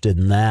 Whoever's interested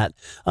in that.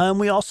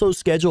 We also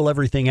schedule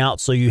everything out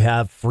so you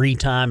have free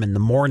time in the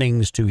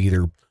mornings to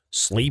either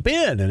sleep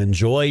in and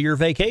enjoy your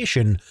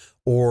vacation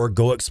or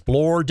go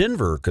explore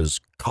Denver,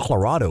 because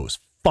Colorado is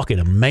fucking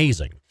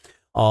amazing.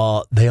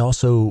 They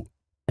also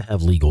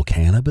have legal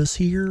cannabis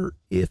here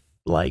if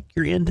like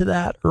you're into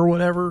that or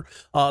whatever.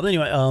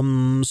 Anyway,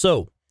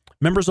 so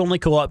members only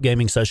co-op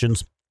gaming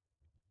sessions,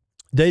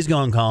 Days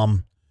Gone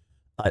Com.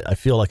 I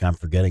feel like I'm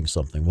forgetting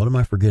something. What am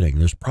I forgetting?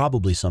 There's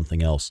probably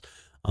something else.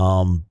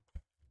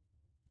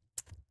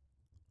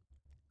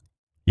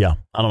 Yeah,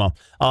 I don't know.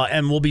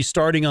 And we'll be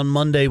starting on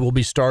Monday. We'll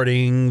be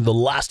starting The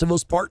Last of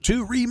Us Part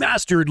 2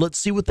 Remastered. Let's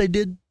see what they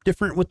did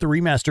different with the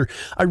remaster.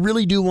 I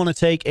really do want to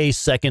take a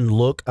second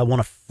look. I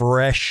want a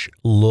fresh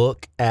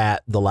look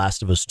at The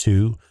Last of Us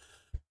 2.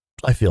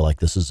 I feel like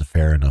this is a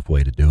fair enough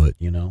way to do it,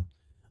 you know.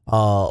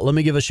 Let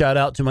me give a shout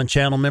out to my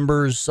channel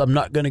members. I'm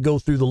not going to go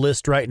through the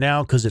list right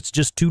now because it's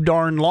just too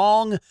darn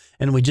long.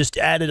 And we just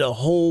added a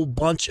whole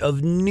bunch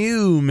of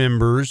new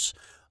members.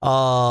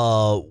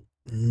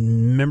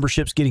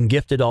 Memberships getting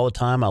gifted all the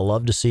time. I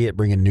love to see it,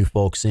 bringing new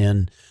folks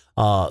in.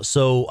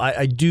 So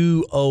I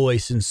do owe a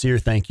sincere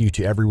thank you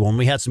to everyone.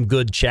 We had some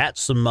good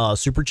chats, some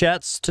super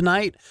chats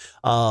tonight.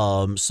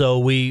 So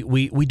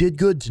we did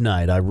good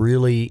tonight.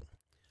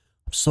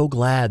 I'm so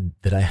glad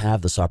that I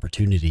have this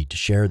opportunity to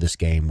share this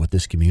game with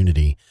this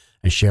community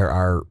and share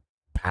our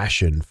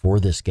passion for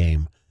this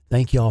game.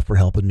 Thank you all for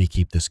helping me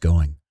keep this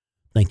going.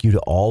 Thank you to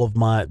all of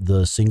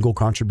the single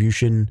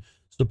contribution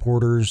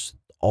supporters,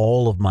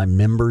 all of my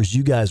members.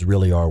 You guys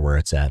really are where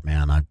it's at,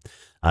 man.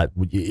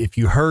 If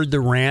you heard the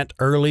rant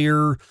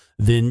earlier,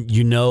 then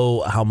you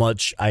know how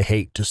much I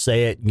hate to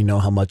say it. You know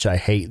how much I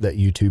hate that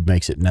YouTube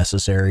makes it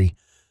necessary.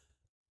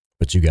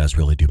 But you guys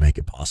really do make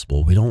it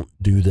possible. We don't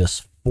do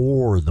this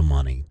for the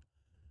money.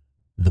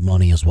 The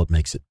money is what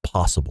makes it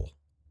possible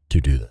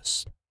to do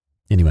this.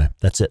 Anyway,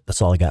 that's it. That's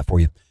all I got for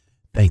you.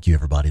 Thank you,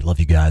 everybody. Love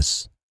you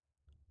guys.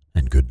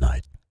 And good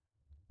night.